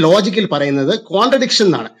 അതിന് ലോജിക്കിൽ പറയുന്നത് കോൺട്രഡിക്ഷൻ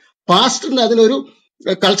എന്നാണ്. പാസ്റ്ററിന് അതിനൊരു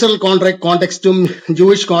കൾച്ചറൽ കോണ്ടെക്സ്റ്റും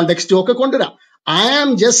ജൂയിഷ് കോണ്ടെക്സ്റ്റും ഒക്കെ കൊണ്ടുവരാം. I am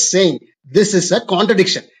just saying this is A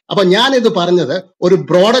contradiction. അപ്പൊ ഞാൻ ഇത് പറഞ്ഞത് ഒരു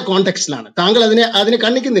ബ്രോഡർ കോണ്ടെക്സ്റ്റിലാണ്. താങ്കൾ അതിനെ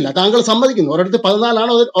കണ്ണിക്കുന്നില്ല. താങ്കൾ സമ്മതിക്കുന്നു ഒരിടത്ത്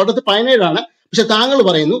 14 ഒരിടത്ത് 17 പക്ഷെ താങ്കൾ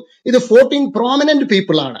പറയുന്നു ഇത് 14 പ്രോമിനന്റ്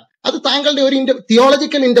പീപ്പിൾ ആണ്. അത് താങ്കളുടെ ഒരു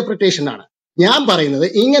തിയോളജിക്കൽ ഇന്റർപ്രിട്ടേഷൻ ആണ്. ഞാൻ പറയുന്നത്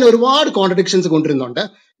ഇങ്ങനെ ഒരുപാട് കോൺട്രഡിക്ഷൻസ് കൊണ്ടുവരുന്നുണ്ട്.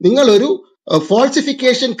 നിങ്ങളൊരു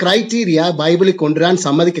ഫോൾസിഫിക്കേഷൻ ക്രൈറ്റീരിയ ബൈബിളിൽ കൊണ്ടുവരാൻ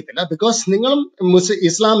സമ്മതിക്കത്തില്ല. ബിക്കോസ് നിങ്ങളും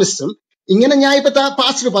ഇസ്ലാമിസ്റ്റും ഇങ്ങനെ, ഞാൻ ഇപ്പൊ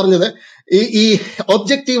പാസ്റ്റർ പറഞ്ഞത് ഈ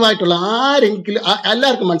ഒബ്ജക്റ്റീവ് ആയിട്ടുള്ള ആരെങ്കിലും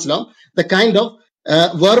എല്ലാവർക്കും മനസ്സിലാവും the kind of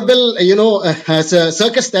verbal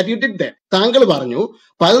circus that you did there. താങ്കൾ പറഞ്ഞു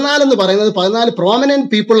 14 എന്ന് പറയുന്നത് 14 പ്രോമിനന്റ്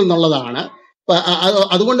പീപ്പിൾ എന്നുള്ളതാണ്.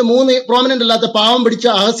 അതുകൊണ്ട് 3 പ്രോമിനന്റ് അല്ലാത്ത പാവം പിടിച്ച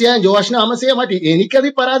അഹസ്യ, ജോഷിനെ, അമസ്യ മാറ്റി. എനിക്കത്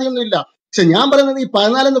പരാതിയൊന്നുമില്ല. പക്ഷെ ഞാൻ പറയുന്നത് ഈ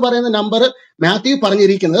 14 എന്ന് പറയുന്ന നമ്പർ മാത്യു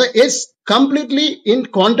പറഞ്ഞിരിക്കുന്നത് is completely in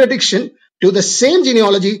contradiction to the same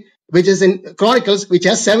ജിനിയോളജി which is in Chronicles, which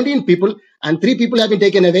has 17 people and 3 people have been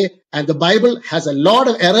taken away, and the Bible has a lot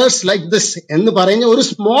of errors like this എന്ന് പറയുന്ന ഒരു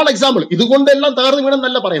small example. ഇതുകൊണ്ടെല്ലാം തകർന്നു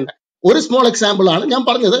വീണെന്നല്ല പറയുന്നത്, ഒരു small example ആണ് ഞാൻ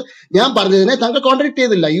പറഞ്ഞത്. ഞാൻ പറഞ്ഞതിനെ താങ്കൾ കോൺട്രഡിക്ട്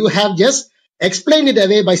ചെയ്തില്ല. You have just explained it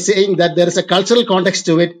away by saying that there is a cultural context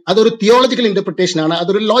to it. അതൊരു തിയോളജിക്കൽ ഇന്റർപ്രിട്ടേഷൻ ആണ്,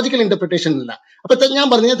 അതൊരു ലോജിക്കൽ ഇന്റർപ്രിട്ടേഷൻ അല്ല. അപ്പൊ ഞാൻ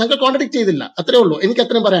പറഞ്ഞത് താങ്കൾ കോൺട്രഡിക്ട് ചെയ്തില്ല. അത്രേ ഉള്ളൂ, എനിക്ക്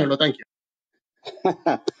അത്രയും പറയാനുള്ളൂ. Thank you.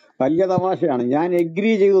 വലിയ തമാശയാണ്. ഞാൻ എഗ്രി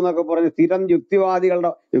ചെയ്തു എന്നൊക്കെ പറഞ്ഞ് സ്ഥിരം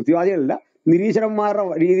യുക്തിവാദികളല്ല, നിരീശ്വരന്മാരുടെ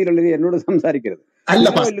രീതിയിലുള്ള എന്നോട് സംസാരിക്കരുത്. അല്ല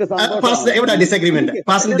അങ്ങനെ വലിയൊരു സന്തോഷമാണ്. ഡിസഗ്രിമെന്റ്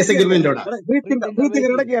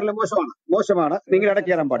ഇടയ്ക്ക് കയറല്ലേ? മോശമാണ്. നിങ്ങൾ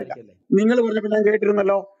ഇടയ്ക്ക് കയറാൻ പാടില്ല. നിങ്ങൾ പറഞ്ഞപ്പോൾ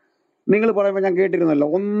ഞാൻ കേട്ടിരുന്നല്ലോ.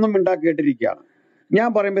 ഒന്നും മിണ്ടാ കേട്ടിരിക്കുകയാണ്. ഞാൻ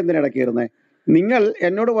പറയുമ്പോൾ എന്തിനാ ഇടയ്ക്ക് കയറുന്നത്? നിങ്ങൾ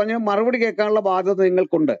എന്നോട് പറഞ്ഞ മറുപടി കേൾക്കാനുള്ള ബാധ്യത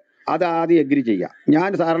നിങ്ങൾക്കുണ്ട്. അത് ആദ്യം എഗ്രി ചെയ്യാം. ഞാൻ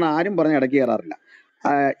സാറിന് ആരും പറഞ്ഞ ഇടയ്ക്ക് കയറാറില്ല.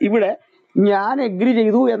 ഇവിടെ ഞാൻ എഗ്രി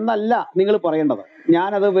ചെയ്തു എന്നല്ല നിങ്ങൾ പറയേണ്ടത്.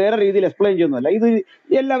 ഞാനത് വേറെ രീതിയിൽ എക്സ്പ്ലെയിൻ ചെയ്യുന്നതല്ല. ഇത്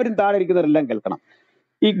എല്ലാവരും താഴെ ഇരിക്കുന്നവരെല്ലാം കേൾക്കണം.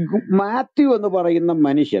 ഈ മാത്യു എന്ന് പറയുന്ന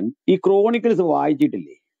മനുഷ്യൻ ഈ ക്രോണിക്കിൾസ്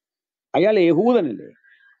വായിച്ചിട്ടില്ലേ? അയാൾ യഹൂദനല്ലേ?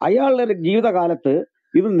 അയാളുടെ ജീവിതകാലത്ത്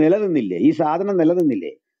ഇത് നിലനിന്നില്ലേ? ഈ സാധനം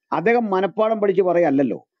നിലനിന്നില്ലേ? അദ്ദേഹം മനപ്പാഠം പഠിച്ച്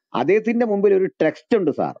പറയല്ലോ. അദ്ദേഹത്തിന്റെ മുമ്പിൽ ഒരു ടെക്സ്റ്റ്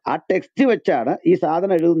ഉണ്ട് സാർ. ആ ടെക്സ്റ്റ് വെച്ചാണ് ഈ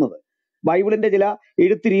സാധനം എഴുതുന്നത്. ബൈബിളിന്റെ ചില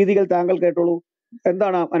എഴുത്ത് രീതികൾ താങ്കൾ കേട്ടോളൂ.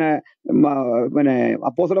 എന്താണ്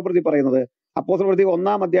അപ്പോസ്തലപ്രവൃത്തി പറയുന്നത്? അപ്പോസ്തലപ്രവൃത്തി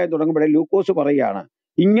 1-ാം അധ്യായം തുടങ്ങുമ്പോഴേ ലൂക്കോസ് പറയുകയാണ്,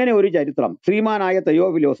 ഇങ്ങനെ ഒരു ചരിത്രം ശ്രീമാനായ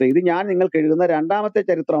തെയോഫിലോസ്, ഇത് ഞാൻ നിങ്ങൾക്ക് എഴുതുന്ന രണ്ടാമത്തെ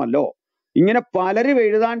ചരിത്രമല്ലോ. ഇങ്ങനെ പലരും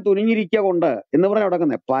എഴുതാൻ തുനിഞ്ഞിരിക്കുക കൊണ്ട് എന്ന് പറഞ്ഞ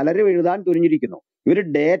തുടങ്ങുന്നത്. പലരും എഴുതാൻ തുനിഞ്ഞിരിക്കുന്നു. ഇവര്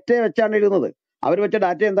ഡേറ്റ വെച്ചാണ് എഴുതുന്നത്. അവർ വെച്ച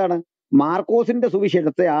ഡാറ്റ എന്താണ്? മാർക്കോസിന്റെ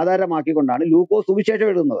സുവിശേഷത്തെ ആധാരമാക്കിക്കൊണ്ടാണ് ലൂക്കോസ് സുവിശേഷം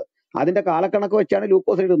എഴുതുന്നത്. അതിന്റെ കാലക്കണക്ക് വെച്ചാണ്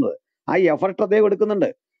ലൂക്കോസ് എഴുതുന്നത്. ആ എഫർട്ട് അദ്ദേഹം എടുക്കുന്നുണ്ട്.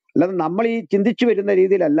 അല്ലാതെ നമ്മൾ ഈ ചിന്തിച്ചു വരുന്ന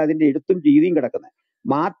രീതിയിലല്ല അതിന്റെ എഴുത്തും രീതിയും കിടക്കുന്നത്.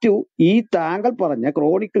 മാത്യു ഈ താങ്കൾ പറഞ്ഞ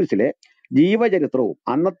ക്രോണിക്കിൾസിലെ ജീവചരിത്രവും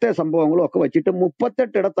അന്നത്തെ സംഭവങ്ങളും ഒക്കെ വെച്ചിട്ട്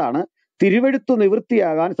 38 ഇടത്താണ് തിരുവെഴുത്തു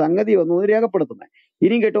നിവൃത്തിയാകാൻ സംഗതി വന്നു എന്ന് രേഖപ്പെടുത്തുന്നത്.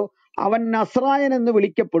 ഇനിയും കേട്ടോ, അവൻ നസ്രായൻ എന്ന്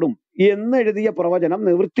വിളിക്കപ്പെടും എന്നെഴുതിയ പ്രവചനം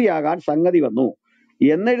നിവൃത്തിയാകാൻ സംഗതി വന്നു.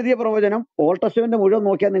 എന്നെഴുതിയ പ്രവചനം ഓൾഡ് ടെസ്റ്റമെന്റ് മുഴുവൻ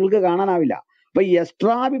നോക്കിയാൽ നിങ്ങൾക്ക് കാണാനാവില്ല. അപ്പൊ ഈ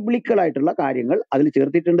എക്സ്ട്രാ ബിബ്ലിക്കൽ ആയിട്ടുള്ള കാര്യങ്ങൾ അതിൽ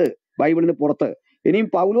ചേർത്തിട്ടുണ്ട് ബൈബിളിന് പുറത്ത്. ഇനിയും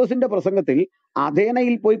പൗലോസിന്റെ പ്രസംഗത്തിൽ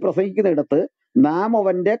അഥേനയിൽ പോയി പ്രസംഗിക്കുന്നിടത്ത് നാം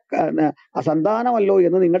അവന്റെ സന്താനമല്ലോ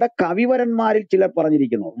എന്ന് നിങ്ങളുടെ കവിവരന്മാരിൽ ചിലർ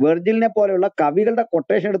പറഞ്ഞിരിക്കുന്നു. വെർജിലിനെ പോലെയുള്ള കവികളുടെ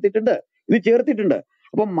കൊട്ടേഷൻ എടുത്തിട്ടുണ്ട്, ഇത് ചേർത്തിട്ടുണ്ട്.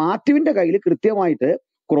 അപ്പൊ മാത്യുവിന്റെ കയ്യിൽ കൃത്യമായിട്ട്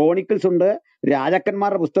ക്രോണിക്കിൾസ് ഉണ്ട്,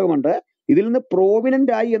 രാജാക്കന്മാരുടെ പുസ്തകമുണ്ട്. ഇതിൽ നിന്ന്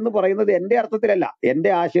പ്രോമിനന്റ് ആയി എന്ന് പറയുന്നത് എന്റെ അർത്ഥത്തിലല്ല, എന്റെ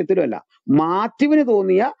ആശയത്തിലുമല്ല, മാത്യുവിന്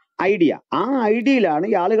തോന്നിയ ഐഡിയ. ആ ഐഡിയയിലാണ്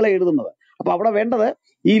ഈ ആളുകളെ എഴുതുന്നത്. അപ്പൊ അവിടെ വേണ്ടത്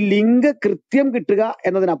ഈ ലിങ്ക് കൃത്യം കിട്ടുക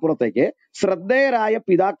എന്നതിനപ്പുറത്തേക്ക് ശ്രദ്ധേയരായ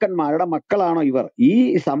പിതാക്കന്മാരുടെ മക്കളാണോ ഇവർ? ഈ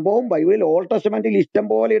സംഭവം ബൈബിളിൽ ഓൾഡ് ടെസ്റ്റമെന്റിൽ ഇഷ്ടം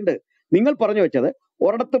പോലെയുണ്ട്. നിങ്ങൾ പറഞ്ഞു വെച്ചത്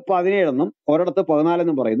ഒരിടത്ത് 17 എന്നും ഒരിടത്ത് 14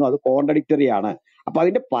 എന്നും പറയുന്നു. അത് കോൺട്രഡിക്ടറി ആണ്. അപ്പൊ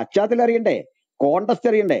അതിന്റെ പശ്ചാത്തലം അറിയണ്ടേ, കോണ്ടസ്റ്റ്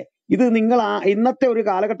അറിയണ്ടേ? ഇത് നിങ്ങൾ ഇന്നത്തെ ഒരു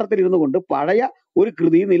കാലഘട്ടത്തിൽ ഇരുന്നു കൊണ്ട് പഴയ ഒരു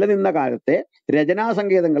കൃതി നിലനിന്ന കാലത്തെ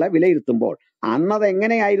രചനാസങ്കേതങ്ങളെ വിലയിരുത്തുമ്പോൾ അന്നത്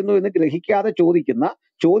എങ്ങനെയായിരുന്നു എന്ന് ഗ്രഹിക്കാതെ ചോദിക്കുന്ന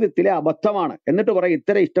ചോദ്യത്തിലെ അബദ്ധമാണ്. എന്നിട്ട് പറയും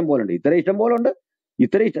ഇത്ര ഇഷ്ടം പോലെ ഉണ്ട്, ഇത്ര ഇഷ്ടം പോലെ ഉണ്ട്,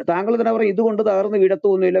 ഇത്ര ഇഷ്ടം. താങ്കൾ തന്നെ പറയും ഇതുകൊണ്ട് തകർന്ന്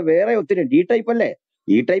വീഴത്തൊന്നുമില്ല, വേറെ ഒത്തിരി ഉണ്ട്. ഈ ടൈപ്പ് അല്ലേ?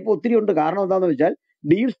 ഈ ടൈപ്പ് ഒത്തിരി ഉണ്ട്. കാരണം എന്താണെന്ന് വെച്ചാൽ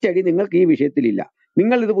ഡീപ് സ്റ്റഡി നിങ്ങൾക്ക് ഈ വിഷയത്തിലില്ല.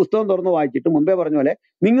 നിങ്ങൾ ഇത് പുസ്തകം തുറന്ന് വായിച്ചിട്ട് മുമ്പേ പറഞ്ഞ പോലെ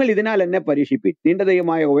നിങ്ങൾ ഇതിനാൽ എന്നെ പരീക്ഷിപ്പിൻ, നിന്റെ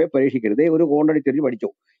ദൈവമായ യഹോവയെ പരീക്ഷിക്കരുതേ, ഒരു കോൺട്രഡിക്ടറി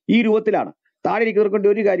പഠിച്ചു. ഈ രൂപത്തിലാണ്. താഴെ ഇരിക്കുന്നവർക്ക്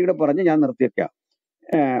ഒരു കാര്യം കൂടെ പറഞ്ഞ് ഞാൻ നിർത്തിയേക്കാം.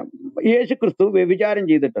 യേശു ക്രിസ്തു വ്യഭിചാരം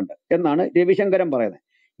ചെയ്തിട്ടുണ്ട് എന്നാണ് രവിശങ്കരൻ പറയുന്നത്.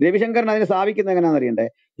 രവിശങ്കരൻ അതിനെ സ്ഥാപിക്കുന്നത് എങ്ങനെയാണെന്ന് അറിയണ്ടേ?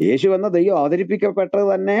 യേശു എന്ന ദൈവം അവതരിപ്പിക്കപ്പെട്ടത്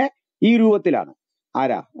തന്നെ ഈ രൂപത്തിലാണ്.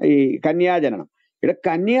 ആരാ? ഈ കന്യാജനനം. ഇവിടെ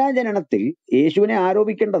കന്യാജനനത്തിൽ യേശുവിനെ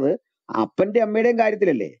ആരോപിക്കേണ്ടത് അപ്പന്റെ അമ്മയുടെയും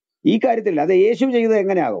കാര്യത്തിലല്ലേ, ഈ കാര്യത്തിലല്ല. അത് യേശു ചെയ്തത്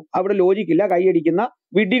എങ്ങനെയാകും? അവിടെ ലോജിക്കില്ല. കൈയടിക്കുന്ന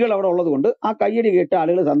വിഡ്ഢികൾ അവിടെ ഉള്ളത് കൊണ്ട് ആ കയ്യടി കേട്ട്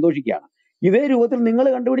ആളുകൾ സന്തോഷിക്കുകയാണ്. ഇതേ രൂപത്തിൽ നിങ്ങൾ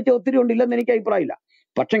കണ്ടുപിടിച്ച ഒത്തിരി ഉണ്ടില്ലെന്ന് എനിക്ക് അഭിപ്രായമില്ല.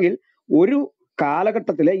 പക്ഷെങ്കിൽ ഒരു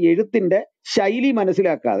കാലഘട്ടത്തിലെ എഴുത്തിന്റെ ശൈലി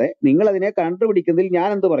മനസ്സിലാക്കാതെ നിങ്ങൾ അതിനെ കണ്ടുപിടിക്കുന്നതിൽ ഞാൻ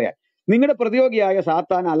എന്ത് പറയാൻ? നിങ്ങളുടെ പ്രതിയോഗിയായ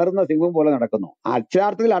സാത്താൻ അലർന്ന സിംഹം പോലെ നടക്കുന്നു.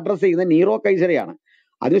 അക്ഷരാർത്ഥത്തിൽ അഡ്രസ് ചെയ്യുന്ന നീറോ കൈസരെയാണ്.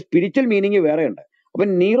 അതിന് സ്പിരിച്വൽ മീനിങ് വേറെയുണ്ട്. അപ്പൊ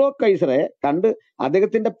നീറോ കൈസറെ കണ്ട്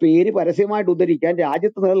അദ്ദേഹത്തിന്റെ പേര് പരസ്യമായിട്ട് ഉദ്ധരിക്കാൻ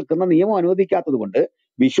രാജ്യത്ത് നിലനിൽക്കുന്ന നിയമം അനുവദിക്കാത്തത് കൊണ്ട്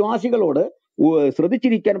വിശ്വാസികളോട്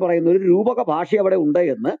ശ്രദ്ധിച്ചിരിക്കാൻ പറയുന്ന ഒരു രൂപക ഭാഷ അവിടെ ഉണ്ട്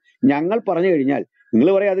എന്ന് ഞങ്ങൾ പറഞ്ഞു കഴിഞ്ഞാൽ നിങ്ങൾ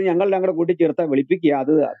പറയാം അത് ഞങ്ങൾ ഞങ്ങളുടെ കൂട്ടിച്ചേർത്ത് വെളുപ്പിക്കുക,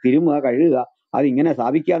 അത് തിരുമുക, കഴുകുക, അത് ഇങ്ങനെ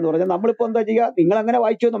സ്ഥാപിക്കുക എന്ന് പറഞ്ഞാൽ നമ്മളിപ്പോ എന്താ ചെയ്യുക? നിങ്ങൾ അങ്ങനെ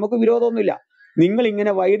വായിച്ചോ, നമുക്ക് വിരോധമൊന്നുമില്ല. നിങ്ങൾ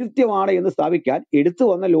ഇങ്ങനെ വൈരുദ്ധ്യമാണ് എന്ന് സ്ഥാപിക്കാൻ എടുത്തു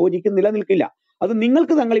വന്ന ലോജിക്ക് നിലനിൽക്കില്ല. അത്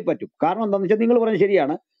നിങ്ങൾക്ക് തങ്ങളിൽ പറ്റും. കാരണം എന്താണെന്ന് വെച്ചാൽ നിങ്ങൾ പറഞ്ഞത്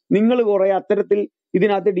ശരിയാണ്. നിങ്ങൾ കുറെ അത്തരത്തിൽ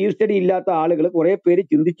ഇതിനകത്ത് ഡീപ് സ്റ്റഡി ഇല്ലാത്ത ആളുകൾ കുറെ പേര്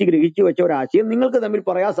ചിന്തിച്ച് ഗ്രഹിച്ചു വെച്ച ഒരാശയം നിങ്ങൾക്ക് തമ്മിൽ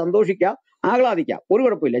പറയാം, സന്തോഷിക്കാം, ആഹ്ലാദിക്കാം, ഒരു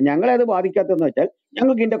കുഴപ്പമില്ല. ഞങ്ങളെ അത് ബാധിക്കാത്തതെന്ന് വെച്ചാൽ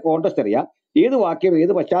ഞങ്ങൾക്ക് ഇതിന്റെ കോണ്ടസ്റ്റ് അറിയാം, ഏത് വാക്യം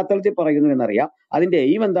ഏത് പശ്ചാത്തലത്തിൽ പറയുന്നു എന്നറിയാം, അതിന്റെ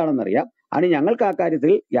എയിം എന്താണെന്നറിയാം. അതിന് ഞങ്ങൾക്ക് ആ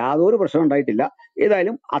കാര്യത്തിൽ യാതൊരു പ്രശ്നം ഉണ്ടായിട്ടില്ല.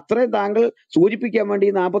 ഏതായാലും അത്രയും താങ്കൾ സൂചിപ്പിക്കാൻ വേണ്ടി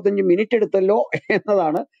 45 മിനിറ്റ് എടുത്തല്ലോ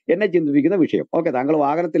എന്നതാണ് എന്നെ ചിന്തിപ്പിക്കുന്ന വിഷയം. ഓക്കെ, താങ്കൾ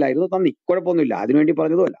വാഹനത്തിലായിരുന്നു, നന്ദി, കുഴപ്പമൊന്നുമില്ല, അതിനുവേണ്ടി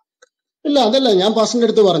പറഞ്ഞതുമല്ല. ഇല്ല, അതല്ല, ഞാൻ പാസ്റ്ററിന്റെ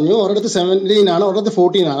അടുത്ത് പറഞ്ഞു ഒരിടത്ത് 17 ആണ്, ഒരിടത്ത്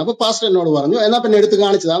 14 ആണ്. അപ്പൊ പാസ്റ്റർ എന്നോട് പറഞ്ഞു എന്നാ പിന്നെ എടുത്ത്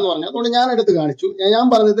കാണിച്ചതാന്ന് പറഞ്ഞു. അതുകൊണ്ട് ഞാൻ എടുത്ത് കാണിച്ചു. ഞാൻ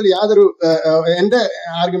പറഞ്ഞതിൽ യാതൊരു എന്റെ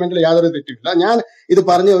ആർഗ്യുമെന്റിൽ യാതൊരു തെറ്റുമില്ല. ഞാൻ ഇത്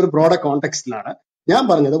പറഞ്ഞ ഒരു ബ്രോഡർ കോണ്ടെക്സ്റ്റിലാണ് ഞാൻ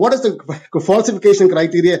പറഞ്ഞത്. What is the falsification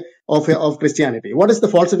criteria of Christianity? What is the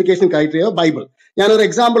falsification criteria of Bible? ഞാനൊരു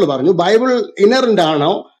എക്സാമ്പിൾ പറഞ്ഞു. ബൈബിൾ ഇനറന്റ്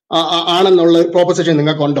ആണോ ആണെന്നുള്ള പ്രോposition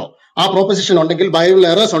നിങ്ങൾക്കുണ്ടോ? ആ പ്രോposition ഉണ്ടെങ്കിൽ ബൈബിൾ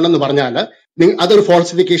എറേഴ്സ് ഉണ്ടെന്ന് പറഞ്ഞാൽ അതൊരു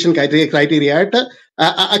ഫോൾസിഫിക്കേഷൻ ക്രൈറ്റീരിയ ആയിട്ട്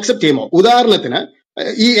അക്സെപ്റ്റ് ചെയ്യുമോ? ഉദാഹരണത്തിന്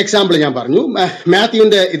ഈ എക്സാമ്പിൾ ഞാൻ പറഞ്ഞു.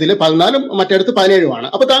 മാത്യുവിന്റെ ഇതിൽ 14 മറ്റേടത്ത് 17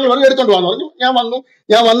 അപ്പൊ താങ്കൾ പറഞ്ഞു എടുത്തോണ്ട് പോകാന്ന് പറഞ്ഞു.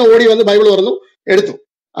 ഞാൻ വന്നു ഓടി വന്ന് ബൈബിൾ തുറന്നു എടുത്തു.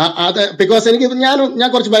 അത് ബിക്കോസ് എനിക്ക് ഞാൻ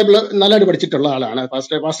കുറച്ച് ബൈബിൾ നല്ലതായിട്ട് പഠിച്ചിട്ടുള്ള ആളാണ്.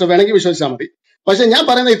 പാസ്റ്റർ വേണമെങ്കിൽ വിശ്വസിച്ചാൽ മതി. പക്ഷെ ഞാൻ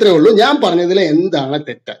പറയുന്നത് ഇത്രേ ഉള്ളൂ. ഞാൻ പറഞ്ഞതിൽ എന്താണ്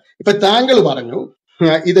തെറ്റ്? ഇപ്പൊ താങ്കൾ പറഞ്ഞു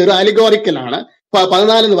ഇതൊരു അലിഗോറിക്കലാണ്.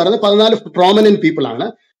 14 എന്ന് പറയുന്നത് 14 പ്രോമിനന്റ് പീപ്പിൾ ആണ്.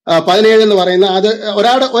 17 എന്ന് പറയുന്ന അത്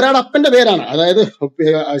ഒരാളുടെ അപ്പന്റെ പേരാണ്. അതായത്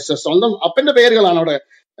സ്വന്തം അപ്പന്റെ പേരുകളാണ് അവിടെ.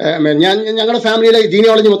 ഞങ്ങളുടെ ഫാമിലിയിലെ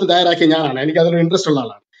ജീനിയോളജി മൊത്തം തയ്യാറാക്കിയ ഞാനാണ്. എനിക്ക് അതിലൊരു ഇൻട്രസ്റ്റ് ഉള്ള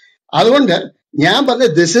ആളാണ്. അതുകൊണ്ട് ഞാൻ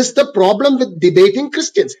പറഞ്ഞത് this is the problem with debating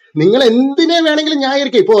Christians. നിങ്ങൾ എന്തിനെ വേണമെങ്കിലും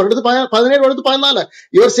ന്യായീകരിക്കും. ഇപ്പൊ ഒരിടത്ത് 17 ഒരിടത്ത് 14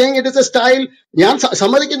 you are saying it is A style. ഞാൻ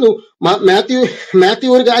സമ്മതിക്കുന്നു. മാത്യു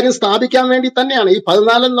ഒരു കാര്യം സ്ഥാപിക്കാൻ വേണ്ടി തന്നെയാണ് ഈ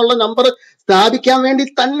 14 എന്നുള്ള നമ്പർ സ്ഥാപിക്കാൻ വേണ്ടി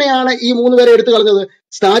തന്നെയാണ് ഈ 3 പേരെ എടുത്തു കളഞ്ഞത്.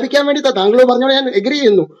 സ്ഥാപിക്കാൻ വേണ്ടി താങ്കൾ പറഞ്ഞോട് ഞാൻ എഗ്രി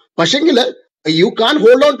ചെയ്യുന്നു. പക്ഷെങ്കിൽ You can't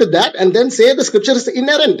hold on to that and then say the scripture is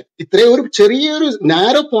inerrant. ഇത്രയും ഒരു ചെറിയൊരു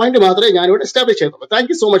നാരോ പോയിന്റ് മാത്രമേ ഞാനിവിടെ എസ്റ്റാബ്ലിഷ് ചെയ്തുള്ളൂ. Thank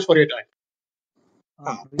you so much for your time.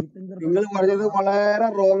 Free thinker നിങ്ങൾ പറഞ്ഞത് വളരെ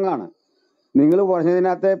റോങ് ആണ്. നിങ്ങൾ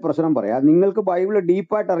പറഞ്ഞതിനകത്തെ പ്രശ്നം പറയാം. നിങ്ങൾക്ക് ബൈബിൾ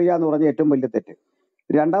ഡീപ്പായിട്ട് അറിയാന്ന് പറഞ്ഞ ഏറ്റവും വലിയ തെറ്റ്.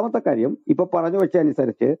 രണ്ടാമത്തെ കാര്യം, ഇപ്പൊ പറഞ്ഞു വെച്ച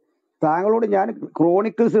അനുസരിച്ച് താങ്കളോട് ഞാൻ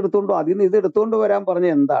ക്രോണിക്കിൾസ് എടുത്തുകൊണ്ടോ അതിൽ നിന്ന് ഇത് എടുത്തുകൊണ്ട് വരാൻ പറഞ്ഞ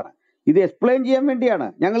എന്താണ്? ഇത് എക്സ്പ്ലെയിൻ ചെയ്യാൻ വേണ്ടിയാണ്.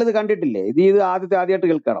 ഞങ്ങൾ ഇത് കണ്ടിട്ടില്ലേ? ഇത് ആദ്യമായിട്ട്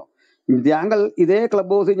കേൾക്കണം. താങ്കൾ ഇതേ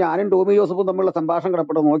ക്ലബ് ഹൗസിൽ ഞാനും ടോമി ജോസഫും തമ്മിലുള്ള സംഭാഷണം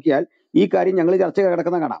കിടപ്പെട്ട് നോക്കിയാൽ ഈ കാര്യം ഞങ്ങൾ ചർച്ച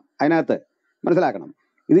കിടക്കുന്ന കാണാം. അതിനകത്ത് മനസ്സിലാക്കണം,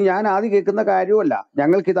 ഇത് ഞാൻ ആദ്യം കേൾക്കുന്ന കാര്യമല്ല,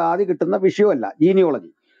 ഞങ്ങൾക്ക് ഇത് ആദ്യം കിട്ടുന്ന വിഷയമല്ല.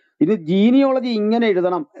 ജീനിയോളജി, ഇനി ജീനിയോളജി ഇങ്ങനെ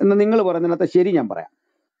എഴുതണം എന്ന് നിങ്ങൾ പറയുന്നതിനകത്ത് ശരി ഞാൻ പറയാം.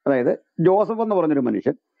 അതായത് ജോസഫ് എന്ന് പറഞ്ഞൊരു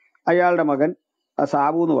മനുഷ്യൻ, അയാളുടെ മകൻ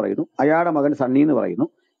സാബു എന്ന് പറയുന്നു, അയാളുടെ മകൻ സണ്ണി എന്ന് പറയുന്നു.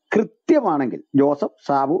 കൃത്യമാണെങ്കിൽ ജോസഫ്,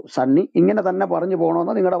 സാബു, സണ്ണി ഇങ്ങനെ തന്നെ പറഞ്ഞു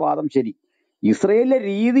പോകണമെന്ന് നിങ്ങളുടെ വാദം ശരി. ഇസ്രയേലിലെ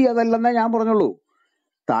രീതി അതല്ലെന്നേ ഞാൻ പറഞ്ഞുള്ളൂ.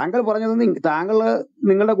 താങ്കൾ പറഞ്ഞത് താങ്കൾ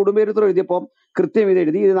നിങ്ങളുടെ കുടുംബചരിത്രം എഴുതിയപ്പോൾ കൃത്യം ഇത്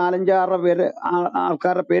എഴുതി, ഇത് 4-5 പേര്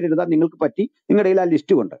ആൾക്കാരുടെ പേര് എഴുതാൻ നിങ്ങൾക്ക് പറ്റി, നിങ്ങളുടെ കയ്യിൽ ആ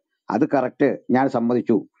ലിസ്റ്റ് കൊണ്ട്, അത് കറക്റ്റ്, ഞാൻ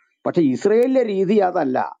സമ്മതിച്ചു. പക്ഷെ ഇസ്രയേലിലെ രീതി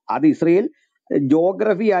അതല്ല. അത് ഇസ്രയേൽ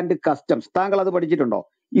ജോഗ്രഫി ആൻഡ് കസ്റ്റംസ്, താങ്കൾ അത് പഠിച്ചിട്ടുണ്ടോ?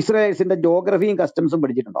 ഇസ്രായേൽസിന്റെ ജോഗ്രഫിയും കസ്റ്റംസും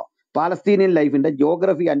പഠിച്ചിട്ടുണ്ടോ? പാലസ്തീനിയൻ ലൈഫിന്റെ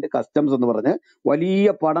ജോഗ്രഫി ആൻഡ് കസ്റ്റംസ് എന്ന് പറഞ്ഞ് വലിയ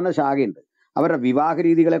പഠനശാഖയുണ്ട്. അവരുടെ വിവാഹ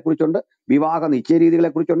രീതികളെ കുറിച്ചുണ്ട്, വിവാഹ നിശ്ചയ രീതികളെ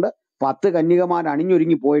കുറിച്ചുണ്ട്. 10 കന്യകമാർ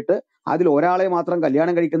അണിഞ്ഞൊരുങ്ങി പോയിട്ട് അതിൽ ഒരാളെ മാത്രം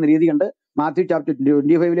കല്യാണം കഴിക്കുന്ന രീതിയുണ്ട്. മാത്യു ചാപ്റ്റർ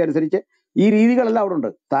 25 അനുസരിച്ച് ഈ രീതികളെല്ലാം അവിടെ ഉണ്ട്.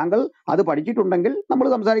 താങ്കൾ അത് പഠിച്ചിട്ടുണ്ടെങ്കിൽ നമ്മൾ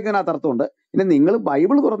സംസാരിക്കുന്നതിനകത്ത് അർത്ഥമുണ്ട്. പിന്നെ നിങ്ങൾ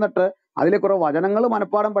ബൈബിൾ തുറന്നിട്ട് അതിലെ കുറെ വചനങ്ങൾ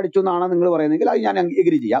മനഃപ്പാഠം പഠിച്ചു എന്നാണ് നിങ്ങൾ പറയുന്നതെങ്കിൽ അത് ഞാൻ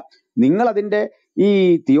എഗ്രി ചെയ്യാം. നിങ്ങൾ അതിന്റെ ഈ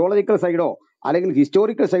തിയോളജിക്കൽ സൈഡോ അല്ലെങ്കിൽ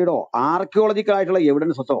ഹിസ്റ്റോറിക്കൽ സൈഡോ ആർക്കിയോളജിക്കൽ ആയിട്ടുള്ള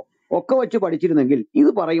എവിഡൻസസോ ഒക്കെ വെച്ച് പഠിച്ചിരുന്നെങ്കിൽ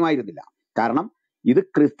ഇത് പറയുമായിരുന്നില്ല. കാരണം ഇത്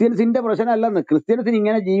ക്രിസ്ത്യൻസിന്റെ പ്രശ്നമല്ലെന്ന്. ക്രിസ്ത്യൻസിന്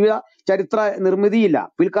ഇങ്ങനെ ജീവിത ചരിത്ര നിർമ്മിതിയില്ല.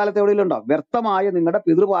 പിൽക്കാലത്ത് എവിടെയെങ്കിലും ഉണ്ടോ? വ്യർത്ഥമായ നിങ്ങളുടെ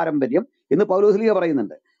പിതൃപാരമ്പര്യം എന്ന് പൗലോസ്ലീഹ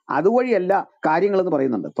പറയുന്നുണ്ട്. അതുവഴിയല്ല കാര്യങ്ങളെന്ന്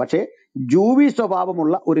പറയുന്നുണ്ട്. പക്ഷേ ജൂവിഷ്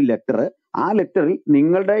സ്വഭാവമുള്ള ഒരു ലെറ്റർ, ആ ലെറ്ററിൽ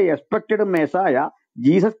നിങ്ങളുടെ എക്സ്പെക്റ്റഡ് മെസ്സായ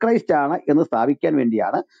ജീസസ് ക്രൈസ്റ്റ് ആണ് എന്ന് സ്ഥാപിക്കാൻ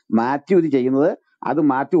വേണ്ടിയാണ് മാത്യു ഇത് ചെയ്യുന്നത്. അത്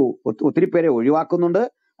മാത്യു ഒത്തിരി പേരെ ഒഴിവാക്കുന്നുണ്ട്.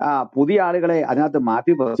 പുതിയ ആളുകളെ അതിനകത്ത്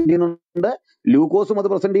മാത്യു പ്രസന്റ് ചെയ്യുന്നുണ്ട്, ലൂക്കോസും അത്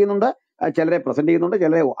പ്രസന്റ് ചെയ്യുന്നുണ്ട്, ചിലരെ പ്രസന്റ് ചെയ്യുന്നുണ്ട്,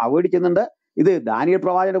 ചിലരെ അവോയ്ഡ് ചെയ്യുന്നുണ്ട്. ഇത് ദാനിയേൽ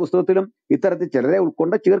പ്രവാചകന്റെ പുസ്തകത്തിലും ഇത്തരത്തിൽ ചിലരെ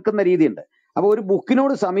ഉൾക്കൊണ്ട് ചേർക്കുന്ന രീതിയുണ്ട്. അപ്പൊ ഒരു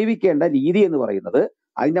ബുക്കിനോട് സമീപിക്കേണ്ട രീതി എന്ന് പറയുന്നത്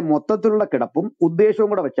അതിന്റെ മൊത്തത്തിലുള്ള കിടപ്പും ഉദ്ദേശവും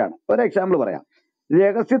കൂടെ വെച്ചാണ്. ഒരു എക്സാമ്പിൾ പറയാം.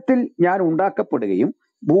 രഹസ്യത്തിൽ ഞാൻ ഉണ്ടാക്കപ്പെടുകയും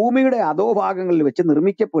ഭൂമിയുടെ അധോഭാഗങ്ങളിൽ വെച്ച്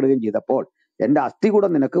നിർമ്മിക്കപ്പെടുകയും ചെയ്തപ്പോൾ എന്റെ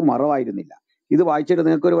അസ്ഥികൂടം നിനക്ക് മറവായിരുന്നില്ല. ഇത് വായിച്ചിട്ട്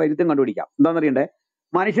നിങ്ങൾക്ക് ഒരു വൈരുദ്ധ്യം കണ്ടുപിടിക്കാം. എന്താണെന്നറിയണ്ടേ?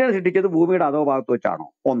 മനുഷ്യനെ സൃഷ്ടിച്ചത് ഭൂമിയുടെ അധോഭാഗത്ത് വെച്ചാണോ?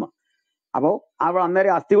 ഒന്ന്. അപ്പോ അവൾ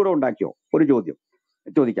അന്നേരം അസ്ഥികൂടം ഉണ്ടാക്കിയോ? ഒരു ചോദ്യം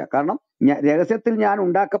ചോദിക്കാം. കാരണം രഹസ്യത്തിൽ ഞാൻ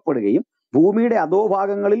ഉണ്ടാക്കപ്പെടുകയും ഭൂമിയുടെ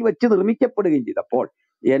അധോഭാഗങ്ങളിൽ വെച്ച് നിർമ്മിക്കപ്പെടുകയും ചെയ്തപ്പോൾ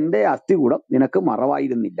എന്റെ അസ്ഥികൂടം നിനക്ക്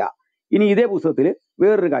മറവായിരുന്നില്ല. ഇനി ഇതേ പുസ്തകത്തിൽ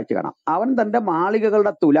വേറൊരു കാഴ്ച കാണാം. അവൻ തന്റെ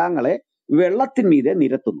മാളികകളുടെ തുലാങ്ങളെ വെള്ളത്തിന്മീതെ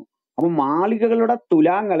നിരത്തുന്നു. അപ്പൊ മാളികകളുടെ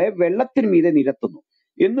തുലാങ്ങളെ വെള്ളത്തിന്മീതെ നിരത്തുന്നു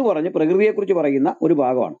എന്ന് പറഞ്ഞ് പ്രകൃതിയെക്കുറിച്ച് പറയുന്ന ഒരു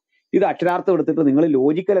ഭാഗമാണ്. ഇത് അക്ഷരാർത്ഥം എടുത്തിട്ട് നിങ്ങൾ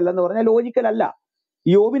ലോജിക്കൽ അല്ലെന്ന് പറഞ്ഞാൽ ലോജിക്കൽ അല്ല.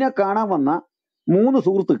 യോബിനെ കാണാൻ വന്ന 3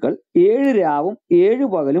 സുഹൃത്തുക്കൾ 7 രാവും 7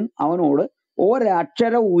 പകലും അവനോട്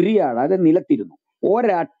ഒരക്ഷരം ഉരിയാടാതെ നിലത്തിരുന്നു.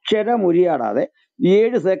 ഒരക്ഷരം ഉരിയാടാതെ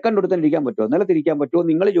 7 സെക്കൻഡ് എടുത്താൽ ഇരിക്കാൻ പറ്റുമോ? നിലത്തിരിക്കാൻ പറ്റുമോ?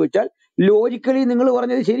 നിങ്ങൾ ചോദിച്ചാൽ ലോജിക്കലി നിങ്ങൾ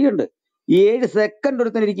പറഞ്ഞത് ശരിയുണ്ട്. 7 സെക്കൻഡ്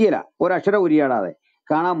എടുത്താൽ ഇരിക്കുകയില്ല ഒരക്ഷരം ഉരിയാടാതെ.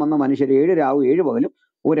 കാണാൻ വന്ന മനുഷ്യർ 7 രാവും 7 പകലും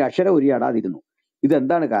ഒരക്ഷരം ഉരിയാടാതിരുന്നു.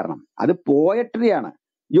 ഇതെന്താണ് കാരണം? അത് പോയട്രിയാണ്.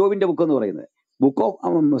 ജോബിന്റെ ബുക്ക് എന്ന് പറയുന്നത് ബുക്ക്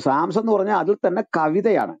ഓഫ് സാംസ് എന്ന് പറഞ്ഞാൽ അതിൽ തന്നെ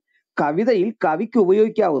കവിതയാണ്. കവിതയിൽ കവിക്ക്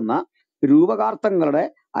ഉപയോഗിക്കാവുന്ന രൂപകാർത്ഥങ്ങളുടെ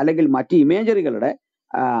അല്ലെങ്കിൽ മറ്റ് ഇമേജറികളുടെ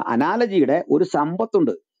അനാലജിയുടെ ഒരു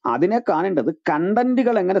സമ്പത്തുണ്ട്. അതിനെ കാണേണ്ടത്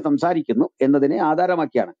കണ്ടന്റുകൾ എങ്ങനെ സംസാരിക്കുന്നു എന്നതിനെ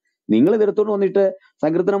ആധാരമാക്കിയാണ്. നിങ്ങൾ ഇതെടുത്തോണ്ട് വന്നിട്ട്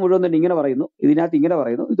സങ്കീർത്തനം മുഴുവൻ തന്നെ ഇങ്ങനെ പറയുന്നു, ഇതിനകത്ത് ഇങ്ങനെ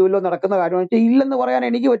പറയുന്നു, ഇത് വല്ലതും നടക്കുന്ന കാര്യമെന്ന് വെച്ചാൽ ഇല്ലെന്ന് പറയാൻ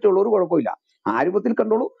എനിക്ക് പറ്റുള്ളൂ. ഒരു കുഴപ്പമില്ല, ആരൂപത്തിൽ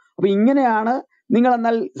കണ്ടോളൂ. അപ്പൊ ഇങ്ങനെയാണ് നിങ്ങൾ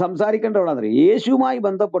എന്നാൽ സംസാരിക്കേണ്ടതാണ്. യേശുവുമായി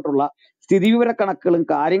ബന്ധപ്പെട്ടുള്ള സ്ഥിതിവിവര കണക്കുകളും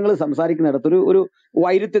കാര്യങ്ങളും സംസാരിക്കുന്നിടത്ത് ഒരു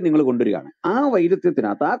വൈരുദ്ധ്യം നിങ്ങൾ കൊണ്ടുവരികയാണ്. ആ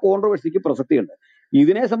വൈരുദ്ധ്യത്തിനകത്ത് ആ കോൺട്രവേഴ്സിക്ക് പ്രസക്തിയുണ്ട്.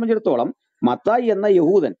 ഇതിനെ സംബന്ധിച്ചിടത്തോളം മത്തായി എന്ന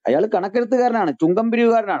യഹൂദൻ, അയാൾ കണക്കെഴുത്തുകാരനാണ്, ചുങ്കം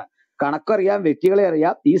പിരിവുകാരനാണ്, കണക്കറിയാം, വ്യക്തികളെ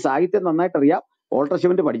അറിയാം, ഈ സാഹിത്യം നന്നായിട്ട് അറിയാം, ഓൾഡ്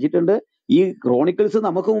ടെസ്റ്റ്മെന്റ് പഠിച്ചിട്ടുണ്ട്. ഈ ക്രോണിക്കിൾസ്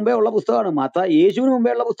നമുക്ക് മുമ്പേ ഉള്ള പുസ്തകമാണ്, മത്തായി യേശുവിന്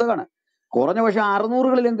മുമ്പേ ഉള്ള പുസ്തകമാണ്. കുറഞ്ഞ പക്ഷെ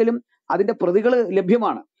 600കളിലെങ്കിലും അതിന്റെ പ്രതികൾ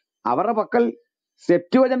ലഭ്യമാണ്. അവരുടെ പക്കൽ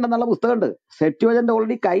സെപ്റ്റുവജന്റ് എന്നുള്ള പുസ്തകമുണ്ട്. സെപ്റ്റുവജന്റ്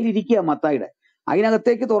ഓൾറെഡി കയ്യിലിരിക്കുക മത്തായിയുടെ.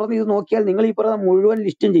 അതിനകത്തേക്ക് തുറന്ന് ഇത് നോക്കിയാൽ നിങ്ങൾ ഈ പറയുന്ന മുഴുവൻ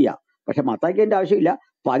ലിസ്റ്റും ചെയ്യാം. പക്ഷെ മത്തായിക്ക് അതിന്റെ ആവശ്യമില്ല.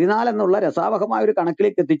 14 എന്നുള്ള രസാവഹമായ ഒരു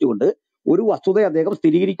കണക്കിലേക്ക് എത്തിച്ചുകൊണ്ട് ഒരു വസ്തുതയെ അദ്ദേഹം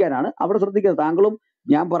സ്ഥിരീകരിക്കാനാണ് അവിടെ ശ്രദ്ധിക്കുന്നത്. താങ്കളും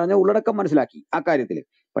ഞാൻ പറഞ്ഞ ഉള്ളടക്കം മനസ്സിലാക്കി ആ കാര്യത്തിൽ.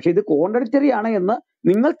 പക്ഷെ ഇത് കോൺട്രഡിക്ടറി ആണ് എന്ന്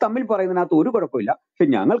നിങ്ങൾ തമ്മിൽ പറയുന്നതിനകത്ത് ഒരു കുഴപ്പമില്ല. പക്ഷെ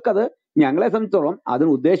ഞങ്ങളെ സംബന്ധിച്ചോളം അതിന്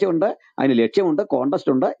ഉദ്ദേശമുണ്ട്, അതിന് ലക്ഷ്യമുണ്ട്,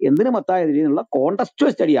 കോണ്ടസ്റ്റ് ഉണ്ട്. എന്തിനു മത്തായ രീതിയിലുള്ള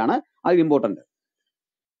കോണ്ടസ്റ്റ്വൽ സ്റ്റഡിയാണ് അതിൽ ഇമ്പോർട്ടന്റ്.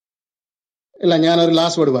 ഇല്ല, ഞാനൊരു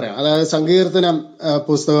ലാസ്റ്റ് വേർഡ് പറയാം. അതായത് സങ്കീർത്തനം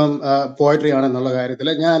പുസ്തകം പോയട്രി ആണെന്നുള്ള കാര്യത്തിൽ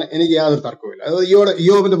എനിക്ക് യാതൊരു തർക്കവുമില്ല. അത്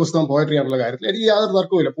യോബിന്റെ പുസ്തകം പോയട്രി ആണെന്നുള്ള കാര്യത്തിൽ എനിക്ക് യാതൊരു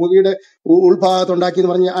തർക്കവുമില്ല. ഭൂമിയുടെ ഉൾഭാഗത്തുണ്ടാക്കി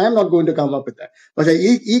എന്ന് പറഞ്ഞ് I am not going to come up with. പക്ഷെ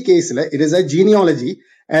ഈ കേസിൽ it is A genealogy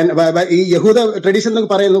and ഈ യഹൂദ ട്രഡീഷൻ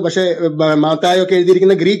എന്നൊക്കെ പറയുന്നു. പക്ഷെ മത്തായൊക്കെ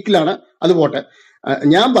എഴുതിയിരിക്കുന്ന ഗ്രീക്കിലാണ്. അത് പോട്ടെ.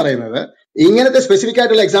 ഞാൻ പറയുന്നത് ഇങ്ങനത്തെ സ്പെസിഫിക്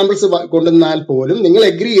ആയിട്ടുള്ള എക്സാമ്പിൾസ് കൊണ്ടുവന്നാൽ പോലും നിങ്ങൾ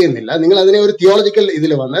എഗ്രി ചെയ്യുന്നില്ല. നിങ്ങൾ അതിനെ ഒരു തിയോളജിക്കൽ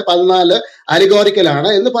ഇതിൽ വന്ന് 14 അലിഗോറിക്കലാണ്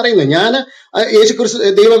എന്ന് പറയുന്നത്. ഞാൻ യേശു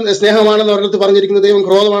ക്രിസ്തു ദൈവം സ്നേഹമാണെന്ന് ഒരിടത്ത് പറഞ്ഞിരിക്കുന്നത്, ദൈവം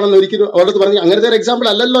ക്രോധമാണെന്ന് ഒരിക്കലും ഒരിടത്ത് പറഞ്ഞു. അങ്ങനത്തെ ഒരു എക്സാമ്പിൾ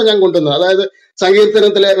അല്ലല്ലോ ഞാൻ കൊണ്ടുവന്നത്. അതായത്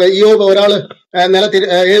സങ്കീർത്തനത്തിലെ ഇയ്യോബ് ഒരാള് നിലത്തിൽ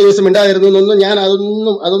 7 ദിവസം ഉണ്ടായിരുന്നു എന്നൊന്നും ഞാൻ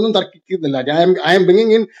അതൊന്നും തർക്കിക്കുന്നില്ല. I M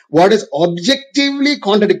bringing in what is objectively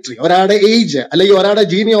contradictory. ഒരാളുടെ ഏജ് അല്ലെങ്കിൽ ഒരാളുടെ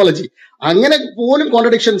ജീനിയോളജി, അങ്ങനെ പോലും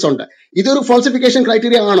കോൺട്രഡിക്ഷൻസ് ഉണ്ട്. ഇതൊരു ഫോൾസിഫിക്കേഷൻ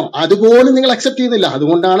ക്രൈറ്റീരിയ ആണോ? അതുപോലും നിങ്ങൾ അക്സെപ്റ്റ് ചെയ്യുന്നില്ല.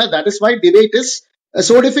 അതുകൊണ്ടാണ് that is why debate is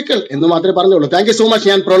so difficult എന്ന് മാത്രമേ പറഞ്ഞുള്ളൂ. Thank you so much.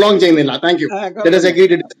 ഞാൻ പ്രൊലോങ് ചെയ്യുന്നില്ല. Thank you. ലെറ്റ് us കുഴപ്പമില്ല. agree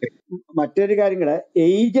to disagree. മറ്റൊരു കാര്യം കൂടെ,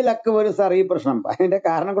 ഏജിലൊക്കെ ഒരു സാർ ഈ പ്രശ്നം, അതിന്റെ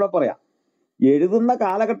കാരണം കൂടെ പറയാം. എഴുതുന്ന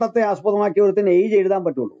കാലഘട്ടത്തെ ആസ്പദമാക്കി ഒരുത്തിന് ഏജ് എഴുതാൻ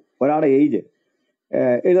പറ്റുള്ളൂ, ഒരാളുടെ ഏജ്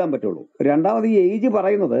എഴുതാൻ പറ്റുള്ളൂ. രണ്ടാമത് ഈ ഏജ്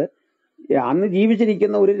പറയുന്നത് അന്ന്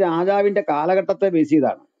ജീവിച്ചിരിക്കുന്ന ഒരു രാജാവിന്റെ കാലഘട്ടത്തെ ബേസ്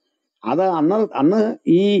ചെയ്താണ്. അത് അന്ന്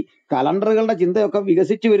ഈ കലണ്ടറുകളുടെ ചിന്തയൊക്കെ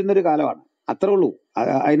വികസിച്ചു വരുന്ന ഒരു കാലമാണ്. അത്രേ ഉള്ളൂ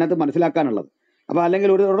അതിനകത്ത് മനസ്സിലാക്കാനുള്ളത്. അപ്പൊ അല്ലെങ്കിൽ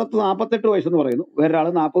ഒരിടത്ത് 48 വയസ്സെന്ന് പറയുന്നു, വേറൊരാൾ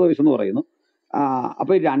 40 വയസ്സെന്ന് പറയുന്നു.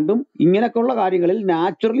 അപ്പൊ ഈ രണ്ടും ഇങ്ങനെയൊക്കെയുള്ള കാര്യങ്ങളിൽ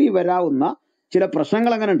നാച്ചുറലി വരാവുന്ന ചില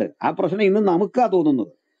പ്രശ്നങ്ങൾ അങ്ങനെ ഉണ്ട്. ആ പ്രശ്നം ഇന്ന് നമുക്കാ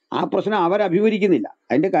തോന്നുന്നത്, ആ പ്രശ്നം അവരഭിമുഖീകരിക്കുന്നില്ല.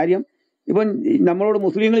 അതിന്റെ കാര്യം ഇപ്പം നമ്മളോട്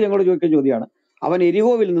മുസ്ലിങ്ങൾ ഞങ്ങളോട് ചോദിക്കുന്ന ചോദ്യമാണ്, അവൻ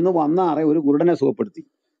എരികോവിൽ നിന്ന് വന്ന ആറെ ഒരു കുരുടനെ സുഖപ്പെടുത്തി,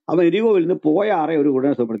 അവൻ എരികോവിൽ നിന്ന് പോയ ആറെ ഒരു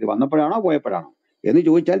കുരുടനെ സുഖപ്പെടുത്തി, വന്നപ്പോഴാണോ പോയപ്പോഴാണോ എന്ന്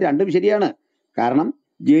ചോദിച്ചാൽ രണ്ടും ശരിയാണ്. കാരണം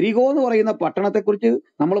ജെരികോ എന്ന് പറയുന്ന പട്ടണത്തെക്കുറിച്ച്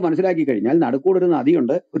നമ്മൾ മനസ്സിലാക്കി കഴിഞ്ഞാൽ നടുക്കൂടെ ഒരു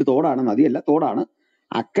നദിയുണ്ട്, ഒരു തോടാണ്, നദിയല്ല തോടാണ്.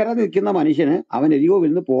 അക്കരെ നിൽക്കുന്ന മനുഷ്യന് അവൻ എരികോവിൽ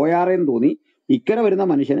നിന്ന് പോയാറേന്ന് തോന്നി, ഇക്കരെ വരുന്ന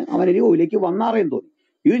മനുഷ്യന് അവൻ എരികോവിലേക്ക് വന്നാറേന്ന് തോന്നി.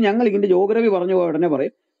 ഇത് ഞങ്ങൾ ഇതിന്റെ ജോഗ്രഫി പറഞ്ഞു പോയ ഉടനെ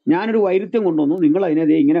പറയും ഞാനൊരു വൈരുദ്ധ്യം കൊണ്ടുവന്നു, നിങ്ങൾ അതിനെ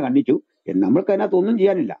ഇങ്ങനെ കണ്ണിച്ചു. നമ്മൾക്ക് അതിനകത്ത് ഒന്നും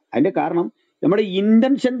ചെയ്യാനില്ല. അതിന്റെ കാരണം നമ്മുടെ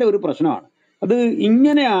ഇന്റൻഷന്റെ ഒരു പ്രശ്നമാണ്. അത്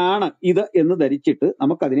ഇങ്ങനെയാണ് ഇത് എന്ന് ധരിച്ചിട്ട്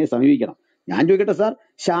നമുക്കതിനെ സമീപിക്കണം. ഞാൻ ചോദിക്കട്ടെ സാർ,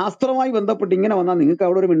 ശാസ്ത്രവുമായി ബന്ധപ്പെട്ട് ഇങ്ങനെ വന്നാൽ നിങ്ങൾക്ക്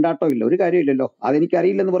അവിടെ ഒരു മിണ്ടാട്ടോ ഇല്ല, ഒരു കാര്യമില്ലല്ലോ.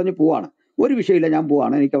 അതെനിക്കറിയില്ലെന്ന് പറഞ്ഞ് പോവാണ്, ഒരു വിഷയമില്ല, ഞാൻ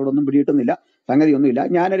പോവാണ്, എനിക്ക് അവിടെ ഒന്നും പിടിയിട്ടുന്നില്ല, സംഗതി ഒന്നുമില്ല.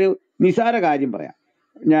 ഞാനൊരു നിസാര കാര്യം പറയാം.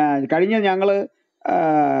 കഴിഞ്ഞ ഞങ്ങള്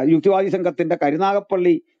യുക്തിവാദി സംഘത്തിന്റെ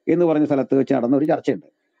കരുനാഗപ്പള്ളി എന്ന് പറഞ്ഞ സ്ഥലത്ത് വെച്ച് നടന്ന ഒരു ചർച്ചയുണ്ട്.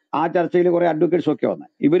 ആ ചർച്ചയിൽ കുറെ അഡ്വക്കേറ്റ്സ് ഒക്കെ വന്ന്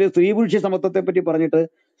ഇവര് സ്ത്രീ പുരുഷ സമത്വത്തെ പറ്റി പറഞ്ഞിട്ട്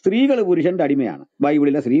സ്ത്രീകൾ പുരുഷന്റെ അടിമയാണ്,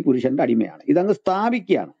 ബൈബിളിലെ സ്ത്രീ പുരുഷന്റെ അടിമയാണ്, ഇതങ്ങ്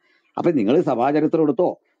സ്ഥാപിക്കുകയാണ്. അപ്പൊ നിങ്ങൾ സഭാചരിത്രം എടുത്തോ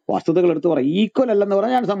വസ്തുതകൾ എടുത്ത് പറ, ഈക്വൽ അല്ലെന്ന്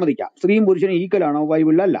പറഞ്ഞാൽ ഞാൻ സമ്മതിക്കാം. സ്ത്രീയും പുരുഷനും ഈക്വൽ ആണോ?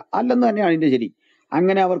 ബൈബിളിലല്ല, അല്ലെന്ന് തന്നെയാണ് അതിന്റെ ശരി.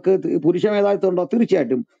 അങ്ങനെ അവർക്ക് പുരുഷ മേധാവിത്വം ഉണ്ടോ?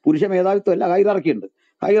 തീർച്ചയായിട്ടും പുരുഷ മേധാവിത്വം അല്ല, ഹൈറാർക്കിയുണ്ട്.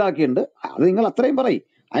 അത് നിങ്ങൾ അത്രയും പറയും,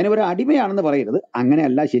 അതിനവർ അടിമയാണെന്ന് പറയരുത്.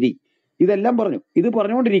 അങ്ങനെയല്ല ശരി. ഇതെല്ലാം പറഞ്ഞു. ഇത്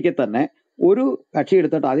പറഞ്ഞുകൊണ്ടിരിക്കെ തന്നെ ഒരു കക്ഷി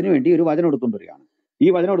എടുത്തിട്ട് അതിനുവേണ്ടി ഒരു വചനം എടുത്തുകൊണ്ട് വരികയാണ്. ഈ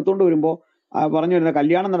വചനം എടുത്തുകൊണ്ട് വരുമ്പോൾ പറഞ്ഞു വരുന്ന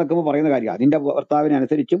കല്യാണം നടക്കുമ്പോൾ പറയുന്ന കാര്യം അതിന്റെ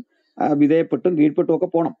ഭർത്താവിനനുസരിച്ചും വിധേയപ്പെട്ടും കീഴ്പ്പെട്ടും ഒക്കെ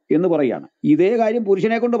പോകണം എന്ന് പറയുകയാണ്. ഇതേ കാര്യം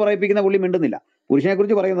പുരുഷനെ കൊണ്ട് പറയിപ്പിക്കുന്ന പുള്ളി മിണ്ടുന്നില്ല. പുരുഷനെ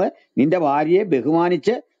കുറിച്ച് പറയുന്നത് നിന്റെ ഭാര്യയെ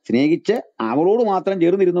ബഹുമാനിച്ച് സ്നേഹിച്ച് അവളോട് മാത്രം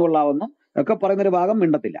ചേർന്നിരുന്നു കൊള്ളാമെന്നും ഒക്കെ പറയുന്നൊരു ഭാഗം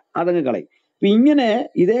മിണ്ടത്തില്ല, അതങ്ങ് കളയും. അപ്പൊ ഇങ്ങനെ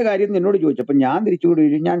ഇതേ കാര്യം എന്നോട് ചോദിച്ചപ്പോൾ ഞാൻ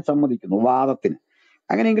തിരിച്ചുകൂടി ഞാൻ സമ്മതിക്കുന്നു വാദത്തിന്.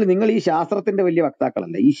 അങ്ങനെയെങ്കിൽ നിങ്ങൾ ഈ ശാസ്ത്രത്തിന്റെ വലിയ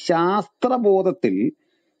വക്താക്കളല്ല. ഈ ശാസ്ത്രബോധത്തിൽ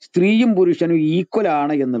സ്ത്രീയും പുരുഷനും ഈക്വൽ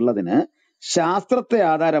ആണ് എന്നുള്ളതിന് ശാസ്ത്രത്തെ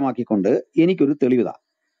ആധാരമാക്കിക്കൊണ്ട് എനിക്കൊരു തെളിവുതാ.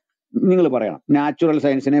 നിങ്ങൾ പറയണം, നാച്ചുറൽ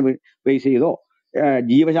സയൻസിനെ ബേസ് ചെയ്തോ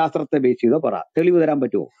ജീവശാസ്ത്രത്തെ ബേസ് ചെയ്തോ പറ, തെളിവ് തരാൻ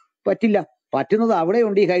പറ്റുമോ? പറ്റില്ല. പറ്റുന്നത്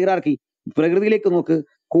അവിടെയുണ്ട് ഈ ഹൈറാർക്കി. പ്രകൃതിയിലേക്ക് നോക്ക്,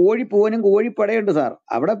 കോഴിപ്പൂവനും കോഴിപ്പടയുണ്ട് സാർ,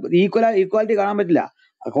 അവിടെ ഈക്വാലിറ്റി കാണാൻ പറ്റില്ല.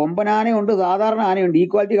 കൊമ്പനാനയുണ്ട്, സാധാരണ ആനയുണ്ട്,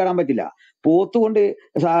 ഈക്വാലിറ്റി കാണാൻ പറ്റില്ല. പോത്തുകൊണ്ട്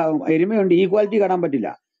എരുമയുണ്ട്, ഈക്വാലിറ്റി കാണാൻ പറ്റില്ല.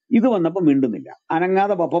 ഇത് വന്നപ്പോൾ മിണ്ടുന്നില്ല,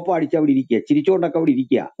 അനങ്ങാതെ പപ്പ അടിച്ച് അവിടെ ഇരിക്കുക, ചിരിച്ചുകൊണ്ടൊക്കെ അവിടെ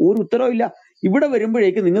ഇരിക്കുക, ഒരു ഉത്തരവില്ല. ഇവിടെ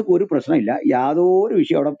വരുമ്പോഴേക്ക് നിങ്ങൾക്ക് ഒരു പ്രശ്നമില്ല, യാതൊരു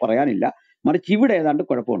വിഷയം അവിടെ പറയാനില്ല, മറിച്ച് ഇവിടെ ഏതാണ്ട്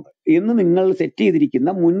കുഴപ്പമുണ്ട് എന്ന് നിങ്ങൾ സെറ്റ് ചെയ്തിരിക്കുന്ന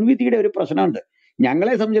മുൻവിധിയുടെ ഒരു പ്രശ്നമുണ്ട്.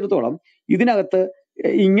 ഞങ്ങളെ സംബന്ധിച്ചിടത്തോളം ഇതിനകത്ത്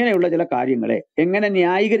ഇങ്ങനെയുള്ള ചില കാര്യങ്ങളെ എങ്ങനെ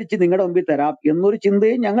ന്യായീകരിച്ച് നിങ്ങളുടെ മുമ്പിൽ തരാം എന്നൊരു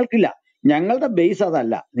ചിന്തയും ഞങ്ങൾക്കില്ല. ഞങ്ങളുടെ ബേസ്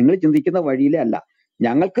അതല്ല, നിങ്ങൾ ചിന്തിക്കുന്ന വഴിയിലേ അല്ല.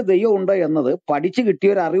 ഞങ്ങൾക്ക് ദൈവം ഉണ്ട് എന്നത് പഠിച്ചു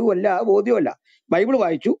കിട്ടിയ ഒരു അറിവുമല്ല, ബോധ്യമല്ല. ബൈബിൾ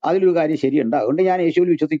വായിച്ചു, അതിലൊരു കാര്യം ശരിയുണ്ട്, അതുകൊണ്ട് ഞാൻ യേശുവിൽ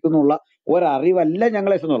വിശ്വസിക്കുന്നുള്ള ഒരറിവല്ല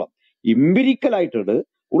ഞങ്ങളെ സംബന്ധിച്ചോളം. ഇമ്പിരിക്കലായിട്ട്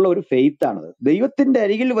ഉള്ള ഒരു ഫെയ്ത്ത് ആണത്. ദൈവത്തിന്റെ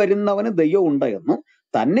അരികിൽ വരുന്നവന് ദൈവം ഉണ്ട് എന്നും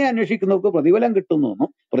തന്നെ അന്വേഷിക്കുന്നവർക്ക് പ്രതിഫലം കിട്ടുന്നു,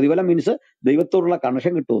 പ്രതിഫലം മീൻസ് ദൈവത്തോടുള്ള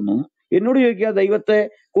കണക്ഷൻ കിട്ടുന്നു. എന്നോട് ചോദിക്കുക, ദൈവത്തെ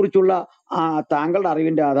കുറിച്ചുള്ള താങ്കളുടെ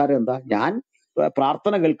അറിവിന്റെ ആധാരം എന്താ? ഞാൻ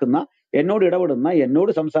പ്രാർത്ഥന കേൾക്കുന്ന, എന്നോട് ഇടപെടുന്ന,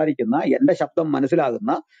 എന്നോട് സംസാരിക്കുന്ന, എന്റെ ശബ്ദം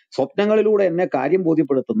മനസ്സിലാകുന്ന, സ്വപ്നങ്ങളിലൂടെ എന്നെ കാര്യം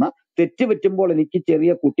ബോധ്യപ്പെടുത്തുന്ന, തെറ്റ് പറ്റുമ്പോൾ എനിക്ക്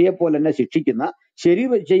ചെറിയ കുട്ടിയെ പോലെ എന്നെ ശിക്ഷിക്കുന്ന, ശരി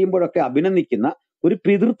ചെയ്യുമ്പോഴൊക്കെ അഭിനന്ദിക്കുന്ന ഒരു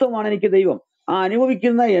പിതൃത്വമാണ് എനിക്ക് ദൈവം. ആ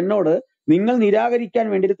അനുഭവിക്കുന്ന എന്നോട് നിങ്ങൾ നിരാകരിക്കാൻ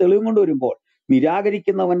വേണ്ടി തെളിവും കൊണ്ടുവരുമ്പോൾ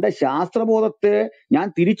നിരാകരിക്കുന്നവന്റെ ശാസ്ത്രബോധത്തെ ഞാൻ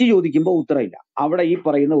തിരിച്ചു ചോദിക്കുമ്പോൾ ഉത്തരമില്ല. അവിടെ ഈ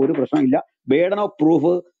പറയുന്ന ഒരു പ്രശ്നമില്ല. ബേഡൻ ഓഫ്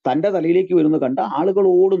പ്രൂഫ് തന്റെ തലയിലേക്ക് വരുന്നത് കണ്ട ആളുകൾ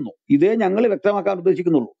ഓടുന്നു. ഇതേ ഞങ്ങൾ വ്യക്തമാക്കാൻ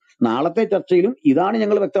ഉദ്ദേശിക്കുന്നുള്ളൂ. നാളത്തെ ചർച്ചയിലും ഇതാണ്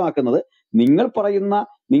ഞങ്ങൾ വ്യക്തമാക്കുന്നത്. നിങ്ങൾ പറയുന്ന,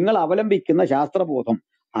 നിങ്ങൾ അവലംബിക്കുന്ന ശാസ്ത്രബോധം,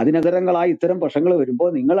 അതിനകരങ്ങളായി ഇത്തരം പ്രശ്നങ്ങൾ വരുമ്പോൾ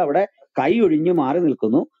നിങ്ങൾ അവിടെ കൈ ഒഴിഞ്ഞ് മാറി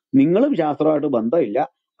നിൽക്കുന്നു. നിങ്ങളും ശാസ്ത്രമായിട്ട് ബന്ധമില്ല.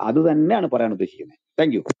 അത് തന്നെയാണ് പറയാൻ ഉദ്ദേശിക്കുന്നത്.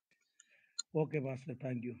 Thank you. Okay pastor,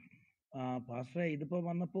 thank you. പാസ്റ്ററെ, ഇതിപ്പോൾ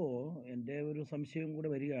വന്നപ്പോൾ എൻ്റെ ഒരു സംശയം കൂടെ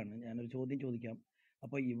വരികയാണ്. ഞാനൊരു ചോദ്യം ചോദിക്കാം.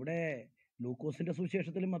 അപ്പോൾ ഇവിടെ ലൂക്കോസിൻ്റെ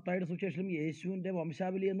സുവിശേഷത്തിലും മത്തായിയുടെ സുവിശേഷത്തിലും യേശുവിൻ്റെ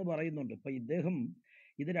വംശാവലി എന്ന് പറയുന്നുണ്ട്. അപ്പോൾ ഇദ്ദേഹം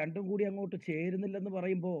ഇത് രണ്ടും കൂടി അങ്ങോട്ട് ചേരുന്നില്ലെന്ന്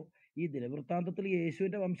പറയുമ്പോൾ ഈ ദിനവൃത്താന്തത്തിൽ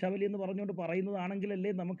യേശുവിൻ്റെ വംശാവലി എന്ന് പറഞ്ഞുകൊണ്ട്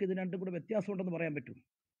പറയുന്നതാണെങ്കിലല്ലേ നമുക്ക് ഇത് രണ്ടും കൂടെ വ്യത്യാസമുണ്ടെന്ന് പറയാൻ പറ്റൂ?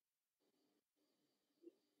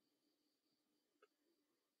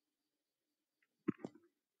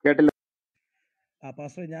 കേട്ടില്ല.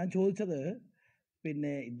 പാസ്റ്ററെ, ഞാൻ ചോദിച്ചത്,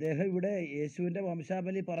 പിന്നെ ഇദ്ദേഹം ഇവിടെ യേശുവിൻ്റെ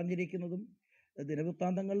വംശാവലി പറഞ്ഞിരിക്കുന്നതും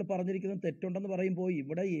ദിനവൃത്താന്തങ്ങളിൽ പറഞ്ഞിരിക്കുന്നതും തെറ്റുണ്ടെന്ന് പറയുമ്പോൾ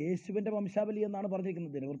ഇവിടെ യേശുവിൻ്റെ വംശാവലി എന്നാണ്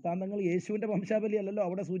പറഞ്ഞിരിക്കുന്നത്. ദിനവൃത്താന്തങ്ങൾ യേശുവിൻ്റെ വംശാവലി അല്ലല്ലോ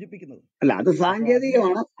അവിടെ സൂചിപ്പിക്കുന്നത്. അല്ല, അത് അപ്പോൾ അതിന്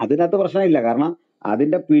സാങ്കേതികമാണ്. അതിനകത്ത് പ്രശ്നമില്ല. കാരണം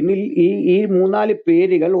അതിന്റെ പിന്നിൽ ഈ 3-4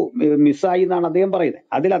 പേരുകൾ മിസ്സായി എന്നാണ് അദ്ദേഹം പറയുന്നത്.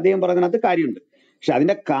 അതിൽ അദ്ദേഹം പറയുന്നതിനകത്ത് കാര്യമുണ്ട്. പക്ഷെ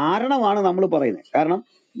അതിന്റെ കാരണമാണ് നമ്മൾ പറയുന്നത്. കാരണം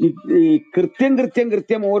ഈ ഈ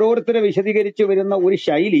കൃത്യം ഓരോരുത്തരെ വിശദീകരിച്ച് വരുന്ന ഒരു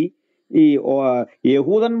ശൈലി ഈ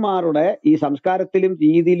യഹൂദന്മാരുടെ ഈ സംസ്കാരത്തിലും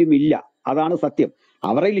രീതിയിലും ഇല്ല. അതാണ് സത്യം.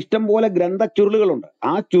 അവരിൽ ഇഷ്ടം പോലെ ഗ്രന്ഥ ചുരുളുകളുണ്ട്.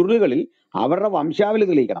 ആ ചുരുളുകളിൽ അവരുടെ വംശാവലി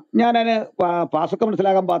തെളിയിക്കണം. ഞാനതിന് പാസൊക്കെ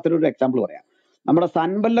മനസ്സിലാക്കാൻ പാത്തൊരു എക്സാമ്പിൾ പറയാം. നമ്മുടെ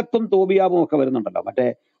സൻബല്ലത്തും തോബിയാവും ഒക്കെ വരുന്നുണ്ടല്ലോ, മറ്റേ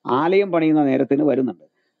ആലയം പണിയുന്ന നേരത്തിന് വരുന്നുണ്ട്.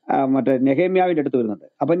 മറ്റേ നെഹേമ്യാവിന്റെ അടുത്ത് വരുന്നുണ്ട്.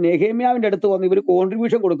 അപ്പൊ നെഹേമ്യാവിന്റെ അടുത്ത് വന്ന് ഇവർ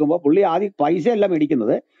കോൺട്രിബ്യൂഷൻ കൊടുക്കുമ്പോൾ പുള്ളി ആദ്യം പൈസ അല്ല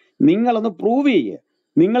മേടിക്കുന്നത്, നിങ്ങളൊന്ന് പ്രൂവ് ചെയ്യുക,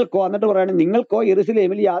 നിങ്ങൾക്കോ, എന്നിട്ട് പറയുകയാണെങ്കിൽ നിങ്ങൾക്കോ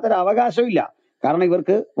യെരുസലേമിൽ യാതൊരു അവകാശവും ഇല്ല. കാരണം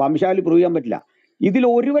ഇവർക്ക് വംശാവലി പ്രൂവ് ചെയ്യാൻ പറ്റില്ല. ഇതിൽ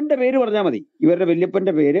ഒരുവന്റെ പേര് പറഞ്ഞാൽ മതി. ഇവരുടെ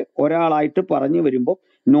വല്യപ്പന്റെ പേര് ഒരാളായിട്ട് പറഞ്ഞു വരുമ്പോൾ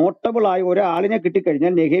നോട്ടബിൾ ആയ ഒരാളിനെ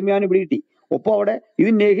കിട്ടിക്കഴിഞ്ഞാൽ നെഹേമ്യാവിന് പിടികിട്ടി. ഒപ്പം അവിടെ ഇത്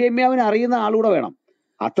നെഹേമ്യാവിനെ അറിയുന്ന ആളുകൂടെ വേണം.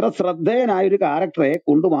 അത്ര ശ്രദ്ധേയനായ ഒരു ക്യാരക്ടറെ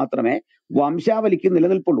കൊണ്ട് മാത്രമേ വംശാവലിക്ക്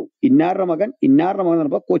നിലനിൽപ്പുള്ളൂ. ഇന്നാരുടെ മകൻ എന്ന്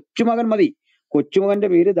പറയുമ്പോൾ കൊച്ചുമകൻ മതി. കൊച്ചുമകന്റെ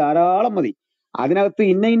പേര് ധാരാളം മതി. അതിനകത്ത്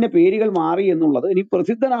ഇന്ന പേരുകൾ മാറി എന്നുള്ളത് ഇനി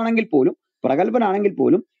പ്രസിദ്ധനാണെങ്കിൽ പോലും പ്രഗത്ഭനാണെങ്കിൽ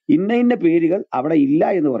പോലും ഇന്ന പേരുകൾ അവിടെ ഇല്ല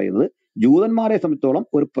എന്ന് പറയുന്നത് ജൂതന്മാരെ സംബന്ധിച്ചോളം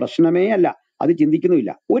ഒരു പ്രശ്നമേ അല്ല. അത്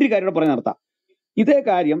ചിന്തിക്കുന്നുമില്ല. ഒരു കാര്യം പറഞ്ഞ് നടത്താം. ഇതേ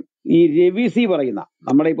കാര്യം ഈ രവി പറയുന്ന,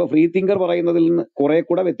 നമ്മുടെ ഇപ്പൊ ഫ്രീ തിങ്കർ പറയുന്നതിൽ നിന്ന് കുറെ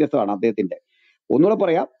കൂടെ വ്യത്യസ്തമാണ് അദ്ദേഹത്തിന്റെ. ഒന്നുകൂടെ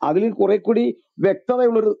പറയാം, അതിൽ കുറെ കൂടി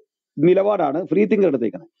വ്യക്തതയുള്ളൊരു നിലപാടാണ് ഫ്രീ തിങ്കർ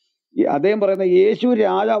എടുത്തേക്കുന്നത്. അദ്ദേഹം പറയുന്ന യേശു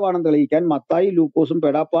രാജാവാണെന്ന് തെളിയിക്കാൻ മത്തായി ലൂക്കോസും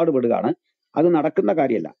പെടാപ്പാട് പെടുകയാണ്. അത് നടക്കുന്ന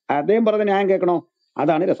കാര്യമല്ല. അദ്ദേഹം പറഞ്ഞ ന്യായം കേൾക്കണോ?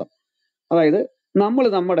 അതാണ് രസം. അതായത് നമ്മൾ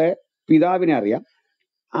നമ്മുടെ പിതാവിനെ അറിയാം,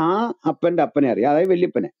 ആ അപ്പന്റെ അപ്പനെ അറിയാം, അതായത്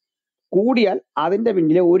വല്യപ്പനെ. കൂടിയാൽ അതിന്റെ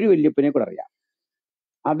പിന്നിലെ ഒരു വല്യപ്പനെ കൂടെ അറിയാം.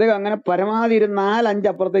 അദ്ദേഹം അങ്ങനെ പരമാവധി ഒരു 4-5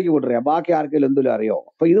 അപ്പുറത്തേക്ക് വിട്ടറിയാം, ബാക്കി ആർക്കെങ്കിലും എന്തെങ്കിലും അറിയോ?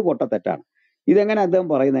 അപ്പൊ ഇത് പൊട്ടത്തെറ്റാണ്. ഇതെങ്ങനെ അദ്ദേഹം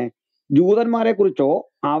പറയുന്നത്? ജൂതന്മാരെ കുറിച്ചോ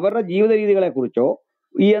അവരുടെ ജീവിത രീതികളെ കുറിച്ചോ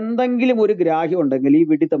എന്തെങ്കിലും ഒരു ഗ്രാഹ്യം ഉണ്ടെങ്കിൽ ഈ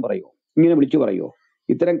വിഡിത്തം പറയുമോ? ഇങ്ങനെ വിളിച്ചു പറയുമോ?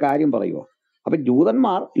 ഇത്തരം കാര്യം പറയുമോ? അപ്പൊ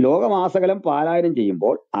ജൂതന്മാർ ലോകമാസകലം പാലായനം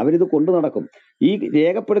ചെയ്യുമ്പോൾ അവരിത് കൊണ്ടു നടക്കും. ഈ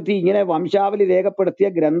രേഖപ്പെടുത്തി ഇങ്ങനെ വംശാവലി രേഖപ്പെടുത്തിയ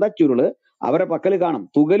ഗ്രന്ഥച്ചുരുള് അവരുടെ പക്കൽ കാണും.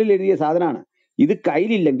 തുകലിൽ എഴുതിയ സാധനമാണ്. ഇത്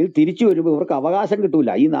കയ്യിലില്ലെങ്കിൽ തിരിച്ചു വരുമ്പോൾ ഇവർക്ക് അവകാശം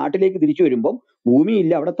കിട്ടൂല. ഈ നാട്ടിലേക്ക് തിരിച്ചു വരുമ്പം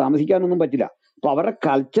ഭൂമിയില്ല, അവിടെ താമസിക്കാനൊന്നും പറ്റില്ല. അപ്പൊ അവരുടെ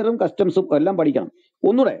കൾച്ചറും കസ്റ്റംസും എല്ലാം പഠിക്കണം.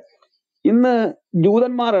 ഒന്നുകൂടെ, ഇന്ന്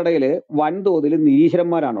ജൂതന്മാരുടെ ഇടയിൽ വൻതോതിൽ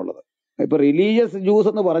നിരീശ്വരന്മാരാണുള്ളത്. ഇപ്പൊ റിലീജിയസ് ജൂസ്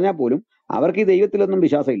എന്ന് പറഞ്ഞാൽ പോലും അവർക്ക് ഈ ദൈവത്തിലൊന്നും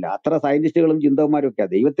വിശ്വാസമില്ല. അത്ര സയന്റിസ്റ്റുകളും ചിന്തകന്മാരും ഒക്കെ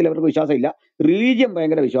ദൈവത്തിൽ അവർക്ക് വിശ്വാസമില്ല. റിലീജിയൻ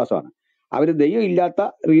ഭയങ്കര വിശ്വാസമാണ്. അവർ ദൈവം ഇല്ലാത്ത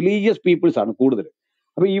റിലീജിയസ് പീപ്പിൾസ് ആണ് കൂടുതൽ.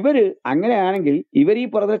 അപ്പൊ ഇവര് അങ്ങനെയാണെങ്കിൽ ഇവർ ഈ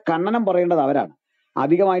പറഞ്ഞ ഖണ്ഡനം പറയേണ്ടത് അവരാണ്.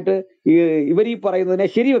 അധികമായിട്ട് ഇവർ ഈ പറയുന്നതിനെ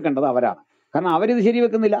ശരിവെക്കേണ്ടത് അവരാണ്. കാരണം അവരിത്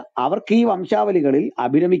ശരിവെക്കുന്നില്ല. അവർക്ക് ഈ വംശാവലികളിൽ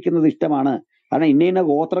അഭിരമിക്കുന്നത് ഇഷ്ടമാണ്. കാരണം ഇന്ന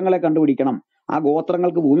ഗോത്രങ്ങളെ കണ്ടുപിടിക്കണം, ആ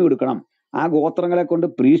ഗോത്രങ്ങൾക്ക് ഭൂമി കൊടുക്കണം, ആ ഗോത്രങ്ങളെ കൊണ്ട്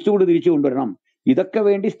പ്രീസ്റ്റ്ഹുഡ് തിരിച്ചു കൊണ്ടുവരണം. ഇതൊക്കെ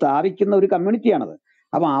വേണ്ടി സ്ഥാപിക്കുന്ന ഒരു കമ്മ്യൂണിറ്റിയാണത്.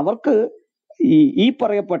 അപ്പൊ അവർക്ക് ഈ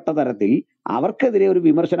പറയപ്പെട്ട തരത്തിൽ അവർക്കെതിരെ ഒരു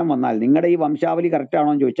വിമർശനം വന്നാൽ, നിങ്ങളുടെ ഈ വംശാവലി കറക്റ്റ് ആണോ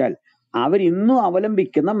എന്ന് ചോദിച്ചാൽ, അവരിന്നും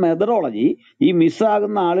അവലംബിക്കുന്ന മെത്തഡോളജി ഈ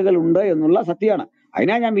മിസ്സാകുന്ന ആളുകളുണ്ട് എന്നുള്ള സത്യമാണ്.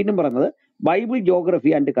 അതിനാണ് ഞാൻ വീണ്ടും പറയുന്നത്, Bible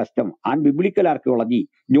geography and custom and biblical archaeology,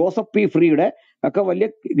 Joseph P ഫ്രീയുടെ ഒക്കെ വലിയ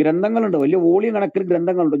ഗ്രന്ഥങ്ങളുണ്ട്, വലിയ വോളിയം കണക്കിന്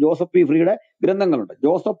ഗ്രന്ഥങ്ങളുണ്ട്. Joseph P ഫ്രീയുടെ ഗ്രന്ഥങ്ങളുണ്ട്.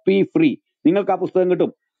 Joseph P free, നിങ്ങൾക്ക് ആ പുസ്തകം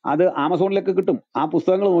കിട്ടും. അത് ആമസോണിലേക്ക് കിട്ടും. ആ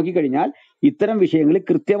പുസ്തകങ്ങൾ നോക്കിക്കഴിഞ്ഞാൽ ഇത്തരം വിഷയങ്ങളിൽ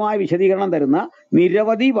കൃത്യമായ വിശദീകരണം തരുന്ന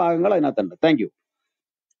നിരവധി ഭാഗങ്ങൾ അതിനകത്തുണ്ട്. Thank you.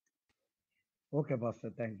 Okay pastor,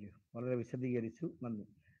 thank you. വളരെ വിശദീകരിച്ചു, നന്ദി.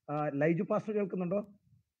 ലൈജു പാസ്റ്റർ കേൾക്കുന്നുണ്ടോ?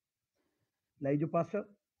 ലൈജു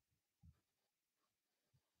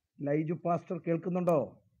പാസ്റ്റർ കേൾക്കുന്നുണ്ടോ?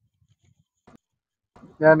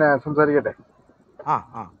 ഞാൻ സംസാരിക്കട്ടെ. ആ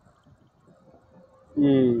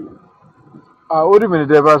ഈ ഒരു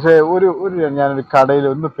മിനിറ്റ് പക്ഷേ ഞാനൊരു കടയിൽ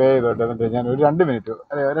ഒന്ന് പേ ചെയ്തോട്ടെ, എന്നിട്ട് ഞാൻ ഒരു 2 മിനിറ്റ്,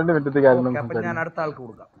 അല്ലെ 2 മിനിറ്റ് കാര്യം ഓക്കെ, നമുക്ക് അപ്പം ഞാൻ സംസാരിക്കാം. അടുത്ത ആൾക്ക്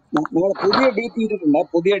കൊടുക്കാം. നിങ്ങൾ പുതിയ ഡി പി ഇട്ടിട്ടുണ്ട്,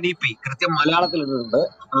 പുതിയ ഡി പി കൃത്യം മലയാളത്തിൽ ഇട്ടിട്ടുണ്ട്.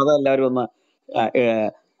 അതെല്ലാവരും ഒന്ന്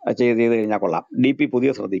ചെയ്ത് കഴിഞ്ഞാൽ കൊള്ളാം. ഡി പി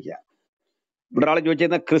പുതിയ ശ്രദ്ധിക്കുക. ഇവിടെ ഒരാൾ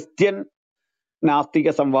ചോദിച്ചിരുന്ന ക്രിസ്ത്യൻ നാസ്തിക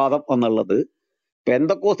സംവാദം എന്നുള്ളത്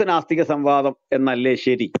പെന്തക്കോസ്ത് നാസ്തിക സംവാദം എന്നല്ലേ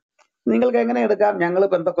ശരി? നിങ്ങൾക്ക് എങ്ങനെ എടുക്കാം? ഞങ്ങൾ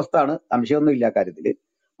പെന്തക്കോസ്താണ്, സംശയമൊന്നും ഇല്ല കാര്യത്തില്.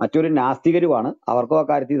 മറ്റൊരു നാസ്തികരുമാണ്, അവർക്കും ആ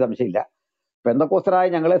കാര്യത്തിൽ സംശയമില്ല. പെന്തക്കോസ്തരായ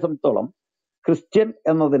ഞങ്ങളെ സംബന്ധിച്ചോളം ക്രിസ്ത്യൻ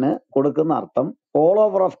എന്നതിന് കൊടുക്കുന്ന അർത്ഥം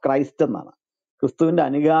ഫോളോവർ ഓഫ് ക്രൈസ്റ്റ് എന്നാണ്, ക്രിസ്തുവിന്റെ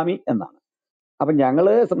അനുഗാമി എന്നാണ്. അപ്പൊ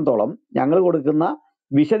ഞങ്ങളെ സംബന്ധിച്ചോളം ഞങ്ങൾ കൊടുക്കുന്ന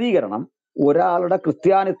വിശദീകരണം ഒരാളുടെ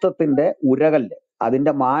ക്രിസ്ത്യാനിത്വത്തിന്റെ ഉരകല്ല്,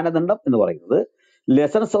 അതിന്റെ മാനദണ്ഡം എന്ന് പറയുന്നത്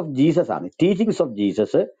ലെസൺസ് ഓഫ് ജീസസ് ആണ്. Teachings of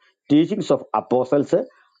Jesus, teachings of apostles,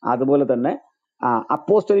 അതുപോലെ തന്നെ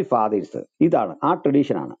അപ്പോസ്റ്റലിക് ഫാദേഴ്സ്. ഇതാണ് ആ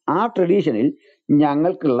ട്രഡീഷനാണ്. ആ ട്രഡീഷനിൽ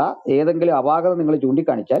ഞങ്ങൾക്കുള്ള ഏതെങ്കിലും അപാകത നിങ്ങൾ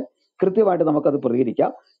ചൂണ്ടിക്കാണിച്ചാൽ കൃത്യമായിട്ട് നമുക്കത്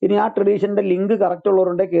പ്രതികരിക്കാം. ഇനി ആ ട്രഡീഷന്റെ ലിങ്ക് കറക്റ്റ്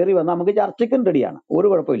ഉള്ളവരുണ്ടെങ്കിൽ കയറി വന്നാൽ നമുക്ക് ചർച്ചയ്ക്കും റെഡിയാണ്, ഒരു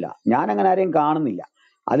കുഴപ്പമില്ല. ഞാൻ അങ്ങനെ ആരെയും കാണുന്നില്ല,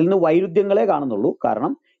 അതിൽ നിന്ന് വൈരുദ്ധ്യങ്ങളെ കാണുന്നുള്ളൂ.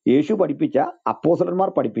 കാരണം യേശു പഠിപ്പിച്ച,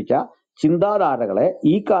 അപ്പോസ്തലന്മാർ പഠിപ്പിച്ച ചിന്താധാരകളെ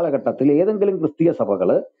ഈ കാലഘട്ടത്തിൽ ഏതെങ്കിലും ക്രിസ്തീയ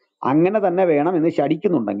സഭകള് അങ്ങനെ തന്നെ വേണം എന്ന്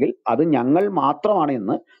ശഠിക്കുന്നുണ്ടെങ്കിൽ അത് ഞങ്ങൾ മാത്രമാണ്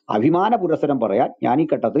എന്ന് അഭിമാന പുരസ്സരം പറയാൻ ഞാൻ ഈ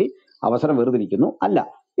ഘട്ടത്തിൽ അവസരം വെറുതിരിക്കുന്നു. അല്ല,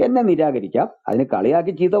 എന്നെ നിരാകരിക്കാം, അതിന്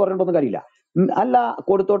കളിയാക്കി ചീത്ത പറയേണ്ടൊന്നും കാര്യമില്ല. അല്ല,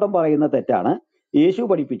 കൊടുത്തോട്ടം പറയുന്ന തെറ്റാണ്. യേശു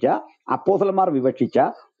പഠിപ്പിച്ച, അപ്പോസ്തലന്മാർ വിവക്ഷിച്ച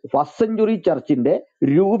ഫസ്റ്റ് സെഞ്ചുറി ചർച്ചിന്റെ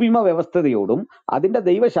രൂപിമ വ്യവസ്ഥതയോടും അതിന്റെ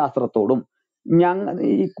ദൈവശാസ്ത്രത്തോടും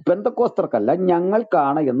ഈ പെന്തക്കോസ്തർക്കല്ല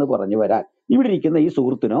ഞങ്ങൾക്കാണ് എന്ന് പറഞ്ഞു വരാൻ ഇവിടെ ഇരിക്കുന്ന ഈ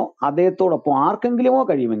സുഹൃത്തിനോ അദ്ദേഹത്തോടൊപ്പം ആർക്കെങ്കിലുമോ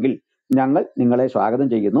കഴിയുമെങ്കിൽ ഞങ്ങൾ നിങ്ങളെ സ്വാഗതം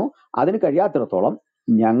ചെയ്യുന്നു. അതിന് കഴിയാത്തിടത്തോളം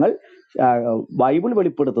ഞങ്ങൾ ബൈബിൾ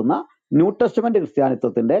വെളിപ്പെടുത്തുന്ന ന്യൂ ടെസ്റ്റ്മെന്റ്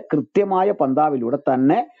ക്രിസ്ത്യാനിത്വത്തിന്റെ കൃത്യമായ പന്താവിലൂടെ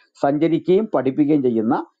തന്നെ സഞ്ചരിക്കുകയും പഠിപ്പിക്കുകയും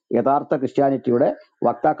ചെയ്യുന്ന യഥാർത്ഥ ക്രിസ്ത്യാനിറ്റിയുടെ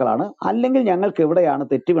വക്താക്കളാണ്. അല്ലെങ്കിൽ ഞങ്ങൾക്ക് എവിടെയാണ്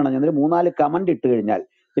തെറ്റ് വീണതെന്നതിന് 3-4 കമന്റ് ഇട്ട് കഴിഞ്ഞാൽ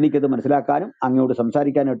എനിക്കത് മനസ്സിലാക്കാനും അങ്ങയോട്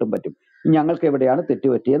സംസാരിക്കാനായിട്ടും പറ്റും. ഞങ്ങൾക്ക് എവിടെയാണ്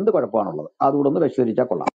തെറ്റുപറ്റി, എന്ത് കുഴപ്പമാണുള്ളത്, അതുകൂടെ ഒന്ന് വിശദീകരിച്ചാൽ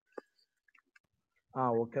കൊള്ളാം.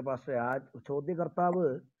 ഓക്കെ പാസ്റ്ററെ, ആ ചോദ്യകർത്താവ്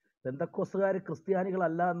പെന്തക്കോസ്തുകാർ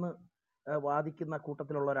ക്രിസ്ത്യാനികളല്ല എന്ന് വാദിക്കുന്ന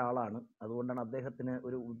കൂട്ടത്തിലുള്ള ഒരാളാണ്. അതുകൊണ്ടാണ് അദ്ദേഹത്തിന്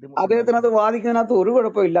ഒരു അദ്ദേഹത്തിന് അത് വാദിക്കുന്നതിനകത്ത് ഒരു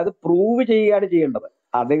കുഴപ്പമില്ല. അത് പ്രൂവ് ചെയ്യുകയാണ് ചെയ്യേണ്ടത്.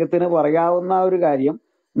 അദ്ദേഹത്തിന് പറയാവുന്ന ഒരു കാര്യം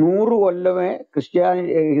 100 കൊല്ലമേ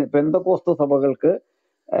പെന്തക്കോസ്തു സഭകൾക്ക്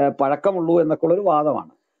പഴക്കമുള്ളൂ എന്നൊക്കെ ഉള്ളൊരു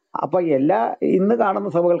വാദമാണ്. അപ്പൊ ഇന്ന് കാണുന്ന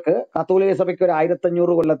സഭകൾക്ക്, കത്തോലിക്ക സഭയ്ക്ക് ഒരു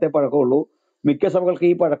 1500 കൊല്ലത്തെ പഴക്കമുള്ളൂ, മിക്ക സഭകൾക്ക്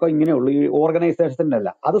ഈ പഴക്കം ഇങ്ങനെയുള്ളൂ, ഈ ഓർഗനൈസേഷൻ്റെ അല്ല.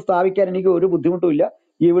 അത് സ്ഥാപിക്കാൻ എനിക്ക് ഒരു ബുദ്ധിമുട്ടുമില്ല,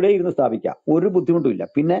 ഇവിടെ ഇരുന്ന് സ്ഥാപിക്കാം, ഒരു ബുദ്ധിമുട്ടുമില്ല.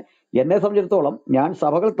 പിന്നെ എന്നെ സംബന്ധിച്ചിടത്തോളം ഞാൻ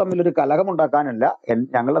സഭകൾ തമ്മിൽ ഒരു കലഹമുണ്ടാക്കാനല്ല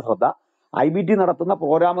ഞങ്ങളുടെ ശ്രദ്ധ. IBT നടത്തുന്ന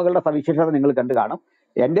പ്രോഗ്രാമുകളുടെ സവിശേഷത നിങ്ങൾ കണ്ടു കാണും.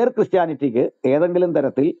 എൻ്റെ ക്രിസ്ത്യാനിറ്റിക്ക് ഏതെങ്കിലും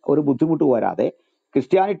തരത്തിൽ ഒരു ബുദ്ധിമുട്ട് വരാതെ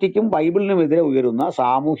ക്രിസ്ത്യാനിറ്റിക്കും ബൈബിളിനുമെതിരെ ഉയരുന്ന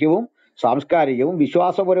സാമൂഹ്യവും സാംസ്കാരികവും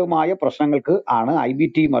വിശ്വാസപരവുമായ പ്രശ്നങ്ങൾക്ക് ആണ്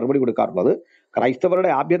IBT മറുപടി കൊടുക്കാറുള്ളത്. ക്രൈസ്തവരുടെ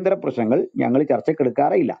ആഭ്യന്തര പ്രശ്നങ്ങൾ ഞങ്ങൾ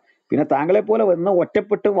ചർച്ചയ്ക്കെടുക്കാറേയില്ല. പിന്നെ താങ്കളെ പോലെ വന്ന്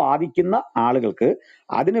ഒറ്റപ്പെട്ട് വാദിക്കുന്ന ആളുകൾക്ക്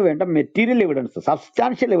അതിന് വേണ്ട മെറ്റീരിയൽ എവിഡൻസ്,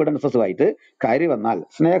 സബ്സ്റ്റാൻഷ്യൽ എവിഡൻസസുമായിട്ട് കയറി വന്നാൽ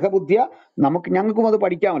സ്നേഹബുദ്ധിയ ഞങ്ങൾക്കും അത്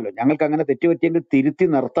പഠിക്കാമല്ലോ. ഞങ്ങൾക്ക് അങ്ങനെ തെറ്റുപറ്റിയെങ്കിൽ തിരുത്തി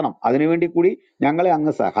നിർത്തണം, അതിനുവേണ്ടി കൂടി ഞങ്ങളെ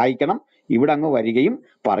അങ്ങ് സഹായിക്കണം. ഇവിടെ അങ്ങ് വരികയും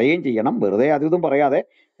പറയുകയും ചെയ്യണം. വെറുതെ അതും പറയാതെ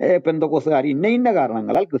പെന്തക്കോസ്തുകാർ ഇന്ന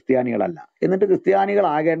കാരണങ്ങളാൽ ക്രിസ്ത്യാനികളല്ല എന്നിട്ട്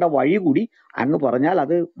ക്രിസ്ത്യാനികളാകേണ്ട വഴി കൂടി അങ്ങ് പറഞ്ഞാൽ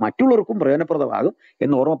അത് മറ്റുള്ളവർക്കും പ്രയോജനപ്രദമാകും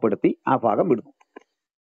എന്ന് ഓർമ്മപ്പെടുത്തി ആ ഭാഗം വിടുന്നു.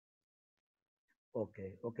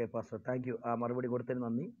 Okay pastor, thank you. ആ മറുപടി കൊടുത്തതിന്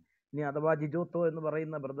നന്ദി. ഇനി അഥവാ ജിജോത്തോ എന്ന്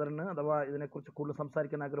പറയുന്ന ബ്രദറിന് അഥവാ ഇതിനെക്കുറിച്ച് കൂടുതൽ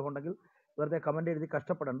സംസാരിക്കാൻ ആഗ്രഹം ഉണ്ടെങ്കിൽ വെറുതെ കമന്റ് എഴുതി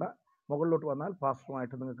കഷ്ടപ്പെടേണ്ട, മുകളിലോട്ട് വന്നാൽ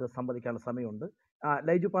പാസ്റ്ററുമായിട്ട് നിങ്ങൾക്ക് സംവദിക്കാനുള്ള സമയമുണ്ട്.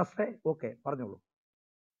 ലൈജു പാസ്റ്ററെ, ഓക്കെ, പറഞ്ഞോളൂ.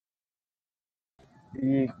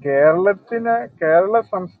 ഈ കേരള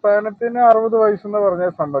സംസ്ഥാനത്തിന് 60 വയസ്സെന്ന്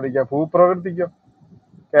പറഞ്ഞാൽ സമ്മതിക്കാം. ഭൂപ്രകൃതിക്കോ,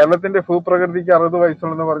 കേരളത്തിന്റെ ഭൂപ്രകൃതിക്ക് 60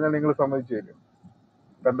 വയസ്സുള്ളെന്ന് പറഞ്ഞാൽ നിങ്ങൾ സമ്മതിച്ചു തരും?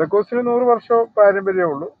 പെന്തക്കോസ്റ്റിന് 100 വർഷം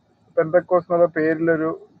പാരമ്പര്യമുള്ളൂ. പെന്തക്കോസ് എന്നുള്ള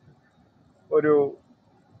പേരിലൊരു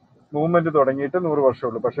മൂവ്മെന്റ് തുടങ്ങിയിട്ട് 100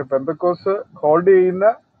 വർഷമുള്ളൂ. പക്ഷെ പെന്തക്കോസ് ഹോൾഡ് ചെയ്യുന്ന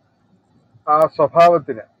ആ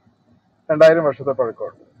സ്വഭാവത്തിന് 2000 വർഷത്തെ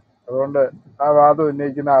പഴക്കമുണ്ട്. അതുകൊണ്ട് ആ വാദം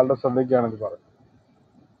ഉന്നയിക്കുന്ന ആളുടെ ശ്രദ്ധയ്ക്കാണെന്ന് പറഞ്ഞു.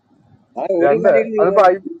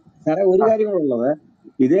 ഒരു കാര്യങ്ങളുള്ളത്,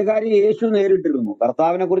 ഇതേ കാര്യം യേശു നേരിട്ടിരുന്നു.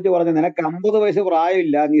 കർത്താവിനെ കുറിച്ച് പറഞ്ഞു, നിനക്ക് 50 വയസ്സ്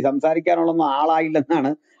പ്രായമില്ല, നീ സംസാരിക്കാനുള്ളൊന്നും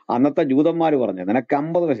ആളായില്ലെന്നാണ് അന്നത്തെ ജൂതന്മാർ പറഞ്ഞത്. നിനക്ക്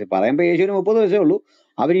 50 വയസ്സ് പറയുമ്പോൾ യേശുവിന് 30 വയസ്സേ ഉള്ളൂ.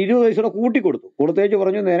 അവർ 20 വയസ്സൂടെ കൊടുത്തേച്ച്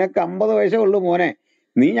പറഞ്ഞു, നിനക്ക് 50 വയസ്സേ ഉള്ളൂ മോനെ,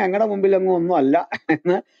 നീ ഞങ്ങളുടെ മുമ്പിൽ അങ്ങ് ഒന്നും അല്ല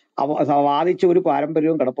എന്ന് വാദിച്ച ഒരു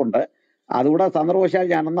പാരമ്പര്യവും കിടപ്പുണ്ട്. അതുകൂടെ സന്ദർഭവശാൽ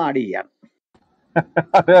ഞാനൊന്ന് ആഡ് ചെയ്യാണ്.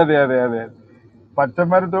 അതെ.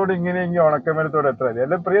 പച്ചമരത്തോട് ഇങ്ങനെയെങ്കിൽ ഉണക്കമരത്തോട് എത്ര.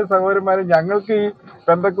 എന്റെ പ്രിയ സഹോദരന്മാരെ, ഞങ്ങൾക്ക് ഈ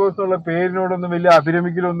പെന്തക്കോസ് എന്നുള്ള പേരിനോടൊന്നും വലിയ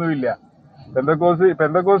അഭിരമിക്കലൊന്നുമില്ല.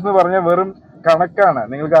 പെന്തക്കോസ് എന്ന് പറഞ്ഞാൽ വെറും കണക്കാണ്.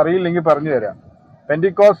 നിങ്ങൾക്ക് അറിയില്ലെങ്കിൽ പറഞ്ഞു തരാം.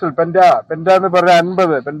 പെന്റിക്കോസ്റ്റൽ പെന്റ എന്ന് പറഞ്ഞ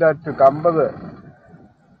 50, പെന്റാറ്റുക്ക് 50,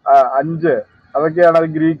 5 അതൊക്കെയാണ് അത്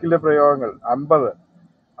ഗ്രീക്കിലെ പ്രയോഗങ്ങൾ.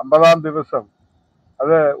 50-ാം ദിവസം.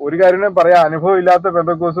 അത് ഒരു കാര്യം ഞാൻ പറയാം, അനുഭവം ഇല്ലാത്ത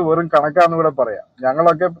പെന്തക്കോസ് വെറും കണക്കാന്ന് കൂടെ പറയാം.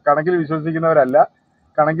 ഞങ്ങളൊക്കെ കണക്കിൽ വിശ്വസിക്കുന്നവരല്ല,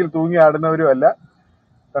 കണക്കിൽ തൂങ്ങി ആടുന്നവരും അല്ല.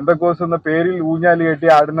 പെന്തക്കോസ് എന്ന പേരിൽ ഊഞ്ഞാല് കെട്ടി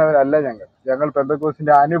ആടുന്നവരല്ല. ഞങ്ങൾ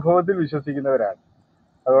പെന്തക്കോസിന്റെ അനുഭവത്തിൽ വിശ്വസിക്കുന്നവരാണ്.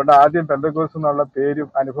 അതുകൊണ്ട് ആദ്യം പെന്തക്കോസ് എന്നുള്ള പേരും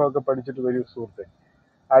അനുഭവമൊക്കെ പഠിച്ചിട്ട് വരും സുഹൃത്തെ.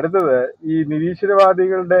 അടുത്തത്, ഈ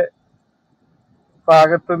നിരീശ്വരവാദികളുടെ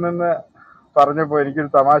ഭാഗത്ത് നിന്ന് പറഞ്ഞപ്പോ എനിക്കൊരു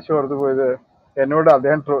തമാശ ഓർത്തു പോയത്. എന്നോട്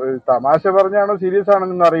അദ്ദേഹം തമാശ പറഞ്ഞാണോ സീരിയസ്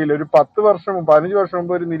ആണെന്നൊന്നും അറിയില്ല. ഒരു 15 വർഷം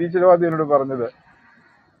മുമ്പ് ഒരു നിരീശ്വരവാദി എന്നോട് പറഞ്ഞത്,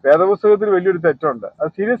 വേദപുസ്തകത്തിൽ വലിയൊരു തെറ്റുണ്ട്, അത്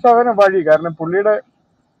സീരിയസ് ആവാനും വഴി. കാരണം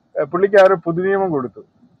പുള്ളിക്ക് ആരോ പുതുനിയമം കൊടുത്തു.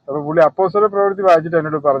 അപ്പൊ പുള്ളി അപ്പോസ്തല പ്രവൃത്തി വായിച്ചിട്ട്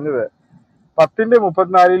എന്നോട് പറഞ്ഞത്,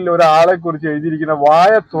 10:34 ഒരാളെ കുറിച്ച് എഴുതിയിരിക്കുന്ന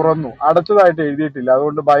വായ തുറന്നു അടച്ചതായിട്ട് എഴുതിയിട്ടില്ല,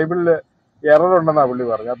 അതുകൊണ്ട് ബൈബിളില് എറർ ഉണ്ടെന്നാ പുള്ളി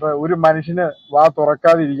പറഞ്ഞു. അപ്പൊ ഒരു മനുഷ്യന് വാ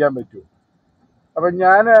തുറക്കാതെ ഇരിക്കാൻ പറ്റൂ? അപ്പൊ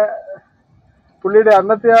ഞാന് പുള്ളിയുടെ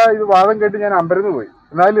അന്നത്തെ ഇത് വാദം കേട്ട് ഞാൻ അമ്പരന്ന് പോയി.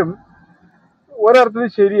 എന്നാലും ഒരർത്ഥത്തിൽ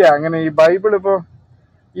ശരിയാ. അങ്ങനെ ഈ ബൈബിൾ ഇപ്പൊ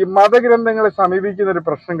ഈ മതഗ്രന്ഥങ്ങളെ സമീപിക്കുന്ന ഒരു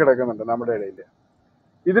പ്രശ്നം കിടക്കുന്നുണ്ട് നമ്മുടെ ഇടയിൽ.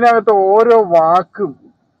 ഇതിനകത്ത് ഓരോ വാക്കും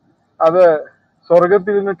അത്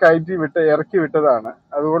സ്വർഗത്തിൽ നിന്ന് ഇറക്കി വിട്ടതാണ്.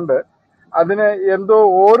 അതുകൊണ്ട് അതിന് എന്തോ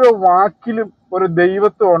ഓരോ വാക്കിലും ഒരു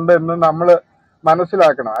ദൈവത്വം ഉണ്ട് എന്ന് നമ്മൾ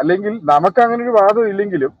മനസ്സിലാക്കണം. അല്ലെങ്കിൽ നമുക്ക് അങ്ങനെ ഒരു വാദം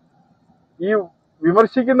ഇല്ലെങ്കിലും ഈ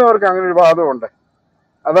വിമർശിക്കുന്നവർക്ക് അങ്ങനെ ഒരു വാദമുണ്ട്.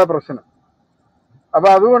 അതാ പ്രശ്നം. അപ്പൊ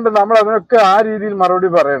അതുകൊണ്ട് നമ്മൾ അതിനൊക്കെ ആ രീതിയിൽ മറുപടി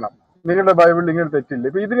പറയണം. നിങ്ങളുടെ ബൈബിളിൽ ഇങ്ങനെ തെറ്റില്ല.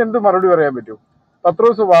 ഇപ്പൊ ഇതിനെന്ത് മറുപടി പറയാൻ പറ്റും?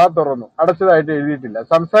 പത്രോസ് വാ തുറന്നു അടച്ചതായിട്ട് എഴുതിയിട്ടില്ല,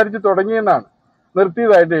 സംസാരിച്ച് തുടങ്ങിയെന്നാണ്,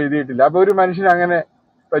 നിർത്തിയതായിട്ട് എഴുതിയിട്ടില്ല. അപ്പൊ ഒരു മനുഷ്യന് അങ്ങനെ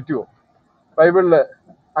പറ്റുമോ ബൈബിളില്?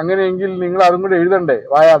 അങ്ങനെയെങ്കിൽ നിങ്ങൾ അതും കൂടെ എഴുതണ്ടേ,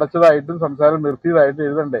 വായ അടച്ചതായിട്ടും സംസാരം നിർത്തിയതായിട്ടും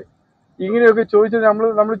എഴുതണ്ടേ? ഇങ്ങനെയൊക്കെ ചോദിച്ചാൽ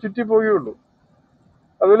നമ്മൾ ചുറ്റിപ്പോവുകയുള്ളൂ.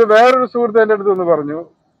 അതുപോലെ വേറൊരു സുഹൃത്ത് എൻ്റെ അടുത്ത് ഒന്ന് പറഞ്ഞു,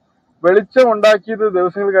 വെളിച്ചം ഉണ്ടാക്കിയത്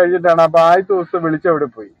ദിവസങ്ങൾ കഴിഞ്ഞിട്ടാണ്. അപ്പൊ ആദ്യത്തെ ദിവസത്തെ വെളിച്ചം എവിടെ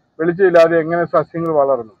പോയി? വെളിച്ചമില്ലാതെ എങ്ങനെ സസ്യങ്ങൾ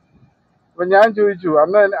വളർന്നു? അപ്പൊ ഞാൻ ചോദിച്ചു,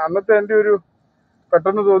 അന്നത്തെ എൻ്റെ ഒരു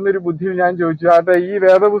പെട്ടെന്ന് തോന്നിയൊരു ബുദ്ധിയിൽ ഞാൻ ചോദിച്ചു, ആട്ടെ ഈ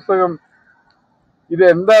വേദപുസ്തകം ഇത്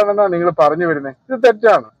എന്താണെന്നാ നിങ്ങൾ പറഞ്ഞു വരുന്നത്? ഇത്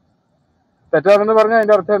തെറ്റാണെന്ന് പറഞ്ഞാൽ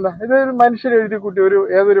അതിന്റെ അർത്ഥം എന്താ? ഇതൊരു മനുഷ്യൻ എഴുതി കൂട്ടിയ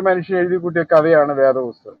ഏതൊരു മനുഷ്യൻ എഴുതി കൂട്ടിയ കഥയാണ്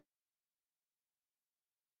വേദപുസ്തകം.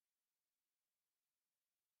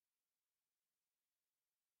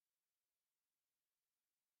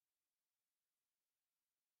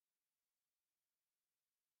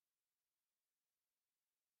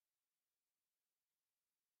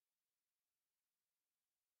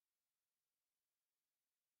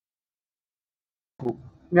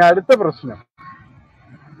 ഇനി അടുത്ത പ്രശ്നം,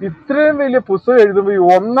 ഇത്രയും വലിയ പുസ്തകം എഴുതുമ്പോൾ ഈ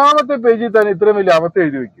 1-ാമത്തെ പേജിൽ തന്നെ ഇത്രയും വലിയ അബദ്ധം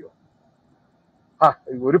എഴുതി വെക്കുമോ?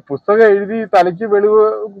 ഒരു പുസ്തകം എഴുതി തലയ്ക്ക് വെളിവ്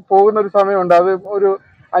പോകുന്ന ഒരു സമയമുണ്ട്. അത് ഒരു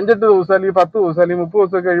 5-8 ദിവസം അല്ലെങ്കിൽ 10 ദിവസം അല്ലെങ്കിൽ 30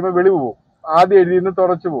 ദിവസം കഴിയുമ്പോൾ വെളിവ് പോകും. ആദ്യം എഴുതിന്ന്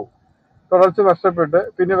തുടർച്ച നഷ്ടപ്പെട്ട്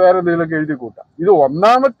പിന്നെ വേറെ എന്തെങ്കിലുമൊക്കെ എഴുതി കൂട്ടാം. ഇത്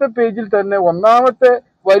 1-ാമത്തെ പേജിൽ തന്നെ 1-ാമത്തെ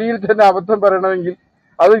വരിയിൽ തന്നെ അബദ്ധം പറയണമെങ്കിൽ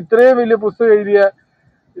അത് ഇത്രയും വലിയ പുസ്തകം എഴുതിയ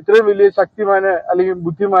ഇത്രയും വലിയ ശക്തിമാന് അല്ലെങ്കിൽ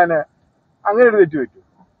ബുദ്ധിമാന് അങ്ങനെ ഒരു തെറ്റ് പറ്റും.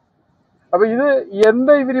 അപ്പൊ ഇത്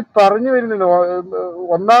എന്താ ഇവര് പറഞ്ഞു വരുന്നത്?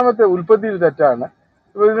 1-ാമത്തെ ഉൽപ്പത്തിയിൽ തെറ്റാണ്.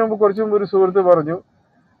 ഇപ്പൊ ഇതിനു മുമ്പ് കുറച്ചു മുമ്പ് ഒരു സുഹൃത്ത് പറഞ്ഞു,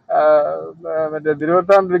 മറ്റേ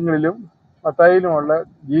തിരുവത്താന്തരങ്ങളിലും മത്തായിലുമുള്ള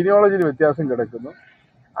ജീനിയോളജിയിൽ വ്യത്യാസം കിടക്കുന്നു.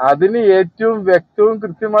 അതിന് ഏറ്റവും വ്യക്തവും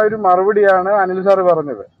കൃത്യമായൊരു മറുപടിയാണ് അനിൽ സാറ്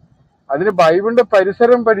പറഞ്ഞത്. അതിന് ബൈബിളിന്റെ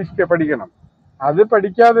പരിസരം പഠിക്കണം. അത്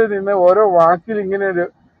പഠിക്കാതെ നിന്ന് ഓരോ വാക്കിൽ ഇങ്ങനെ ഒരു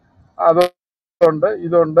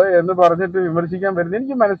ഇതുണ്ട് എന്ന് പറഞ്ഞിട്ട് വിമർശിക്കാൻ വരുന്നത്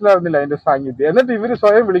എനിക്ക് മനസ്സിലാവുന്നില്ല അതിന്റെ സാന്നിധ്യം. എന്നിട്ട് ഇവര്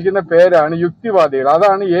സ്വയം വിളിക്കുന്ന പേരാണ് യുക്തിവാദികൾ.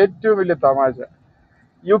 അതാണ് ഏറ്റവും വലിയ തമാശ.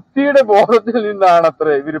 യുക്തിയുടെ ബോധത്തിൽ നിന്നാണ് അത്ര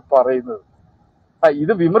ഇവര് പറയുന്നത്.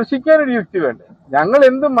 ഇത് വിമർശിക്കാനൊരു യുക്തി വേണ്ടേ? ഞങ്ങൾ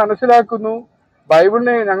എന്ത് മനസ്സിലാക്കുന്നു,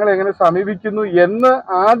 ബൈബിളിനെ ഞങ്ങൾ എങ്ങനെ സമീപിക്കുന്നു എന്ന്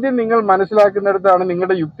ആദ്യം നിങ്ങൾ മനസ്സിലാക്കുന്നിടത്താണ്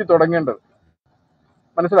നിങ്ങളുടെ യുക്തി തുടങ്ങേണ്ടത്.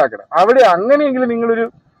 മനസ്സിലാക്കണം. അവിടെ അങ്ങനെയെങ്കിലും നിങ്ങളൊരു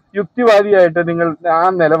യുക്തിവാദിയായിട്ട് നിങ്ങൾ ആ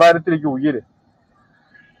നിലവാരത്തിലേക്ക് ഉയരും.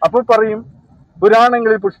 അപ്പൊ പറയും,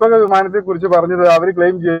 പുരാണങ്ങളിൽ പുഷ്പക വിമാനത്തെ കുറിച്ച് പറഞ്ഞത് അവർ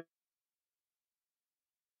ക്ലെയിം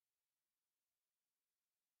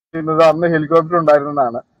ചെയ്യുന്നത് അന്ന് ഹെലികോപ്റ്റർ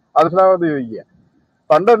ഉണ്ടായിരുന്നതാണ്. അത് ചോദിക്കുക,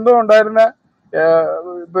 പണ്ട് എന്തോ ഉണ്ടായിരുന്ന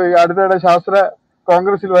ഇപ്പൊ അടുത്തിടെ ശാസ്ത്ര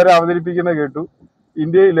കോൺഗ്രസിൽ വരെ അവതരിപ്പിക്കുന്ന കേട്ടു,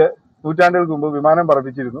 ഇന്ത്യയില് നൂറ്റാണ്ടുകൾക്ക് മുമ്പ് വിമാനം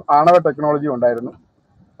പറപ്പിച്ചിരുന്നു, ആണവ ടെക്നോളജി ഉണ്ടായിരുന്നു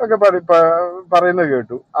ഒക്കെ പറയുന്നത്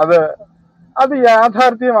കേട്ടു. അത്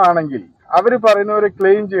യാഥാർത്ഥ്യമാണെങ്കിൽ അവർ പറയുന്നവരെ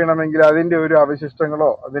ക്ലെയിം ചെയ്യണമെങ്കിൽ അതിന്റെ ഒരു അവശിഷ്ടങ്ങളോ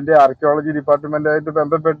അതിന്റെ ആർക്കിയോളജി ഡിപ്പാർട്ട്മെന്റായിട്ട്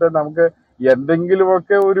ബന്ധപ്പെട്ട് നമുക്ക്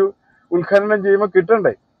എന്തെങ്കിലുമൊക്കെ ഒരു ഉത്ഖനനം ചെയ്യുമ്പോൾ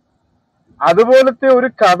കിട്ടണ്ടേ? അതുപോലത്തെ ഒരു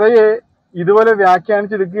കഥയെ ഇതുപോലെ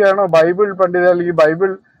വ്യാഖ്യാനിച്ചെടുക്കുകയാണോ ബൈബിൾ പണ്ഡിത അല്ലെങ്കിൽ ബൈബിൾ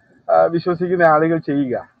വിശ്വസിക്കുന്ന ആളുകൾ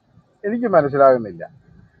ചെയ്യുക? എനിക്ക് മനസ്സിലാകുന്നില്ല.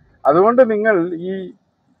 അതുകൊണ്ട് നിങ്ങൾ ഈ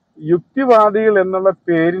യുക്തിവാദികൾ എന്നുള്ള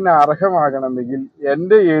പേരിന് അർഹമാകണമെങ്കിൽ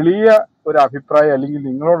എൻ്റെ എളിയ ഒരു അഭിപ്രായം അല്ലെങ്കിൽ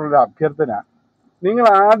നിങ്ങളോടൊരു അഭ്യർത്ഥന, നിങ്ങൾ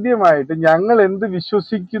ആദ്യമായിട്ട് ഞങ്ങൾ എന്ത്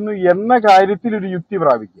വിശ്വസിക്കുന്നു എന്ന കാര്യത്തിൽ ഒരു യുക്തി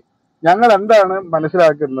പ്രാപിക്കും. ഞങ്ങൾ എന്താണ്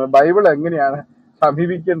മനസ്സിലാക്കുന്നത്, ബൈബിൾ എങ്ങനെയാണ്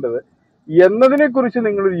സമീപിക്കേണ്ടത് എന്നതിനെ കുറിച്ച്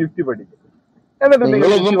നിങ്ങളൊരു യുക്തി പഠിക്കും. എന്നിട്ട് നിങ്ങൾ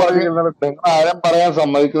നിങ്ങളൊന്നും പറയും, യുക്തിവാദികൾ നിങ്ങൾ ആരും പറയാൻ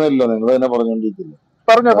സമ്മതിക്കുന്നില്ലല്ലോ, നിങ്ങൾ തന്നെ പറഞ്ഞോണ്ടിരിക്കുന്നു.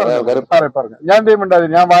 പറഞ്ഞോ വേറെ പറഞ്ഞോ ആൾക്കാർ സാറേ പറഞ്ഞോ. ഞാൻ ചെയ്യുമ്പോണ്ടായി,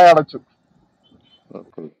 ഞാൻ വായ അടച്ചു.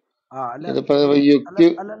 അല്ല ഇതിപ്പോ അല്ല യുക്തി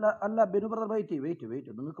അല്ല അല്ല അല്ല ബിനു ബ്രദർ, വെയിറ്റ്,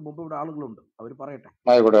 നിങ്ങൾക്ക് മുമ്പ് ഇവിടെ ആളുകളുണ്ട്, അവർ പറയട്ടെ.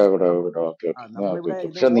 ആയിക്കോട്ടെ നമ്മൾ ഓക്കെ ഓക്കെ. നമ്മളിവിടെ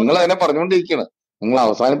ഇത് പക്ഷെ നിങ്ങൾ ഓർഡർ അതിനെ പറഞ്ഞുകൊണ്ടിരിക്കുകയാണ്, നിങ്ങൾ അല്ല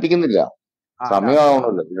അവസാനിപ്പിക്കുന്നില്ല. അല്ല അദ്ദേഹം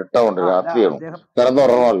സമയമാവണല്ലോ, ഇരുട്ടാവണ്ടേ, അല്ല രാത്രിയാണോ, അദ്ദേഹം ലൈ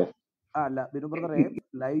കിടന്നുറങ്ങണമല്ലോ. അല്ല ബിനു ബ്രദറെ,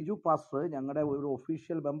 ലൈജു പാസ്റ്റർ ഞങ്ങളുടെ ഒരു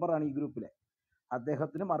ഒഫീഷ്യൽ മെമ്പറാണ് ഈ ഗ്രൂപ്പിലെ.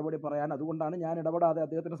 അദ്ദേഹത്തിന് മറുപടി പറയാൻ, അതുകൊണ്ടാണ് ഞാൻ ഇടപെടാതെ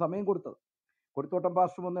അദ്ദേഹത്തിന് സമയം കൊടുത്തത്. കൊടുത്തോട്ടം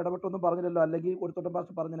പാസ്റ്റർ ഒന്ന് ഇടപെട്ടൊന്നും പറഞ്ഞില്ലല്ലോ, അല്ലെങ്കിൽ കൊടുത്തോട്ടം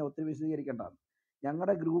പാസ്റ്റർ പറഞ്ഞതിനെ ഒത്തിരി വിശദീകരിക്കേണ്ടതാണ്.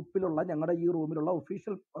 ഞങ്ങളുടെ ഗ്രൂപ്പിലുള്ള, ഞങ്ങളുടെ ഈ റൂമിലുള്ള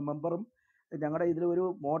ഒഫീഷ്യൽ മെമ്പറും ഞങ്ങളുടെ ഇതിലൊരു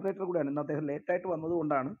മോഡറേറ്റർ കൂടെയാണ്. ഇന്ന് അദ്ദേഹം ലേറ്റായിട്ട്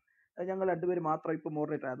വന്നതുകൊണ്ടാണ് ഞങ്ങൾ രണ്ടുപേരും മാത്രം ഇപ്പോൾ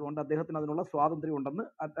മോഡറേറ്റർ. അതുകൊണ്ട് അദ്ദേഹത്തിന് അതിനുള്ള സ്വാതന്ത്ര്യം ഉണ്ടെന്ന്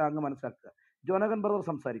അങ്ങ് മനസ്സിലാക്കുക. ജോനകൻ brother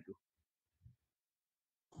സംസാരിക്കൂ.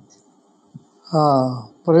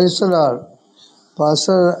 Praise the Lord.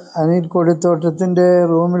 Pastor Anil കൊടിത്തോട്ടത്തിൻ്റെ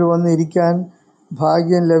റൂമിൽ വന്നിരിക്കാൻ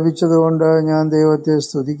ഭാഗ്യം ലഭിച്ചതുകൊണ്ട് ഞാൻ ദൈവത്തെ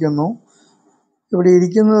സ്തുതിക്കുന്നു. ഇവിടെ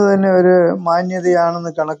ഇരിക്കുന്നത് തന്നെ ഒരു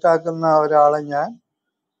മാന്യതയാണെന്ന് കണക്കാക്കുന്ന ഒരാളെ ഞാൻ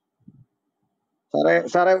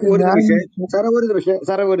സാറേ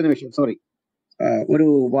ഒരു നിമിഷം സോറി. ഒരു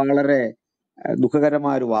വളരെ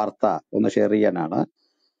ദുഃഖകരമായ ഒരു വാർത്ത ഒന്ന് ഷെയർ ചെയ്യാനാണ്.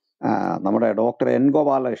 നമ്മുടെ ഡോക്ടർ എൻ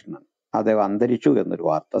ഗോപാലകൃഷ്ണൻ അദ്ദേഹം അന്തരിച്ചു എന്നൊരു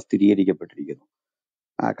വാർത്ത സ്ഥിരീകരിക്കപ്പെട്ടിരിക്കുന്നു.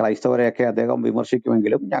 ക്രൈസ്തവരെയൊക്കെ അദ്ദേഹം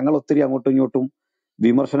വിമർശിക്കുമെങ്കിലും ഞങ്ങൾ ഒത്തിരി അങ്ങോട്ടും ഇങ്ങോട്ടും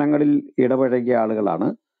വിമർശനങ്ങളിൽ ഇടപഴകിയ ആളുകളാണ്.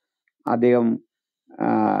 അദ്ദേഹം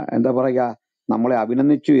എന്താ പറയുക, നമ്മളെ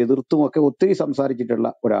അഭിനന്ദിച്ചു എതിർത്തും ഒക്കെ ഒത്തിരി സംസാരിച്ചിട്ടുള്ള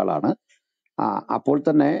ഒരാളാണ്. അപ്പോൾ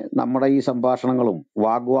തന്നെ നമ്മുടെ ഈ സംഭാഷണങ്ങളും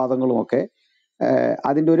വാഗ്വാദങ്ങളും ഒക്കെ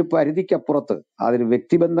അതിൻ്റെ ഒരു പരിധിക്കപ്പുറത്ത് അതിന്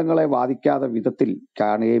വ്യക്തിബന്ധങ്ങളെ ബാധിക്കാത്ത വിധത്തിൽ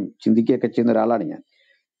കാണുകയും ചിന്തിക്കുകയൊക്കെ ചെയ്യുന്ന ഒരാളാണ് ഞാൻ.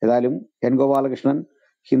 ഏതായാലും എൻ ഗോപാലകൃഷ്ണൻ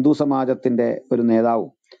ഹിന്ദു സമാജത്തിന്റെ ഒരു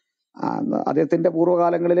നേതാവും അദ്ദേഹത്തിന്റെ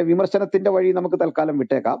പൂർവ്വകാലങ്ങളിലെ വിമർശനത്തിന്റെ വഴി നമുക്ക് തൽക്കാലം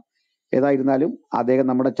വിട്ടേക്കാം. ഏതായിരുന്നാലും അദ്ദേഹം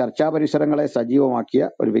നമ്മുടെ ചർച്ചാ പരിസരങ്ങളെ സജീവമാക്കിയ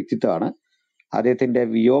ഒരു വ്യക്തിത്വമാണ്. അദ്ദേഹത്തിന്റെ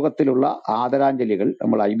വിയോഗത്തിലുള്ള ആദരാഞ്ജലികൾ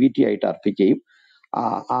നമ്മൾ IBT ആയിട്ട് അർപ്പിക്കുകയും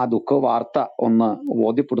ആ ദുഃഖ വാർത്ത ഒന്ന്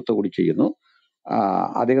ബോധ്യപ്പെടുത്തുക കൂടി ചെയ്യുന്നു.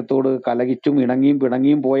 അദ്ദേഹത്തോട് കലഹിച്ചും ഇണങ്ങിയും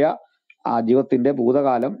പിണങ്ങിയും പോയ ജീവിതത്തിന്റെ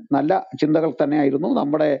ഭൂതകാലം നല്ല ചിന്തകൾ തന്നെയായിരുന്നു.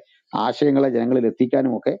 നമ്മുടെ ആശയങ്ങളെ ജനങ്ങളിൽ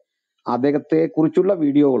എത്തിക്കാനും ഒക്കെ അദ്ദേഹത്തെ കുറിച്ചുള്ള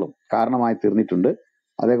വീഡിയോകളും കാരണമായി തീർന്നിട്ടുണ്ട്.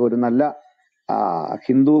 അദ്ദേഹം ഒരു നല്ല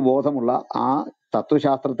ഹിന്ദു ബോധമുള്ള ആ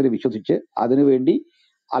തത്വശാസ്ത്രത്തിൽ വിശ്വസിച്ച് അതിനുവേണ്ടി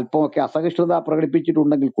അല്പമൊക്കെ അസഹിഷ്ണുത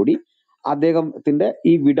പ്രകടിപ്പിച്ചിട്ടുണ്ടെങ്കിൽ കൂടി അദ്ദേഹത്തിന്റെ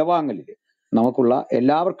ഈ വിടവാങ്ങലിൽ നമുക്കുള്ള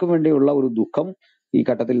എല്ലാവർക്കും വേണ്ടിയുള്ള ഒരു ദുഃഖം ഈ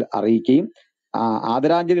ഘട്ടത്തിൽ അറിയിക്കുകയും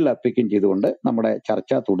ആദരാഞ്ജലികൾ അർപ്പിക്കുകയും ചെയ്തുകൊണ്ട് നമ്മുടെ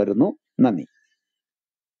ചർച്ച തുടരുന്നു. നന്ദി.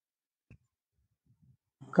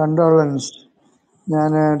 കണ്ടോളൻസ്.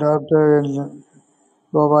 ഞാൻ ഡോക്ടർ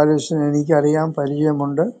ഗോപാലകൃഷ്ണൻ എനിക്കറിയാം,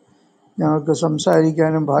 പരിചയമുണ്ട്. ഞങ്ങൾക്ക്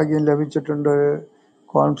സംസാരിക്കാനും ഭാഗ്യം ലഭിച്ചിട്ടുണ്ട് ഒരു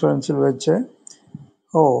കോൺഫറൻസിൽ വെച്ച്.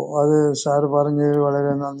 അത് സാറ് പറഞ്ഞതിൽ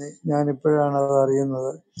വളരെ നന്ദി. ഞാനിപ്പോഴാണ് അത്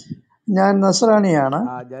അറിയുന്നത്. ഞാൻ നസ്രാണിയാണ്.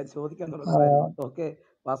 ഞാൻ ചോദിക്കാൻ തുടങ്ങുമായിരുന്നു. ഓക്കെ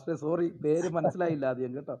പാസ്റ്റർ, സോറി, പേര് മനസ്സിലായില്ല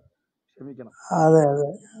ആദ്യം, കേട്ടോ, ക്ഷമിക്കണം. അതെ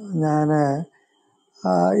ഞാൻ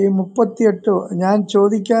ഈ 38 ഞാൻ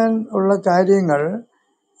ചോദിക്കാൻ ഉള്ള കാര്യങ്ങൾ,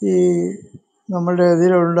 ഈ നമ്മളുടെ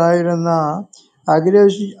ഇതിലുണ്ടായിരുന്ന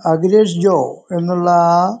അഖിലേഷ് ജോ എന്നുള്ള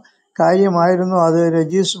ആ കാര്യമായിരുന്നു. അത്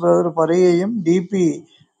രജീഷ് ബ്രദർ പറയുകയും DP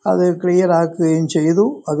അത് ക്ലിയർ ആക്കുകയും ചെയ്തു.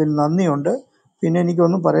 അതിൽ നന്ദിയുണ്ട്. പിന്നെ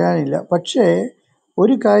എനിക്കൊന്നും പറയാനില്ല. പക്ഷേ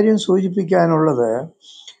ഒരു കാര്യം സൂചിപ്പിക്കാനുള്ളത്,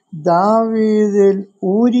 ദാവീദിൽ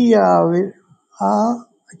ഊരിയാവിൽ ആ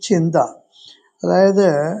ചിന്ത, അതായത്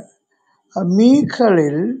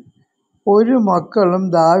മീഖളിൽ ഒരു മക്കളും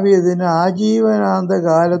ദാവീദിന് ആജീവനാന്ത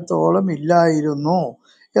കാലത്തോളം ഇല്ലായിരുന്നു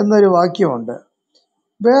എന്നൊരു വാക്യമുണ്ട്.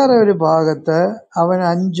 വേറെ ഒരു ഭാഗത്ത് അവന്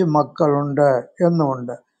 5 മക്കളുണ്ട്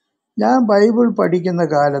എന്നുമുണ്ട്. ഞാൻ ബൈബിൾ പഠിക്കുന്ന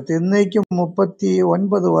കാലത്ത്, ഇന്നേക്കും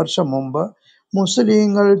 39 വർഷം മുമ്പ്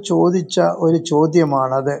മുസ്ലിങ്ങൾ ചോദിച്ച ഒരു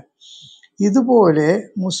ചോദ്യമാണത്. ഇതുപോലെ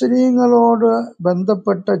മുസ്ലിങ്ങളോട്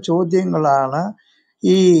ബന്ധപ്പെട്ട ചോദ്യങ്ങളാണ്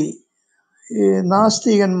ഈ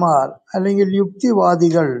നാസ്തികന്മാർ അല്ലെങ്കിൽ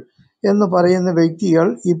യുക്തിവാദികൾ എന്ന് പറയുന്ന വ്യക്തികൾ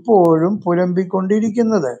ഇപ്പോഴും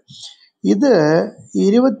പുലമ്പിക്കൊണ്ടിരിക്കുന്നത്. ഇത്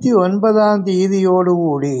 29-ാം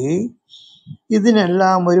തീയതിയോടുകൂടി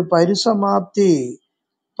ഇതിനെല്ലാം ഒരു പരിസമാപ്തി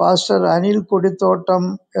പാസ്റ്റർ അനിൽ കൊടിത്തോട്ടം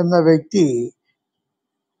എന്ന വ്യക്തി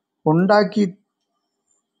ഉണ്ടാക്കി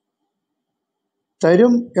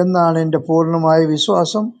തരും എന്നാണ് എൻ്റെ പൂർണ്ണമായ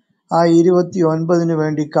വിശ്വാസം. ആ 29-ന്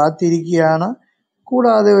വേണ്ടി കാത്തിരിക്കുകയാണ്.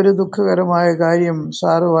 കൂടാതെ ഒരു ദുഃഖകരമായ കാര്യം,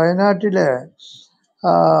 സാറ് വയനാട്ടില്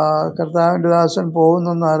കർത്താവിൻ്റെ ദാസൻ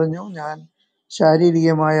പോകുന്നെന്ന് അറിഞ്ഞു. ഞാൻ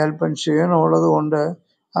ശാരീരികമായി അല്പം ക്ഷീണമുള്ളത് കൊണ്ട്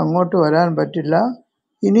അങ്ങോട്ട് വരാൻ പറ്റില്ല.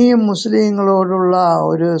 ഇനിയും മുസ്ലിങ്ങളോടുള്ള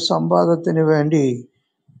ഒരു സംവാദത്തിന് വേണ്ടി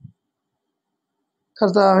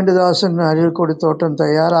കർത്താവിൻ്റെ ദാസൻ അനിൽ കൊടിത്തോട്ടം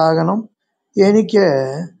തയ്യാറാകണം. എനിക്ക്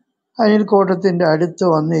അനിൽ കോട്ടത്തിൻ്റെ അടുത്ത്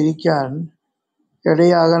വന്നിരിക്കാൻ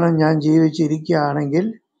ഇടയാകണം. ഞാൻ ജീവിച്ചിരിക്കുകയാണെങ്കിൽ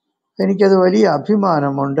എനിക്കത് വലിയ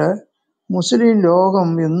അഭിമാനമുണ്ട്. മുസ്ലിം ലോകം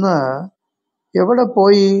ഇന്ന് എവിടെ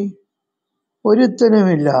പോയി?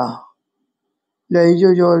 ഒരുത്തനുമില്ല. ലൈജു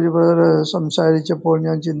ജോർജ് ബ്രദർ സംസാരിച്ചപ്പോൾ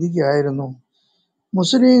ഞാൻ ചിന്തിക്കുകയായിരുന്നു,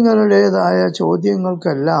 മുസ്ലിങ്ങളുടേതായ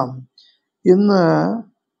ചോദ്യങ്ങൾക്കെല്ലാം ഇന്ന്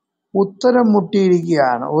ഉത്തരം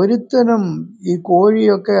മുട്ടിയിരിക്കുകയാണ്. ഒരുത്തനും ഈ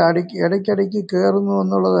കോഴിയൊക്കെ ഇടയ്ക്കിടയ്ക്ക് കയറുന്നു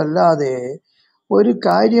എന്നുള്ളതല്ലാതെ, ഒരു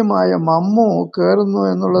കാര്യമായ മമ്മു കയറുന്നു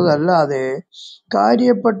എന്നുള്ളതല്ലാതെ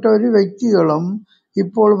കാര്യപ്പെട്ട ഒരു വ്യക്തികളും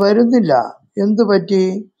ഇപ്പോൾ വരുന്നില്ല. എന്തു പറ്റി?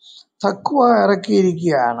 തഖ്വ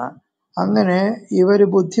ഇറക്കിയിരിക്കുകയാണ്. അങ്ങനെ ഇവർ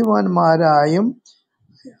ബുദ്ധിമാന്മാരായും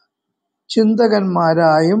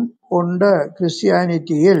ചിന്തകന്മാരായും ഉണ്ട്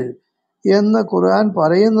ക്രിസ്ത്യാനിറ്റിയിൽ എന്ന് ഖുർആൻ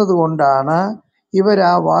പറയുന്നത് കൊണ്ടാണ് ഇവർ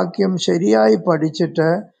ആ വാക്യം ശരിയായി പഠിച്ചിട്ട്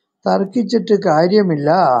തർക്കിച്ചിട്ട് കാര്യമില്ല,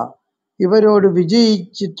 ഇവരോട്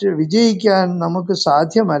വിജയിക്കാൻ നമുക്ക്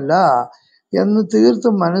സാധ്യമല്ല എന്ന്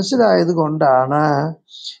തീർത്തും മനസ്സിലായത് കൊണ്ടാണ്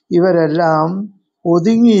ഇവരെല്ലാം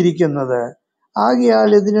ഒതുങ്ങിയിരിക്കുന്നത്. ആകയാൽ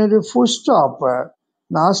ഇതിനൊരു ഫുൾ സ്റ്റോപ്പ്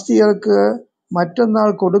നാസ്തികർക്ക് മറ്റന്നാൾ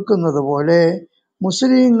കൊടുക്കുന്നത് പോലെ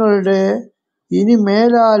മുസ്ലിങ്ങളുടെ ഇനി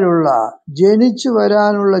മേലാലുള്ള ജനിച്ചു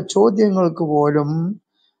വരാനുള്ള ചോദ്യങ്ങൾക്ക് പോലും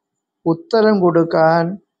ഉത്തരം കൊടുക്കാൻ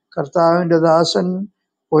കർത്താവിൻ്റെ ദാസൻ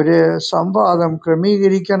ഒരു സംവാദം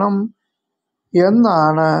ക്രമീകരിക്കണം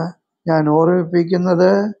എന്നാണ് ഞാൻ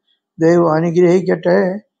ഓർമ്മിപ്പിക്കുന്നത്. ദൈവം അനുഗ്രഹിക്കട്ടെ.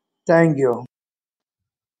 Thank you.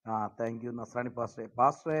 താങ്ക് യു നസ്രാണി പാസ്റ്ററെ.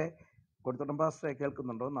 പാസ്റ്ററെ കൊടുത്തോട്ടം പാസ്റ്ററെ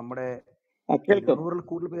കേൾക്കുന്നുണ്ടോ? നമ്മുടെ കേൾക്കുന്നു. 200-ൽ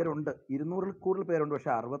കൂടുതൽ പേരുണ്ട്. 200-ൽ കൂടുതൽ പേരുണ്ട്.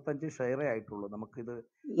 പക്ഷെ 65 ഷെയറേ ആയിട്ടുള്ളൂ. നമുക്കിത്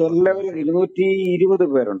എല്ലാവരും 220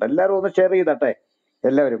 പേരുണ്ട്. എല്ലാവരും ഒന്ന് ഷെയർ ചെയ്തട്ടെ.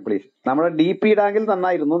 എല്ലാവരും പ്ലീസ്. നമ്മുടെ DP ഇടാങ്കിൽ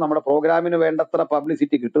നന്നായിരുന്നു. നമ്മുടെ പ്രോഗ്രാമിന് വേണ്ടത്ര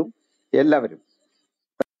പബ്ലിസിറ്റി കിട്ടും. എല്ലാവരും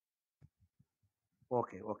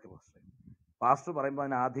ഓക്കെ പാസ്റ്ററെ. പാസ്റ്റർ പറയുമ്പോൾ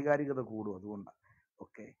അതിന് ആധികാരികത കൂടും, അതുകൊണ്ടാണ്.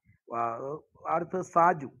 ഓക്കെ, അടുത്ത്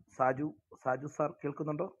സാജു സാർ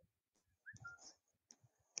കേൾക്കുന്നുണ്ടോ?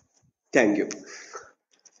 Thank you.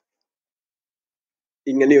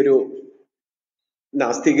 ഇങ്ങനെയൊരു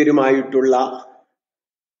നാസ്തികരുമായിട്ടുള്ള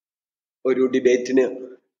ഒരു ഡിബേറ്റിന്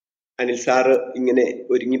അനിൽ സാറ് ഇങ്ങനെ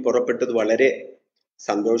ഒരുങ്ങി പുറപ്പെട്ടത് വളരെ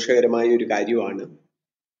സന്തോഷകരമായ ഒരു കാര്യമാണ്.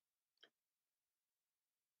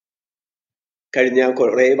 കഴിഞ്ഞ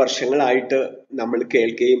കുറേ വർഷങ്ങളായിട്ട് നമ്മൾ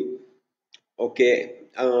കേൾക്കുകയും ഒക്കെ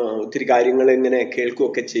ഒത്തിരി കാര്യങ്ങൾ ഇങ്ങനെ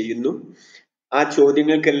കേൾക്കുകയൊക്കെ ചെയ്യുന്നു. ആ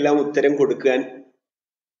ചോദ്യങ്ങൾക്കെല്ലാം ഉത്തരം കൊടുക്കാൻ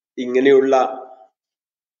ഇങ്ങനെയുള്ള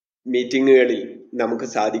മീറ്റിങ്ങുകളിൽ നമുക്ക്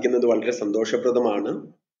സാധിക്കുന്നത് വളരെ സന്തോഷപ്രദമാണ്.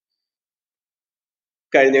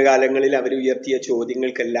 കഴിഞ്ഞ കാലങ്ങളിൽ അവർ ഉയർത്തിയ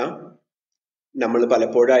ചോദ്യങ്ങൾക്കെല്ലാം നമ്മൾ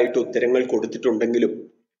പലപ്പോഴായിട്ട് ഉത്തരങ്ങൾ കൊടുത്തിട്ടുണ്ടെങ്കിലും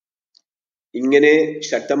ഇങ്ങനെ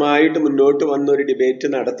ശക്തമായിട്ട് മുന്നോട്ട് വന്നൊരു ഡിബേറ്റ്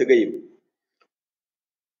നടത്തുകയും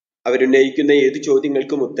അവരുന്നയിക്കുന്ന ഏത്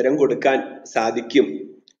ചോദ്യങ്ങൾക്കും ഉത്തരം കൊടുക്കാൻ സാധിക്കും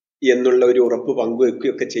എന്നുള്ള ഒരു ഉറപ്പ്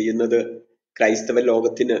പങ്കുവെക്കുകയൊക്കെ ചെയ്യുന്നത് ക്രൈസ്തവ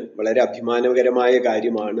ലോകത്തിന് വളരെ അഭിമാനകരമായ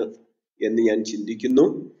കാര്യമാണ് എന്ന് ഞാൻ ചിന്തിക്കുന്നു.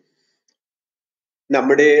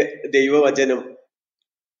 നമ്മുടെ ദൈവവചനം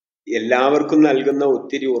എല്ലാവർക്കും നൽകുന്ന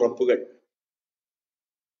ഒത്തിരി ഉറപ്പുകൾ,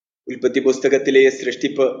 ഉൽപ്പത്തി പുസ്തകത്തിലെ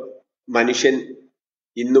സൃഷ്ടിപ്പ്, മനുഷ്യൻ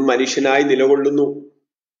ഇന്നും മനുഷ്യനായി നിലകൊള്ളുന്നു,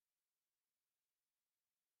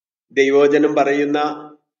 ദൈവവചനം പറയുന്ന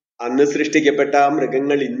അന്ന് സൃഷ്ടിക്കപ്പെട്ട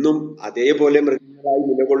മൃഗങ്ങൾ ഇന്നും അതേപോലെ മൃഗങ്ങളായി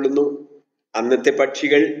നിലകൊള്ളുന്നു, അന്നത്തെ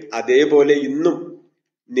പക്ഷികൾ അതേപോലെ ഇന്നും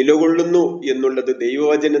നിലകൊള്ളുന്നു എന്നുള്ളത്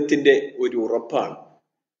ദൈവവചനത്തിന്റെ ഒരു ഉറപ്പാണ്.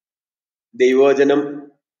 ദൈവവചനം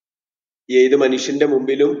ഏത് മനുഷ്യന്റെ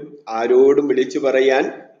മുമ്പിലും ആരോടും വിളിച്ചു പറയാൻ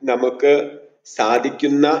നമുക്ക്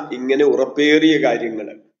സാധിക്കുന്ന ഇങ്ങനെ ഉറപ്പേറിയ കാര്യങ്ങൾ.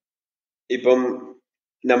 ഇപ്പം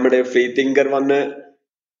നമ്മുടെ ഫ്രീ തിങ്കർ വന്ന്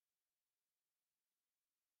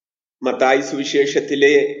മത്തായി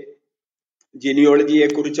സുവിശേഷത്തിലെ ജിനിയോളജിയെ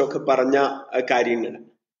കുറിച്ചൊക്കെ പറഞ്ഞ കാര്യങ്ങൾ,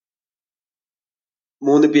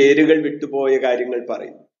 3 പേരുകൾ വിട്ടുപോയ കാര്യങ്ങൾ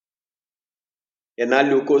പറയുന്നു. എന്നാൽ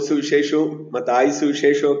ലൂക്കോസ് സുവിശേഷവും മത്തായി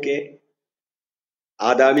സുവിശേഷവും ഒക്കെ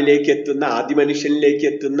ആദാമിലേക്ക് എത്തുന്ന, ആദ്യ മനുഷ്യനിലേക്ക്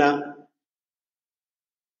എത്തുന്ന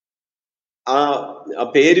ആ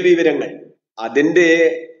പേര് വിവരങ്ങൾ, അതിന്റെ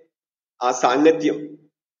ആ സാങ്കത്യം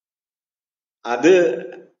അത്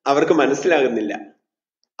അവർക്ക് മനസ്സിലാകുന്നില്ല.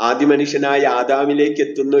 ആദ്യ മനുഷ്യനായ ആദാമിലേക്ക്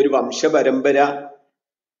എത്തുന്ന ഒരു വംശപരമ്പര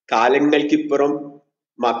കാലങ്ങൾക്കിപ്പുറം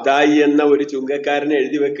മത്തായി എന്ന ഒരു ചുങ്കക്കാരനെ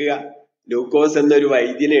എഴുതി വെക്കുക, ലൂക്കോസ് എന്നൊരു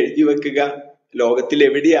വൈദ്യനെ എഴുതി വെക്കുക, ലോകത്തിൽ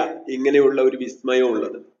എവിടെയാ ഇങ്ങനെയുള്ള ഒരു വിസ്മയം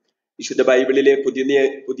ഉള്ളത്? വിശുദ്ധ ബൈബിളിലെ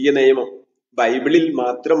പുതിയ നിയമം, ബൈബിളിൽ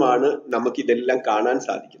മാത്രമാണ് നമുക്കിതെല്ലാം കാണാൻ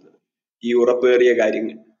സാധിക്കുന്നത്, ഈ ഉറപ്പേറിയ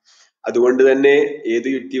കാര്യങ്ങൾ. അതുകൊണ്ട് തന്നെ ഏത്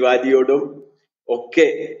യുക്തിവാദിയോടും ഒക്കെ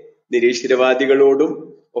നിരീശ്വരവാദികളോടും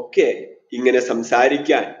ഒക്കെ ഇങ്ങനെ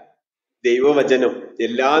സംസാരിക്കാൻ ദൈവവചനം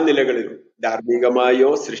എല്ലാ നിലകളിലും ധാർമ്മികമായോ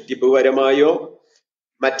സൃഷ്ടിപ്പുപരമായോ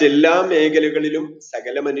മറ്റെല്ലാ മേഖലകളിലും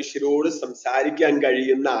സകല മനുഷ്യരോട് സംസാരിക്കാൻ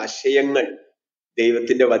കഴിയുന്ന ആശയങ്ങൾ,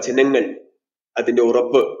 ദൈവത്തിന്റെ വചനങ്ങൾ, അതിന്റെ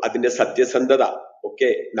ഉറപ്പ്, അതിന്റെ സത്യസന്ധത ഒക്കെ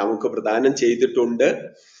നമുക്ക് പ്രദാനം ചെയ്തിട്ടുണ്ട്.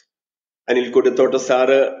 അനിൽ കൊടുത്തോട്ട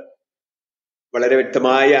സാറ് വളരെ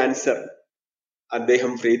വ്യക്തമായ ആൻസർ,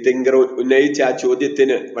 അദ്ദേഹം ഫ്രീ തിങ്കർ ഉന്നയിച്ച ആ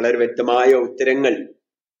ചോദ്യത്തിന് വളരെ വ്യക്തമായ ഉത്തരങ്ങൾ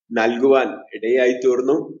നൽകുവാൻ ഇടയായി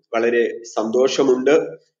തീർന്നു. വളരെ സന്തോഷമുണ്ട്.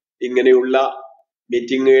 ഇങ്ങനെയുള്ള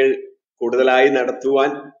മീറ്റിങ്ങുകൾ കൂടുതലായി നടത്തുവാൻ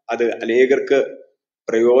അത് അനേകർക്ക്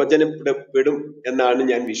പ്രയോജനപ്പെടും എന്നാണ്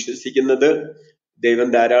ഞാൻ വിശ്വസിക്കുന്നത്. ദൈവം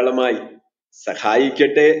ധാരാളമായി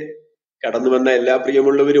സഹായിക്കട്ടെ. കടന്നു വന്ന എല്ലാ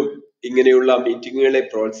പ്രിയമുള്ളവരും ഇങ്ങനെയുള്ള മീറ്റിങ്ങുകളെ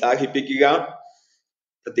പ്രോത്സാഹിപ്പിക്കുക.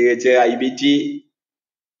 പ്രത്യേകിച്ച് IBT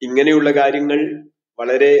ഇങ്ങനെയുള്ള കാര്യങ്ങൾ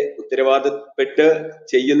വളരെ ഉത്തരവാദപ്പെട്ട്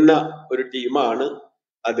ചെയ്യുന്ന ഒരു ടീമാണ്.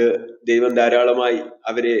 അത് ദൈവം ധാരാളമായി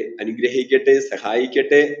അവരെ അനുഗ്രഹിക്കട്ടെ,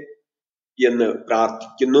 സഹായിക്കട്ടെ എന്ന്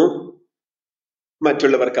പ്രാർത്ഥിക്കുന്നു.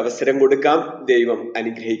 മറ്റുള്ളവർക്ക് അവസരം കൊടുക്കാം. ദൈവം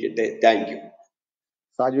അനുഗ്രഹിക്കട്ടെ. Thank you.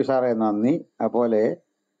 സാജു സാറേ നന്ദി. അതുപോലെ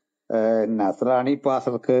നസ്രാണി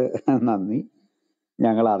പാസ്റ്റർക്ക് നന്ദി.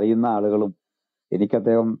 ഞങ്ങൾ അറിയുന്ന ആളുകളും എനിക്ക്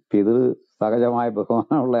അദ്ദേഹം പിതൃ സഹജമായ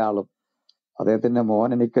ബഹുമാനമുള്ള ആളും അദ്ദേഹത്തിന്റെ മോൻ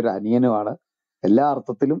എനിക്കൊരു അനിയനുമാണ്. എല്ലാ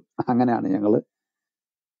അർത്ഥത്തിലും അങ്ങനെയാണ് ഞങ്ങള്.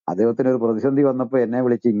 അദ്ദേഹത്തിന് ഒരു പ്രതിസന്ധി വന്നപ്പോ എന്നെ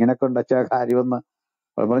വിളിച്ച് ഇങ്ങനെ കൊണ്ടച്ച കാര്യമെന്ന്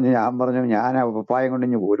പറഞ്ഞു. ഞാൻ പറഞ്ഞു ഞാൻ പപ്പായം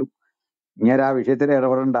കൊണ്ടിഞ്ഞ് പോരും, ഇങ്ങനെ ആ വിഷയത്തിൽ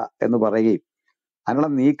ഇടപെടണ്ട എന്ന് പറയുകയും അതിനുള്ള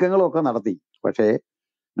നീക്കങ്ങളും ഒക്കെ നടത്തി. പക്ഷേ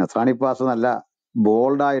നസ്രാണി പാസ്റ്റർ നല്ല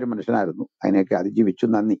ബോൾഡായ ഒരു മനുഷ്യനായിരുന്നു. അതിനെയൊക്കെ അതിജീവിച്ചു.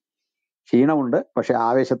 നന്ദി. ക്ഷീണമുണ്ട്, പക്ഷെ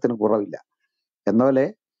ആവേശത്തിന് കുറവില്ല. എന്നപോലെ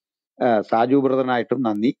സാജു ബ്രദറിനായിട്ടും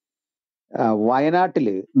നന്ദി.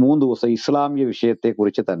 വയനാട്ടില് 3 ദിവസം ഇസ്ലാമിക വിഷയത്തെ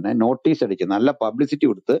കുറിച്ച് തന്നെ നോട്ടീസ് അടിച്ച് നല്ല പബ്ലിസിറ്റി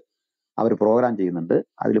കൊടുത്ത് അവർ പ്രോഗ്രാം ചെയ്യുന്നുണ്ട്.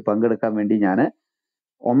 അതിൽ പങ്കെടുക്കാൻ വേണ്ടി ഞാൻ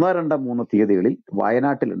 1, 2, 3 തീയതികളിൽ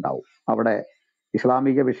വയനാട്ടിലുണ്ടാവും. അവിടെ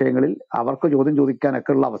ഇസ്ലാമിക വിഷയങ്ങളിൽ അവർക്ക് ചോദ്യം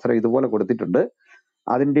ചോദിക്കാനൊക്കെ ഉള്ള അവസരം ഇതുപോലെ കൊടുത്തിട്ടുണ്ട്.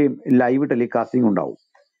 അതിൻ്റെയും ലൈവ് ടെലികാസ്റ്റിംഗ് ഉണ്ടാവും.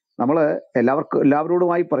 നമ്മൾ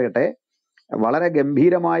എല്ലാവരോടുമായി പറയട്ടെ, വളരെ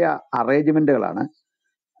ഗംഭീരമായ അറേഞ്ച്മെന്റുകളാണ്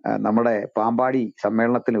നമ്മുടെ പാമ്പാടി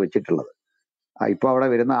സമ്മേളനത്തിന് വെച്ചിട്ടുള്ളത്. ഇപ്പൊ അവിടെ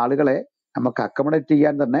വരുന്ന ആളുകളെ നമുക്ക് അക്കോമഡേറ്റ്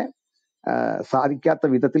ചെയ്യാൻ തന്നെ സാധിക്കാത്ത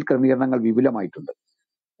വിധത്തിൽ ക്രമീകരണങ്ങൾ വിപുലമായിട്ടുണ്ട്.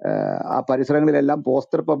 ആ പരിസരങ്ങളിലെല്ലാം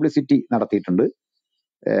പോസ്റ്റർ പബ്ലിസിറ്റി നടത്തിയിട്ടുണ്ട്.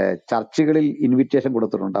 ചർച്ചുകളിൽ ഇൻവിറ്റേഷൻ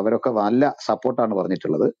കൊടുത്തിട്ടുണ്ട്. അവരൊക്കെ നല്ല സപ്പോർട്ടാണ്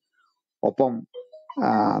പറഞ്ഞിട്ടുള്ളത്. ഒപ്പം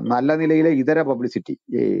നല്ല നിലയിലെ ഇതര പബ്ലിസിറ്റി,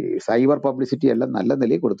 ഈ സൈബർ പബ്ലിസിറ്റി എല്ലാം നല്ല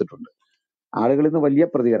നിലയിൽ കൊടുത്തിട്ടുണ്ട്. ആളുകളിൽ നിന്ന് വലിയ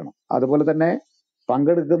പ്രതികരണം. അതുപോലെ തന്നെ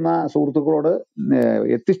പങ്കെടുക്കുന്ന സുഹൃത്തുക്കളോട്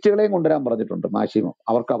എത്തിസ്റ്റുകളെയും കൊണ്ടുവരാൻ പറഞ്ഞിട്ടുണ്ട് മാക്സിമം.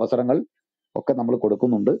 അവർക്ക് അവസരങ്ങൾ ഒക്കെ നമ്മൾ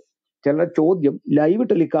കൊടുക്കുന്നുണ്ട്. ചിലരുടെ ചോദ്യം ലൈവ്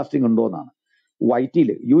ടെലികാസ്റ്റിംഗ് ഉണ്ടോ എന്നാണ്.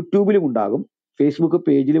 YT-ല് യൂട്യൂബിലും ഉണ്ടാകും, ഫേസ്ബുക്ക്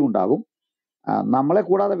പേജിലും ഉണ്ടാകും. നമ്മളെ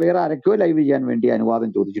കൂടാതെ വേറെ ആരൊക്കെയോ ലൈവ് ചെയ്യാൻ വേണ്ടി അനുവാദം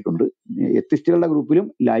ചോദിച്ചിട്ടുണ്ട്. എത്തിസ്റ്റുകളുടെ ഗ്രൂപ്പിലും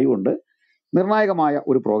ലൈവ് ഉണ്ട്. നിർണായകമായ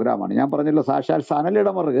ഒരു പ്രോഗ്രാമാണ്. ഞാൻ പറഞ്ഞല്ലോ, സാക്ഷാൽ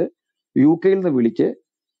സനലിടമറുക് UK-ൽ നിന്ന് വിളിച്ച്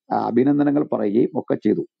അഭിനന്ദനങ്ങൾ പറയുകയും ഒക്കെ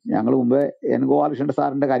ചെയ്തു. ഞങ്ങൾ മുമ്പേ ഗോപാലകൃഷ്ണൻ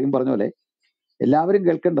സാറിന്റെ കാര്യം പറഞ്ഞ പോലെ എല്ലാവരും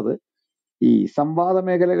കേൾക്കേണ്ടത്, ഈ സംവാദ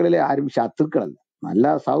മേഖലകളിലെ ആരും ശത്രുക്കളല്ല, നല്ല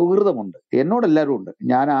സൗഹൃദമുണ്ട്. എന്നോടെല്ലാവരും ഉണ്ട്.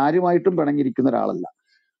 ഞാൻ ആരുമായിട്ടും പിണങ്ങിയിരിക്കുന്ന ഒരാളല്ല.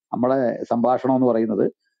 നമ്മുടെ സംഭാഷണം എന്ന് പറയുന്നത്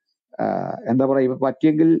എന്താ പറയുക, ഇപ്പൊ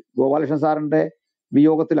പറ്റിയെങ്കിൽ ഗോപാലകൃഷ്ണൻ സാറിന്റെ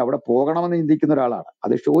വിയോഗത്തിൽ അവിടെ പോകണമെന്ന് ചിന്തിക്കുന്ന ഒരാളാണ്.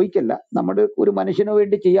 അത് ഷോയ്ക്കല്ല, നമ്മുടെ ഒരു മനുഷ്യന്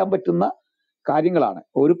വേണ്ടി ചെയ്യാൻ പറ്റുന്ന കാര്യങ്ങളാണ്.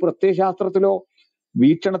 ഒരു പ്രത്യയശാസ്ത്രത്തിലോ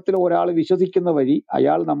വീക്ഷണത്തിലോ ഒരാൾ വിശ്വസിക്കുന്ന വഴി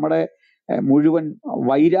അയാൾ നമ്മുടെ മുഴുവൻ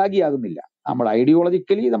വൈരാഗിയാകുന്നില്ല. നമ്മുടെ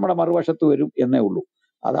ഐഡിയോളജിക്കലി നമ്മുടെ മറുവശത്ത് വരും എന്നേ ഉള്ളൂ.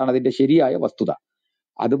 അതാണ് അതിന്റെ ശരിയായ വസ്തുത.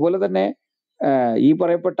 അതുപോലെ തന്നെ ഈ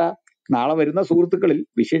പറയപ്പെട്ട നാളെ വരുന്ന സുഹൃത്തുക്കളിൽ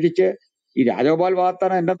വിശേഷിച്ച് ഈ രാജഗോപാൽ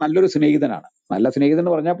വാകത്താനം എന്റെ നല്ലൊരു സ്നേഹിതനാണ്. നല്ല സ്നേഹിതൻ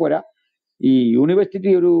എന്ന് പറഞ്ഞാൽ പോരാ, ഈ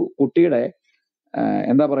യൂണിവേഴ്സിറ്റി ഒരു കുട്ടിയുടെ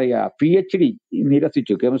എന്താ പറയുക PhD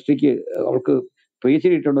നിരസിച്ചു. കെമിസ്ട്രിക്ക് അവർക്ക്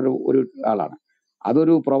PhD ഇട്ടുള്ള ഒരു ആളാണ്.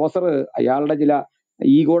 അതൊരു പ്രൊഫസർ അയാളുടെ ചില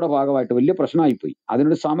ഈഗോയുടെ ഭാഗമായിട്ട് വലിയ പ്രശ്നമായിപ്പോയി.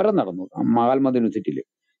 അതിനൊരു സമരം നടന്നു മഹാത്മാ യൂണിവേഴ്സിറ്റിയിൽ.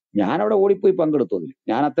 ഞാൻ അവിടെ ഓടിപ്പോയി പങ്കെടുത്തു. അതിൽ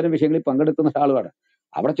ഞാൻ അത്തരം വിഷയങ്ങളിൽ പങ്കെടുക്കുന്ന ആളുമാണ്.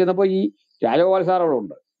 അവിടെ ചെന്നപ്പോൾ ഈ രാജഗോപാൽ സാർ അവിടെ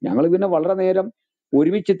ഉണ്ട്. ഞങ്ങൾ പിന്നെ വളരെ നേരം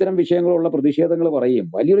ഒരുമിച്ച് ഇത്തരം വിഷയങ്ങളുള്ള പ്രതിഷേധങ്ങൾ പറയുകയും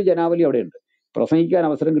വലിയൊരു ജനാവലി അവിടെയുണ്ട്. പ്രസംഗിക്കാൻ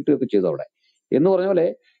അവസരം കിട്ടുകയൊക്കെ ചെയ്തു അവിടെ. എന്ന് പറഞ്ഞ പോലെ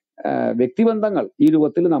വ്യക്തിബന്ധങ്ങൾ ഈ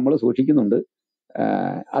രൂപത്തിൽ നമ്മൾ സൂക്ഷിക്കുന്നുണ്ട്.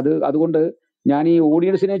 അതുകൊണ്ട് ഞാൻ ഈ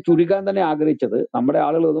ഓഡിയൻസിനെ ചുരുക്കാൻ തന്നെ ആഗ്രഹിച്ചത്, നമ്മുടെ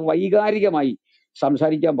ആളുകൾ വൈകാരികമായി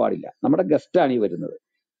സംസാരിക്കാൻ പാടില്ല. നമ്മുടെ ഗസ്റ്റാണ് ഈ വരുന്നത്.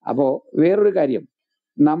 അപ്പോ വേറൊരു കാര്യം,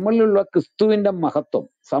 നമ്മളിലുള്ള ക്രിസ്തുവിന്റെ മഹത്വം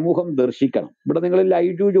സമൂഹം ദർശിക്കണം. ഇവിടെ നിങ്ങൾ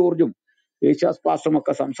ലൈജു ജോർജും യേശുദാസ് പാസ്റ്ററും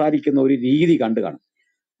ഒക്കെ സംസാരിക്കുന്ന ഒരു രീതി കണ്ടു കാണും.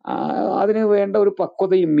 ആ, അതിന് വേണ്ട ഒരു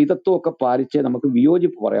പക്വതയും മിതത്വവും ഒക്കെ പാലിച്ച് നമുക്ക്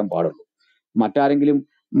വിയോജിപ്പ് പറയാൻ പാടുള്ളൂ. മറ്റാരെങ്കിലും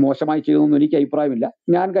മോശമായി ചെയ്യുമെന്ന് എനിക്ക് അഭിപ്രായമില്ല.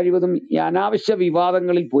 ഞാൻ കഴിവതും ഈ അനാവശ്യ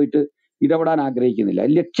വിവാദങ്ങളിൽ പോയിട്ട് ഇടപെടാൻ ആഗ്രഹിക്കുന്നില്ല.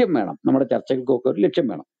 ലക്ഷ്യം വേണം, നമ്മുടെ ചർച്ചകൾക്കൊക്കെ ഒരു ലക്ഷ്യം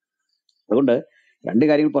വേണം. അതുകൊണ്ട് രണ്ട്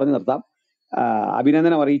കാര്യങ്ങൾ പറഞ്ഞു നിർത്താം.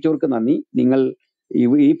 അഭിനന്ദനം അറിയിച്ചവർക്ക് നന്ദി. നിങ്ങൾ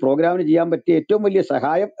ഈ പ്രോഗ്രാമിന് ചെയ്യാൻ പറ്റിയ ഏറ്റവും വലിയ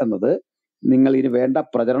സഹായം എന്നത് നിങ്ങൾ ഇതിന് വേണ്ട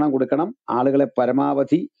പ്രചരണം കൊടുക്കണം. ആളുകളെ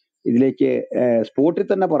പരമാവധി ഇതിലേക്ക് സ്പോട്ടിൽ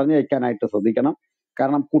തന്നെ പറഞ്ഞു വയ്ക്കാനായിട്ട് ശ്രദ്ധിക്കണം.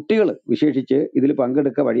 കാരണം കുട്ടികൾ വിശേഷിച്ച് ഇതിൽ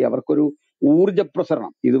പങ്കെടുക്കുക വഴി അവർക്കൊരു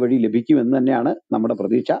ഊർജപ്രസരണം ഇതുവഴി ലഭിക്കുമെന്ന് തന്നെയാണ് നമ്മുടെ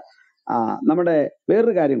പ്രതീക്ഷ. നമ്മുടെ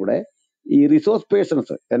വേറൊരു കാര്യം കൂടെ, ഈ റിസോഴ്സ്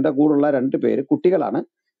പേഴ്സൺസ് എൻ്റെ കൂടെയുള്ള 2 പേര് കുട്ടികളാണ്.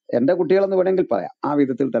 എൻ്റെ കുട്ടികളെന്ന് വേണമെങ്കിൽ പറയാം, ആ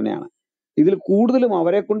വിധത്തിൽ തന്നെയാണ്. ഇതിൽ കൂടുതലും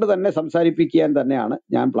അവരെ കൊണ്ട് തന്നെ സംസാരിപ്പിക്കാൻ തന്നെയാണ്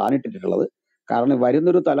ഞാൻ പ്ലാൻ ഇട്ടിട്ടുള്ളത്. കാരണം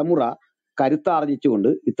വരുന്നൊരു തലമുറ കരുത്താർജിച്ചുകൊണ്ട്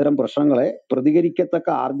ഇത്തരം പ്രശ്നങ്ങളെ പ്രതികരിക്കത്തക്ക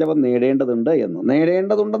ആർജവം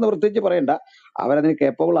നേടേണ്ടതുണ്ടെന്ന് പ്രത്യേകിച്ച് പറയണ്ട, അവരതിന്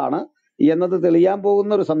കേപ്പബിൾ ആണ് എന്നത് തെളിയാൻ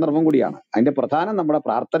പോകുന്ന ഒരു സന്ദർഭം കൂടിയാണ്. അതിന്റെ പ്രധാനം നമ്മുടെ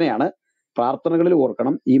പ്രാർത്ഥനയാണ്. പ്രാർത്ഥനകളിൽ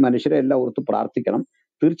ഓർക്കണം, ഈ മനുഷ്യരെ എല്ലാം ഓർത്ത് പ്രാർത്ഥിക്കണം.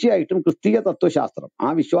 തീർച്ചയായിട്ടും ക്രിസ്തീയ തത്വശാസ്ത്രം, ആ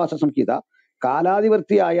വിശ്വാസ സംഹിത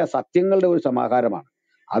കാലാതിവർത്തിയായ സത്യങ്ങളുടെ ഒരു സമാഹാരമാണ്.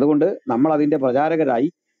 അതുകൊണ്ട് നമ്മൾ അതിന്റെ പ്രചാരകരായി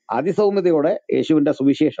അതിസൗമ്യതയോടെ യേശുവിന്റെ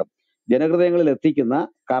സുവിശേഷം ജനഹൃദയങ്ങളിൽ എത്തിക്കുന്ന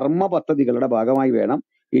കർമ്മ പദ്ധതികളുടെ ഭാഗമായി വേണം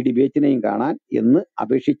ഈ ഡിബേറ്റിനെയും കാണാൻ എന്ന്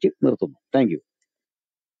അപേക്ഷിച്ച് നിർത്തുന്നു. Thank you.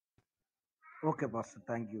 Okay pastor,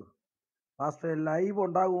 thank you. Pastor live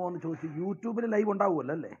ഉണ്ടാകുമോ എന്ന് ചോദിച്ചു. യൂട്യൂബിൽ ലൈവ്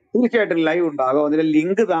ഉണ്ടാകുമല്ലോ അല്ലേ? തീർച്ചയായിട്ടും ലൈവ് ഉണ്ടാകും. അതിന്റെ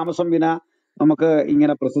ലിങ്ക് താമസം വിന നമുക്ക്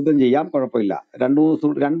ഇങ്ങനെ പ്രസിദ്ധം ചെയ്യാം, കുഴപ്പമില്ല.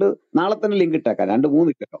 നാളെ തന്നെ ലിങ്ക് ഇട്ടേക്കാം, 2-3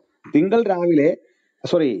 ഇട്ടോ.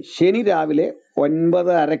 ശനി രാവിലെ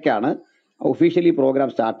 9:30 ഒഫീഷ്യലി പ്രോഗ്രാം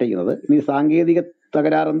സ്റ്റാർട്ട് ചെയ്യുന്നത്. ഇനി സാങ്കേതിക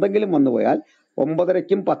തകരാർ എന്തെങ്കിലും വന്നുപോയാൽ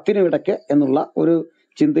 9:30-ക്കും 10-നും ഇടയ്ക്ക് എന്നുള്ള ഒരു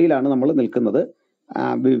ചിന്തയിലാണ് നമ്മൾ നിൽക്കുന്നത്.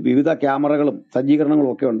 വിവിധ ക്യാമറകളും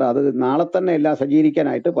സജ്ജീകരണങ്ങളും ഒക്കെ ഉണ്ട്. അത് നാളെ തന്നെ എല്ലാം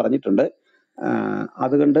സജ്ജീകരിക്കാനായിട്ട് പറഞ്ഞിട്ടുണ്ട്.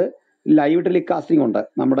 അതുകൊണ്ട് ലൈവ് ടെലികാസ്റ്റിംഗ് ഉണ്ട്.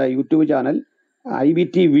 നമ്മുടെ യൂട്യൂബ് ചാനൽ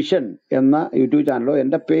IBT വിഷൻ എന്ന യൂട്യൂബ് ചാനലോ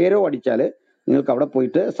എൻ്റെ പേരോ അടിച്ചാൽ നിങ്ങൾക്ക് അവിടെ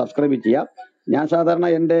പോയിട്ട് സബ്സ്ക്രൈബ് ചെയ്യാം. ഞാൻ സാധാരണ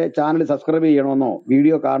എൻ്റെ ചാനൽ സബ്സ്ക്രൈബ് ചെയ്യണമെന്നോ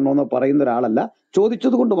വീഡിയോ കാണണമെന്നോ പറയുന്ന ഒരാളല്ല.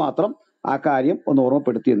 ചോദിച്ചത് കൊണ്ട് മാത്രം ആ കാര്യം ഒന്ന്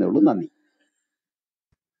ഓർമ്മപ്പെടുത്തിയെന്നേ ഉള്ളൂ. നന്ദി.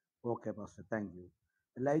 Okay pastor, thank you.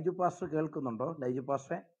 Laiju pastor കേൾക്കുന്നുണ്ടോ? ലൈജു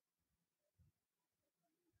പാസ്റ്റർ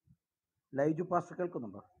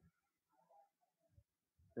കേൾക്കുന്നുണ്ടോ?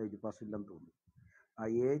 ലൈജു പാസ്റ്റർ ഇല്ലെന്ന് തോന്നുന്നു. ആ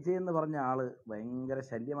AJ എന്ന് പറഞ്ഞ ആള് ഭയങ്കര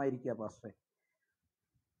ശല്യമായിരിക്കുക പാസ്റ്ററെ.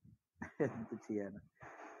 എന്ത് ചെയ്യാന്?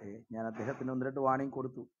 ഞാൻ അദ്ദേഹത്തിന് 1-2 വാണിംഗ്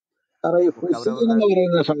കൊടുത്തു. ഹുസൈൻ എന്ന്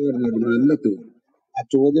പറയുന്ന സഹോദരൻ ആ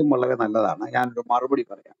ചോദ്യം വളരെ നല്ലതാണ്. ഞാനൊരു മറുപടി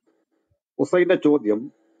പറയാം. ഹുസൈന്റെ ചോദ്യം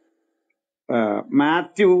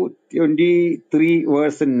മാത്യു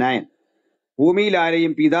 23:9, ഭൂമിയിൽ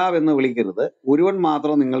ആരെയും പിതാവ് എന്ന് വിളിക്കരുത്, ഒരുവൻ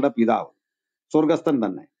മാത്രം നിങ്ങളുടെ പിതാവ്, സ്വർഗസ്ഥൻ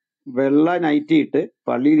തന്നെ. വെള്ള നൈറ്റിയിട്ട്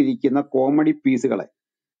പള്ളിയിലിരിക്കുന്ന കോമഡി പീസുകളെ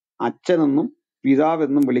അച്ഛനെന്നും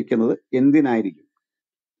പിതാവെന്നും വിളിക്കുന്നത് എന്തിനായിരിക്കും?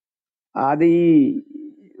 അത് ഈ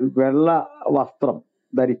വെള്ള വസ്ത്രം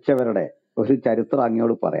ധരിച്ചവരുടെ ഒരു ചരിത്രം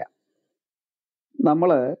അങ്ങോട്ട് പറയാം.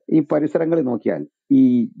 നമ്മള് ഈ പരിസരങ്ങളിൽ നോക്കിയാൽ ഈ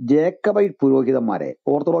ജേക്കബൈറ്റ് പുരോഹിതന്മാരെ,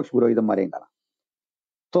 ഓർത്തഡോക്സ് പുരോഹിതന്മാരെയും കാണാം.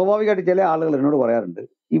 സ്വാഭാവികമായിട്ട് ചില ആളുകൾ എന്നോട് പറയാറുണ്ട്,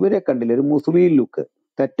 ഇവരെ കണ്ടില്ല, ഒരു മുസ്ലിം ലുക്ക്.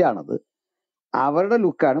 തെറ്റാണത്. അവരുടെ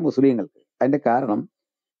ലുക്കാണ് മുസ്ലിങ്ങൾക്ക്. അതിന്റെ കാരണം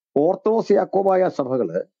ഓർത്തഡോക്സ് യാക്കോബായ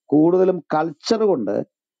സഭകള് കൂടുതലും കൾച്ചർ കൊണ്ട്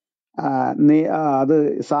അത്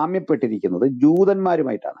സാമ്യപ്പെട്ടിരിക്കുന്നത്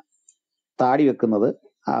ജൂതന്മാരുമായിട്ടാണ്. താടി വെക്കുന്നത്,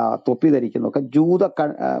 തൊപ്പി ധരിക്കുന്നതൊക്കെ ജൂത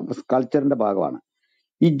കൾച്ചറിന്റെ ഭാഗമാണ്.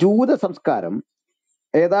 ഈ ജൂത സംസ്കാരം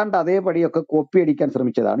ഏതാണ്ട് അതേപടിയൊക്കെ കോപ്പി അടിക്കാൻ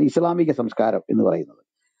ശ്രമിച്ചതാണ് ഇസ്ലാമിക സംസ്കാരം എന്ന് പറയുന്നത്.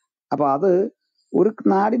 അപ്പൊ അത് ഒരു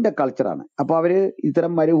നാടിന്റെ കൾച്ചറാണ്. അപ്പൊ അവര്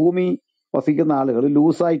ഇത്തരം മരുഭൂമി വസിക്കുന്ന ആളുകൾ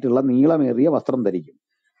ലൂസായിട്ടുള്ള നീളമേറിയ വസ്ത്രം ധരിക്കും.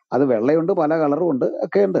 അത് വെള്ളയുണ്ട്, പല കളറും ഉണ്ട്,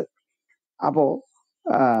 ഒക്കെ ഉണ്ട്. അപ്പോ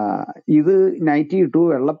ഇത് നൈറ്റി ഇട്ടു,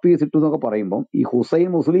 വെള്ളപ്പീസ് ഇട്ടു എന്നൊക്കെ പറയുമ്പോൾ ഈ ഹുസൈൻ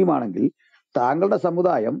മുസ്ലിം ആണെങ്കിൽ താങ്കളുടെ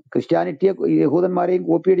സമുദായം ക്രിസ്ത്യാനിറ്റിയെ യഹൂദന്മാരെയും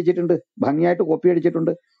കോപ്പി അടിച്ചിട്ടുണ്ട്, ഭംഗിയായിട്ട് കോപ്പി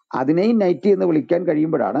അടിച്ചിട്ടുണ്ട്. അതിനെയും നൈറ്റി എന്ന് വിളിക്കാൻ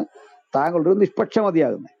കഴിയുമ്പോഴാണ് താങ്കളുടെ ഒരു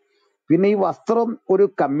നിഷ്പക്ഷമതിയാകുന്നത്. പിന്നെ ഈ വസ്ത്രം ഒരു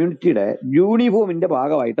കമ്മ്യൂണിറ്റിയുടെ യൂണിഫോമിന്റെ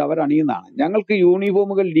ഭാഗമായിട്ട് അവർ അണിയുന്നതാണ്. ഞങ്ങൾക്ക്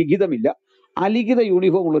യൂണിഫോമുകൾ ലിഖിതമില്ല, അലിഖിത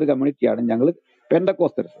യൂണിഫോം ഉള്ള ഒരു കമ്മ്യൂണിറ്റിയാണ് ഞങ്ങൾ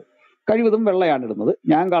പെന്തക്കോസ്തൽസ്. കഴിവതും വെള്ളയാണ് ഇടുന്നത്.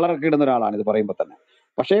 ഞാൻ കളറൊക്കെ ഇടുന്ന ഒരാളാണ് ഇത് പറയുമ്പോൾ തന്നെ.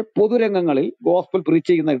 പക്ഷേ പൊതുരംഗങ്ങളിൽ ഗോസ്പൽ പ്രീച്ച്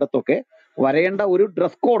ചെയ്യുന്ന ഇടത്തൊക്കെ വരേണ്ട ഒരു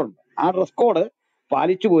ഡ്രസ് കോഡ് ഉണ്ട്. ആ ഡ്രസ് കോഡ്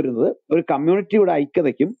പാലിച്ചു പോരുന്നത് ഒരു കമ്മ്യൂണിറ്റിയുടെ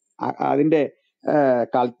ഐക്യതയ്ക്കും അതിന്റെ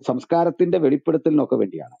സംസ്കാരത്തിന്റെ വെളിപ്പെടുത്തലിനൊക്കെ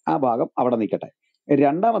വേണ്ടിയാണ്. ആ ഭാഗം അവിടെ നിൽക്കട്ടെ.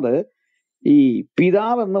 രണ്ടാമത്, ഈ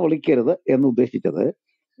പിതാവ് എന്ന് വിളിക്കരുത് എന്ന് ഉദ്ദേശിച്ചത്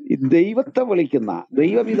ദൈവത്തെ വിളിക്കുന്ന,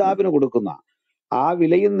 ദൈവപിതാവിന് കൊടുക്കുന്ന ആ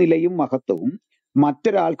വിലയും നിലയും മഹത്വവും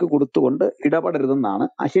മറ്റൊരാൾക്ക് കൊടുത്തുകൊണ്ട് ഇടപെടരുതെന്നാണ്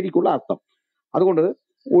ആ ശരിക്കുള്ള അർത്ഥം. അതുകൊണ്ട്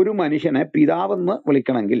ഒരു മനുഷ്യനെ പിതാവെന്ന്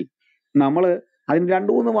വിളിക്കണമെങ്കിൽ നമ്മൾ അതിന്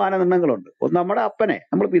 2-3 മാനദണ്ഡങ്ങളുണ്ട്. ഒന്ന്, നമ്മുടെ അപ്പനെ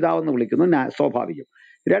നമ്മൾ പിതാവെന്ന് വിളിക്കുന്നു, സ്വാഭാവികം.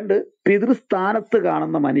 രണ്ട്, പിതൃസ്ഥാനത്ത്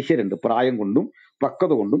കാണുന്ന മനുഷ്യരുണ്ട്, പ്രായം കൊണ്ടും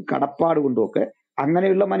പക്വത കൊണ്ടും കടപ്പാട് കൊണ്ടും ഒക്കെ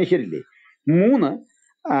അങ്ങനെയുള്ള മനുഷ്യരില്ലേ. മൂന്ന്,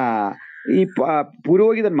 ആ, ഈ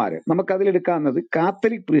പുരോഹിതന്മാര്, നമുക്ക് അതിലെടുക്കാവുന്നത്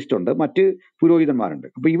കാത്തലിക് പ്രീസ്റ്റ് ഉണ്ട്, മറ്റ് പുരോഹിതന്മാരുണ്ട്.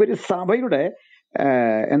 അപ്പൊ ഇവര് സഭയുടെ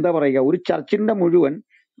എന്താ പറയുക, ഒരു ചർച്ചിന്റെ മുഴുവൻ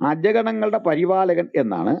അജഗണങ്ങളുടെ പരിപാലകൻ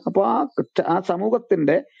എന്നാണ്. അപ്പൊ ആ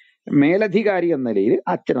സമൂഹത്തിന്റെ മേലധികാരി എന്ന നിലയിൽ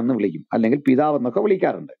അച്ഛനെന്ന് വിളിക്കും, അല്ലെങ്കിൽ പിതാവ് എന്നൊക്കെ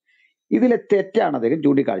വിളിക്കാറുണ്ട്. ഇതിലെ തെറ്റാണ് അദ്ദേഹം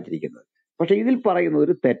ചൂണ്ടിക്കാണിച്ചിരിക്കുന്നത്. പക്ഷെ ഇതിൽ പറയുന്നത്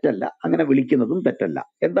ഒരു തെറ്റല്ല, അങ്ങനെ വിളിക്കുന്നതും തെറ്റല്ല.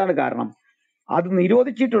 എന്താണ് കാരണം? അത്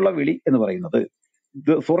നിരോധിച്ചിട്ടുള്ള വിളി എന്ന് പറയുന്നത്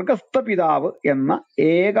സ്വർഗസ്ഥ പിതാവ് എന്ന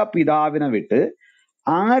ഏക പിതാവിനെ വിട്ട്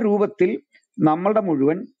ആ രൂപത്തിൽ നമ്മളുടെ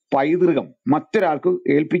മുഴുവൻ പൈതൃകം മറ്റൊരാൾക്ക്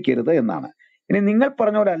ഏൽപ്പിക്കരുത് എന്നാണ്. ഇനി നിങ്ങൾ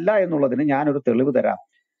പറഞ്ഞ പോലെ അല്ല എന്നുള്ളതിന് ഞാനൊരു തെളിവ് തരാം.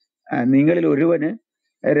 നിങ്ങളിൽ ഒരുവന്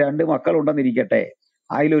 2 മക്കളുണ്ടെന്നിരിക്കട്ടെ,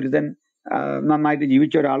 അതിലൊരുത്തൻ നന്നായിട്ട്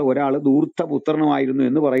ജീവിച്ച ഒരാൾ ധൂർത്ത പുത്രനുമായിരുന്നു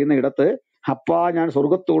എന്ന് പറയുന്ന ഇടത്ത്, അപ്പാ ഞാൻ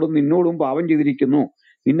സ്വർഗത്തോടും നിന്നോടും പാപം ചെയ്തിരിക്കുന്നു,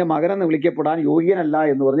 നിന്റെ മകനെന്ന് വിളിക്കപ്പെടാൻ യോഗ്യനല്ല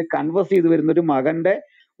എന്ന് പറഞ്ഞ് കൺവേഴ്സ് ചെയ്ത് വരുന്ന ഒരു മകന്റെ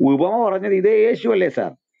ഉപമ പറഞ്ഞത് ഇതേ യേശു അല്ലേ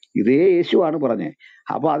സാർ? ഇതേ യേശുവാണ് പറഞ്ഞത്.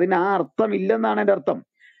 അപ്പൊ അതിന് ആ അർത്ഥം ഇല്ലെന്നാണ് എൻ്റെ അർത്ഥം.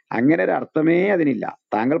 അങ്ങനെ ഒരു അർത്ഥമേ അതിനില്ല.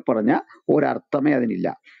 താങ്കൾ പറഞ്ഞ ഒരർത്ഥമേ അതിനില്ല.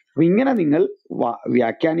 അപ്പൊ ഇങ്ങനെ നിങ്ങൾ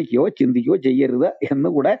വ്യാഖ്യാനിക്കുകയോ ചിന്തിക്കുകയോ ചെയ്യരുത് എന്ന്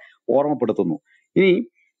കൂടെ ഓർമ്മപ്പെടുത്തുന്നു. ഇനി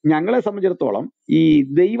ഞങ്ങളെ സംബന്ധിച്ചിടത്തോളം ഈ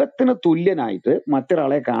ദൈവത്തിന് തുല്യനായിട്ട്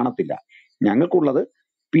മറ്റൊരാളെ കാണത്തില്ല. ഞങ്ങൾക്കുള്ളത്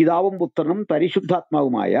പിതാവും പുത്രനും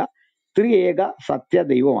പരിശുദ്ധാത്മാവുമായ ത്രിയേക സത്യ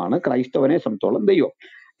ദൈവമാണ് ക്രൈസ്തവനെ സംബന്ധിച്ചോളം ദൈവം.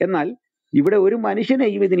 എന്നാൽ ഇവിടെ ഒരു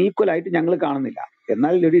മനുഷ്യനെയും ഇതിന് ഈക്വൽ ആയിട്ട് ഞങ്ങൾ കാണുന്നില്ല.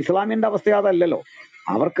 എന്നാൽ ഒരു ഇസ്ലാമിന്റെ അവസ്ഥ അതല്ലല്ലോ.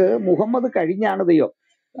 അവർക്ക് മുഹമ്മദ് കഴിഞ്ഞാണ് ദൈവം.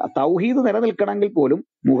 തൗഹീദ് നിലനിൽക്കണമെങ്കിൽ പോലും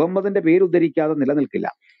മുഹമ്മദിന്റെ പേര് ഉദ്ധരിക്കാതെ നിലനിൽക്കില്ല.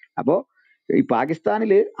 അപ്പോ ഈ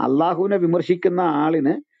പാകിസ്ഥാനില് അള്ളാഹുവിനെ വിമർശിക്കുന്ന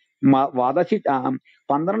ആളിന് വധശിക്ഷ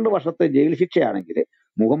 12 വർഷത്തെ ജയിൽ ശിക്ഷയാണെങ്കിൽ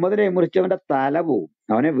മുഹമ്മദിനെ വിമർശിച്ചവന്റെ തല പോവും,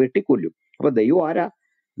 അവനെ വെട്ടിക്കൊല്ലും. അപ്പൊ ദൈവം ആരാ?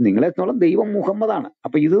 നിങ്ങളെത്തോളം ദൈവം മുഹമ്മദാണ്.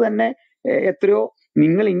 അപ്പൊ ഇത് തന്നെ എത്രയോ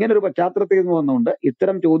നിങ്ങൾ ഇങ്ങനെ ഒരു പശ്ചാത്തലത്തിൽ നിന്ന് വന്നുകൊണ്ട്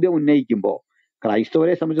ഇത്തരം ചോദ്യം ഉന്നയിക്കുമ്പോൾ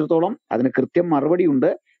ക്രൈസ്തവരെ സംബന്ധിച്ചിടത്തോളം അതിന് കൃത്യം മറുപടി ഉണ്ട്.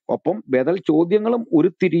 ഒപ്പം ബദൽ ചോദ്യങ്ങളും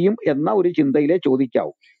ഉരുത്തിരിയും എന്ന ഒരു ചിന്തയിലേ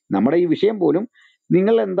ചോദിക്കാവൂ. നമ്മുടെ ഈ വിഷയം പോലും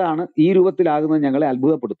നിങ്ങൾ എന്താണ് ഈ രൂപത്തിലാകുന്നത് ഞങ്ങളെ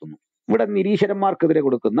അത്ഭുതപ്പെടുത്തുന്നു. ഇവിടെ നിരീശ്വരന്മാർക്കെതിരെ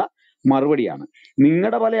കൊടുക്കുന്ന മറുപടിയാണ്.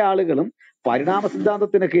 നിങ്ങളുടെ പല ആളുകളും പരിണാമ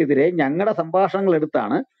സിദ്ധാന്തത്തിനൊക്കെ എതിരെ ഞങ്ങളുടെ സംഭാഷണങ്ങൾ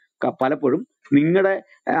എടുത്താണ് പലപ്പോഴും നിങ്ങളുടെ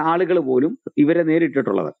ആളുകൾ പോലും ഇവരെ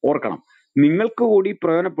നേരിട്ടിട്ടുള്ളത്. ഓർക്കണം, നിങ്ങൾക്ക് കൂടി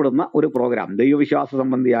പ്രയോജനപ്പെടുന്ന ഒരു പ്രോഗ്രാം, ദൈവവിശ്വാസ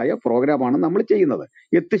സംബന്ധിയായ പ്രോഗ്രാമാണ് നമ്മൾ ചെയ്യുന്നത്.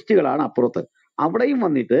 എത്തിസ്റ്റുകളാണ് അപ്പുറത്ത്. അവിടെയും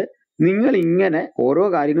വന്നിട്ട് നിങ്ങൾ ഇങ്ങനെ ഓരോ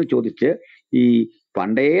കാര്യങ്ങൾ ചോദിച്ച് ഈ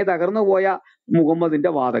പണ്ടേ തകർന്നു പോയ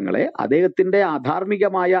മുഹമ്മദിന്റെ വാദങ്ങളെ, അദ്ദേഹത്തിന്റെ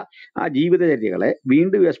അധാർമികമായ ആ ജീവിതചര്യകളെ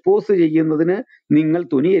വീണ്ടും എക്സ്പോസ് ചെയ്യുന്നതിന് നിങ്ങൾ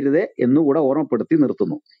തുനിയരുത് എന്നുകൂടെ ഓർമ്മപ്പെടുത്തി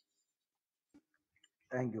നിർത്തുന്നു.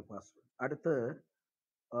 Thank you pastor. അടുത്ത്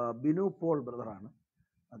ബിനു പോൾ ബ്രദറാണ്.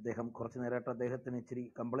 അദ്ദേഹം കുറച്ച് നേരമായിട്ട് അദ്ദേഹത്തിന് ഇച്ചിരി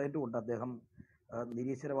കംപ്ലൈൻറ്റും ഉണ്ട്. അദ്ദേഹം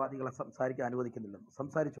നിരീശ്വരവാദികളെ സംസാരിക്കാൻ അനുവദിക്കുന്നില്ലെന്ന്.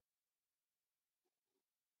 സംസാരിച്ചു.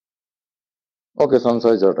 ഓക്കെ,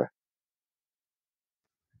 സംസാരിച്ചോട്ടെ.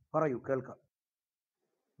 പറയൂ, കേൾക്കാം.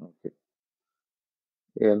 ഓക്കെ.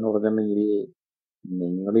 എന്ന് പറഞ്ഞിട്ടുണ്ടെങ്കിൽ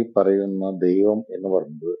നിങ്ങൾ ഈ പറയുന്ന ദൈവം എന്ന്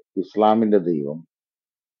പറയുന്നത് ഇസ്ലാമിന്റെ ദൈവം,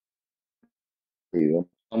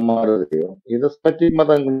 അമ്മമാരുടെ ദൈവം, ഇത് മറ്റ്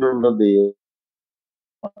മതങ്ങളിലുള്ള ദൈവം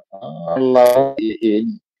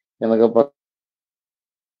എന്നൊക്കെ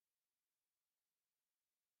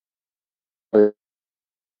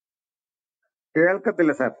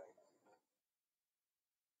കേൾക്കത്തില്ല സാർ.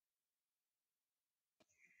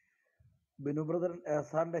 ബിനു ബ്രദർ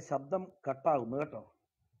സാറിന്റെ ശബ്ദം കട്ടാകുന്നു കേട്ടോ.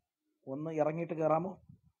 ഒന്ന് ഇറങ്ങിയിട്ട് കയറാമോ?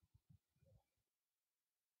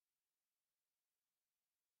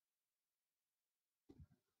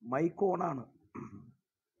 മൈക്ക് ഓണാണ്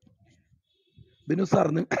ബിനു സാർ,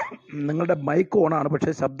 നിങ്ങളുടെ മൈക്ക് ഓണാണ്,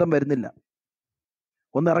 പക്ഷെ ശബ്ദം വരുന്നില്ല.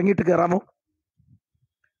 ഒന്ന് ഇറങ്ങിയിട്ട് കയറാമോ?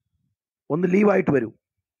 ഒന്ന് ലീവായിട്ട് വരൂ.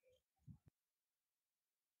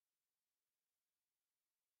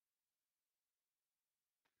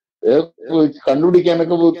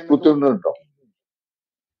 കണ്ടുപിടിക്കാനൊക്കെ ബുദ്ധിമുട്ടുണ്ടോ?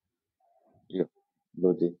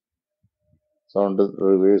 സൗണ്ട്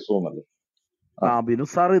റിവേഴ്സ് ഒന്നല്ലേ? ആ, ബിനു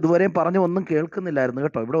സാർ ഇതുവരെയും പറഞ്ഞു ഒന്നും കേൾക്കുന്നില്ലായിരുന്നു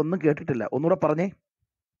കേട്ടോ. ഇവിടെ ഒന്നും കേട്ടിട്ടില്ല. ഒന്നുകൂടെ പറഞ്ഞേ.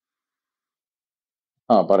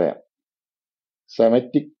 പറയാം.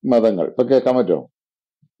 സെമറ്റിക് മതങ്ങൾ ഇപ്പൊ കേൾക്കാൻ പറ്റുമോ?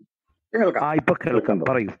 ഇപ്പൊ കേൾക്കാം,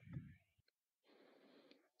 പറയൂ.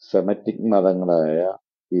 സെമറ്റിക് മതങ്ങളായ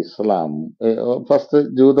ഇസ്ലാം, ഫസ്റ്റ്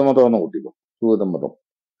ജൂതമതം കൂട്ടിക്കോ, ജൂതമതം,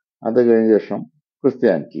 അത് കഴിഞ്ഞ ശേഷം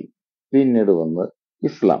ക്രിസ്ത്യാനിറ്റി, പിന്നീട് വന്ന്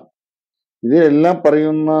ഇസ്ലാം. ഇതിലെല്ലാം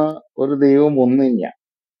പറയുന്ന ഒരു ദൈവം ഒന്ന് തന്നെയാണ്,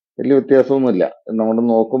 വലിയ വ്യത്യാസമൊന്നുമില്ല. നമ്മൾ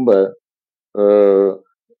നോക്കുമ്പോൾ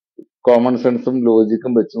കോമൺ സെൻസും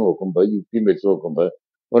ലോജിക്കും വെച്ച് നോക്കുമ്പോൾ, യുക്തിയും വെച്ച് നോക്കുമ്പോൾ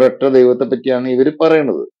ഒരൊറ്റ ദൈവത്തെ പറ്റിയാണ് ഇവർ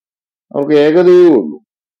പറയണത്. അവർക്ക് ഏകദൈവമേ ഉള്ളൂ.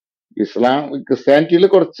 ക്രിസ്ത്യാനിറ്റിയിൽ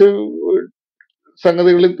കുറച്ച്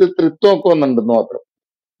സംഗതികളിൽ തൃത്വമൊക്കെ വന്നിട്ടുണ്ടെന്ന് മാത്രം.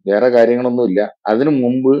 വേറെ കാര്യങ്ങളൊന്നുമില്ല. അതിനു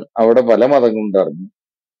മുമ്പ് അവിടെ പല മതങ്ങളുണ്ടായിരുന്നു.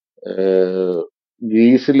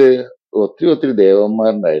 ഗ്രീസില് ഒത്തിരി ഒത്തിരി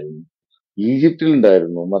ദേവന്മാരുണ്ടായിരുന്നു.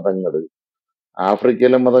 ഈജിപ്തിലുണ്ടായിരുന്നു മതങ്ങൾ.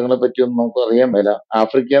 ആഫ്രിക്കയിലെ മതങ്ങളെ പറ്റിയൊന്നും നമുക്ക് അറിയാൻ മേല.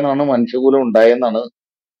 ആഫ്രിക്കയിൽ നിന്നാണ് മനുഷ്യകുലം ഉണ്ടായെന്നാണ്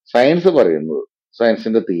സയൻസ് പറയുന്നത്,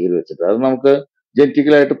 സയൻസിന്റെ തിയറി വെച്ചിട്ട്. അത് നമുക്ക്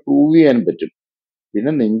ജനറ്റിക്കലായിട്ട് പ്രൂവ് ചെയ്യാൻ പറ്റും.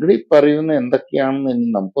 പിന്നെ നിങ്ങൾ ഈ പറയുന്ന എന്തൊക്കെയാണെന്ന്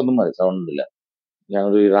നമുക്കൊന്നും മനസ്സിലാവുന്നില്ല.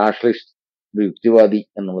 ഞാനൊരു രാഷ്ട്രീയ ഒരു യുക്തിവാദി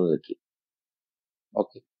എന്നുള്ളത് വെച്ച്.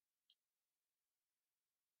 ഓക്കെ,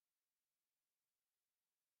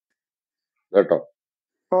 കേട്ടോ.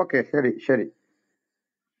 ഓക്കെ, ശരി ശരി.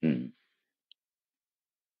 ഉം.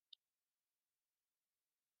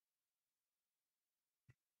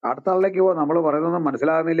 അടുത്ത ആളിലേക്ക് പോവാം. നമ്മൾ പറയുന്നത്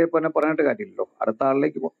മനസ്സിലാകുന്നില്ലേ പിന്നെ പറഞ്ഞിട്ട് കാര്യമില്ലല്ലോ. അടുത്ത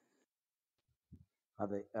ആളിലേക്ക് പോവാം.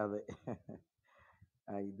 അതെ അതെ.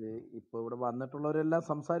 ഇത് ഇപ്പോൾ ഇവിടെ വന്നിട്ടുള്ളവരെല്ലാം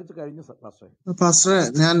സംസാരിച്ച് കഴിഞ്ഞു പാസ്റ്ററെ. ഫാസ്റ്ററെ,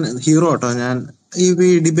 ഞാൻ ഹീറോ കേട്ടോ. ഞാൻ ഈ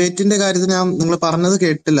ഡിബേറ്റിന്റെ കാര്യത്തിൽ ഞാൻ നിങ്ങൾ പറഞ്ഞത്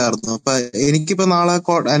കേട്ടില്ലായിരുന്നു. അപ്പൊ എനിക്കിപ്പോ നാളെ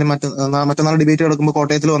മറ്റന്നാൾ ഡിബേറ്റ് നടക്കുമ്പോൾ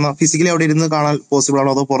കോട്ടയത്തിൽ വന്ന ഫിസിക്കലി അവിടെ ഇരുന്ന് കാണാൻ പോസിബിൾ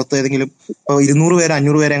ആണോ, അതോ പുറത്ത് ഏതെങ്കിലും ഇപ്പൊ 200 പേര്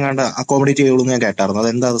 500 പേരെ എങ്ങാണ്ട് അക്കോമഡേറ്റ് ചെയ്യുള്ളൂ എന്ന് ഞാൻ കേട്ടായിരുന്നു.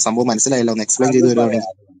 അതെന്താ സംഭവം മനസ്സിലായില്ല, ഒന്ന് എക്സ്പ്ലെയിൻ അത് ചെയ്ത് പറയാം,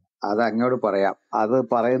 വരുവാണെങ്കിൽ. അത് അങ്ങോട്ട് പറയാം. അത്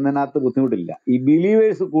പറയുന്നതിനകത്ത് ബുദ്ധിമുട്ടില്ല. ഈ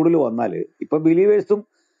ബിലീവേഴ്സ് കൂടുതൽ വന്നാല് ഇപ്പൊ ബിലീവേഴ്സും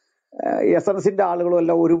എസൻസിന്റെ ആളുകളും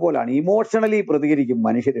എല്ലാം ഒരുപോലാണ്. ഇമോഷണലി പ്രതികരിക്കും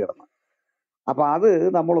മനുഷ്യർ കിടന്ന്. അപ്പൊ അത്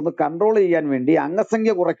നമ്മളൊന്ന് കൺട്രോൾ ചെയ്യാൻ വേണ്ടി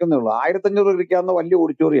അംഗസംഖ്യ കുറയ്ക്കുന്നേ ഉള്ളൂ. 1500 ഇരിക്കാവുന്ന വലിയ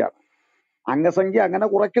ഓഡിറ്റോറിയമാണ്. അംഗസംഖ്യ അങ്ങനെ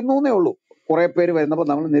കുറയ്ക്കുന്നേ ഉള്ളൂ. കുറെ പേര് വരുന്നപ്പോൾ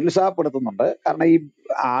നമ്മൾ നിരുത്സാഹപ്പെടുത്തുന്നുണ്ട്. കാരണം ഈ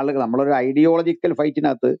ആളുകൾ, നമ്മളൊരു ഐഡിയോളജിക്കൽ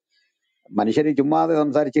ഫൈറ്റിനകത്ത് മനുഷ്യർ ചുമ്മാതെ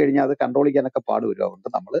സംസാരിച്ചു കഴിഞ്ഞാൽ അത് കൺട്രോൾ ചെയ്യാനൊക്കെ പാടുവരും. അതുകൊണ്ട്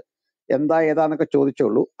നമ്മൾ എന്താ ഏതാന്നൊക്കെ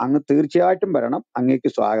ചോദിച്ചോളൂ. അങ്ങ് തീർച്ചയായിട്ടും വരണം. അങ്ങേക്ക്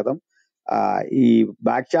സ്വാഗതം. ഈ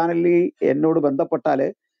ബാക്ക് ചാനലിൽ എന്നോട് ബന്ധപ്പെട്ടാല്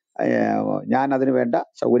ഞാൻ അതിന് വേണ്ട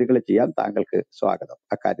സൗകര്യങ്ങൾ ചെയ്യാം. താങ്കൾക്ക് സ്വാഗതം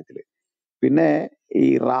അക്കാര്യത്തിൽ. പിന്നെ ഈ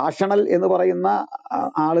റാഷണൽ എന്ന് പറയുന്ന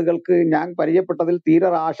ആളുകൾക്ക് ഞാൻ പരിചയപ്പെട്ടതിൽ തീരെ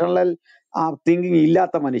റാഷണൽ തിങ്കിങ്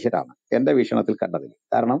ഇല്ലാത്ത മനുഷ്യരാണ് എന്റെ വീക്ഷണത്തിൽ കണ്ടതിൽ.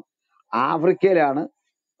 കാരണം ആഫ്രിക്കയിലാണ്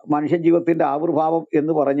മനുഷ്യ ജീവിതത്തിന്റെ ആവിർഭാവം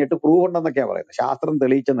എന്ന് പറഞ്ഞിട്ട് പ്രൂവ് ഉണ്ടെന്നൊക്കെയാ പറയുന്നത്, ശാസ്ത്രം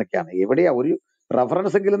തെളിയിച്ചെന്നൊക്കെയാണ്. എവിടെയാ ഒരു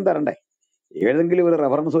റെഫറൻസ് എങ്കിലും തരണ്ടേ? ഏതെങ്കിലും ഒരു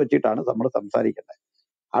റെഫറൻസ് വെച്ചിട്ടാണ് നമ്മൾ സംസാരിക്കേണ്ടത്.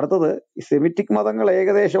 അടുത്തത്, ഈ സെമിറ്റിക് മതങ്ങൾ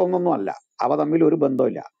ഏകദേശം ഒന്നൊന്നും അല്ല. അവ തമ്മിൽ ഒരു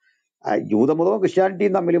ബന്ധമില്ല. ജൂതമതവും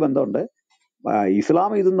ക്രിസ്ത്യാനിറ്റിയും തമ്മിൽ ബന്ധമുണ്ട്.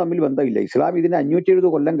 ഇസ്ലാം ഇതും തമ്മിൽ ബന്ധമില്ല. ഇസ്ലാം ഇതിന് 570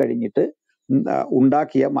 കൊല്ലം കഴിഞ്ഞിട്ട്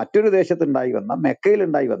ഉണ്ടാക്കിയ മറ്റൊരു ദേശത്തുണ്ടായി വന്ന, മെക്കയിൽ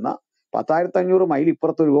ഉണ്ടായി വന്ന 10,500 മൈൽ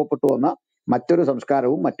ഇപ്പുറത്ത് രൂപപ്പെട്ടു വന്ന മറ്റൊരു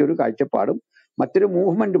സംസ്കാരവും മറ്റൊരു കാഴ്ചപ്പാടും മറ്റൊരു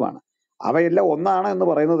മൂവ്മെന്റുമാണ്. അവയെല്ലാം ഒന്നാണ് എന്ന്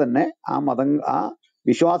പറയുന്നത് തന്നെ ആ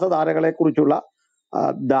വിശ്വാസധാരകളെ കുറിച്ചുള്ള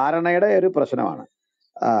ധാരണയുടെ ഒരു പ്രശ്നമാണ്.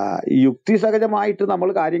 യുക്തിസഹജമായിട്ട് നമ്മൾ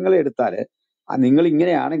കാര്യങ്ങൾ എടുത്താൽ, നിങ്ങൾ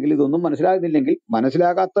ഇങ്ങനെയാണെങ്കിൽ ഇതൊന്നും മനസ്സിലാകുന്നില്ലെങ്കിൽ,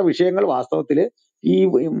 മനസ്സിലാകാത്ത വിഷയങ്ങൾ വാസ്തവത്തിൽ ഈ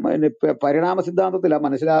പരിണാമ സിദ്ധാന്തത്തിലാണ്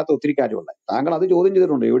മനസ്സിലാകാത്ത ഒത്തിരി കാര്യമുണ്ട്. താങ്കൾ അത് ചോദ്യം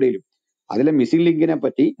ചെയ്തിട്ടുണ്ടോ എവിടെയെങ്കിലും? അതിലെ മിസ്സിംഗ് ലിങ്കിനെ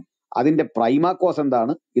പറ്റി, അതിന്റെ പ്രൈമാക്കോസ്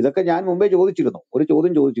എന്താണ്, ഇതൊക്കെ ഞാൻ മുമ്പേ ചോദിച്ചിരുന്നു. ഒരു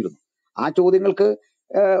ചോദ്യം ചോദിച്ചിരുന്നു. ആ ചോദ്യങ്ങൾക്ക്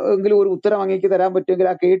എങ്കിലും ഒരു ഉത്തരം അങ്ങേക്ക് തരാൻ പറ്റുമെങ്കിൽ,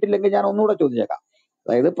 ആ കേട്ടില്ലെങ്കിൽ ഞാൻ ഒന്നുകൂടെ ചോദിച്ചേക്കാം.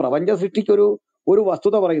 അതായത് പ്രപഞ്ച സൃഷ്ടിക്ക് ഒരു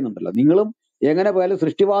വസ്തുത പറയുന്നുണ്ടല്ലോ. നിങ്ങളും എങ്ങനെ പോയാലും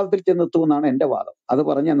സൃഷ്ടിവാദത്തിൽ ചെന്നെത്തുമെന്നാണ് എന്റെ വാദം. അത്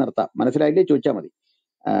പറഞ്ഞ് ഞാൻ നിർത്താം. മനസ്സിലായില്ലേ? ചോദിച്ചാൽ മതി.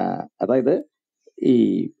 അതായത് ഈ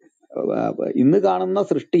ഇന്ന് കാണുന്ന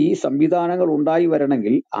സൃഷ്ടി സംവിധാനങ്ങൾ ഉണ്ടായി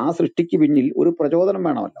വരണമെങ്കിൽ ആ സൃഷ്ടിക്ക് പിന്നിൽ ഒരു പ്രചോദനം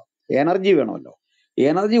വേണമല്ലോ, എനർജി വേണമല്ലോ.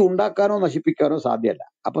 എനർജി ഉണ്ടാക്കാനോ നശിപ്പിക്കാനോ സാധ്യമല്ല.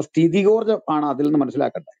 അപ്പൊ സ്ഥിതികോർജം ആണ് അതിൽ നിന്ന്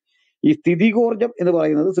മനസ്സിലാക്കേണ്ടത്. ഈ സ്ഥിതികോർജം എന്ന്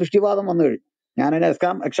പറയുന്നത് സൃഷ്ടിവാദം വന്നു കഴിഞ്ഞു. ഞാനതിന്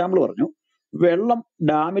എക്സാമ്പിൾ പറഞ്ഞു. വെള്ളം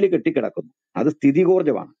ഡാമിൽ കെട്ടിക്കിടക്കുന്നു, അത്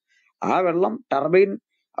സ്ഥിതികോർജമാണ്. ആ വെള്ളം ടർബൈൻ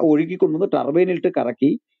ഒഴുകിക്കൊണ്ടുവന്ന് ടർബൈനിലിട്ട്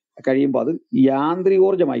കറക്കി കഴിയുമ്പോൾ അത്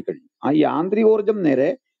യാന്ത്രികോർജമായി കഴിഞ്ഞു. ആ യാന്ത്രികോർജം നേരെ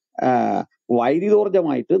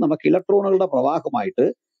വൈദ്യുതോർജമായിട്ട് നമുക്ക് ഇലക്ട്രോണുകളുടെ പ്രവാഹമായിട്ട്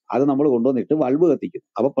അത് നമ്മൾ കൊണ്ടുവന്നിട്ട് ബൾബ് കത്തിക്കും.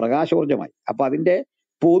 അപ്പൊ പ്രകാശോർജമായി. അപ്പൊ അതിന്റെ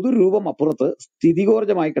പൊതുരൂപം അപ്പുറത്ത്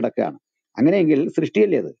സ്ഥിതികോർജമായി കിടക്കുകയാണ്. അങ്ങനെയെങ്കിൽ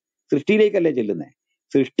സൃഷ്ടിയല്ലേ അത്? സൃഷ്ടിയിലേക്കല്ലേ ചെല്ലുന്നേ?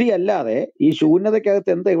 സൃഷ്ടിയല്ലാതെ ഈ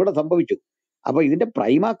ശൂന്യതയ്ക്കകത്ത് എന്താ ഇവിടെ സംഭവിച്ചു? അപ്പൊ ഇതിന്റെ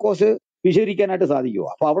പ്രൈമാക്കോസ് വിശദീകരിക്കാനായിട്ട് സാധിക്കുമോ?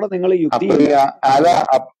 അപ്പൊ അവിടെ നിങ്ങൾ യുക്തി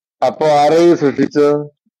അപ്പൊ ആരെയും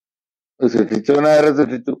സൃഷ്ടിച്ചവനെ ആരെ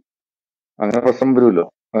സൃഷ്ടിച്ചു? അങ്ങനെ പ്രശ്നം വരുമല്ലോ,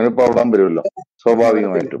 അങ്ങനെ പ്രോബ്ലം വരുമല്ലോ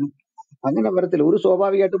സ്വാഭാവികമായിട്ടും. അങ്ങനെ വരത്തില്ല, ഒരു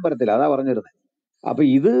സ്വാഭാവികമായിട്ടും വരത്തില്ല. അതാ പറഞ്ഞിരുന്നത്. അപ്പൊ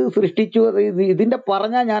ഇത് സൃഷ്ടിച്ചു, ഇതിന്റെ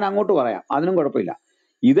പറഞ്ഞാൽ ഞാൻ അങ്ങോട്ട് പറയാം, അതിനും കുഴപ്പമില്ല.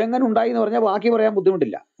 ഇതെങ്ങനെ ഉണ്ടായി എന്ന് പറഞ്ഞാൽ ബാക്കി പറയാൻ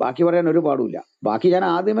ബുദ്ധിമുട്ടില്ല, ബാക്കി പറയാൻ ഒരു പാടുമില്ല. ബാക്കി ഞാൻ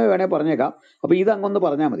ആദ്യമേ വേണേ പറഞ്ഞേക്കാം. അപ്പൊ ഇതങ്ങൊന്ന്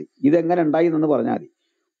പറഞ്ഞാൽ മതി, ഇതെങ്ങനെ ഉണ്ടായി എന്ന് പറഞ്ഞാൽ മതി.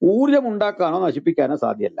 ഊർജം ഉണ്ടാക്കാനോ നശിപ്പിക്കാനോ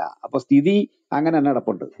സാധ്യമല്ല. അപ്പൊ സ്ഥിതി അങ്ങനെ തന്നെ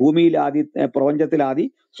കിടപ്പുണ്ട്. ഭൂമിയിൽ പ്രപഞ്ചത്തിൽ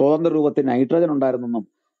സ്വതന്ത്ര രൂപത്തിൽ നൈട്രജൻ ഉണ്ടായിരുന്നെന്നും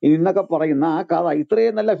ഇന്നൊക്കെ പറയുന്ന ആ കഥ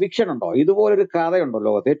ഇത്രയും നല്ല ഫിക്ഷൻ ഉണ്ടോ? ഇതുപോലൊരു കഥയുണ്ടോ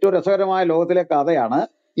ലോകത്ത്? ഏറ്റവും രസകരമായ ലോകത്തിലെ കഥയാണ്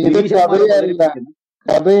നിരീശ്വരന്മാർ അവതരിപ്പിക്കുന്നത്.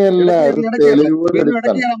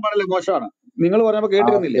 ഇടയ്ക്ക് ചെയ്യാൻ പാടില്ല, മോശമാണ്. നിങ്ങൾ പറഞ്ഞപ്പോ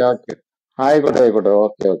കേട്ടിരുന്നില്ലേ? ആയിക്കോട്ടെ.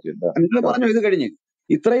 നിങ്ങൾ പറഞ്ഞു ഇത് കഴിഞ്ഞ്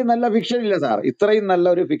ഇത്രയും നല്ല ഫിക്ഷൻ ഇല്ല സാർ, ഇത്രയും നല്ല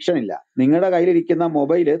ഒരു ഫിക്ഷൻ ഇല്ല. നിങ്ങളുടെ കയ്യിലിരിക്കുന്ന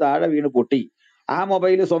മൊബൈല് താഴെ വീണ് പൊട്ടി, ആ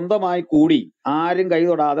മൊബൈൽ സ്വന്തമായി കൂടി, ആരും കൈ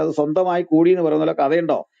തൊടാതെ അത് സ്വന്തമായി കൂടി എന്ന് പറയുന്ന പോലെ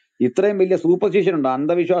കഥയുണ്ടോ? ഇത്രയും വലിയ സൂപ്പർസ്റ്റിഷൻ ഉണ്ടോ,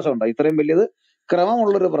 അന്ധവിശ്വാസം ഉണ്ടോ? ഇത്രയും വലിയത്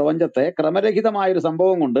ക്രമമുള്ളൊരു പ്രപഞ്ചത്തെ ക്രമരഹിതമായ ഒരു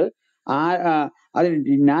സംഭവം കൊണ്ട് ആ ആ, അത്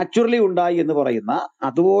നാച്ചുറലി ഉണ്ടായി എന്ന് പറയുന്ന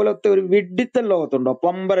അതുപോലത്തെ ഒരു വിഡ്ഢിത്തം ലോകത്തുണ്ടോ?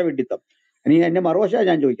 പമ്പര വിഡ്ഢിത്തം. ഇനി എന്റെ മറുവശമാണ്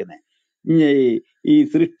ഞാൻ ചോദിക്കുന്നത്. ഈ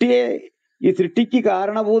സൃഷ്ടിയെ, ഈ സൃഷ്ടിക്ക്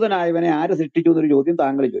കാരണഭൂതനായവനെ ആര് സൃഷ്ടിച്ചു എന്നൊരു ചോദ്യം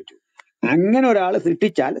താങ്കൾ ചോദിച്ചു. അങ്ങനെ ഒരാൾ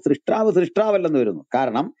സൃഷ്ടിച്ചാൽ സൃഷ്ടാവ് സൃഷ്ടാവല്ലെന്ന് വരുന്നു.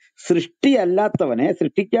 കാരണം സൃഷ്ടിയല്ലാത്തവനെ,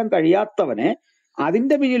 സൃഷ്ടിക്കാൻ കഴിയാത്തവനെ,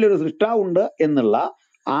 അതിന്റെ പിന്നിൽ ഒരു സൃഷ്ടാവുണ്ട് എന്നുള്ള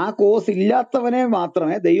ആ കോസ് ഇല്ലാത്തവനെ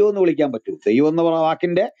മാത്രമേ ദൈവം എന്ന് വിളിക്കാൻ പറ്റൂ. ദൈവം എന്ന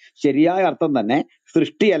വാക്കിന്റെ ശരിയായ അർത്ഥം തന്നെ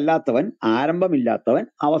സൃഷ്ടിയല്ലാത്തവൻ, ആരംഭമില്ലാത്തവൻ,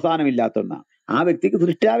 അവസാനമില്ലാത്തവനാണ്. ആ വ്യക്തിക്ക്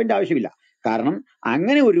സൃഷ്ടാവിന്റെ ആവശ്യമില്ല. കാരണം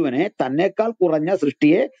അങ്ങനെ ഒരുവനെ തന്നേക്കാൾ കുറഞ്ഞ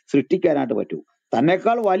സൃഷ്ടിയെ സൃഷ്ടിക്കാനായിട്ട് പറ്റൂ.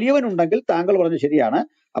 തന്നേക്കാൾ വലിയവനുണ്ടെങ്കിൽ താങ്കൾ പറഞ്ഞ ശരിയാണ്.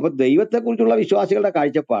 അപ്പൊ ദൈവത്തെക്കുറിച്ചുള്ള വിശ്വാസികളുടെ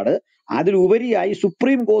കാഴ്ചപ്പാട് അതിലുപരിയായി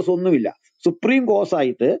സുപ്രീം കോസ് ഒന്നുമില്ല. സുപ്രീം കോസ്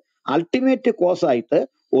ആയിട്ട്, അൾട്ടിമേറ്റ് കോസ് ആയിട്ട്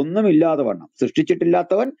ഒന്നുമില്ലാതെ വണ്ണം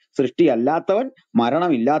സൃഷ്ടിച്ചിട്ടില്ലാത്തവൻ, സൃഷ്ടിയല്ലാത്തവൻ,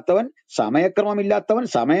 മരണമില്ലാത്തവൻ, സമയക്രമമില്ലാത്തവൻ,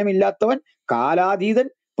 സമയമില്ലാത്തവൻ, കാലാതീതൻ,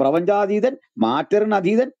 പ്രപഞ്ചാതീതൻ,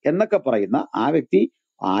 മാറ്ററിനതീതൻ എന്നൊക്കെ പറയുന്ന ആ വ്യക്തി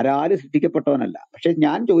ആരാലും സൃഷ്ടിക്കപ്പെട്ടവനല്ല. പക്ഷെ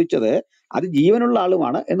ഞാൻ ചോദിച്ചത് അത് ജീവനുള്ള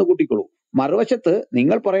ആളുമാണ് എന്ന് കൂട്ടിക്കോളൂ. മറുവശത്ത്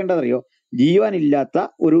നിങ്ങൾ പറയേണ്ടതറിയോ, ജീവനില്ലാത്ത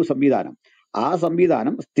ഒരു സംവിധാനം, ആ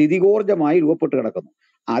സംവിധാനം സ്ഥിതികോർജമായി രൂപപ്പെട്ട് കിടക്കുന്നു.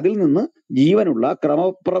 അതിൽ നിന്ന് ജീവനുള്ള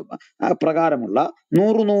പ്രകാരമുള്ള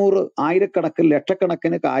നൂറ് ആയിരക്കണക്കിന്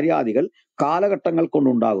ലക്ഷക്കണക്കിന് കാര്യാദികൾ കാലഘട്ടങ്ങൾ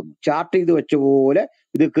കൊണ്ടുണ്ടാകുന്നു. ചാർട്ട് ചെയ്ത് വെച്ച പോലെ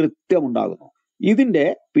ഇത് കൃത്യമുണ്ടാകുന്നു. ഇതിന്റെ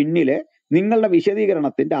പിന്നിലെ നിങ്ങളുടെ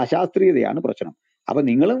വിശദീകരണത്തിന്റെ അശാസ്ത്രീയതയാണ് പ്രശ്നം. അപ്പൊ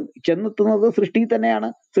നിങ്ങളും ചെന്നെത്തുന്നത് സൃഷ്ടി തന്നെയാണ്.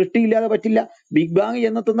 സൃഷ്ടിയില്ലാതെ പറ്റില്ല. Big bang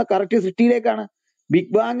ചെന്നെത്തുന്ന correct സൃഷ്ടിയിലേക്കാണ്.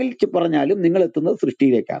 ബിഗ് ബാങ്ങിൽ പറഞ്ഞാലും നിങ്ങൾ എത്തുന്നത്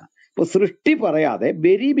സൃഷ്ടിയിലേക്കാണ്. അപ്പൊ സൃഷ്ടി പറയാതെ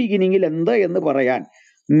വെരി ബിഗിനിങ്ങിൽ എന്ത് എന്ന് പറയാൻ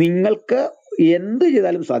നിങ്ങൾക്ക് എന്ത്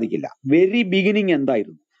ചെയ്താലും സാധിക്കില്ല. വെരി ബിഗിനിങ്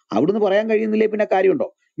എന്തായിരുന്നു അവിടുന്ന് പറയാൻ കഴിയുന്നില്ലേ പിന്നെ കാര്യമുണ്ടോ?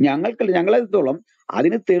 ഞങ്ങളെടുത്തോളം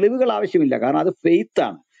അതിന് തെളിവുകൾ ആവശ്യമില്ല. കാരണം അത് ഫെയ്ത്ത്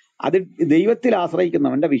ആണ്, അത് ദൈവത്തിൽ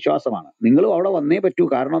ആശ്രയിക്കുന്നവന്റെ വിശ്വാസമാണ്. നിങ്ങളും അവിടെ വന്നേ പറ്റൂ.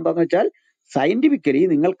 കാരണം എന്താന്ന് വെച്ചാൽ സയന്റിഫിക്കലി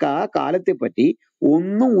നിങ്ങൾക്ക് ആ കാലത്തെ പറ്റി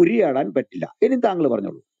ഒന്നും ഉരിയാടാൻ പറ്റില്ല. ഇനി താങ്കൾ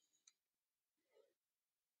പറഞ്ഞോളൂ.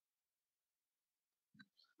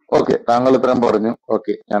 ഓക്കെ, താങ്കൾ ഇത്രയും പറഞ്ഞു.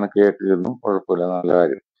 ഓക്കെ, ഞാൻ കേട്ടിരുന്നു, കുഴപ്പമില്ല, നല്ല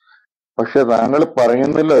കാര്യം. പക്ഷെ താങ്കൾ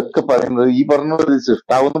പറയുന്നതിലൊക്കെ പറയുന്നത് ഈ പറഞ്ഞ ഒരു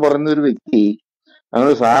സൃഷ്ടാവ് എന്ന് പറയുന്ന ഒരു വ്യക്തി, അങ്ങനെ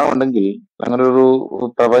ഒരു സാധനം ഉണ്ടെങ്കിൽ, അങ്ങനെ ഒരു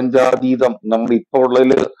പ്രപഞ്ചാതീതം നമ്മുടെ ഇപ്പൊ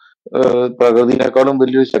ഉള്ളതില് പ്രകൃതിനേക്കാളും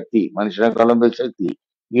വലിയൊരു ശക്തി, മനുഷ്യനേക്കാളും വലിയ ശക്തി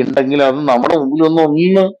ഉണ്ടെങ്കിൽ അത് നമ്മുടെ മുമ്പിൽ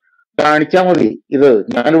ഒന്ന് കാണിച്ചാൽ മതി. ഇത്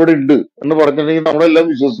ഞാനിവിടെ ഉണ്ട് എന്ന് പറഞ്ഞിട്ടുണ്ടെങ്കിൽ നമ്മളെല്ലാം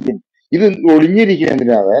വിശ്വസിക്കും. ഇത് ഒളിഞ്ഞിരിക്കുന്ന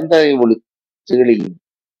എന്തിനാ? എന്താ ഈ വിളിച്ചുകളി?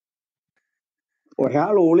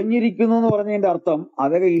 ഒരാൾ ഒളിഞ്ഞിരിക്കുന്നു എന്ന് പറഞ്ഞതിന്റെ അർത്ഥം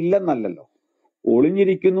അതൊക്കെ ഇല്ലെന്നല്ലല്ലോ.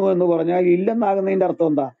 ഒളിഞ്ഞിരിക്കുന്നു എന്ന് പറഞ്ഞാൽ ഇല്ലെന്നാകുന്നതിന്റെ അർത്ഥം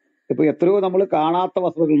എന്താ? ഇപ്പൊ എത്രയോ നമ്മൾ കാണാത്ത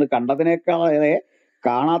വസ്തുക്കളുണ്ട്. കണ്ടതിനേക്കാളെ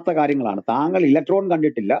കാണാത്ത കാര്യങ്ങളാണ്. താങ്കൾ ഇലക്ട്രോൺ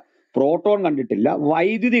കണ്ടിട്ടില്ല, പ്രോട്ടോൺ കണ്ടിട്ടില്ല,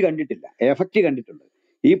 വൈദ്യുതി കണ്ടിട്ടില്ല, എഫക്റ്റ് കണ്ടിട്ടുണ്ട്.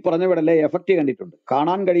 ഈ പറഞ്ഞ വിടലെ എഫക്റ്റ് കണ്ടിട്ടുണ്ട്.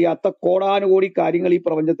 കാണാൻ കഴിയാത്ത കോടാനുകോടി കാര്യങ്ങൾ ഈ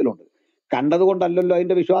പ്രപഞ്ചത്തിലുണ്ട്. കണ്ടതുകൊണ്ടല്ലല്ലോ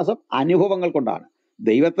അതിന്റെ വിശ്വാസം, അനുഭവങ്ങൾ കൊണ്ടാണ്.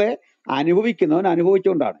 ദൈവത്തെ അനുഭവിക്കുന്നവൻ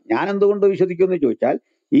അനുഭവിച്ചുകൊണ്ടാണ്. ഞാൻ എന്തുകൊണ്ട് വിശ്വസിക്കുമെന്ന് ചോദിച്ചാൽ,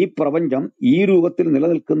 ഈ പ്രപഞ്ചം ഈ രൂപത്തിൽ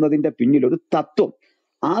നിലനിൽക്കുന്നതിന്റെ പിന്നിൽ ഒരു തത്വം,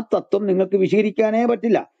 ആ തത്വം നിങ്ങൾക്ക് വിശദീകരിക്കാനേ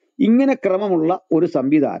പറ്റില്ല. ഇങ്ങനെ ക്രമമുള്ള ഒരു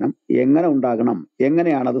സംവിധാനം എങ്ങനെ ഉണ്ടാകണം,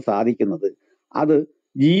 എങ്ങനെയാണ് അത് സാധിക്കുന്നത്? അത്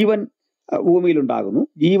ജീവൻ ഭൂമിയിൽ ഉണ്ടാകുന്നു,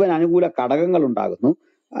 ജീവൻ അനുകൂല ഘടകങ്ങൾ ഉണ്ടാകുന്നു,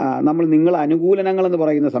 നിങ്ങൾ അനുകൂലനങ്ങൾ എന്ന്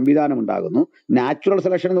പറയുന്ന സംവിധാനം ഉണ്ടാകുന്നു, നാച്ചുറൽ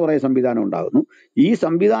സെലക്ഷൻ എന്ന് പറയുന്ന സംവിധാനം ഉണ്ടാകുന്നു. ഈ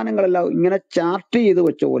സംവിധാനങ്ങളെല്ലാം ഇങ്ങനെ ചാർട്ട് ചെയ്ത്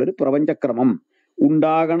വെച്ച പോലെ ഒരു പ്രപഞ്ചക്രമം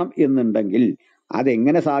ഉണ്ടാകണം എന്നുണ്ടെങ്കിൽ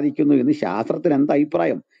അതെങ്ങനെ സാധിക്കുന്നു എന്ന് ശാസ്ത്രത്തിന് എന്താ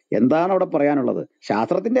അഭിപ്രായം? എന്താണ് അവിടെ പറയാനുള്ളത്?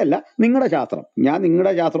 ശാസ്ത്രത്തിന്റെ അല്ല, നിങ്ങളുടെ ശാസ്ത്രം. ഞാൻ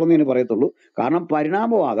നിങ്ങളുടെ ശാസ്ത്രം എന്ന് പറയത്തുള്ളൂ. കാരണം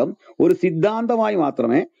പരിണാമവാദം ഒരു സിദ്ധാന്തമായി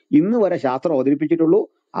മാത്രമേ ഇന്ന് വരെ ശാസ്ത്രം അവതരിപ്പിച്ചിട്ടുള്ളൂ.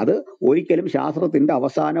 അത് ഒരിക്കലും ശാസ്ത്രത്തിന്റെ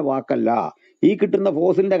അവസാന വാക്കല്ല. ഈ കിട്ടുന്ന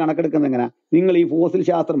ഫോസിലിന്റെ കണക്കെടുക്കുന്ന എങ്ങനെ? നിങ്ങൾ ഈ ഫോസിൽ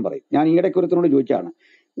ശാസ്ത്രം പറയും. ഞാൻ ഈയിടയ്ക്ക് ഒരുത്തനോട് ചോദിച്ചാണ്,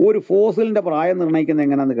 ഒരു ഫോസിലിന്റെ പ്രായം നിർണ്ണയിക്കുന്നത്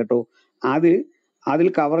എങ്ങനെയാന്ന് കേട്ടോ? അത്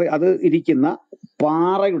ഇരിക്കുന്ന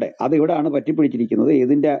പാറയുടെ, അത് എവിടെയാണ് പറ്റിപ്പിടിച്ചിരിക്കുന്നത്,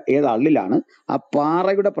 ഏത് അള്ളിലാണ്, ആ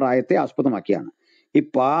പാറയുടെ പ്രായത്തെ ആസ്പദമാക്കിയാണ്. ഈ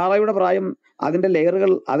പാറയുടെ പ്രായം, അതിന്റെ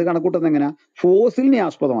ലെയറുകൾ, അത് കണക്കൂട്ടുന്നത് എങ്ങനെയാ? ഫോസിലിനെ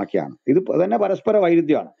ആസ്പദമാക്കിയാണ്. ഇത് തന്നെ പരസ്പര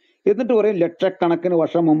വൈരുദ്ധ്യമാണ്. എന്നിട്ട് പറയും ലക്ഷക്കണക്കിന്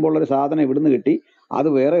വർഷം മുമ്പുള്ള ഒരു സാധനം ഇവിടുന്ന് കിട്ടി, അത്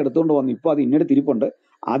വേറെ എടുത്തുകൊണ്ട് വന്നു, ഇപ്പൊ അത് ഇന്നലെ തിരിപ്പുണ്ട്,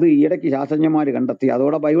 അത് ഈയിടയ്ക്ക് ശാസ്ത്രജ്ഞന്മാര് കണ്ടെത്തി.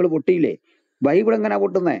 അതോടെ ബൈബിൾ പൊട്ടിയില്ലേ? ബൈബിൾ എങ്ങനെയാ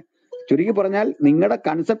പൊട്ടുന്നേ? ചുരുക്കി പറഞ്ഞാൽ നിങ്ങളുടെ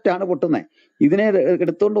കൺസെപ്റ്റാണ് പൊട്ടുന്നത്. ഇതിനെ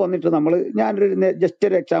എടുത്തുകൊണ്ട് വന്നിട്ട് ഞാനൊരു ജസ്റ്റ്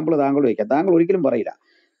ഒരു എക്സാമ്പിൾ താങ്കൾ വയ്ക്കാം. താങ്കൾ ഒരിക്കലും പറയില്ല.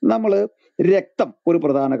 രക്തം ഒരു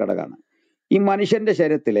പ്രധാന ഘടകമാണ്. ഈ മനുഷ്യന്റെ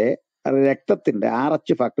ശരീരത്തിലെ രക്തത്തിന്റെ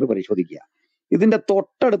RH ഫാക്ടർ പരിശോധിക്കുക. ഇതിന്റെ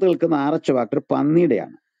തൊട്ടടുത്ത് നിൽക്കുന്ന RH ഫാക്ടർ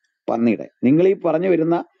പന്നിയുടെ. നിങ്ങൾ ഈ പറഞ്ഞു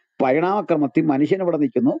വരുന്ന പരിണാമക്രമത്തിൽ മനുഷ്യൻ ഇവിടെ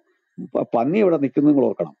നിൽക്കുന്നു, പന്നി ഇവിടെ നിൽക്കുന്നത് നിങ്ങൾ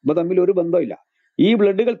ഓർക്കണം. ഇവ തമ്മിൽ ഒരു ബന്ധമില്ല. ഈ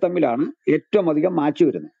ബ്ലഡുകൾ തമ്മിലാണ് ഏറ്റവും അധികം മാച്ച്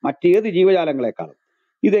വരുന്നത് മറ്റേത് ജീവജാലങ്ങളെക്കാളും.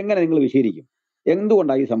 ഇതെങ്ങനെ നിങ്ങൾ വിശദീകരിക്കും?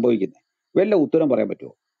 എന്തുകൊണ്ടാണ് ഈ സംഭവിക്കുന്നത്? വല്ല ഉത്തരം പറയാൻ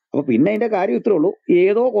പറ്റുമോ? അപ്പൊ പിന്നെ അതിന്റെ കാര്യം ഇത്രേ ഉള്ളൂ.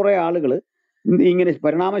 ഏതോ കുറെ ആളുകൾ ഇങ്ങനെ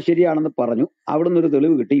പരിണാമം ശരിയാണെന്ന് പറഞ്ഞു, അവിടുന്ന് ഒരു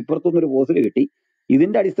തെളിവ് കിട്ടി, ഇപ്പുറത്തുനിന്ന് ഒരു പോസിൽ കിട്ടി.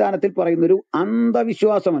 ഇതിന്റെ അടിസ്ഥാനത്തിൽ പറയുന്ന ഒരു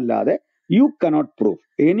അന്ധവിശ്വാസമല്ലാതെ you cannot proof,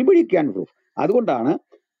 anybody can proof. അതുകൊണ്ടാണ്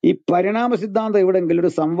ഈ പരിണാമ സിദ്ധാന്തം എവിടെയെങ്കിലും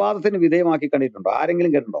ഒരു സംവാദത്തിന് വിധേയമാക്കി കണ്ടിട്ടുണ്ടോ?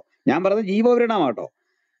 ആരെങ്കിലും കേട്ടിട്ടുണ്ടോ? ഞാൻ പറയുന്നത് ജീവപരിണാമം,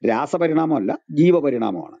 രാസപരിണാമമല്ല,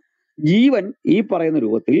 ജീവപരിണാമമാണ്. ജീവൻ ഈ പറയുന്ന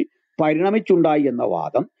രൂപത്തിൽ പരിണമിച്ചുണ്ടായി എന്ന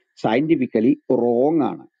വാദം സയന്റിഫിക്കലി റോങ്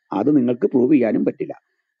ആണ്. അത് നിങ്ങൾക്ക് പ്രൂവ് ചെയ്യാനും പറ്റില്ല.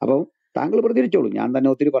 അപ്പം താങ്കൾ പ്രതികരിച്ചോളൂ, ഞാൻ തന്നെ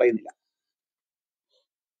ഒത്തിരി പറയുന്നില്ല.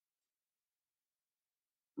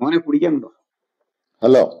 മോനെ കുടിക്കാനുണ്ടോ?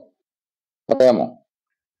 ഹലോ, പറയാമോ?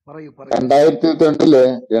 പറയൂ പറയൂ.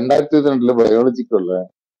 2002 ബയോളജിക്കുള്ള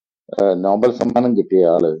നോബൽ സമ്മാനം കിട്ടിയ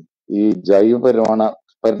ആള് ഈ ജൈവ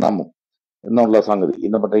പരിണാമം എന്നുള്ള സംഗതി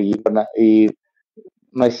ഇന്നപ്പെട്ട ഈ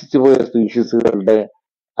നശിച്ചുപോയ സ്പീഷീസുകളുടെ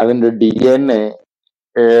അതിന്റെ DNA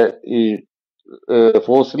ഈ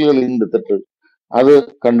ഫോസിലുകളിൽ നിന്ന് എടുത്തിട്ട് അത്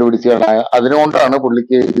കണ്ടുപിടിച്ചാണ്. അതിനുകൊണ്ടാണ്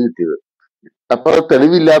പുള്ളിക്ക് ഇത് കിട്ടിയത്. അപ്പൊ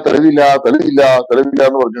തെളിവില്ല തെളിവില്ല തെളിവില്ല തെളിവില്ല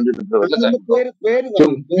എന്ന് പറഞ്ഞുകൊണ്ടിരുന്നിട്ട് വല്ല കാര്യമുണ്ടോ?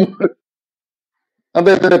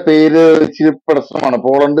 അദ്ദേഹത്തിന്റെ പേര് ഇച്ചിരി പ്രശ്നമാണ്,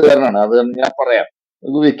 പോളണ്ടുകാരനാണ്. അത് ഞാൻ പറയാം,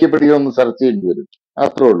 വിക്കിപീഡിയ ഒന്ന് സെർച്ച് ചെയ്യേണ്ടി വരും,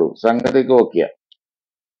 അത്രേ ഉള്ളൂ. സംഗതിക്ക് ഓക്കെയാ.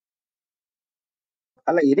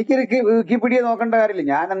 അല്ല, എനിക്ക് വിക്കിപീഡിയ നോക്കേണ്ട കാര്യമില്ല.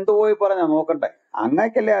 ഞാൻ എന്ത് പോയി പറഞ്ഞാ നോക്കണ്ടേ?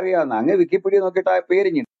 അങ്ങക്കല്ലേ അറിയാവുന്ന, അങ്ങ് വിക്കിപീഡിയ നോക്കിയിട്ട് ആ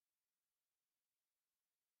പേരിഞ്ഞു.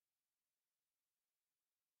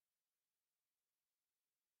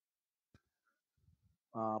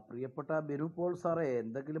 പ്രിയപ്പെട്ട ബിനു പോൾ സാറേ,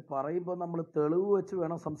 എന്തെങ്കിലും പറയുമ്പോൾ നമ്മൾ തെളിവ് വെച്ച്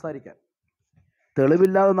വേണം സംസാരിക്കാൻ.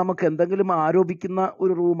 തെളിവില്ലാതെ നമുക്ക് എന്തെങ്കിലും ആരോപിക്കുന്ന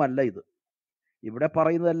ഒരു റൂമല്ല ഇത്. ഇവിടെ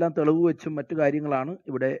പറയുന്നതെല്ലാം തെളിവ് വെച്ചും മറ്റു കാര്യങ്ങളാണ്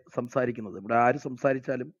ഇവിടെ സംസാരിക്കുന്നത്. ഇവിടെ ആര്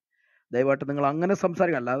സംസാരിച്ചാലും ദയവായിട്ട് നിങ്ങൾ അങ്ങനെ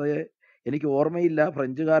സംസാരിക്കണം. അല്ലാതെ എനിക്ക് ഓർമ്മയില്ല,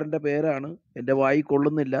 ഫ്രഞ്ചുകാരൻ്റെ പേരാണ്, എൻ്റെ വായി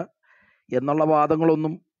കൊള്ളുന്നില്ല എന്നുള്ള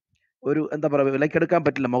വാദങ്ങളൊന്നും ഒരു എന്താ പറയുക വിലക്കെടുക്കാൻ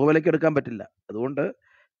പറ്റില്ല, മുഖവിലക്കെടുക്കാൻ പറ്റില്ല. അതുകൊണ്ട്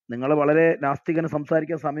നിങ്ങൾ വളരെ നാസ്തികന്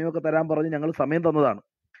സംസാരിക്കാൻ സമയമൊക്കെ തരാൻ പറഞ്ഞ് ഞങ്ങൾ സമയം തന്നതാണ്.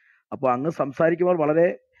 അപ്പോൾ അങ്ങ് സംസാരിക്കുമ്പോൾ വളരെ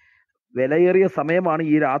വിലയേറിയ സമയമാണ്.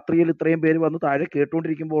 ഈ രാത്രിയിൽ ഇത്രയും പേര് വന്ന് താഴെ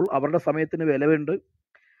കേട്ടുകൊണ്ടിരിക്കുമ്പോൾ അവരുടെ സമയത്തിന് വിലവുണ്ട്.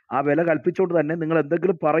 ആ വില കൽപ്പിച്ചുകൊണ്ട് തന്നെ നിങ്ങൾ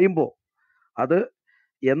എന്തെങ്കിലും പറയുമ്പോൾ അത്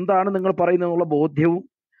എന്താണ് നിങ്ങൾ പറയുന്നതെന്നുള്ള ബോധ്യവും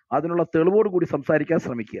അതിനുള്ള തെളിവോട് കൂടി സംസാരിക്കാൻ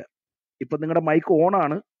ശ്രമിക്കുക. ഇപ്പം നിങ്ങളുടെ മൈക്ക്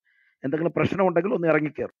ഓണാണ്, എന്തെങ്കിലും പ്രശ്നമുണ്ടെങ്കിൽ ഒന്ന്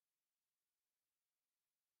ഇറങ്ങിക്കയറും.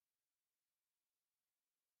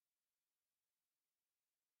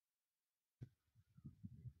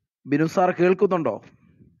 ബിനു സാർ കേൾക്കുന്നുണ്ടോ?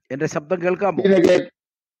 എൻ്റെ ശബ്ദം കേൾക്കാമോ?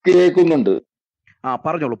 കേൾക്കുന്നുണ്ട്.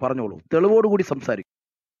 പറഞ്ഞോളൂ. തെളിവോട് കൂടി സംസാരിക്കും.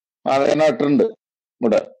 അതിനകത്തുണ്ട്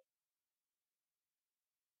ഇവിടെ.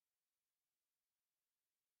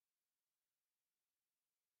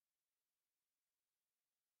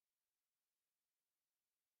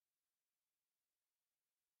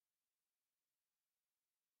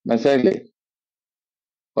 മനസ്സിലായില്ലേ?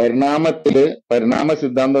 പരിണാമ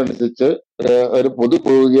സിദ്ധാന്തം അനുസരിച്ച് ഒരു പൊതു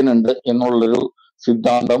പ്രയോജനം ഉണ്ട് എന്നുള്ളൊരു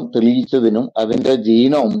സിദ്ധാന്തം തെളിയിച്ചതിനും അതിന്റെ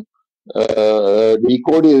ജീനോം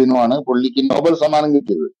ഡീകോഡ് ചെയ്തതിനുമാണ് പുള്ളിക്ക് നോബൽ സമ്മാനം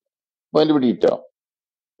കിട്ടിയത്. അതിന് പിടിയിട്ടോ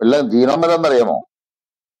എല്ലാം ജീനോം വരെ എന്നറിയാമോ?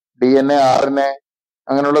 DNA, RNA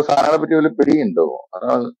അങ്ങനെയുള്ള സാധനങ്ങളെ പറ്റി വല്ല പിടിയുണ്ടോ?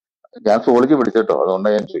 ഞാൻ സോളജി പഠിച്ചിട്ടോ,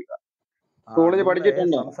 അതുകൊണ്ടാണ് ഞാൻ ചോദിക്കാം. സുവോളജി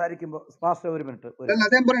പഠിച്ചിട്ടുണ്ടോ? സംസാരിക്കുമ്പോൾ ഒരു മിനിറ്റ്.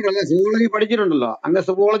 അദ്ദേഹം പറയണ്ടല്ലോ, സുവോളജി പഠിച്ചിട്ടുണ്ടല്ലോ. അങ്ങ്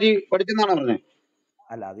സുവോളജി പഠിച്ചെന്നാണ് പറഞ്ഞത്.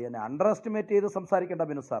 അല്ല, അത് തന്നെ അണ്ടർ എസ്റ്റിമേറ്റ് ചെയ്ത് സംസാരിക്കേണ്ട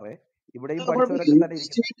ബിനു സാറേ. ഇവിടെയും അപ്പൊ പഠിച്ചവരൊക്കെ തന്നെ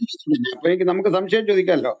ഇരിക്കും. എനിക്ക് നമുക്ക് സംശയം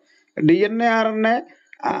ചോദിക്കാമല്ലോ. DNA, RNA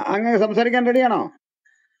അങ്ങ് സംസാരിക്കാൻ റെഡിയാണോ?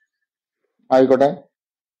 ആയിക്കോട്ടെ,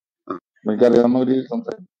 എനിക്കറിയാവുന്ന ഒരു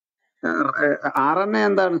സംസാരം. RNA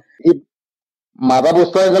എന്താണ്? ഈ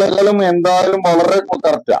മതപുസ്തകങ്ങളെക്കാളും എന്തായാലും വളരെ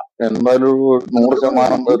കറക്റ്റാ. എന്തായാലും 100%,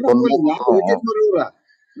 90%.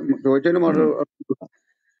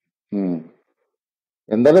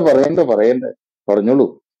 എന്തായാലും പറയണ്ടേ പറഞ്ഞോളൂ.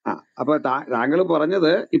 അപ്പൊ താങ്കൾ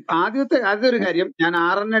പറഞ്ഞത് ആദ്യത്തെ ഒരു കാര്യം, ഞാൻ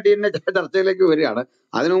RNA DNA ചർച്ചയിലേക്ക് വരികയാണ്.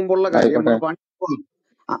 അതിനു മുമ്പുള്ള കാര്യം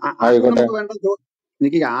നമുക്ക് വേണ്ട.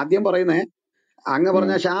 എനിക്ക് ആദ്യം പറയുന്നേ, അങ്ങ്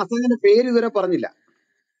പറഞ്ഞ ശാസ്ത്രജ്ഞന്റെ പേര് ഇതുവരെ പറഞ്ഞില്ല.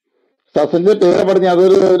 ശാസ്ത്രജ്ഞന്റെ പേര് പറഞ്ഞ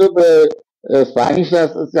അതൊരു സ്പാനിഷ്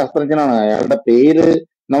ശാസ്ത്രജ്ഞനാണ്. അയാളുടെ പേര്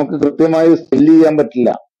നമുക്ക് കൃത്യമായി സ്പെല്ല് ചെയ്യാൻ പറ്റില്ല.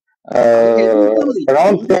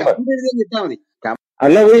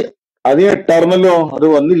 അല്ല, അത് ഇട്ടാർന്നല്ലോ, അത്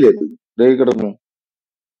വന്നില്ലേ? ദൈവം കിടന്നു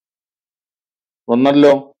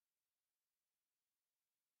വന്നല്ലോ.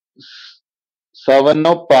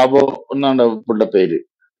 സവനോ പാബോ എന്നാണ് പുള്ളിയുടെ പേര്.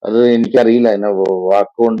 അത് എനിക്കറിയില്ല, അതിനെ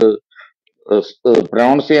വാക്കുകൊണ്ട്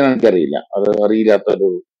പ്രൊണൗൺസ് ചെയ്യാൻ എനിക്കറിയില്ല. അത് അറിയില്ലാത്തൊരു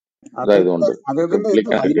ഇതായതുകൊണ്ട്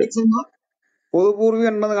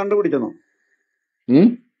പൊതുപൂർവികണ്ടെന്ന് കണ്ടുപിടിച്ചോ?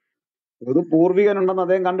 ഒരു പൂർവികനുണ്ടെന്ന്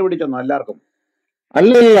അദ്ദേഹം കണ്ടുപിടിച്ചെന്നു എല്ലാവർക്കും.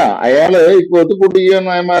 അല്ലല്ല, അയാള് ഈ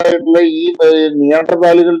കൊതുകുടിയന്മാരായിട്ടുള്ള ഈ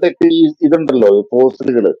നിയാണ്ടർതാലുകളുടെ ഒക്കെ ഈ ഇതുണ്ടല്ലോ,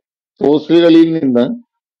 ഫോസിലുകളിൽ നിന്ന്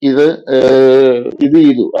ഇത് ഇത്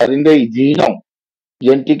ചെയ്തു. അതിന്റെ ജീനോം,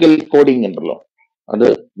 ജനറ്റിക്കൽ കോഡിങ് ഉണ്ടല്ലോ, അത്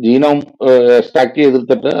ജീനോം എക്സ്ട്രാക്ട്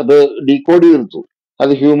ചെയ്തെടുത്തിട്ട് അത് ഡീകോഡ് ചെയ്തെടുത്തു.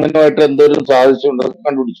 അത് ഹ്യൂമനുമായിട്ട് എന്തെങ്കിലും സാധിച്ചുണ്ടെന്ന്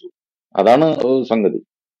കണ്ടുപിടിച്ചു. അതാണ് സംഗതി,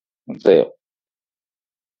 മനസ്സിലായോ?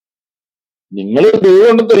 നിങ്ങൾ ദൈവം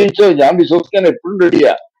കൊണ്ട് തെളിയിച്ചോ, ഞാൻ വിശ്വസിക്കാൻ എപ്പോഴും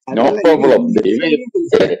റെഡിയാ, നോ അല്ലല്ല, പ്രോബ്ലം. ഇത് ദൈവം തെളിയിക്കും.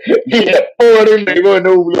 എപ്പോ വേണമെങ്കിലും ദൈവം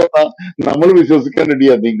എന്റെ മുമ്പിൽ വന്നാ നമ്മൾ വിശ്വസിക്കാൻ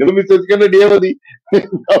റെഡിയാ, നിങ്ങളും വിശ്വസിക്കാൻ റെഡിയാ മതി.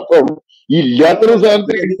 അപ്പം ഇല്ലാത്തൊരു അല്ലല്ല,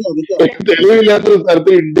 സ്ഥാനത്ത് എനിക്ക് തെളിവില്ലാത്തൊരു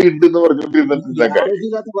സ്ഥലത്ത് ഉണ്ട് ഉണ്ട് എന്ന് പറഞ്ഞുകൊണ്ടിരുന്നിട്ട് ഞാൻ ഇതാക്കാം.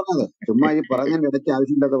 ആവശ്യമില്ലാത്ത പറഞ്ഞത്, ചുമ്മാ ഈ പറഞ്ഞതിന്റെ ഇടയ്ക്ക്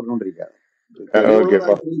ആവശ്യമില്ലാത്ത പറഞ്ഞുകൊണ്ടിരിക്കുക. ഓക്കെ,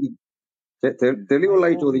 തെളിവുള്ളതായി ചോദിക്കും,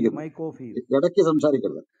 തെളിവുള്ളതായി മൈക്ക് ഓഫ് ചെയ്യൂ, ചോദിക്കുന്നു, മൈക്ക് ഓഫ് ചെയ്യൂ. ഇടയ്ക്ക്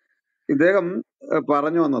സംസാരിക്കരുത്. ഇദ്ദേഹം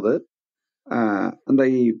പറഞ്ഞു വന്നത് എന്താ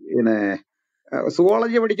ഈ പിന്നെ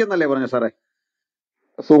സുവോളജി പഠിക്കുന്നല്ലേ പറഞ്ഞ സാറേ?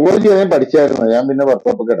 സുവോളജി ഞാൻ പഠിച്ചായിരുന്നു, ഞാൻ പിന്നെ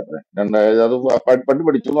വർക്കപ്പ് കിടന്നത് അത് പണ്ട്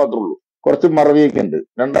പഠിച്ചു മാത്രമേ ഉള്ളൂ. കുറച്ച് മറവിയൊക്കെ ഉണ്ട്.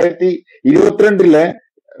 2022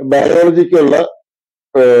 ബയോളജിക്കുള്ള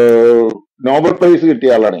നോബൽ പ്രൈസ്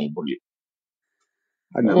കിട്ടിയ ആളാണ് ഈ പുള്ളി.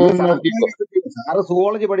 നോക്കിക്കോ. സാറ്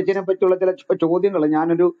സുവോളജി പഠിച്ചതിനെ പറ്റിയുള്ള ചില ചോദ്യങ്ങൾ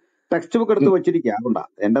ഞാനൊരു ടെക്സ്റ്റ് ബുക്ക് എടുത്ത് വെച്ചിരിക്കുക. അതുകൊണ്ടാ,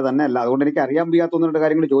 എന്റെ തന്നെ അല്ല, അതുകൊണ്ട് എനിക്ക് അറിയാൻ വയ്യാത്ത ഒന്ന് രണ്ട്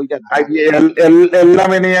കാര്യങ്ങൾ ചോദിക്കാൻ. എല്ലാം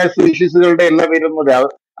ഇനി സ്പീഷീസുകളുടെ എല്ലാം വരുന്നത്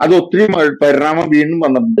അത് ഒത്തിരി പരിണാമം വീണ്ടും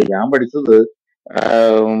വന്നിട്ടുണ്ട്. ഞാൻ പഠിച്ചത്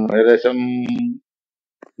ഏകദേശം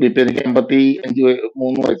ഇപ്പൊ എനിക്ക്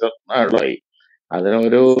 53 വയസ്സായി.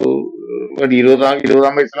 അതിനൊരു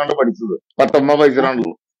 20-ആം വയസ്സിലാണ് പഠിച്ചത്. 19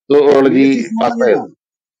 വയസ്സിലാണല്ലോ സുവോളജി പാസ്സായത്.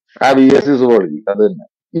 BSc സുവോളജി, അത് തന്നെ.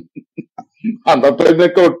 അന്നത്തെ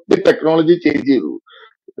ഒത്തിരി ടെക്നോളജി ചേഞ്ച് ചെയ്തു.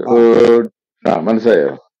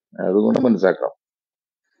 മനസ്സിലായോ? അതുകൊണ്ട് മനസ്സിലാക്കാം.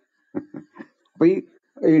 അപ്പൊ ഈ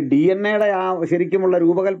DNA ആ ശരിക്കുമുള്ള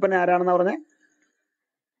രൂപകൽപ്പന ആരാണെന്ന് പറഞ്ഞേ?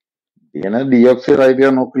 ഡിയോക്സി റൈബോ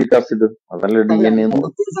ന്യൂക്ലിക് ആസിഡ്, അതല്ല DNA.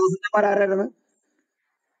 ശാസ്ത്രജ്ഞന്മാരായിരുന്നു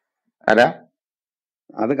ആരാ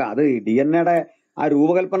അത് DNA ആ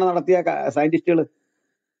രൂപകൽപ്പന നടത്തിയ സയന്റിസ്റ്റുകൾ?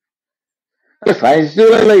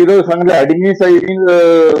 സയൻസുകളല്ല, ഇത് സംഗതി അഡിനിൻ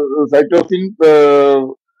സൈറ്റോസിൻ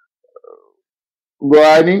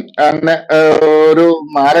ഗ്വാനിൻ അങ്ങനെ ഒരു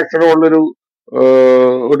 4 അക്ഷരമുള്ളൊരു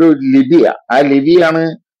ഒരു ലിപിയ. ആ ലിപിയാണ്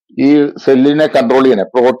ഈ സെല്ലിനെ കൺട്രോൾ ചെയ്യണേ,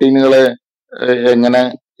 പ്രോട്ടീനുകളെ എങ്ങനെ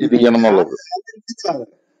ഇത് ചെയ്യണം എന്നുള്ളത്.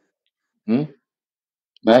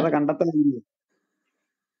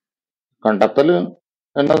 കണ്ടെത്തല്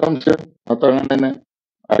എന്നാ സംശയം? അത്ര തന്നെ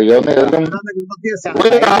അറിയാവുന്ന ഏതെങ്കിലും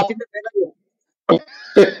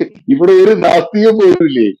ഇവിടെ ഒരു നാസ്തികം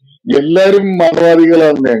പോലില്ലേ, എല്ലാരും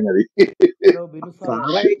മതവാദികളാണ്. ഞങ്ങൾ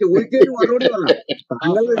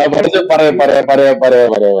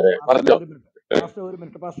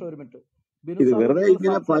ഇത് വെറുതെ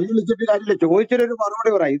ഇങ്ങനെ പല്ല് വിളിച്ചിട്ട് കാര്യമില്ല, ചോദിച്ചൊരു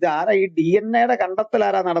മറുപടി പറയാം. ഇത് ആരാ ഈ DNA കണ്ടെത്തൽ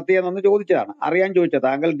ആരാ നടത്തിയെന്നൊന്ന് ചോദിച്ചതാണ്, അറിയാൻ ചോദിച്ചത്.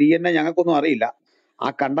 താങ്കൾ DNA ഞങ്ങൾക്കൊന്നും അറിയില്ല, ആ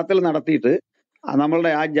കണ്ടെത്തൽ നടത്തിയിട്ട്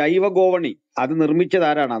നമ്മളുടെ ആ ജൈവ ഗോവണി അത് നിർമ്മിച്ചത്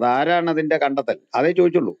ആരാണ്, അതാരാണ് അതിന്റെ കണ്ടെത്തൽ, അതേ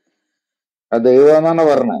ചോദിച്ചുള്ളൂ. ദൈവമെന്നാണ്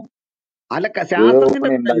പറഞ്ഞത്. അല്ല,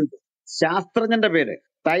 ശാസ്ത്രജ്ഞന്റെ പേര്,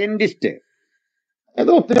 സയന്റിസ്റ്റ്. അത്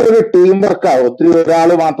ഒത്തിരി ഒരു ടീം വർക്കാ, ഒത്തിരി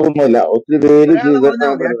ഒരാള് മാത്രമൊന്നുമല്ല, ഒത്തിരി പേര്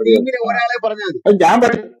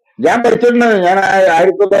ഞാൻ പഠിച്ചിട്ടുണ്ട്. ഞാൻ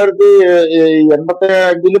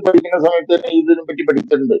 1985 പഠിക്കുന്ന സമയത്ത് തന്നെ ഇതിനെ പറ്റി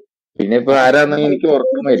പഠിച്ചിട്ടുണ്ട്. പിന്നെ ഇപ്പൊ ആരാന്ന് എനിക്ക്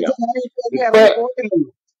ഓർക്കുന്നില്ല.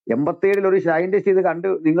 87 ഒരു സയന്റിസ്റ്റ് ഇത് കണ്ടു,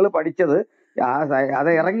 നിങ്ങൾ പഠിച്ചത് അത്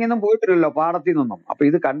ഇറങ്ങിയൊന്നും പോയിട്ടില്ലല്ലോ പാടത്തിൽ നിന്നും. അപ്പൊ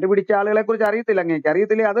ഇത് കണ്ടുപിടിച്ച ആളുകളെ കുറിച്ച് അറിയത്തില്ല, അങ്ങനെ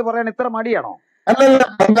അറിയത്തില്ലേ? അത് പറയാൻ ഇത്ര മടിയാണോ? അല്ലല്ല,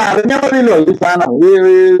 നമുക്ക് അറിഞ്ഞാൽ മതിയല്ലോ ഈ സാധനം, ഈ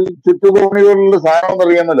ചുറ്റുകോണികളുള്ള സാധനം എന്ന്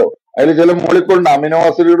അറിയാമല്ലോ. അതിൽ ചില മോളിക്കൂളുണ്ട്, അമിനോ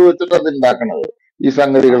ആസിഡുകൾ വെച്ചിട്ട് അത് ഉണ്ടാക്കണത്, ഈ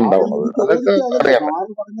സംഗതികൾ ഉണ്ടാവുന്നത്. അതൊക്കെ അറിയാൻ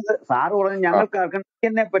പറ്റും. സാറ് പറഞ്ഞു ഞങ്ങൾക്ക്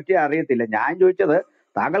ക്രിക്കറ്റിനെ പറ്റി അറിയത്തില്ല. ഞാൻ ചോദിച്ചത്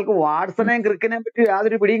താങ്കൾക്ക് വാട്സനെയും ക്രിക്കറ്റിനെ പറ്റി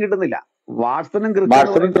യാതൊരു പിടിയും കിട്ടുന്നില്ല. വാട്സണും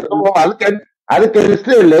ക്രിക്കറ്റും അത്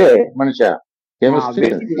കെമിസ്ട്രി അല്ലേ മനുഷ്യ? കെമിസ്ട്രി,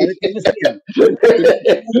 അത്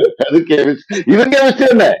കെമിസ്ട്രി, ഇത് കെമിസ്ട്രി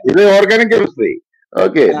തന്നെ, ഇത് ഓർഗാനിക് കെമിസ്ട്രി.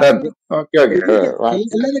 Okay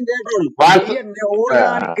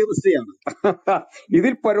organic കെമിസ്ട്രിയാണ്.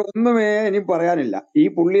 ഇതിൽ ഒന്നുമേ ഇനി പറയാനില്ല. ഈ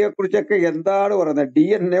പുള്ളിയെ കുറിച്ചൊക്കെ എന്താണ് പറയുന്നത്?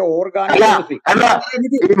 DNA organic chemistry.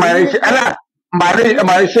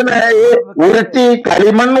 മനുഷ്യനെ ഉരുട്ടി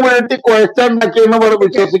കളിമണ്ണ് ഉരുട്ടി കുഴച്ചുണ്ടാക്കിയെന്ന്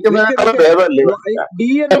വിശ്വസിക്കുന്നതിനേക്കാളും ഭേദമല്ലേ?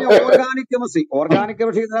 DNA organic chemistry. Organic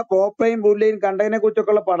chemistry പോപ്പയും ബുള്ളയും കണ്ടതിനെ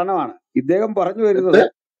കുറിച്ചൊക്കെയുള്ള പഠനമാണ്. ഇദ്ദേഹം പറഞ്ഞു വരുന്നത്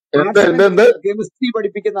കെമിസ്ട്രി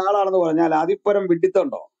പഠിപ്പിക്കുന്ന ആളാണെന്ന് പറഞ്ഞാൽ അതിപ്പരം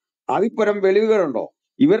വിഡിത്തമുണ്ടോ, അതിപ്പരം വെളിവുകളുണ്ടോ?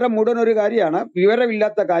 ഇവരുടെ മുഴുവൻ ഒരു കാര്യമാണ്,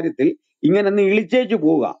 വിവരമില്ലാത്ത കാര്യത്തിൽ ഇങ്ങനെ ഒന്ന് ഇളിച്ചേച്ചു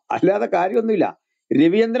പോവുക, അല്ലാതെ കാര്യമൊന്നുമില്ല.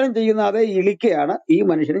 രവീന്ദ്രൻ ചെയ്യുന്ന അതേ ഇളിക്കയാണ് ഈ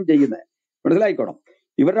മനുഷ്യനും ചെയ്യുന്നത്, മനസ്സിലായിക്കോണം.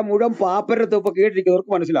 ഇവരുടെ മുഴുവൻ പാപ്പരത്ത് ഇപ്പൊ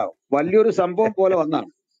കേട്ടിരിക്കുന്നവർക്ക് മനസ്സിലാവും, വലിയൊരു സംഭവം പോലെ വന്നാണ്.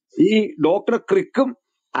 ഈ ഡോക്ടർ ക്രിക്കും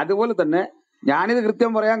അതുപോലെ തന്നെ, ഞാനിത്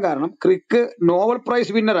കൃത്യം പറയാൻ കാരണം, ക്രിക്ക് നോബൽ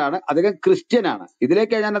പ്രൈസ് വിന്നറാണ്, അദ്ദേഹം ക്രിസ്ത്യനാണ്.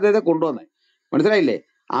 ഇതിലേക്കാണ് ഞാൻ അദ്ദേഹത്തെ കൊണ്ടുവന്നത്. മനസ്സിലായില്ലേ?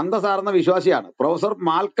 അന്തസാർന്ന വിശ്വാസിയാണ്. Professor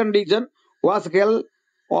മാൽക്കൺ ഡീസൺ was hell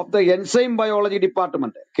of the enzyme biology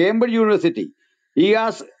department, Cambridge university.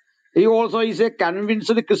 He also is A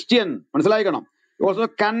convinced Christian. മനസ്സിലാക്കണം, also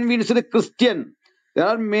convinced Christian. There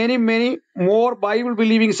are many more Bible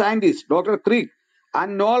believing scientists. Dr. Crick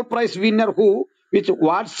and Nobel Prize winner which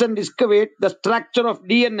Watson discovered the structure of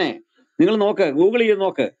DNA. നിങ്ങൾ നോക്ക്, Google ചെയ്ത്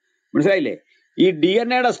നോക്ക്, മനസ്സിലായില്ലേ? ഈ D N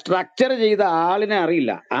എയുടെ structure ചെയ്ത ആളിനെ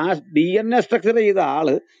അറിയില്ല. ആ ഡി എൻ എ സ്ട്രക്ചർ ചെയ്ത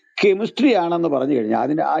ആള് കെമിസ്ട്രി ആണെന്ന് പറഞ്ഞു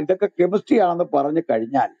കഴിഞ്ഞാൽ, ഇതൊക്കെ കെമിസ്ട്രി ആണെന്ന് പറഞ്ഞു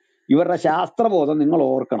കഴിഞ്ഞാൽ ഇവരുടെ ശാസ്ത്രബോധം നിങ്ങൾ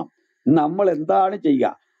ഓർക്കണം. നമ്മൾ എന്താണ്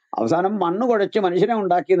ചെയ്യുക? അവസാനം മണ്ണ് കുഴച്ച് മനുഷ്യനെ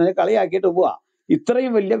ഉണ്ടാക്കിയെന്ന് കളിയാക്കിയിട്ട് പോവാ.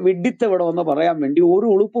 ഇത്രയും വലിയ വിഡ്ഢിത്തം ഇവിടെ വന്ന് പറയാൻ വേണ്ടി ഒരു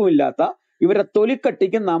ഉളുപ്പുമില്ലാത്ത ഇവരെ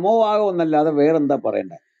തൊലിക്കട്ടിക്ക് നമോവാകുമെന്നല്ലാതെ വേറെന്താ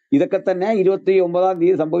പറയണ്ടേ? ഇതൊക്കെ തന്നെ 29-ാം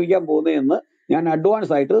തീയതി സംഭവിക്കാൻ പോകുന്നതെന്ന് ഞാൻ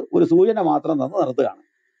അഡ്വാൻസ് ആയിട്ട് ഒരു സൂചന മാത്രം തന്ന് നിർത്തുകയാണ്.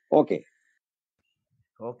 Okay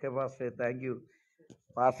okay പാസ്റ്റേ, thank you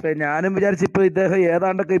പാസ്റ്റേ. ഞാനും വിചാരിച്ചു ഇപ്പൊ ഇദ്ദേഹം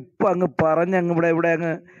ഏതാണ്ടൊക്കെ ഇപ്പൊ അങ്ങ് പറഞ്ഞ് അങ്ങ് ഇവിടെ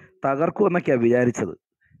അങ്ങ് തകർക്കുമെന്നൊക്കെയാ വിചാരിച്ചത്.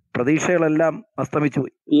 പ്രതീക്ഷകളെല്ലാം അസ്തമിച്ചു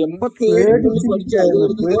പോയി. 87 പുള്ളി പഠിച്ച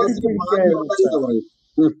പേടിച്ചിരിക്കായിരുന്നു സാർ. പറയും.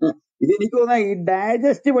 ഇത് എനിക്ക് തോന്നുന്ന ഈ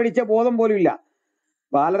ഡൈജസ്റ്റ് പഠിച്ച ബോധം പോലും ഇല്ല.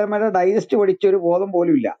 ബാലരമയുടെ ഡൈജസ്റ്റ് പഠിച്ച ഒരു ബോധം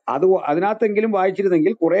പോലും ഇല്ല. അതിനകത്തെങ്കിലും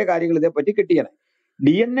വായിച്ചിരുന്നെങ്കിൽ കുറെ കാര്യങ്ങൾ ഇതേപ്പറ്റി കിട്ടിയാണ്.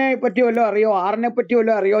 ഡി എൻ എ പറ്റി വല്ലതും അറിയോ, ആർ എൻ എ പറ്റി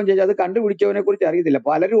വല്ലതും അറിയോ എന്ന് ചോദിച്ചാൽ അത് കണ്ടുപിടിച്ചവനെ കുറിച്ച് അറിയത്തില്ല.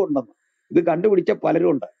 പലരും ഉണ്ടെന്ന്, ഇത് കണ്ടുപിടിച്ച പലരും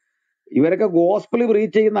ഉണ്ട്. ഇവരൊക്കെ ഗോസ്പിൾ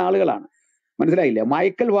ബ്രീച്ച് ചെയ്യുന്ന ആളുകളാണ്. മനസ്സിലായില്ലേ?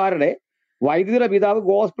 മൈക്കൽ വാരുടെ വൈദ്യുതിയുടെ പിതാവ്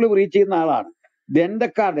ഗോസ്പിൾ ബ്രീച്ച് ചെയ്യുന്ന ആളാണ്.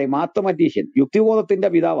 ദന്തക്കാരുടെ മാത്തമാറ്റീഷ്യൻ,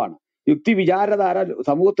 യുക്തിബോധത്തിന്റെ പിതാവാണ്. യുക്തി വിചാരധാര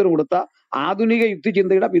സമൂഹത്തിന് കൊടുത്ത ആധുനിക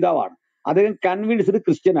യുക്തിചിന്തയുടെ പിതാവാണ്. അദ്ദേഹം കൺവിൻസ്ഡ്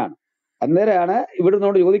ക്രിസ്ത്യനാണ്. അന്നേരമാണ്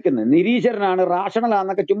ഇവിടുന്നോട് ചോദിക്കുന്നത്, നിരീശ്വരനാണ്,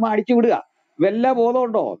 റാഷണലാന്നൊക്കെ ചുമ്മാ അടിച്ചു വിടുക. വല്ല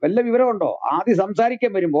ബോധമുണ്ടോ, വല്ല വിവരമുണ്ടോ? ആദ്യം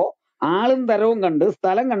സംസാരിക്കാൻ വരുമ്പോ ആളും തരവും കണ്ട്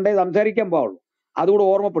സ്ഥലം കണ്ടേ സംസാരിക്കാൻ പാവുള്ളൂ. അതുകൂടെ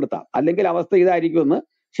ഓർമ്മപ്പെടുത്താം, അല്ലെങ്കിൽ അവസ്ഥ ഇതായിരിക്കുമെന്ന്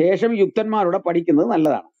ശേഷം യുക്തന്മാരോടെ പഠിക്കുന്നത്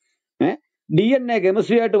നല്ലതാണ്. ഡി എൻ എ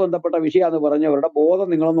കെമിസ്ട്രിയായിട്ട് ബന്ധപ്പെട്ട വിഷയമാണെന്ന് പറഞ്ഞവരുടെ ബോധം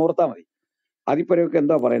നിങ്ങളൊന്ന് ഓർത്താൽ മതി. അതിപ്പരൊക്കെ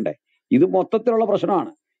എന്താ പറയണ്ടേ? ഇത് മൊത്തത്തിലുള്ള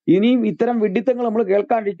പ്രശ്നമാണ്. ഇനിയും ഇത്തരം വിഡ്ഢിത്തങ്ങൾ നമ്മൾ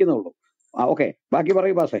കേൾക്കാണ്ടിരിക്കുന്നുള്ളൂ. ഓക്കെ, ബാക്കി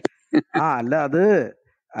പറയൂ പാസേ. അല്ല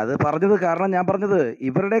അത് പറഞ്ഞത് കാരണം ഞാൻ പറഞ്ഞത്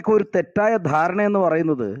ഇവരുടെയൊക്കെ ഒരു തെറ്റായ ധാരണ എന്ന്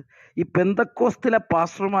പറയുന്നത്, ഈ പെന്തക്കോസ്തിലെ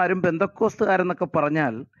പാസ്റ്റർമാരും പെന്തക്കോസ്തുകാരെന്നൊക്കെ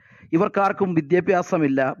പറഞ്ഞാൽ ഇവർക്കാർക്കും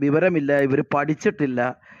വിദ്യാഭ്യാസമില്ല, വിവരമില്ല, ഇവർ പഠിച്ചിട്ടില്ല.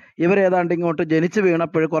 ഇവരേതാണ്ട് ഇങ്ങോട്ട് ജനിച്ചു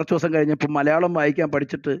വീണപ്പോൾ കുറച്ച് ദിവസം കഴിഞ്ഞപ്പോൾ മലയാളം വായിക്കാൻ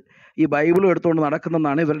പഠിച്ചിട്ട് ഈ ബൈബിളും എടുത്തുകൊണ്ട്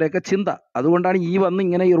നടക്കുന്നെന്നാണ് ഇവരുടെയൊക്കെ ചിന്ത. അതുകൊണ്ടാണ്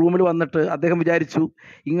ഇങ്ങനെ ഈ റൂമിൽ വന്നിട്ട് അദ്ദേഹം വിചാരിച്ചു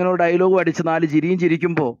ഇങ്ങനെ ഡയലോഗും അടിച്ച് 4 ചിരിയും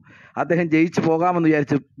ചിരിക്കുമ്പോൾ അദ്ദേഹം ജയിച്ചു പോകാമെന്ന്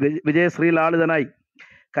വിചാരിച്ചു. വിജയശ്രീലാളിതനായി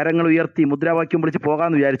കരങ്ങൾ ഉയർത്തി മുദ്രാവാക്യം വിളിച്ച്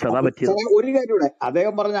പോകാമെന്ന് വിചാരിച്ചു. അതാ പറ്റിയത്. ഒരു കാര്യം കൂടെ,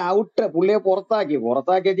 അദ്ദേഹം പറഞ്ഞ ഔട്ട്, പുള്ളിയെ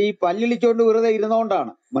പുറത്താക്കിയത് ഈ പല്ലിളിച്ചോണ്ട് വെറുതെ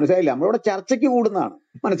ഇരുന്നോണ്ടാണ്. മനസ്സിലായില്ലേ? നമ്മളിവിടെ ചർച്ചയ്ക്ക് കൂടുന്നതാണ്.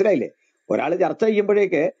 മനസ്സിലായില്ലേ? ഒരാൾ ചർച്ച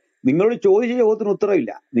ചെയ്യുമ്പോഴേക്ക് നിങ്ങളോട് ചോദിച്ച ചോദ്യത്തിന്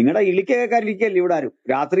ഉത്തരവില്ല. നിങ്ങളുടെ ഇളിക്ക കേൾക്കാനിരിക്കുകയല്ലേ ഇവിടെ ആരും.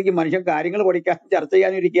 രാത്രിക്ക് മനുഷ്യൻ കാര്യങ്ങൾ പഠിക്കാനും ചർച്ച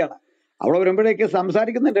ചെയ്യാനും ഇരിക്കുകയാണ്. അവിടെ വരുമ്പോഴേക്ക്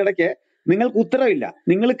സംസാരിക്കുന്നതിന്റെ ഇടയ്ക്ക് നിങ്ങൾക്ക് ഉത്തരവില്ല.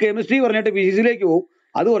 നിങ്ങൾ കെമിസ്ട്രി പറഞ്ഞിട്ട് ഫിസിക്സിലേക്ക് പോകും,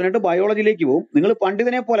 അത് പറഞ്ഞിട്ട് ബയോളജിയിലേക്ക് പോകും. നിങ്ങൾ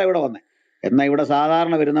പണ്ഡിതനെ പോലെ ഇവിടെ വന്നേ. എന്നാൽ ഇവിടെ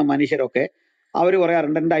സാധാരണ വരുന്ന മനുഷ്യരൊക്കെ അവർ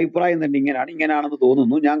പറയാറുണ്ട്, എന്റെ അഭിപ്രായം തന്നെ ഇങ്ങനെയാണെന്ന്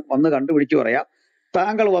തോന്നുന്നു, ഞാൻ വന്ന് കണ്ടുപിടിച്ച് പറയാം.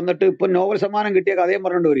 താങ്കൾ വന്നിട്ട് ഇപ്പൊ നോബൽ സമ്മാനം കിട്ടിയ കഥയും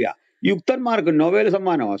പറഞ്ഞുകൊണ്ട് വരിക. യുക്തന്മാർക്ക് നൊബേൽ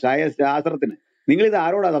സമ്മാനമോ ശാസ്ത്രത്തിന്? നിങ്ങൾ ഇത്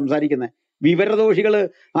ആരോടാ സംസാരിക്കുന്നത്? വിവരദോഷികൾ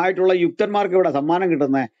ആയിട്ടുള്ള യുക്തന്മാർക്ക് ഇവിടെ സമ്മാനം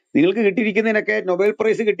കിട്ടുന്നത്. നിങ്ങൾക്ക് കിട്ടിയിരിക്കുന്നതിനൊക്കെ നൊബേൽ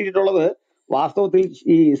പ്രൈസ് കിട്ടിയിട്ടുള്ളത് വാസ്തവത്തിൽ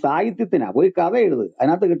ഈ സാഹിത്യത്തിനാ. പോയി കഥ എഴുത്,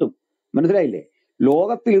 അതിനകത്ത് കിട്ടും. മനസ്സിലായില്ലേ?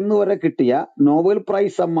 ലോകത്തിൽ ഇന്ന് വരെ കിട്ടിയ നോബൽ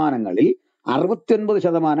പ്രൈസ് സമ്മാനങ്ങളിൽ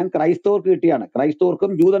 69% ക്രൈസ്തവർക്ക് കിട്ടിയാണ്.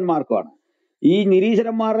 ക്രൈസ്തവർക്കും ജൂതന്മാർക്കുമാണ്. ഈ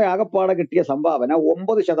നിരീശ്വരന്മാരുടെ ആകപ്പാടെ കിട്ടിയ സംഭാവന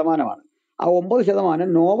 9%. ആ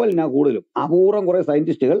 9% നോവലിനാ കൂടുതലും. അപൂർവം കുറെ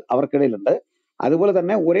സയന്റിസ്റ്റുകൾ അവർക്കിടയിലുണ്ട്. അതുപോലെ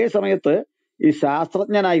തന്നെ ഒരേ സമയത്ത് ഈ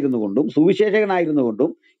ശാസ്ത്രജ്ഞനായിരുന്നു കൊണ്ടും സുവിശേഷകനായിരുന്നു കൊണ്ടും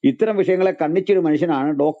ഇത്തരം വിഷയങ്ങളെ കണ്ണിച്ചൊരു മനുഷ്യനാണ്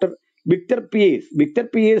ഡോക്ടർ വിക്ടർ പിയേഴ്സ്. വിക്ടർ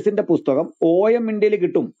പിയേഴ്സിന്റെ പുസ്തകം OM ഇന്ത്യയിൽ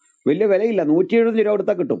കിട്ടും. വലിയ വിലയില്ല, 170 രൂപ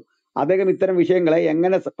കൊടുത്താൽ കിട്ടും. അദ്ദേഹം ഇത്തരം വിഷയങ്ങളെ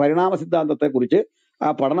എങ്ങനെ പരിണാമ സിദ്ധാന്തത്തെ കുറിച്ച്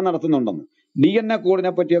പഠനം നടത്തുന്നുണ്ടെന്ന്, DNA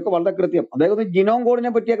കോഡിനെ പറ്റിയൊക്കെ വളരെ കൃത്യം. അദ്ദേഹം ജിനോം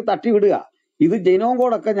കോഡിനെ പറ്റിയൊക്കെ തട്ടിവിടുക. ഇത് ജെനോം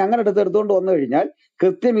കോഡൊക്കെ ഞങ്ങളുടെ അടുത്ത് എടുത്തുകൊണ്ട് വന്നു കഴിഞ്ഞാൽ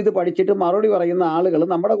കൃത്യം ഇത് പഠിച്ചിട്ട് മറുപടി പറയുന്ന ആളുകൾ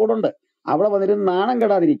നമ്മുടെ കൂടെ ഉണ്ട്. അവിടെ വന്നിരുന്ന് നാണം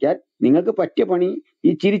കെടാതിരിക്കാൻ നിങ്ങൾക്ക് പറ്റിയ പണി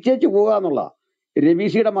ഈ ചിരിച്ചേച്ച് പോവുക എന്നുള്ളതാ.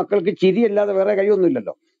 രവീശിയുടെ മക്കൾക്ക് ചിരിയല്ലാതെ വേറെ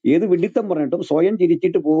കഴിയൊന്നുമില്ലല്ലോ. ഏത് വിഡിത്തം പറഞ്ഞിട്ടും സ്വയം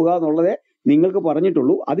ചിരിച്ചിട്ട് പോവുക എന്നുള്ളതേ നിങ്ങൾക്ക്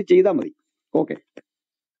പറഞ്ഞിട്ടുള്ളൂ. അത് ചെയ്താൽ മതി. Okay.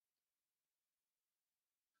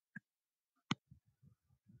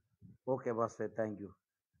 Okay pastor, thank you.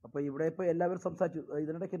 അപ്പൊ ഇവിടെ ഇപ്പൊ എല്ലാവരും സംസാരിച്ചു.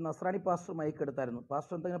 ഇതിനിടയ്ക്ക് നസ്രാണി പാസ്റ്റർ മൈക്ക് എടുത്തായിരുന്നു.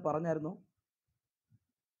 പാസ്റ്റർ എന്തെങ്കിലും പറഞ്ഞായിരുന്നു?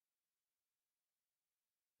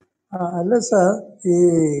 അല്ല സാർ,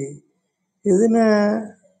 ഇതിന്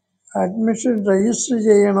അഡ്മിഷൻ രജിസ്റ്റർ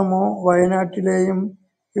ചെയ്യണമോ? വയനാട്ടിലെയും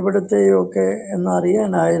ഇവിടുത്തെയും ഒക്കെ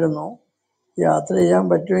എന്നറിയാനായിരുന്നു. യാത്ര ചെയ്യാൻ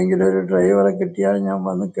പറ്റുമെങ്കിൽ ഒരു ഡ്രൈവറെ കിട്ടിയാൽ ഞാൻ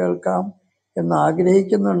വന്ന് കേൾക്കാം എന്ന്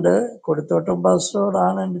ആഗ്രഹിക്കുന്നുണ്ട്. കൊടുത്തോട്ടം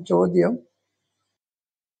പാസ്റ്ററോടാണ് എൻ്റെ ചോദ്യം.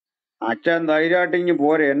 അച്ഛൻ ധൈര്യമായിട്ട് ഇങ്ങ്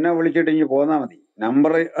പോരെ, എന്നെ വിളിച്ചിട്ട് ഇങ്ങ് പോന്നാ മതി.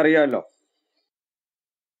 നമ്പർ അറിയാമല്ലോ,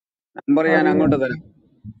 നമ്പർ ഞാൻ അറിയാം. അങ്ങോട്ട് തരാം.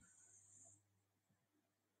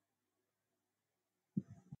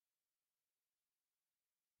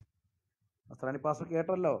 അസ്രാനി പാസ്റ്റർ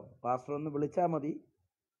കേട്ടല്ലോ, പാസ്റ്റർ ഒന്ന് വിളിച്ചാൽ മതി.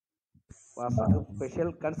 പാസ്റ്റർക്ക് സ്പെഷ്യൽ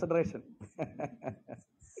കൺസിഡറേഷൻ.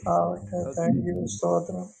 താങ്ക് യു,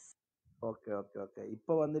 സ്തോത്രം. Okay okay okay.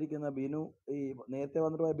 ഇപ്പൊ വന്നിരിക്കുന്ന ബിനു, ഈ നേരത്തെ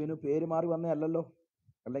വന്നിട്ട് പോയ ബിനു പേര് മാറി വന്നേ അല്ലല്ലോ,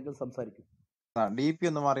 അല്ലെങ്കിൽ സംസാരിക്കും. DP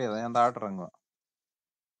ഒന്ന് മാറിയതാ, ഞാൻ താഴോട്ട് ഇറങ്ങുക.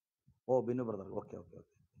 ഓ Binu brother, okay okay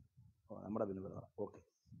okay. ഓ നമ്മുടെ ബിനു ബ്രദർ, ഓക്കെ.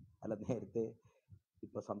 അല്ല നേരത്തെ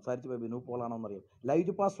ഇപ്പൊ സംസാരിച്ചു പോയ ബിനു പോളാണോന്ന് അറിയാം.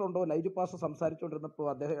 ലൈജു പാസ്റ്റർ ഉണ്ടോ? ലൈജു പാസ്റ്റർ സംസാരിച്ചുകൊണ്ടിരുന്നപ്പോൾ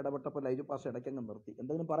അദ്ദേഹം ഇടപെട്ടപ്പോൾ ലൈജു പാസ്റ്റർ ഇടയ്ക്കങ്ങ് നിർത്തി.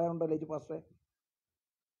 എന്തെങ്കിലും പറയാനുണ്ടോ ലൈജു പാസ്റ്ററെ?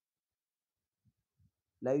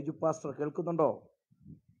 ലൈജു പാസ്റ്റർ കേൾക്കുന്നുണ്ടോ?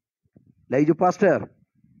 ലൈജു പാസ്റ്റർ,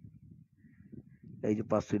 ലൈജു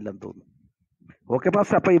പാസ്റ്റർ ഇല്ലെന്ന് തോന്നുന്നു. ഓക്കെ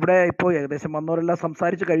പാസ്റ്റർ, അപ്പൊ ഇവിടെ ഇപ്പോൾ ഏകദേശം വന്നവരെല്ലാം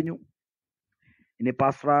സംസാരിച്ചു കഴിഞ്ഞു. ഇനി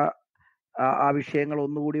പാസ്റ്റർ ആ വിഷയങ്ങൾ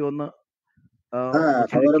ഒന്നുകൂടി ഒന്ന്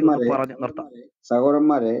ചുരുക്കി ഒന്ന് പറഞ്ഞു നിർത്താം.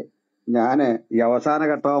 സഹോദരന്മാരെ, ഞാന് ഈ അവസാന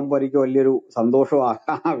ഘട്ടമാകുമ്പോ എനിക്ക് വലിയൊരു സന്തോഷവും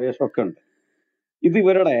ആവേശമൊക്കെ ഉണ്ട്. ഇത്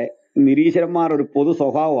ഇവരുടെ നിരീശ്വരന്മാരുടെ ഒരു പൊതു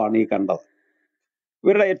സ്വഭാവമാണ് ഈ കണ്ടത്.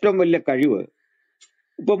 ഇവരുടെ ഏറ്റവും വലിയ കഴിവ്,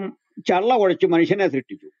 ഇപ്പം ചള്ള കുഴച്ച് മനുഷ്യനെ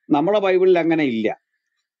സൃഷ്ടിച്ചു. നമ്മളെ ബൈബിളിൽ അങ്ങനെ ഇല്ല,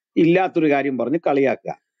 ഇല്ലാത്തൊരു കാര്യം പറഞ്ഞ്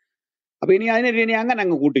കളിയാക്കുക. അപ്പൊ ഇനി ഇനി അങ്ങനെ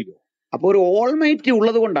അങ്ങ് കൂട്ടിക്കോ. അപ്പൊ ഒരു ഓൾമൈറ്റി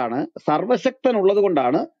ഉള്ളത് കൊണ്ടാണ്, സർവശക്തൻ ഉള്ളത്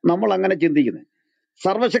കൊണ്ടാണ് നമ്മൾ അങ്ങനെ ചിന്തിക്കുന്നത്.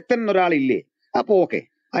 സർവശക്തൻ ഒരാളില്ലേ, അപ്പൊ ഓക്കെ,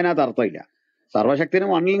 അതിനകത്ത് അർത്ഥമില്ല. സർവശക്തന്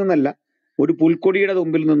മണ്ണിൽ നിന്നല്ല, ഒരു പുൽക്കൊടിയുടെ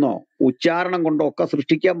തുമ്പിൽ നിന്നോ ഉച്ചാരണം കൊണ്ടോ ഒക്കെ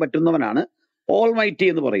സൃഷ്ടിക്കാൻ പറ്റുന്നവനാണ് ഓൾമൈറ്റി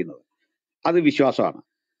എന്ന് പറയുന്നത്. അത് വിശ്വാസമാണ്.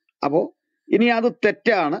 അപ്പോ ഇനി അത്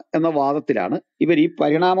തെറ്റാണ് എന്ന വാദത്തിലാണ് ഇവർ ഈ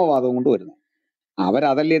പരിണാമവാദം കൊണ്ട് വരുന്നത്.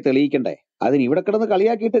 അവരതല്ലേ തെളിയിക്കണ്ടേ? അതിന് ഇവിടെ കിടന്ന്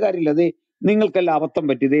കളിയാക്കിയിട്ട് കാര്യമില്ല. അതെ, നിങ്ങൾക്കെല്ലാം അബദ്ധം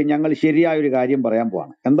പറ്റിയതേ, ഞങ്ങൾ ശരിയായ ഒരു കാര്യം പറയാൻ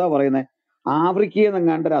പോവാണ്. എന്താ പറയുന്നത്? ആഫ്രിക്കയിൽ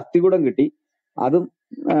നിന്നെങ്ങാണ്ട് ഒരു അസ്ഥികൂടം കിട്ടി, അതും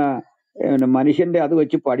മനുഷ്യന്റെ അത്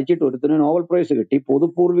വെച്ച് പഠിച്ചിട്ട് ഒരുത്തിന് നോബൽ പ്രൈസ് കിട്ടി.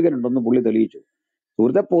 പൊതുപൂർവികനുണ്ടെന്ന് പുള്ളി തെളിയിച്ചു.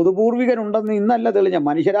 സുഹൃത്തെ, പൊതുപൂർവികനുണ്ടെന്ന് ഇന്നല്ല തെളിഞ്ഞ,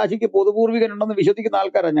 മനുഷ്യരാശിക്ക് പൊതുപൂർവികനുണ്ടെന്ന് വിശ്വസിക്കുന്ന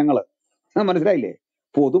ആൾക്കാരാണ് ഞങ്ങള്. മനസ്സിലായില്ലേ?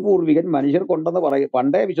 പൊതുപൂർവികൻ മനുഷ്യർക്കുണ്ടെന്ന്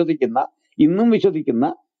പണ്ടേ വിശ്വസിക്കുന്ന, ഇന്നും വിശ്വസിക്കുന്ന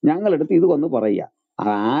ഞങ്ങളെടുത്ത് ഇത് വന്ന് പറയുക.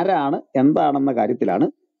 ആരാണ് എന്താണെന്ന കാര്യത്തിലാണ്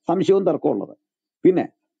സംശയവും തർക്കവും ഉള്ളത്. പിന്നെ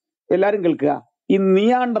എല്ലാരും കേൾക്കുക, ഈ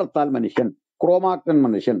നിയാണ്ടർത്താൽ മനുഷ്യൻ, ക്രോമാക്ടൻ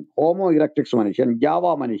മനുഷ്യൻ, ഹോമോ ഇറക്ടിക്സ് മനുഷ്യൻ,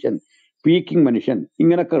 ജാവ മനുഷ്യൻ, പീക്കിംഗ് മനുഷ്യൻ,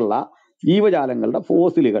 ഇങ്ങനെയൊക്കെയുള്ള ജീവജാലങ്ങളുടെ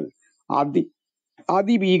ഫോസിലുകൾ,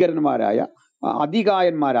 അതിഭീകരന്മാരായ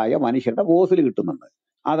അതികായന്മാരായ മനുഷ്യരുടെ ഫോസിൽ കിട്ടുന്നുണ്ട്.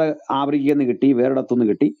 അത് ആഫ്രിക്കയിൽ നിന്ന് കിട്ടി, വേറെടുത്തുനിന്ന്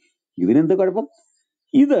കിട്ടി. ഇതിനെന്ത് കുഴപ്പം?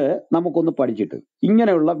 ഇത് നമുക്കൊന്ന് പഠിച്ചിട്ട്,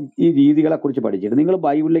 ഇങ്ങനെയുള്ള ഈ രീതികളെ കുറിച്ച് പഠിച്ചിട്ട് നിങ്ങൾ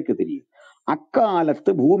ബൈബിളിലേക്ക് തിരിയും.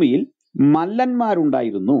 അക്കാലത്ത് ഭൂമിയിൽ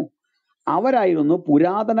മല്ലന്മാരുണ്ടായിരുന്നു, അവരായിരുന്നു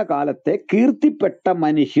പുരാതന കാലത്തെ കീർത്തിപ്പെട്ട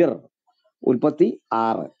മനുഷ്യർ. ഉൽപ്പത്തി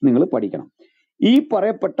 6 നിങ്ങൾ പഠിക്കണം. ഈ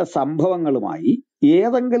പറയപ്പെട്ട സംഭവങ്ങളുമായി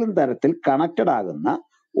ഏതെങ്കിലും തരത്തിൽ കണക്റ്റഡ് ആകുന്ന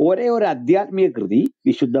ഒരേ ഒരു ആധ്യാത്മിക കൃതി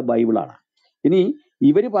വിശുദ്ധ ബൈബിളാണ്. ഇനി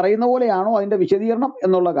ഇവര് പറയുന്ന പോലെയാണോ അതിന്റെ വിശദീകരണം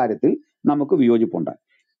എന്നുള്ള കാര്യത്തിൽ നമുക്ക് വിയോജിപ്പുണ്ട്.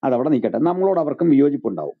 അതവിടെ നിൽക്കട്ടെ, നമ്മളോട് അവർക്കും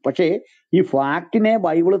വിയോജിപ്പുണ്ടാവും. പക്ഷേ ഈ ഫാക്റ്റിനെ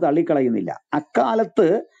ബൈബിള് തള്ളിക്കളയുന്നില്ല. അക്കാലത്ത്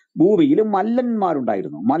ഭൂമിയിൽ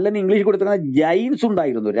മല്ലന്മാരുണ്ടായിരുന്നു. മല്ലൻ ഇംഗ്ലീഷ് കൊടുത്തിരുന്ന ജൈൻസ്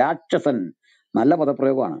ഉണ്ടായിരുന്നു, രാക്ഷസൻ. നല്ല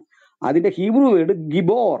പദപ്രയോഗമാണ്. അതിന്റെ ഹീബ്രു വേർഡ്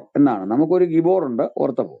ഗിബോർ എന്നാണ്. നമുക്കൊരു ഗിബോർ ഉണ്ട്,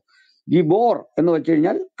 ഓർത്തപ്പോ. ഗിബോർ എന്ന് വെച്ച്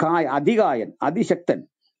കഴിഞ്ഞാൽ അതികായൻ, അതിശക്തൻ.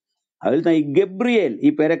 അതിൽ നിന്ന് ഈ ഗബ്രിയേൽ, ഈ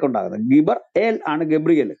പേരൊക്കെ ഉണ്ടാകുന്നത് ഗിബർ ഏൽ ആണ്,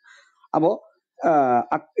 ഗബ്രിയേൽ. അപ്പോ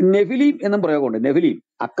നെഫിലീം എന്നും പ്രയോഗമുണ്ട്. നെഫിലീം,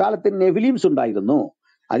 അക്കാലത്ത് നെഫിലീംസ് ഉണ്ടായിരുന്നു.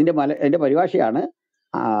 അതിന്റെ പരിഭാഷയാണ്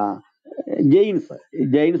ജെയിൻസ്.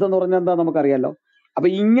 ജെയിൻസ് എന്ന് പറഞ്ഞാൽ എന്താ നമുക്കറിയാലോ. അപ്പൊ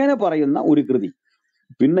ഇങ്ങനെ പറയുന്ന ഒരു കൃതി.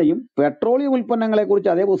 പിന്നെയും പെട്രോളിയം ഉൽപ്പന്നങ്ങളെ കുറിച്ച്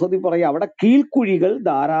അതേ പുസ്തകത്തിൽ പറയുക, അവിടെ കീഴ്ക്കുഴികൾ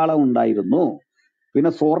ധാരാളം ഉണ്ടായിരുന്നു.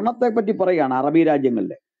 പിന്നെ സ്വർണത്തെ പറ്റി പറയുകയാണ്, അറബി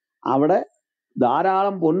രാജ്യങ്ങളിലെ അവിടെ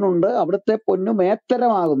ധാരാളം പൊന്നുണ്ട്, അവിടുത്തെ പൊന്നു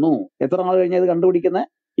മേത്തരമാകുന്നു. എത്ര നാൾ കഴിഞ്ഞത് കണ്ടുപിടിക്കുന്നത്?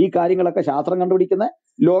 ഈ കാര്യങ്ങളൊക്കെ ശാസ്ത്രം കണ്ടുപിടിക്കുന്നത്,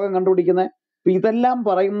 ലോകം കണ്ടുപിടിക്കുന്നത്. അപ്പൊ ഇതെല്ലാം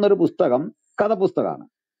പറയുന്ന ഒരു പുസ്തകം കഥപുസ്തകമാണ്.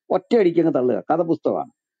 ഒറ്റയടിക്കങ്ങ് തള്ളുക,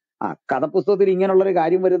 കഥപുസ്തകമാണ്. കഥപുസ്തകത്തിൽ ഇങ്ങനെയുള്ളൊരു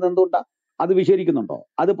കാര്യം വരുന്നത് എന്തുകൊണ്ടാ? അത് വിശദീകരിക്കുന്നുണ്ടോ?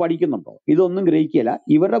 അത് പഠിക്കുന്നുണ്ടോ? ഇതൊന്നും ഗ്രഹിക്കില്ല.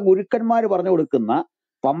 ഇവരുടെ ഗുരുക്കന്മാർ പറഞ്ഞു കൊടുക്കുന്ന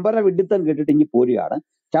പമ്പര വിഡിത്തം കേട്ടിട്ടെങ്കിൽ പോരുകയാണ്.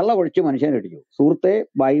 ചള്ള കുഴച്ച് മനുഷ്യനെ അടിച്ചു. സുഹൃത്തെ,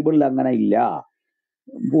 ബൈബിളിൽ അങ്ങനെ ഇല്ല.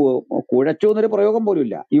 കുഴച്ചു എന്നൊരു പ്രയോഗം പോലും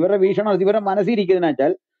ഇല്ല. ഇവരുടെ വീക്ഷണം, ഇവരുടെ മനസ്സിരിക്കുന്നതെന്ന്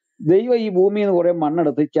വെച്ചാൽ ദൈവം ഈ ഭൂമിയിൽ നിന്ന് കുറെ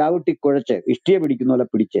മണ്ണെടുത്ത് ചവിട്ടി കുഴച്ച് ഇഷ്ടിയെ പിടിക്കുന്ന പോലെ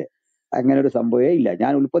പിടിച്ച്, അങ്ങനെ ഒരു സംഭവമേ ഇല്ല.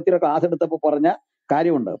 ഞാൻ ഉൽപ്പത്തിയുടെ ക്ലാസ് എടുത്തപ്പോൾ പറഞ്ഞ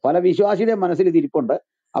കാര്യമുണ്ട്. പല വിശ്വാസിയുടെ മനസ്സിൽ ഇതിരിപ്പുണ്ട്.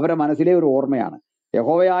 അവരുടെ മനസ്സിലെ ഒരു ഓർമ്മയാണ്.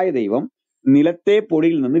 യഹോവയായ ദൈവം നിലത്തെ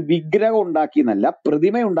പൊടിയിൽ നിന്ന് വിഗ്രഹം ഉണ്ടാക്കിയെന്നല്ല,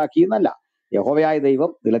 പ്രതിമ ഉണ്ടാക്കിയെന്നല്ല, യഹോവയായ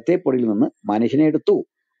ദൈവം നിലത്തെപ്പൊടിയിൽ നിന്ന് മനുഷ്യനെ എടുത്തു,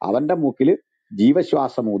 അവന്റെ മൂക്കില്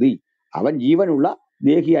ജീവശ്വാസമൂതി, അവൻ ജീവനുള്ള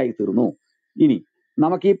ദേഹിയായി തീർന്നു. ഇനി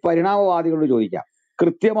നമുക്ക് ഈ പരിണാമവാദികളോട് ചോദിക്കാം,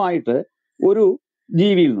 കൃത്യമായിട്ട് ഒരു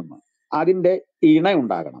ജീവിയിൽ നിന്ന് അതിന്റെ ഇണ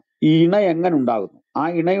ഉണ്ടാകണം. ഈ ഇണ എങ്ങനെ ഉണ്ടാകുന്നു? ആ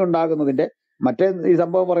ഇണ ഉണ്ടാകുന്നതിന്റെ മറ്റേ ഈ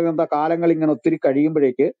സംഭവം പറയുന്നത് എന്താ, കാലങ്ങൾ ഇങ്ങനെ ഒത്തിരി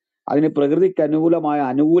കഴിയുമ്പോഴേക്ക് അതിന് പ്രകൃതിക്ക് അനുകൂലമായ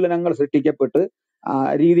അനുകൂലനങ്ങൾ സൃഷ്ടിക്കപ്പെട്ട്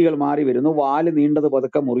രീതികൾ മാറി വരുന്നു. വാല് നീണ്ടത്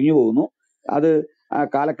പതുക്കെ മുറിഞ്ഞു പോകുന്നു. അത്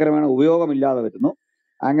കാലക്രമേണ ഉപയോഗമില്ലാതെ വരുന്നു.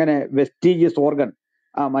 അങ്ങനെ വെസ്റ്റീജിയസ് ഓർഗൻ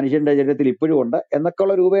മനുഷ്യന്റെ ശരീരത്തിൽ ഇപ്പോഴും ഉണ്ട്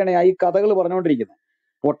എന്നൊക്കെയുള്ള രൂപേണയായി കഥകൾ പറഞ്ഞുകൊണ്ടിരിക്കുന്നത്.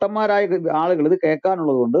 പൊട്ടന്മാരായ ആളുകൾ ഇത്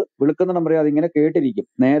കേൾക്കാനുള്ളത് കൊണ്ട് വിളിക്കുന്നിടം പറയാതെ ഇങ്ങനെ കേട്ടിരിക്കും.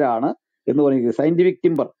 നേരാണ് എന്ന് പറയുന്നത് സയന്റിഫിക്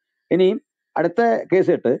ടിമ്പർ. ഇനിയും അടുത്ത കേസ്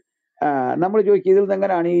കേട്ട് നമ്മൾ ചോദിക്കും, ഇതിൽ നിന്ന്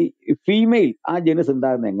എങ്ങനെയാണ് ഈ ഫീമെയിൽ ആ ജനുസ്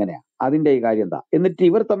ഉണ്ടാകുന്നത്, എങ്ങനെയാ അതിന്റെ ഈ കാര്യം എന്താ? എന്നിട്ട്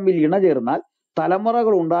ഇവർ തമ്മിൽ ഇണ ചേർന്നാൽ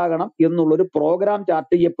തലമുറകൾ ഉണ്ടാകണം എന്നുള്ളൊരു പ്രോഗ്രാം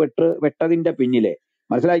ചാർട്ട് ചെയ്യപ്പെട്ട് വെട്ടതിന്റെ പിന്നിലെ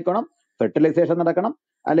മനസ്സിലായിക്കോണം, ഫെർട്ടിലൈസേഷൻ നടക്കണം,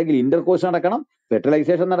 അല്ലെങ്കിൽ ഇന്റർകോഴ്സ് നടക്കണം,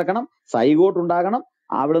 ഫെർട്ടിലൈസേഷൻ നടക്കണം, സൈഗോട്ട് ഉണ്ടാകണം,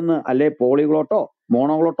 അവിടുന്ന് അല്ലെ പോളിഗ്ലോട്ടോ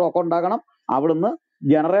മോണോഗ്ലോട്ടോ ഒക്കെ ഉണ്ടാകണം, അവിടുന്ന്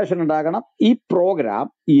ജനറേഷൻ ഉണ്ടാകണം. ഈ പ്രോഗ്രാം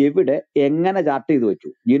എവിടെ എങ്ങനെ ചാർട്ട് ചെയ്ത് വെച്ചു?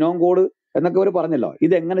 ജിനോം കോഡ് എന്നൊക്കെ ഇവർ പറഞ്ഞല്ലോ,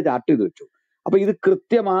 ഇത് എങ്ങനെ ചാർട്ട് ചെയ്ത് വെച്ചു? അപ്പൊ ഇത്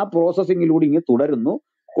കൃത്യമായ പ്രോസസ്സിങ്ങിലൂടെ ഇങ്ങനെ തുടരുന്നു.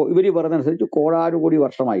 ഇവർ പറഞ്ഞതനുസരിച്ച് കോടാനുകോടി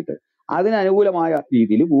വർഷമായിട്ട് അതിനനുകൂലമായ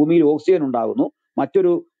രീതിയിൽ ഭൂമിയിൽ ഓക്സിജൻ ഉണ്ടാകുന്നു.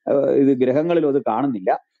 മറ്റൊരു ഇത് ഗ്രഹങ്ങളിലും അത്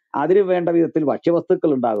കാണുന്നില്ല. അതിന് വേണ്ട വിധത്തിൽ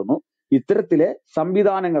ഭക്ഷ്യവസ്തുക്കൾ ഉണ്ടാകുന്നു. ഇത്തരത്തിലെ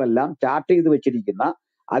സംവിധാനങ്ങളെല്ലാം ചാർട്ട് ചെയ്ത് വെച്ചിരിക്കുന്ന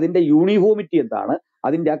അതിന്റെ യൂണിഫോമിറ്റി എന്താണ്,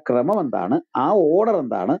 അതിന്റെ ആ ക്രമം എന്താണ്, ആ ഓർഡർ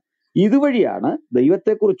എന്താണ്, ഇതുവഴിയാണ്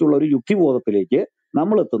ദൈവത്തെക്കുറിച്ചുള്ള ഒരു യുക്തിബോധത്തിലേക്ക്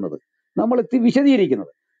നമ്മൾ എത്തുന്നത്, നമ്മൾ എത്തി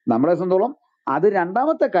വിശദീകരിക്കുന്നത്. നമ്മളെ സംബന്ധിച്ചോളം അത്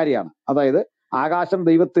രണ്ടാമത്തെ കാര്യമാണ്. അതായത് ആകാശം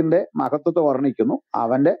ദൈവത്തിന്റെ മഹത്വത്തെ വർണ്ണിക്കുന്നു,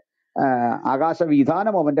 അവന്റെ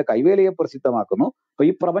ആകാശവിധാനം അവന്റെ കൈവേലയെ പ്രസിദ്ധമാക്കുന്നു. അപ്പൊ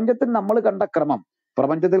ഈ പ്രപഞ്ചത്തിൽ നമ്മൾ കണ്ട ക്രമം,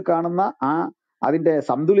 പ്രപഞ്ചത്തിൽ കാണുന്ന അതിന്റെ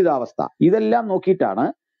സന്തുലിതാവസ്ഥ, ഇതെല്ലാം നോക്കിയിട്ടാണ്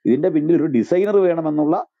ഇതിന്റെ പിന്നിൽ ഒരു ഡിസൈനർ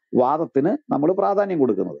വേണമെന്നുള്ള വാദത്തിന് നമ്മൾ പ്രാധാന്യം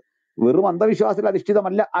കൊടുക്കുന്നത്. വെറും അന്ധവിശ്വാസത്തിൽ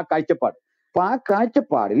അധിഷ്ഠിതമല്ല ആ കാഴ്ചപ്പാട്. അപ്പൊ ആ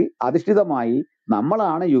കാഴ്ചപ്പാടിൽ അധിഷ്ഠിതമായി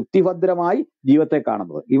നമ്മളാണ് യുക്തിഭദ്രമായി ജീവിതത്തെ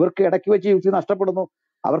കാണുന്നത്. ഇവർക്ക് ഇടയ്ക്ക് വെച്ച് യുക്തി നഷ്ടപ്പെടുന്നു.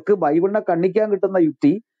 അവർക്ക് ബൈബിളിനെ കണ്ണിക്കാൻ കിട്ടുന്ന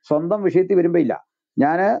യുക്തി സ്വന്തം വിഷയത്തിൽ വരുമ്പോ ഇല്ല.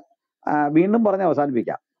 ഞാന് വീണ്ടും പറഞ്ഞ്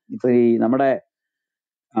അവസാനിപ്പിക്കാം. ഈ നമ്മുടെ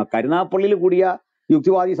കരുനാഗപ്പള്ളിയിൽ കൂടിയ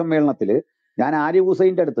യുക്തിവാദി സമ്മേളനത്തിൽ ഞാൻ ആരിഫ്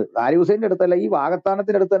ഹുസൈന്റെ അടുത്തല്ല, ഈ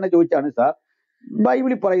വാകത്താനത്തിന്റെ അടുത്ത് തന്നെ ചോദിച്ചാണ്, സാർ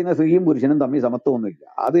ബൈബിളിൽ പറയുന്ന സ്ത്രീയും പുരുഷനും തമ്മിൽ സമത്വമൊന്നുമില്ല,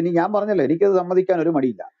 അതിനി ഞാൻ പറഞ്ഞല്ലോ, എനിക്കത് സമ്മതിക്കാൻ ഒരു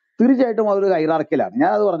മടിയില്ല. തീർച്ചയായിട്ടും അതൊരു ഹൈറാർക്കിലാണ്.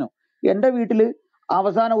 ഞാനത് പറഞ്ഞു, എന്റെ വീട്ടില്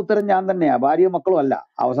അവസാന ഉത്തരം ഞാൻ തന്നെയാ, ഭാര്യയും മക്കളും അല്ല,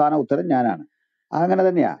 അവസാന ഉത്തരം ഞാനാണ്. അങ്ങനെ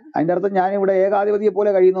തന്നെയാ. അതിന്റെ അർത്ഥം ഞാൻ ഇവിടെ ഏകാധിപതിയെ പോലെ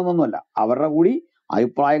കഴിയുന്നൊന്നുമല്ല. അവരുടെ കൂടി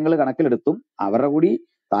അഭിപ്രായങ്ങൾ കണക്കിലെടുത്തും അവരുടെ കൂടി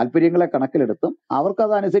താല്പര്യങ്ങളെ കണക്കിലെടുത്തും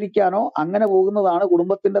അവർക്കത് അനുസരിക്കാനോ അങ്ങനെ പോകുന്നതാണ്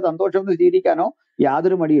കുടുംബത്തിന്റെ സന്തോഷം എന്ന് സ്വീകരിക്കാനോ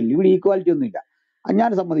യാതൊരു മടിയില്ല. ഇവിടെ ഈക്വാലിറ്റി ഒന്നുമില്ല,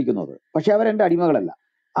 ഞാൻ സമ്മതിക്കുന്നത്. പക്ഷെ അവരെന്റെ അടിമകളല്ല.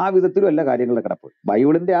 ആ വിധത്തിലും എല്ലാ കാര്യങ്ങളുടെ കിടപ്പ്.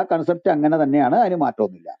 ബൈബിളിന്റെ ആ കൺസെപ്റ്റ് അങ്ങനെ തന്നെയാണ്, അതിന്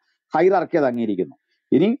മാറ്റമൊന്നുമില്ല. ഹൈറാർക്കി അത് അംഗീകരിക്കുന്നു.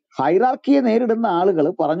 ഇനി ഹൈറാർക്കിയെ നേരിടുന്ന ആളുകൾ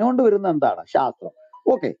പറഞ്ഞുകൊണ്ട് വരുന്ന എന്താണ്? ശാസ്ത്രം.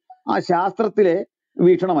 ഓക്കെ, ആ ശാസ്ത്രത്തിലെ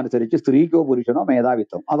വീക്ഷണം അനുസരിച്ച് സ്ത്രീക്കോ പുരുഷനോ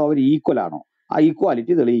മേധാവിത്വം, അതോ അവർ ഈക്വൽ ആണോ? ആ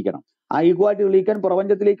ഈക്വാലിറ്റി തെളിയിക്കണം. ആ ഈക്വാലിറ്റി തെളിയിക്കാൻ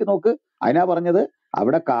പ്രപഞ്ചത്തിലേക്ക് നോക്ക്. അതിനാ പറഞ്ഞത്,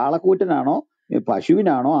 അവിടെ കാളക്കൂറ്റനാണോ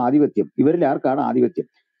പശുവിനാണോ ആധിപത്യം, ഇവരിൽ ആർക്കാണ് ആധിപത്യം?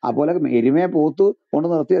 അതുപോലെ എരുമയെ പോത്ത് കൊണ്ട്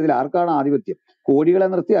നിർത്തി, അതിൽ ആർക്കാണ് ആധിപത്യം? കോഴികളെ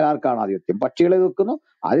നിർത്തി ആർക്കാണ് ആധിപത്യം? പക്ഷികളെ വെക്കുന്നു,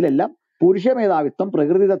 അതിലെല്ലാം പുരുഷ മേധാവിത്വം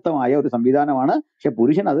പ്രകൃതിദത്തമായ ഒരു സംവിധാനമാണ്. പക്ഷെ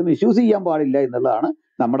പുരുഷൻ അത് മിസ്യൂസ് ചെയ്യാൻ പാടില്ല എന്നുള്ളതാണ്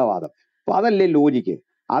നമ്മുടെ വാദം. അപ്പൊ അതല്ലേ ലോജിക്ക്?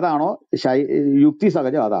 അതാണോ യുക്തി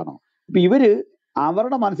സഹജം? അതാണോ? അപ്പൊ ഇവര്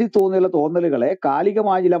അവരുടെ മനസ്സിൽ തോന്നിയുള്ള തോന്നലുകളെ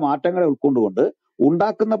കാലികമായ ചില മാറ്റങ്ങളെ ഉൾക്കൊണ്ടുകൊണ്ട്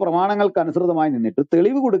ഉണ്ടാക്കുന്ന പ്രമാണങ്ങൾക്ക് അനുസൃതമായി നിന്നിട്ട്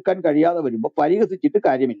തെളിവ് കൊടുക്കാൻ കഴിയാതെ വരുമ്പോൾ പരിഹസിച്ചിട്ട്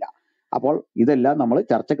കാര്യമില്ല. അപ്പോൾ ഇതെല്ലാം നമ്മൾ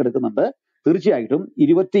ചർച്ചക്കെടുക്കുന്നുണ്ട്. തീർച്ചയായിട്ടും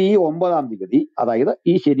 29-ാം തീയതി, അതായത്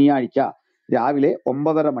ഈ ശനിയാഴ്ച രാവിലെ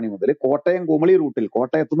 9:30 മണി മുതൽ കോട്ടയം കുമളി റൂട്ടിൽ,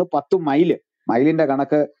 കോട്ടയത്ത് നിന്ന് 10 മൈല്, മൈലിന്റെ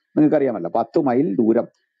കണക്ക് നിങ്ങൾക്കറിയാമല്ലോ, 10 മൈൽ ദൂരം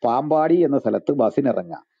പാമ്പാടി എന്ന സ്ഥലത്ത്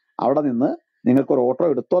ബസ്സിനിറങ്ങാം. അവിടെ നിന്ന് നിങ്ങൾക്ക് ഒരു ഓട്ടോ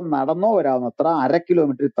എടുത്തോ നടന്നോ വരാവുന്നത്ര 1/2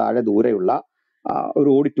 കിലോമീറ്റർ താഴെ ദൂരെയുള്ള ഒരു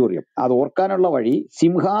ഓഡിറ്റോറിയം, അത് ഓർക്കാനുള്ള വഴി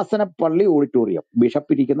സിംഹാസനപ്പള്ളി ഓഡിറ്റോറിയം,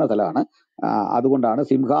 ബിഷപ്പ് ഇരിക്കുന്ന സ്ഥലമാണ്. അതുകൊണ്ടാണ്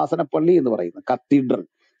സിംഹാസനപ്പള്ളി എന്ന് പറയുന്നത്, കത്തീഡ്രൽ.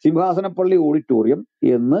 സിംഹാസനപ്പള്ളി ഓഡിറ്റോറിയം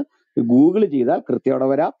എന്ന് ഗൂഗിൾ ചെയ്താൽ കൃത്യമായിട്ട്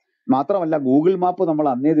വരാം. മാത്രമല്ല ഗൂഗിൾ മാപ്പ് നമ്മൾ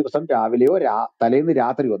അന്നേ ദിവസം രാവിലെയോ തലേന്ന്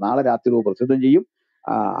രാത്രിയോ നാളെ രാത്രിയോ പ്രസിദ്ധം ചെയ്യും.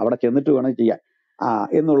 അവിടെ ചെന്നിട്ട് വേണം ചെയ്യാൻ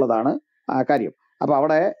എന്നുള്ളതാണ് കാര്യം. അപ്പൊ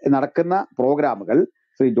അവിടെ നടക്കുന്ന പ്രോഗ്രാമുകൾ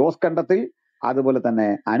ശ്രീ ജോസ് കണ്ടത്തിൽ, അതുപോലെ തന്നെ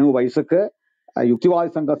അനൂപ് ഐസക്, യുക്തിവാദി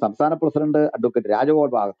സംഘം സംസ്ഥാന പ്രസിഡന്റ് അഡ്വക്കേറ്റ്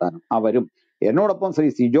രാജഗോപാൽ വാകത്താനം, അവരും എന്നോടൊപ്പം ശ്രീ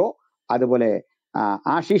സിജോ, അതുപോലെ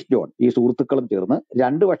ആശിഷ് ജോൺ, ഈ സുഹൃത്തുക്കളും ചേർന്ന്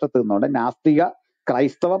രണ്ടു വശത്ത് നിന്നുകൊണ്ട് നാസ്തിക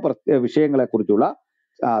ക്രൈസ്തവ വിഷയങ്ങളെ കുറിച്ചുള്ള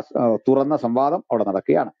തുറന്ന സംവാദം അവിടെ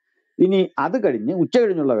നടക്കുകയാണ്. ഇനി അത് കഴിഞ്ഞ് ഉച്ച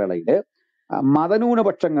കഴിഞ്ഞുള്ള വേളയിൽ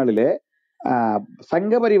മതന്യൂനപക്ഷങ്ങളിലെ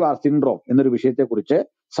സംഘപരിവാർ സിൻഡ്രോം എന്നൊരു വിഷയത്തെക്കുറിച്ച്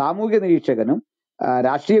സാമൂഹ്യ നിരീക്ഷകനും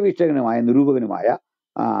രാഷ്ട്രീയ വീക്ഷകനുമായ നിരൂപകനുമായ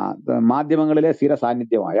ആ, മാധ്യമങ്ങളിലെ സ്ഥിര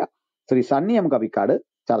സാന്നിധ്യമായ ശ്രീ സണ്ണി എം കവിക്കാട്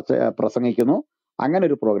പ്രസംഗിക്കുന്നു. അങ്ങനെ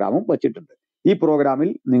ഒരു പ്രോഗ്രാമും വച്ചിട്ടുണ്ട്. ഈ പ്രോഗ്രാമിൽ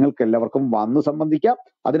നിങ്ങൾക്ക് എല്ലാവർക്കും വന്ന് സംബന്ധിക്കാം.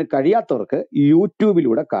 അതിന് കഴിയാത്തവർക്ക്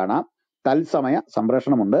യൂട്യൂബിലൂടെ കാണാം. തത്സമയ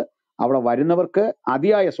സംപ്രേഷണമുണ്ട്. അവിടെ വരുന്നവർക്ക്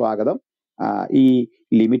അതിയായ സ്വാഗതം. ഈ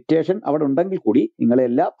ലിമിറ്റേഷൻ അവിടെ ഉണ്ടെങ്കിൽ കൂടി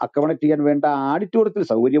നിങ്ങളെല്ലാം അക്കോമഡേറ്റ് ചെയ്യാൻ വേണ്ട ആഡിറ്റോറിയത്തിൽ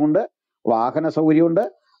സൗകര്യമുണ്ട്, വാഹന സൗകര്യമുണ്ട്,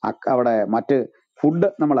 അവിടെ മറ്റ് ഫുഡ്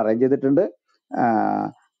നമ്മൾ അറേഞ്ച് ചെയ്തിട്ടുണ്ട്.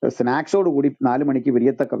 സ്നാക്സോട് കൂടി 4 മണിക്ക്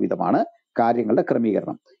വിരിയത്തക്ക വിധമാണ് കാര്യങ്ങളുടെ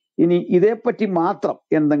ക്രമീകരണം. ഇനി ഇതേപ്പറ്റി മാത്രം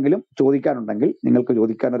എന്തെങ്കിലും ചോദിക്കാനുണ്ടെങ്കിൽ നിങ്ങൾക്ക്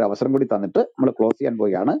ചോദിക്കാൻ ഒരു അവസരം കൂടി തന്നിട്ട് നമ്മൾ ക്ലോസ് ചെയ്യാൻ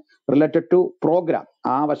പോവുകയാണ്. റിലേറ്റഡ് ടു പ്രോഗ്രാം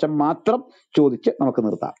ആ വശം മാത്രം ചോദിച്ച് നമുക്ക്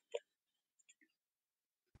നിർത്താം.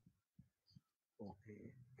 ഓക്കെ,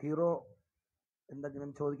 ഹീറോ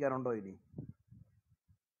എന്തെങ്കിലും ചോദിക്കാനുണ്ടോ? ഇനി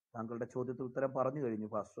താങ്കളുടെ ചോദ്യത്തിന് ഉത്തരം പറഞ്ഞു കഴിഞ്ഞു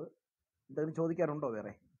പാസ്റ്റർ. എന്തെങ്കിലും ചോദിക്കാനുണ്ടോ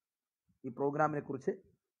വേറെ ഈ പ്രോഗ്രാമിനെ കുറിച്ച്?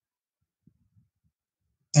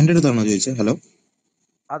 എന്റെ അടുത്താണോ ചോദിച്ചത്? ഹലോ,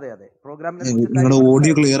 അതെ അതെ, പ്രോഗ്രാമിനെ കുറിച്ച് നിങ്ങളുടെ കാര്യം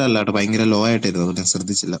ഓഡിയോ മനസ്സിലായോ? ക്ലിയർ അല്ല കേട്ടോ, ഭയങ്കര ലോ ആയിട്ടായിരുന്നു, അതുകൊണ്ട് ഞാൻ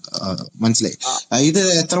ശ്രദ്ധിച്ചില്ല. മനസ്സിലായി. ഇത്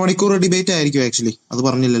എത്ര മണിക്കൂർ ഡിബേറ്റ് ആയിരിക്കും ആക്ച്വലി? അത്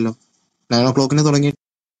പറഞ്ഞില്ലല്ലോ. 9 o'clock തുടങ്ങി.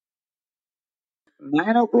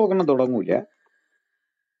 9 o'clock തുടങ്ങൂല.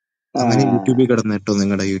 അങ്ങനെ യൂട്യൂബിൽ കിടന്നിട്ടോ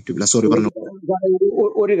നിങ്ങളുടെ യൂട്യൂബിൽ? സോറി, പറഞ്ഞു.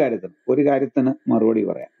 ഒരു കാര്യത്തിന് മറുപടി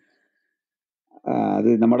പറയാം. അത്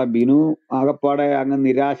നമ്മുടെ ബിനു ആകപ്പാടെ അങ്ങ്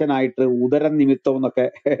നിരാശനായിട്ട് ഉദരം നിമിത്തം എന്നൊക്കെ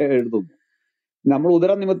എഴുതുന്നു. നമ്മൾ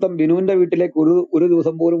ഉദരം നിമിത്തം ബിനുവിന്റെ വീട്ടിലേക്ക് ഒരു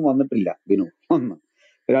ദിവസം പോലും വന്നിട്ടില്ല. ബിനു ഒന്ന്.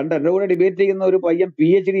 രണ്ട്, എന്റെ കൂടെ ഡിബേറ്റ് ചെയ്യുന്ന ഒരു പയ്യൻ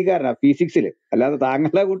PhD കാരനാ ഫിസിക്സിൽ. അല്ലാതെ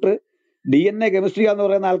താങ്കളുടെ കൂട്ട് DNA കെമിസ്ട്രി എന്ന്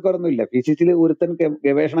പറയുന്ന ആൾക്കാരൊന്നും ഇല്ല. ഫിസിക്സിൽ ഒരുത്തൻ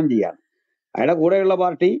ഗവേഷണം ചെയ്യാണ്. അയാളുടെ കൂടെയുള്ള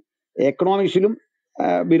പാർട്ടി എക്കണോമിക്സിലും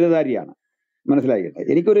ബിരുദധാരിയാണ്. മനസ്സിലാക്കിയിട്ട്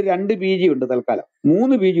എനിക്കൊരു 2 PG ഉണ്ട്, തൽക്കാലം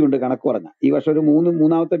 3 PG ഉണ്ട് കണക്ക് പറഞ്ഞ. ഈ വർഷം ഒരു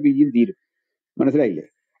മൂന്നാമത്തെ PG തീരും. മനസ്സിലായില്ലേ?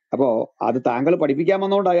 അപ്പോ അത് താങ്കൾ പഠിപ്പിക്കാൻ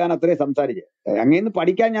വന്നതുകൊണ്ടാണ് ഞാൻ അത്രയും സംസാരിച്ചത്. അങ്ങേന്ന്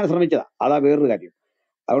പഠിക്കാൻ ഞാൻ ശ്രമിച്ചതാ, അതാ വേറൊരു കാര്യം.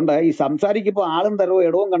 അതുകൊണ്ട് ഈ സംസാരിക്കുമ്പോൾ ആളും തരവും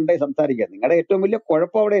ഇടവും കണ്ടേ സംസാരിക്കുക. നിങ്ങളുടെ ഏറ്റവും വലിയ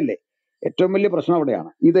കുഴപ്പം അവിടെയല്ലേ, ഏറ്റവും വലിയ പ്രശ്നം അവിടെയാണ്.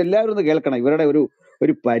 ഇതെല്ലാവരും ഒന്ന് കേൾക്കണം, ഇവരുടെ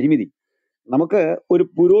ഒരു പരിമിതി. നമുക്ക് ഒരു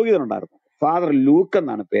പുരോഹിതനുണ്ടായിരുന്നു, ഫാദർ ലൂക്ക്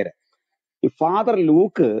എന്നാണ് പേര്. ഈ ഫാദർ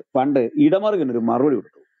ലൂക്ക് പണ്ട് ഇടമറുകിന് ഒരു മറുപടി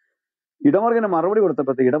കൊടുത്തു. ഇടമറുകിന് മറുപടി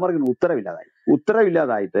കൊടുത്തപ്പോഴത്തെ ഇടമറുകിന്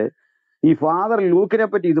ഉത്തരവില്ലാതായിട്ട് ഈ ഫാദർ ലൂക്കിനെ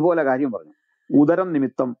പറ്റി ഇതുപോലെ കാര്യം പറഞ്ഞു. ഉദരം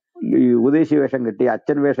നിമിത്തം ഈ ഉപദേശി വേഷം കെട്ടി,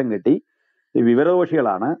 അച്ഛൻ വേഷം കെട്ടി ഈ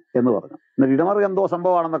വിവരദോഷികളാണ് എന്ന് പറഞ്ഞു. എന്നിട്ട് ഇടമറുക് എന്തോ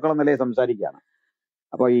സംഭവമാണെന്നൊക്കെ നിലയിൽ സംസാരിക്കുകയാണ്.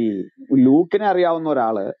 അപ്പൊ ഈ ലൂക്കിനെ അറിയാവുന്ന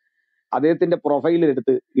ഒരാള് അദ്ദേഹത്തിന്റെ പ്രൊഫൈലിൽ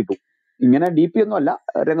എടുത്ത് ഇട്ടു. ഇങ്ങനെ DP ഒന്നും അല്ല,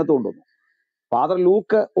 രംഗത്ത് കൊണ്ടുവന്നു. ഫാദർ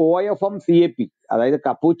ലൂക്ക് OFM CAP, അതായത്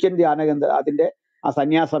കപ്പൂച്ചൻ ധ്യാന കേന്ദ്ര, അതിന്റെ ആ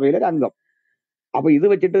സന്യാസഭയിലെ ഒരു അംഗം. അപ്പൊ ഇത്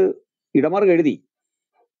വെച്ചിട്ട് ഇടമറുക് എഴുതി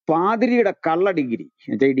പാതിരിയുടെ കള്ള ഡിഗ്രി,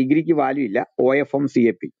 എന്നുവെച്ചാൽ ഈ ഡിഗ്രിക്ക് വാല്യൂ ഇല്ല, OFM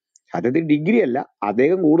CAP. അദ്ദേഹത്തിന് ഡിഗ്രി അല്ല,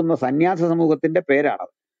 അദ്ദേഹം കൂടുന്ന സന്യാസ സമൂഹത്തിന്റെ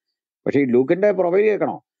പേരാണത്. പക്ഷെ ഈ ലൂക്കിന്റെ പ്രൊഫൈൽ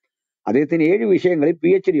കേൾക്കണോ? അദ്ദേഹത്തിന് 7 വിഷയങ്ങളിൽ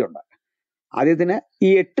PhD ഉണ്ട്. അദ്ദേഹത്തിന്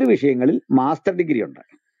ഈ 8 വിഷയങ്ങളിൽ മാസ്റ്റർ ഡിഗ്രി ഉണ്ട്.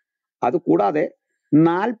 അതുകൂടാതെ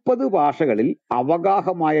 40 ഭാഷകളിൽ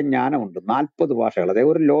അവഗാഹമായ ജ്ഞാനമുണ്ട്. 40 ഭാഷകൾ.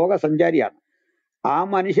 അദ്ദേഹം ഒരു ലോക സഞ്ചാരിയാണ്. ആ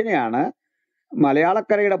മനുഷ്യനെയാണ്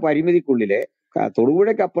മലയാളക്കരയുടെ പരിമിതിക്കുള്ളിലെ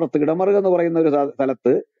തൊടുപുഴയ്ക്കപ്പുറത്ത് ഇടമറുക് എന്ന് പറയുന്ന ഒരു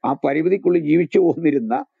സ്ഥലത്ത് ആ പരിമിതിക്കുള്ളിൽ ജീവിച്ചു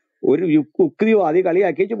പോന്നിരുന്ന ഒരു യുക്തിവാദി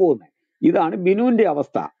കളിയാക്കിച്ചു പോകുന്നത്. ഇതാണ് ബിനുവിന്റെ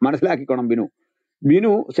അവസ്ഥ. മനസ്സിലാക്കിക്കോണം.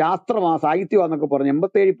 ബിനു ശാസ്ത്രമാ സാഹിത്യമാന്നൊക്കെ പറഞ്ഞ്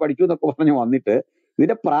 87 പഠിച്ചു എന്നൊക്കെ പറഞ്ഞ് വന്നിട്ട്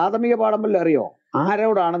ഇതിന്റെ പ്രാഥമിക പാഠം വല്ല അറിയോ?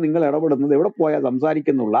 ആരോടാണ് നിങ്ങൾ ഇടപെടുന്നത്, എവിടെ പോയാൽ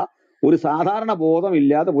സംസാരിക്കുന്നുള്ള ഒരു സാധാരണ ബോധം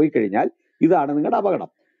ഇല്ലാതെ പോയി കഴിഞ്ഞാൽ ഇതാണ് നിങ്ങളുടെ അപകടം.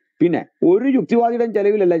 പിന്നെ ഒരു യുക്തിവാദിയുടെയും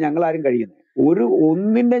ചെലവിലല്ല ഞങ്ങൾ ആരും കഴിയുന്നത്,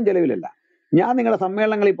 ഒന്നിന്റെയും ചെലവിലല്ല. ഞാൻ നിങ്ങളുടെ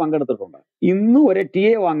സമ്മേളനങ്ങളിൽ പങ്കെടുത്തിട്ടുണ്ട്. ഇന്നും ഒരു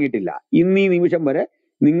TA വാങ്ങിയിട്ടില്ല. ഇന്ന് ഈ നിമിഷം വരെ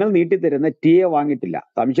നിങ്ങൾ നീട്ടിത്തരുന്ന TA വാങ്ങിയിട്ടില്ല.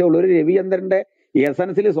 സംശയമുള്ളൊരു രവിചന്ദ്രന്റെ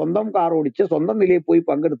എസൻസിൽ സ്വന്തം കാർ ഓടിച്ച് സ്വന്തം നിലയിൽ പോയി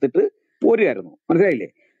പങ്കെടുത്തിട്ട് പോരുമായിരുന്നു. മനസ്സിലായില്ലേ?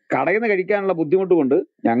 കടയിൽ നിന്ന് കഴിക്കാനുള്ള ബുദ്ധിമുട്ട് കൊണ്ട്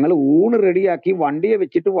ഞങ്ങൾ ഊണ് റെഡിയാക്കി വണ്ടിയെ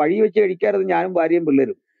വെച്ചിട്ട് വഴി വെച്ച് കഴിക്കാറുണ്ട്, ഞാനും ഭാര്യയും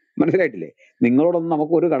പിള്ളേരും. മനസ്സിലായിട്ടില്ലേ? നിങ്ങളോടൊന്നും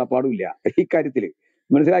നമുക്ക് ഒരു കടപ്പാടും ഇല്ല ഇക്കാര്യത്തില്.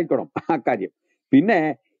 മനസ്സിലാക്കിക്കോണം ആ കാര്യം. പിന്നെ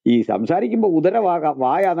ഈ സംസാരിക്കുമ്പോൾ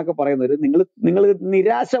വായ എന്നൊക്കെ പറയുന്നത് നിങ്ങൾ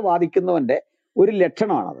നിരാശ ബാധിക്കുന്നവന്റെ ഒരു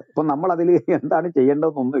ലക്ഷണമാണത്. ഇപ്പൊ നമ്മൾ അതിൽ എന്താണ്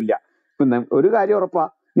ചെയ്യേണ്ടതെന്നൊന്നുമില്ല. പിന്നെ ഒരു കാര്യം ഉറപ്പാ,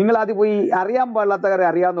 നിങ്ങൾ ആദ്യം പോയി അറിയാൻ പാടില്ലാത്ത കാര്യം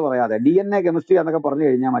അറിയാമെന്ന് പറയാതെ DNA കെമിസ്ട്രി എന്നൊക്കെ പറഞ്ഞു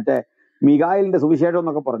കഴിഞ്ഞാൽ മറ്റേ മികായിലിന്റെ സുവിശേഷം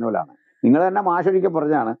എന്നൊക്കെ പറഞ്ഞ പോലാണ്. നിങ്ങൾ തന്നെ മാഷൊരിക്കൽ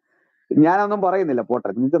പറഞ്ഞാണ്, ഞാനൊന്നും പറയുന്നില്ല, പോട്ടെ,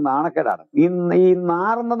 നിങ്ങൾക്ക് നാണക്കേടാണ്. ഈ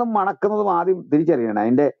നാറുന്നതും മണക്കുന്നതും ആദ്യം തിരിച്ചറിയണം.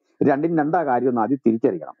 അതിന്റെ രണ്ടാ കാര്യമൊന്നും ആദ്യം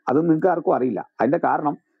തിരിച്ചറിയണം. അത് നിങ്ങൾക്ക് ആർക്കും അറിയില്ല. അതിന്റെ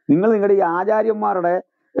കാരണം നിങ്ങളുടെ ഈ ആചാര്യന്മാരുടെ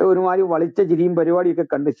ഒരുമാതിരി വളിച്ച ചിരിയും പരിപാടിയൊക്കെ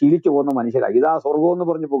കണ്ട് ശീലിച്ചു പോകുന്ന മനുഷ്യരാണ്. ഇതാ സ്വർഗം എന്ന്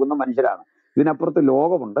പറഞ്ഞു പോകുന്ന മനുഷ്യരാണ്. ഇതിനപ്പുറത്ത്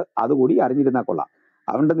ലോകമുണ്ട്, അതുകൂടി അറിഞ്ഞിരുന്നാൽ കൊള്ളാം.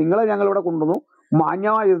 അതുകൊണ്ട് നിങ്ങളെ ഞങ്ങളിവിടെ കൊണ്ടുവന്നു,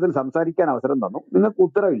 മാന്യമായ വിധത്തിൽ സംസാരിക്കാൻ അവസരം തന്നു. നിങ്ങൾക്ക്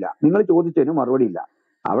ഉത്തരവില്ല, നിങ്ങൾ ചോദിച്ചതിന് മറുപടിയില്ല.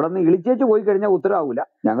 അവിടെ നിന്ന് ഇളിച്ചേച്ച് പോയി കഴിഞ്ഞാൽ ഉത്തരവാകില്ല.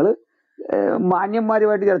 ഞങ്ങള്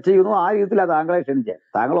മാന്യന്മാരുമായിട്ട് ചർച്ച ചെയ്യുന്നു. ആ രീതിയിലാണ് താങ്കളെ ക്ഷണിച്ചത്.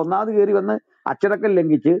 താങ്കൾ ഒന്നാമത് കയറി വന്ന് അച്ചടക്കം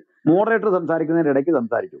ലംഘിച്ച് മോഡറേറ്റർ സംസാരിക്കുന്നതിന്റെ ഇടയ്ക്ക്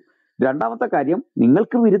സംസാരിച്ചു. രണ്ടാമത്തെ കാര്യം,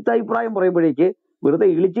 നിങ്ങൾക്ക് വിരുദ്ധാഭിപ്രായം പറയുമ്പോഴേക്ക് വെറുതെ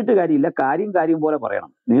ഇളിച്ചിട്ട് കാര്യമില്ല, കാര്യം പോലെ പറയണം.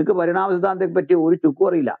 നിങ്ങൾക്ക് പരിണാമ സിദ്ധാന്തത്തെ പറ്റി ഒരു ചുക്കും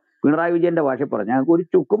അറിയില്ല. പിണറായി വിജയന്റെ ഭാഷ പറഞ്ഞു, ഞങ്ങൾക്ക് ഒരു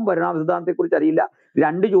ചുക്കും പരിണാമ സിദ്ധാന്തത്തെ കുറിച്ച് അറിയില്ല.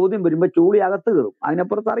 2 ചോദ്യം വരുമ്പോൾ ചൂളി അകത്ത് കയറും,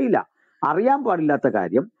 അതിനപ്പുറത്ത് അറിയില്ല. അറിയാൻ പാടില്ലാത്ത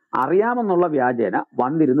കാര്യം അറിയാമെന്നുള്ള വ്യാജേന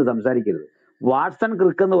വന്നിരുന്ന് സംസാരിക്കരുത്. വാട്സൺ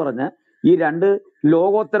ക്രിക്ക് എന്ന് പറഞ്ഞ് ഈ 2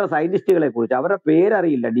 ലോകോത്തര സയന്റിസ്റ്റുകളെ കുറിച്ച് അവരുടെ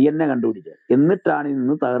പേരറിയില്ല, DNA കണ്ടുപിടിച്ച്, എന്നിട്ടാണ്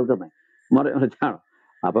ഇന്ന് തകർക്കുന്നത് മറിച്ചാണ്.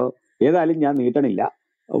 അപ്പൊ ഏതായാലും ഞാൻ നീട്ടണില്ല.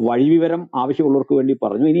 വഴിവിവരം ആവശ്യമുള്ളവർക്ക് വേണ്ടി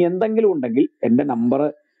പറഞ്ഞു. ഇനി എന്തെങ്കിലും ഉണ്ടെങ്കിൽ എൻ്റെ നമ്പർ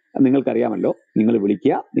നിങ്ങൾക്കറിയാമല്ലോ, നിങ്ങൾ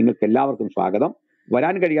വിളിക്കുക. നിങ്ങൾക്ക് എല്ലാവർക്കും സ്വാഗതം.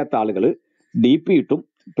 വരാൻ കഴിയാത്ത ആളുകൾ DP ഇട്ടും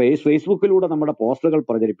ഫേസ്ബുക്കിലൂടെ നമ്മുടെ പോസ്റ്ററുകൾ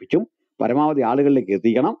പ്രചരിപ്പിച്ചും പരമാവധി ആളുകളിലേക്ക്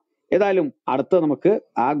എത്തിക്കണം. ഏതായാലും അടുത്ത് നമുക്ക്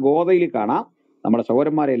ആ ഗോതയിൽ കാണാം. നമ്മുടെ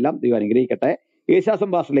സഹോദരന്മാരെ എല്ലാം ദൈവം അനുഗ്രഹിക്കട്ടെ. യേശാസം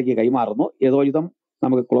പാസ്റ്ററിലേക്ക് കൈമാറുന്നു. യഥോചിതം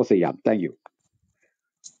നമുക്ക് ക്ലോസ് ചെയ്യാം. Thank you.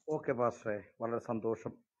 ഓക്കെ പാസ്റ്ററെ, വളരെ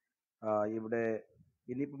സന്തോഷം. ഇവിടെ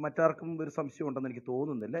ഇനിയിപ്പോൾ മറ്റാർക്കും ഒരു സംശയം ഉണ്ടെന്ന് എനിക്ക്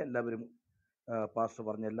തോന്നുന്നില്ല. എല്ലാവരും പാസ്റ്റർ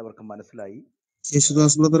പറഞ്ഞ എല്ലാവർക്കും മനസ്സിലായി.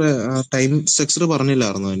 യേശുദാസ് ബ്രദറെ, ടൈം സ്ട്രക്ചർ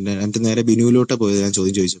പറഞ്ഞില്ലായിരുന്നു. എന്റെ നേരെ ബിനുവിലോട്ട് പോയത് ഞാൻ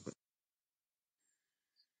ചോദ്യം ചോദിച്ചപ്പോൾ.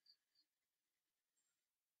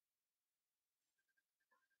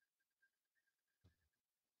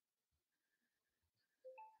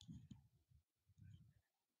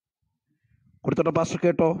 കൊടുത്തോട്ടെ പാസ്റ്റർ,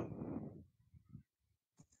 കേട്ടോ?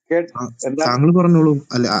 താങ്കൾ പറഞ്ഞോളൂ.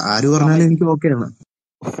 അല്ല, ആര് പറഞ്ഞാലും എനിക്ക് ഓക്കെയാണ്.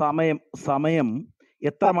 സമയം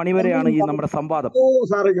എത്ര മണിവരെയാണ് ഈ നമ്മുടെ സംവാദം? ഓ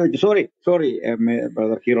സാറ് ചോദിച്ചു, sorry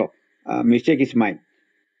brother hero, mistake is mine.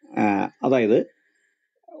 അതായത്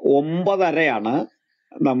 9:30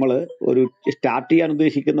 നമ്മൾ ഒരു സ്റ്റാർട്ട് ചെയ്യാൻ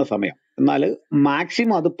ഉദ്ദേശിക്കുന്ന സമയം. എന്നാൽ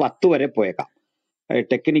മാക്സിമം അത് 10 വരെ പോയേക്കാം,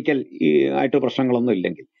 ടെക്നിക്കൽ ആയിട്ട് പ്രശ്നങ്ങളൊന്നും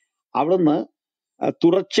ഇല്ലെങ്കിൽ. അവിടുന്ന്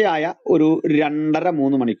തുടർച്ചയായ ഒരു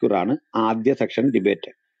 2.5-3 മണിക്കൂറാണ് ആദ്യ സെക്ഷൻ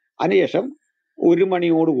ഡിബേറ്റ്. അതിനുശേഷം 1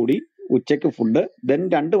 മണിയോടുകൂടി ഉച്ചയ്ക്ക് ഫുഡ്, ദെൻ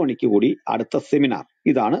 2 മണിക്ക് കൂടി അടുത്ത സെമിനാർ.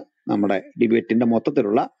 ഇതാണ് നമ്മുടെ ഡിബേറ്റിന്റെ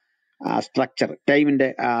മൊത്തത്തിലുള്ള സ്ട്രക്ചർ, ടൈമിന്റെ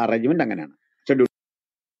അറേഞ്ച്മെന്റ് അങ്ങനെയാണ്. ഷെഡ്യൂൾ.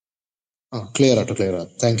 ക്ലിയർ ആട്ടോ, ക്ലിയർ ആണ്.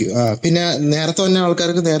 Thank you. പിന്നെ നേരത്തെ തന്നെ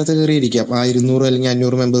ആൾക്കാർക്ക് നേരത്തെ കയറി ഇരിക്കാം. 200 അല്ലെങ്കിൽ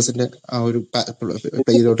 500 മെമ്പേഴ്സിന്റെ ആ ഒരു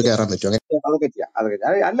പേജിലോട്ട് കയറാൻ പറ്റും. അതൊക്കെ ചെയ്യാം.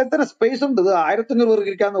 അല്ല, ഇത്ര സ്പേസ് ഉണ്ട്. ഇത് 1500 പേർക്ക്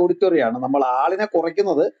ഇരിക്കാവുന്ന ഓഡിറ്റോറിയമാണ്. നമ്മൾ ആളിനെ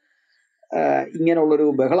കുറയ്ക്കുന്നത് ഇങ്ങനെയുള്ളൊരു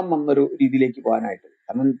ബഹളം വന്നൊരു രീതിയിലേക്ക് പോകാനായിട്ട്.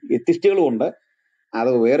 കാരണം എത്തിസ്റ്റുകളും ഉണ്ട്, അത്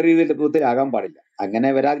വേറെ രീതിയിൽ ആകാൻ പാടില്ല. അങ്ങനെ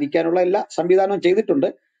വരാതിരിക്കാനുള്ള എല്ലാ സംവിധാനവും ചെയ്തിട്ടുണ്ട്.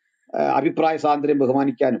 അഭിപ്രായ സ്വാതന്ത്ര്യം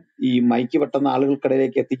ബഹുമാനിക്കാനും ഈ മൈക്ക് പെട്ടെന്ന്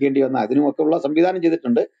ആളുകൾക്കിടയിലേക്ക് എത്തിക്കേണ്ടി വന്ന അതിനുമൊക്കെ ഉള്ള സംവിധാനം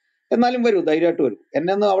ചെയ്തിട്ടുണ്ട്. എന്നാലും വരൂ, ധൈര്യമായിട്ട് വരൂ.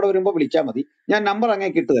 എന്നെ ഒന്ന് അവിടെ വരുമ്പോൾ വിളിച്ചാൽ മതി. ഞാൻ നമ്പർ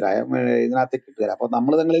അങ്ങേക്ക് ഇട്ടുതരാം, ഇതിനകത്തേക്ക് ഇട്ടുതരാം. അപ്പൊ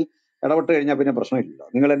നമ്മൾ നിങ്ങളിൽ ഇടപെട്ട് കഴിഞ്ഞാൽ പിന്നെ പ്രശ്നമില്ലല്ലോ.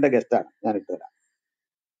 നിങ്ങൾ എന്റെ ഗസ്റ്റാണ്, ഞാൻ ഇട്ടുതരാം.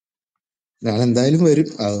 ഞാൻ എന്തായാലും വരും,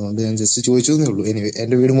 അതുകൊണ്ട് ഞാൻ ജസ്റ്റ് ചോദിച്ചു എന്നേ ഉള്ളൂ. എനിവേ,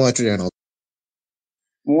 എന്റെ വീട് മൂവാറ്റുപുഴയാണോ?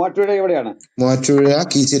 മൂവാറ്റുപുഴ എവിടെയാണ്? മൂവാറ്റുപുഴ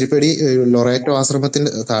കീച്ചിരിപ്പടി ലൊറേറ്റോ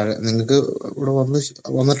ആശ്രമത്തിന്റെ താഴെ. നിങ്ങൾക്ക് ഇവിടെ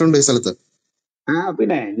വന്നിട്ടുണ്ട് ഈ സ്ഥലത്ത്?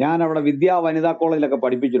 പിന്നെ ഞാൻ അവിടെ വിദ്യാ വനിതാ കോളേജിലൊക്കെ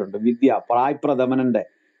പഠിപ്പിച്ചിട്ടുണ്ട്. പ്രായപ്രദമനന്റെ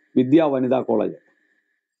വിദ്യാ വനിതാ കോളേജ്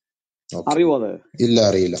അറിയുമോ? അത് ഇല്ല,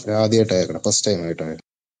 അറിയില്ല. ആദ്യമായിട്ടാണ്, ഫസ്റ്റ് ടൈം ആയിട്ടാണ്.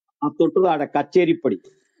 ആ തൊട്ടു താഴെ കച്ചേരിപ്പടി.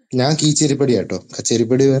 ഞാൻ കീച്ചേരിപ്പടി ആട്ടോ.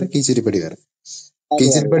 കച്ചേരിപ്പടി വേറെ, കീച്ചേരിപ്പടി വേറെ.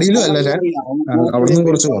 കീച്ചേരിപ്പടിയിലും അല്ല, ഞാൻ അവിടുന്ന്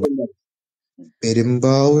കുറച്ച് പോകണം.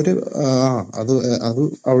 പെരുമ്പാവൂര്. അത്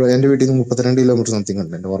അവിടെ എന്റെ വീട്ടിൽ നിന്ന് 32 കിലോമീറ്റർ സംതിങ്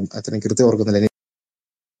ഉണ്ട്. എന്റെ അച്ഛനെ കൃത്യം ഓർക്കുന്നില്ല.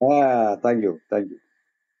 Thank you.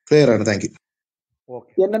 ക്ലിയർ ആണ്, താങ്ക് യു.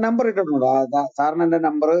 എന്റെ നമ്പർ ഇട്ടിട്ടുണ്ട് സാറിന്. എന്റെ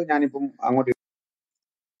നമ്പർ ഞാനിപ്പം അങ്ങോട്ട്.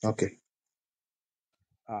 ഓക്കെ.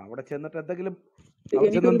 അവിടെ ചെന്നിട്ട് എന്തെങ്കിലും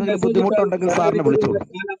ബുദ്ധിമുട്ടുണ്ടെങ്കിൽ സാറിനെ വിളിച്ചോളൂ.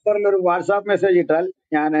 ആ നമ്പറിൽ ഒരു വാട്സാപ്പ് മെസ്സേജ് ഇട്ടാൽ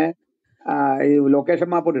ഞാൻ ഈ ലൊക്കേഷൻ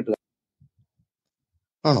മാപ്പ് ഇട്ടു.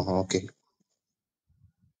 ആണോ? ഓക്കെ.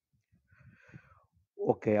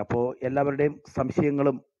 അപ്പോൾ എല്ലാവരുടെയും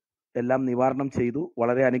സംശയങ്ങളും എല്ലാം നിവാരണം ചെയ്തു.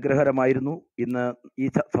 വളരെ അനുഗ്രഹകരമായിരുന്നു. ഇന്ന് ഈ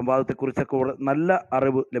സംവാദത്തെക്കുറിച്ചൊക്കെ നല്ല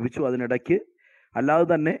അറിവ് ലഭിച്ചു. അതിനിടയ്ക്ക് അല്ലാതെ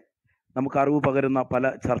തന്നെ നമുക്ക് അറിവ് പകരുന്ന പല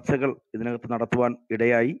ചർച്ചകൾ ഇതിനകത്ത് നടത്തുവാൻ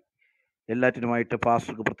ഇടയായി. എല്ലാറ്റിനുമായിട്ട്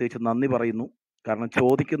പാസ്റ്റർക്ക് പ്രത്യേകിച്ച് നന്ദി പറയുന്നു. കാരണം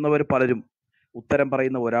ചോദിക്കുന്നവർ പലരും ഉത്തരം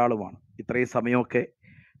പറയുന്ന ഒരാളുമാണ്. ഇത്രയും സമയമൊക്കെ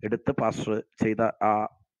എടുത്ത് പാസ്റ്റർ ചെയ്ത ആ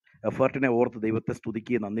എഫേർട്ടിനെ ഓർത്ത് ദൈവത്തെ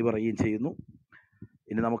സ്തുതിക്കുകയും നന്ദി പറയുകയും ചെയ്യുന്നു.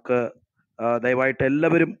 ഇനി നമുക്ക് ദയവായിട്ട്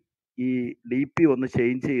എല്ലാവരും ഈ DP ഒന്ന്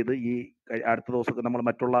ചേഞ്ച് ചെയ്ത്, ഈ അടുത്ത ദിവസമൊക്കെ നമ്മൾ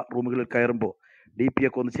മറ്റുള്ള റൂമുകളിൽ കയറുമ്പോൾ DP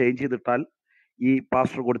ഒക്കെ ഒന്ന് ചേഞ്ച് ചെയ്തിട്ടാൽ, ഈ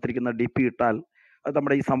പാസ്റ്റർ കൊടുത്തിരിക്കുന്ന DP ഇട്ടാൽ അത്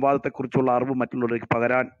നമ്മുടെ ഈ സംവാദത്തെക്കുറിച്ചുള്ള അറിവ് മറ്റുള്ളവർക്ക്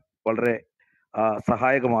പകരാൻ വളരെ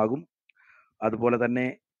സഹായകമാകും. അതുപോലെ തന്നെ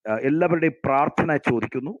എല്ലാവരുടെയും പ്രാർത്ഥന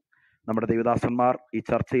ചോദിക്കുന്നു. നമ്മുടെ ദൈവദാസന്മാർ ഈ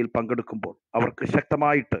ചർച്ചയിൽ പങ്കെടുക്കുമ്പോൾ അവർക്ക്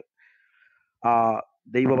ശക്തമായിട്ട് ആ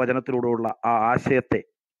ദൈവവചനത്തിലൂടെയുള്ള ആ ആശയത്തെ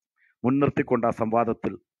മുൻനിർത്തിക്കൊണ്ട് ആ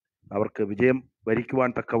സംവാദത്തിൽ അവർക്ക് വിജയം വരിക്കുവാൻ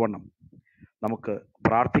തക്കവണ്ണം നമുക്ക്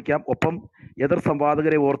പ്രാർത്ഥിക്കാം. ഒപ്പം എതിർ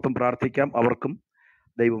സംവാദകരെ ഓർത്തും പ്രാർത്ഥിക്കാം. അവർക്കും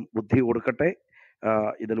ദൈവം ബുദ്ധി കൊടുക്കട്ടെ.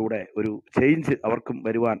 ഇതിലൂടെ ഒരു ചേഞ്ച് അവർക്കും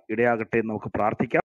വരുവാൻ ഇടയാകട്ടെ എന്ന് നമുക്ക് പ്രാർത്ഥിക്കാം.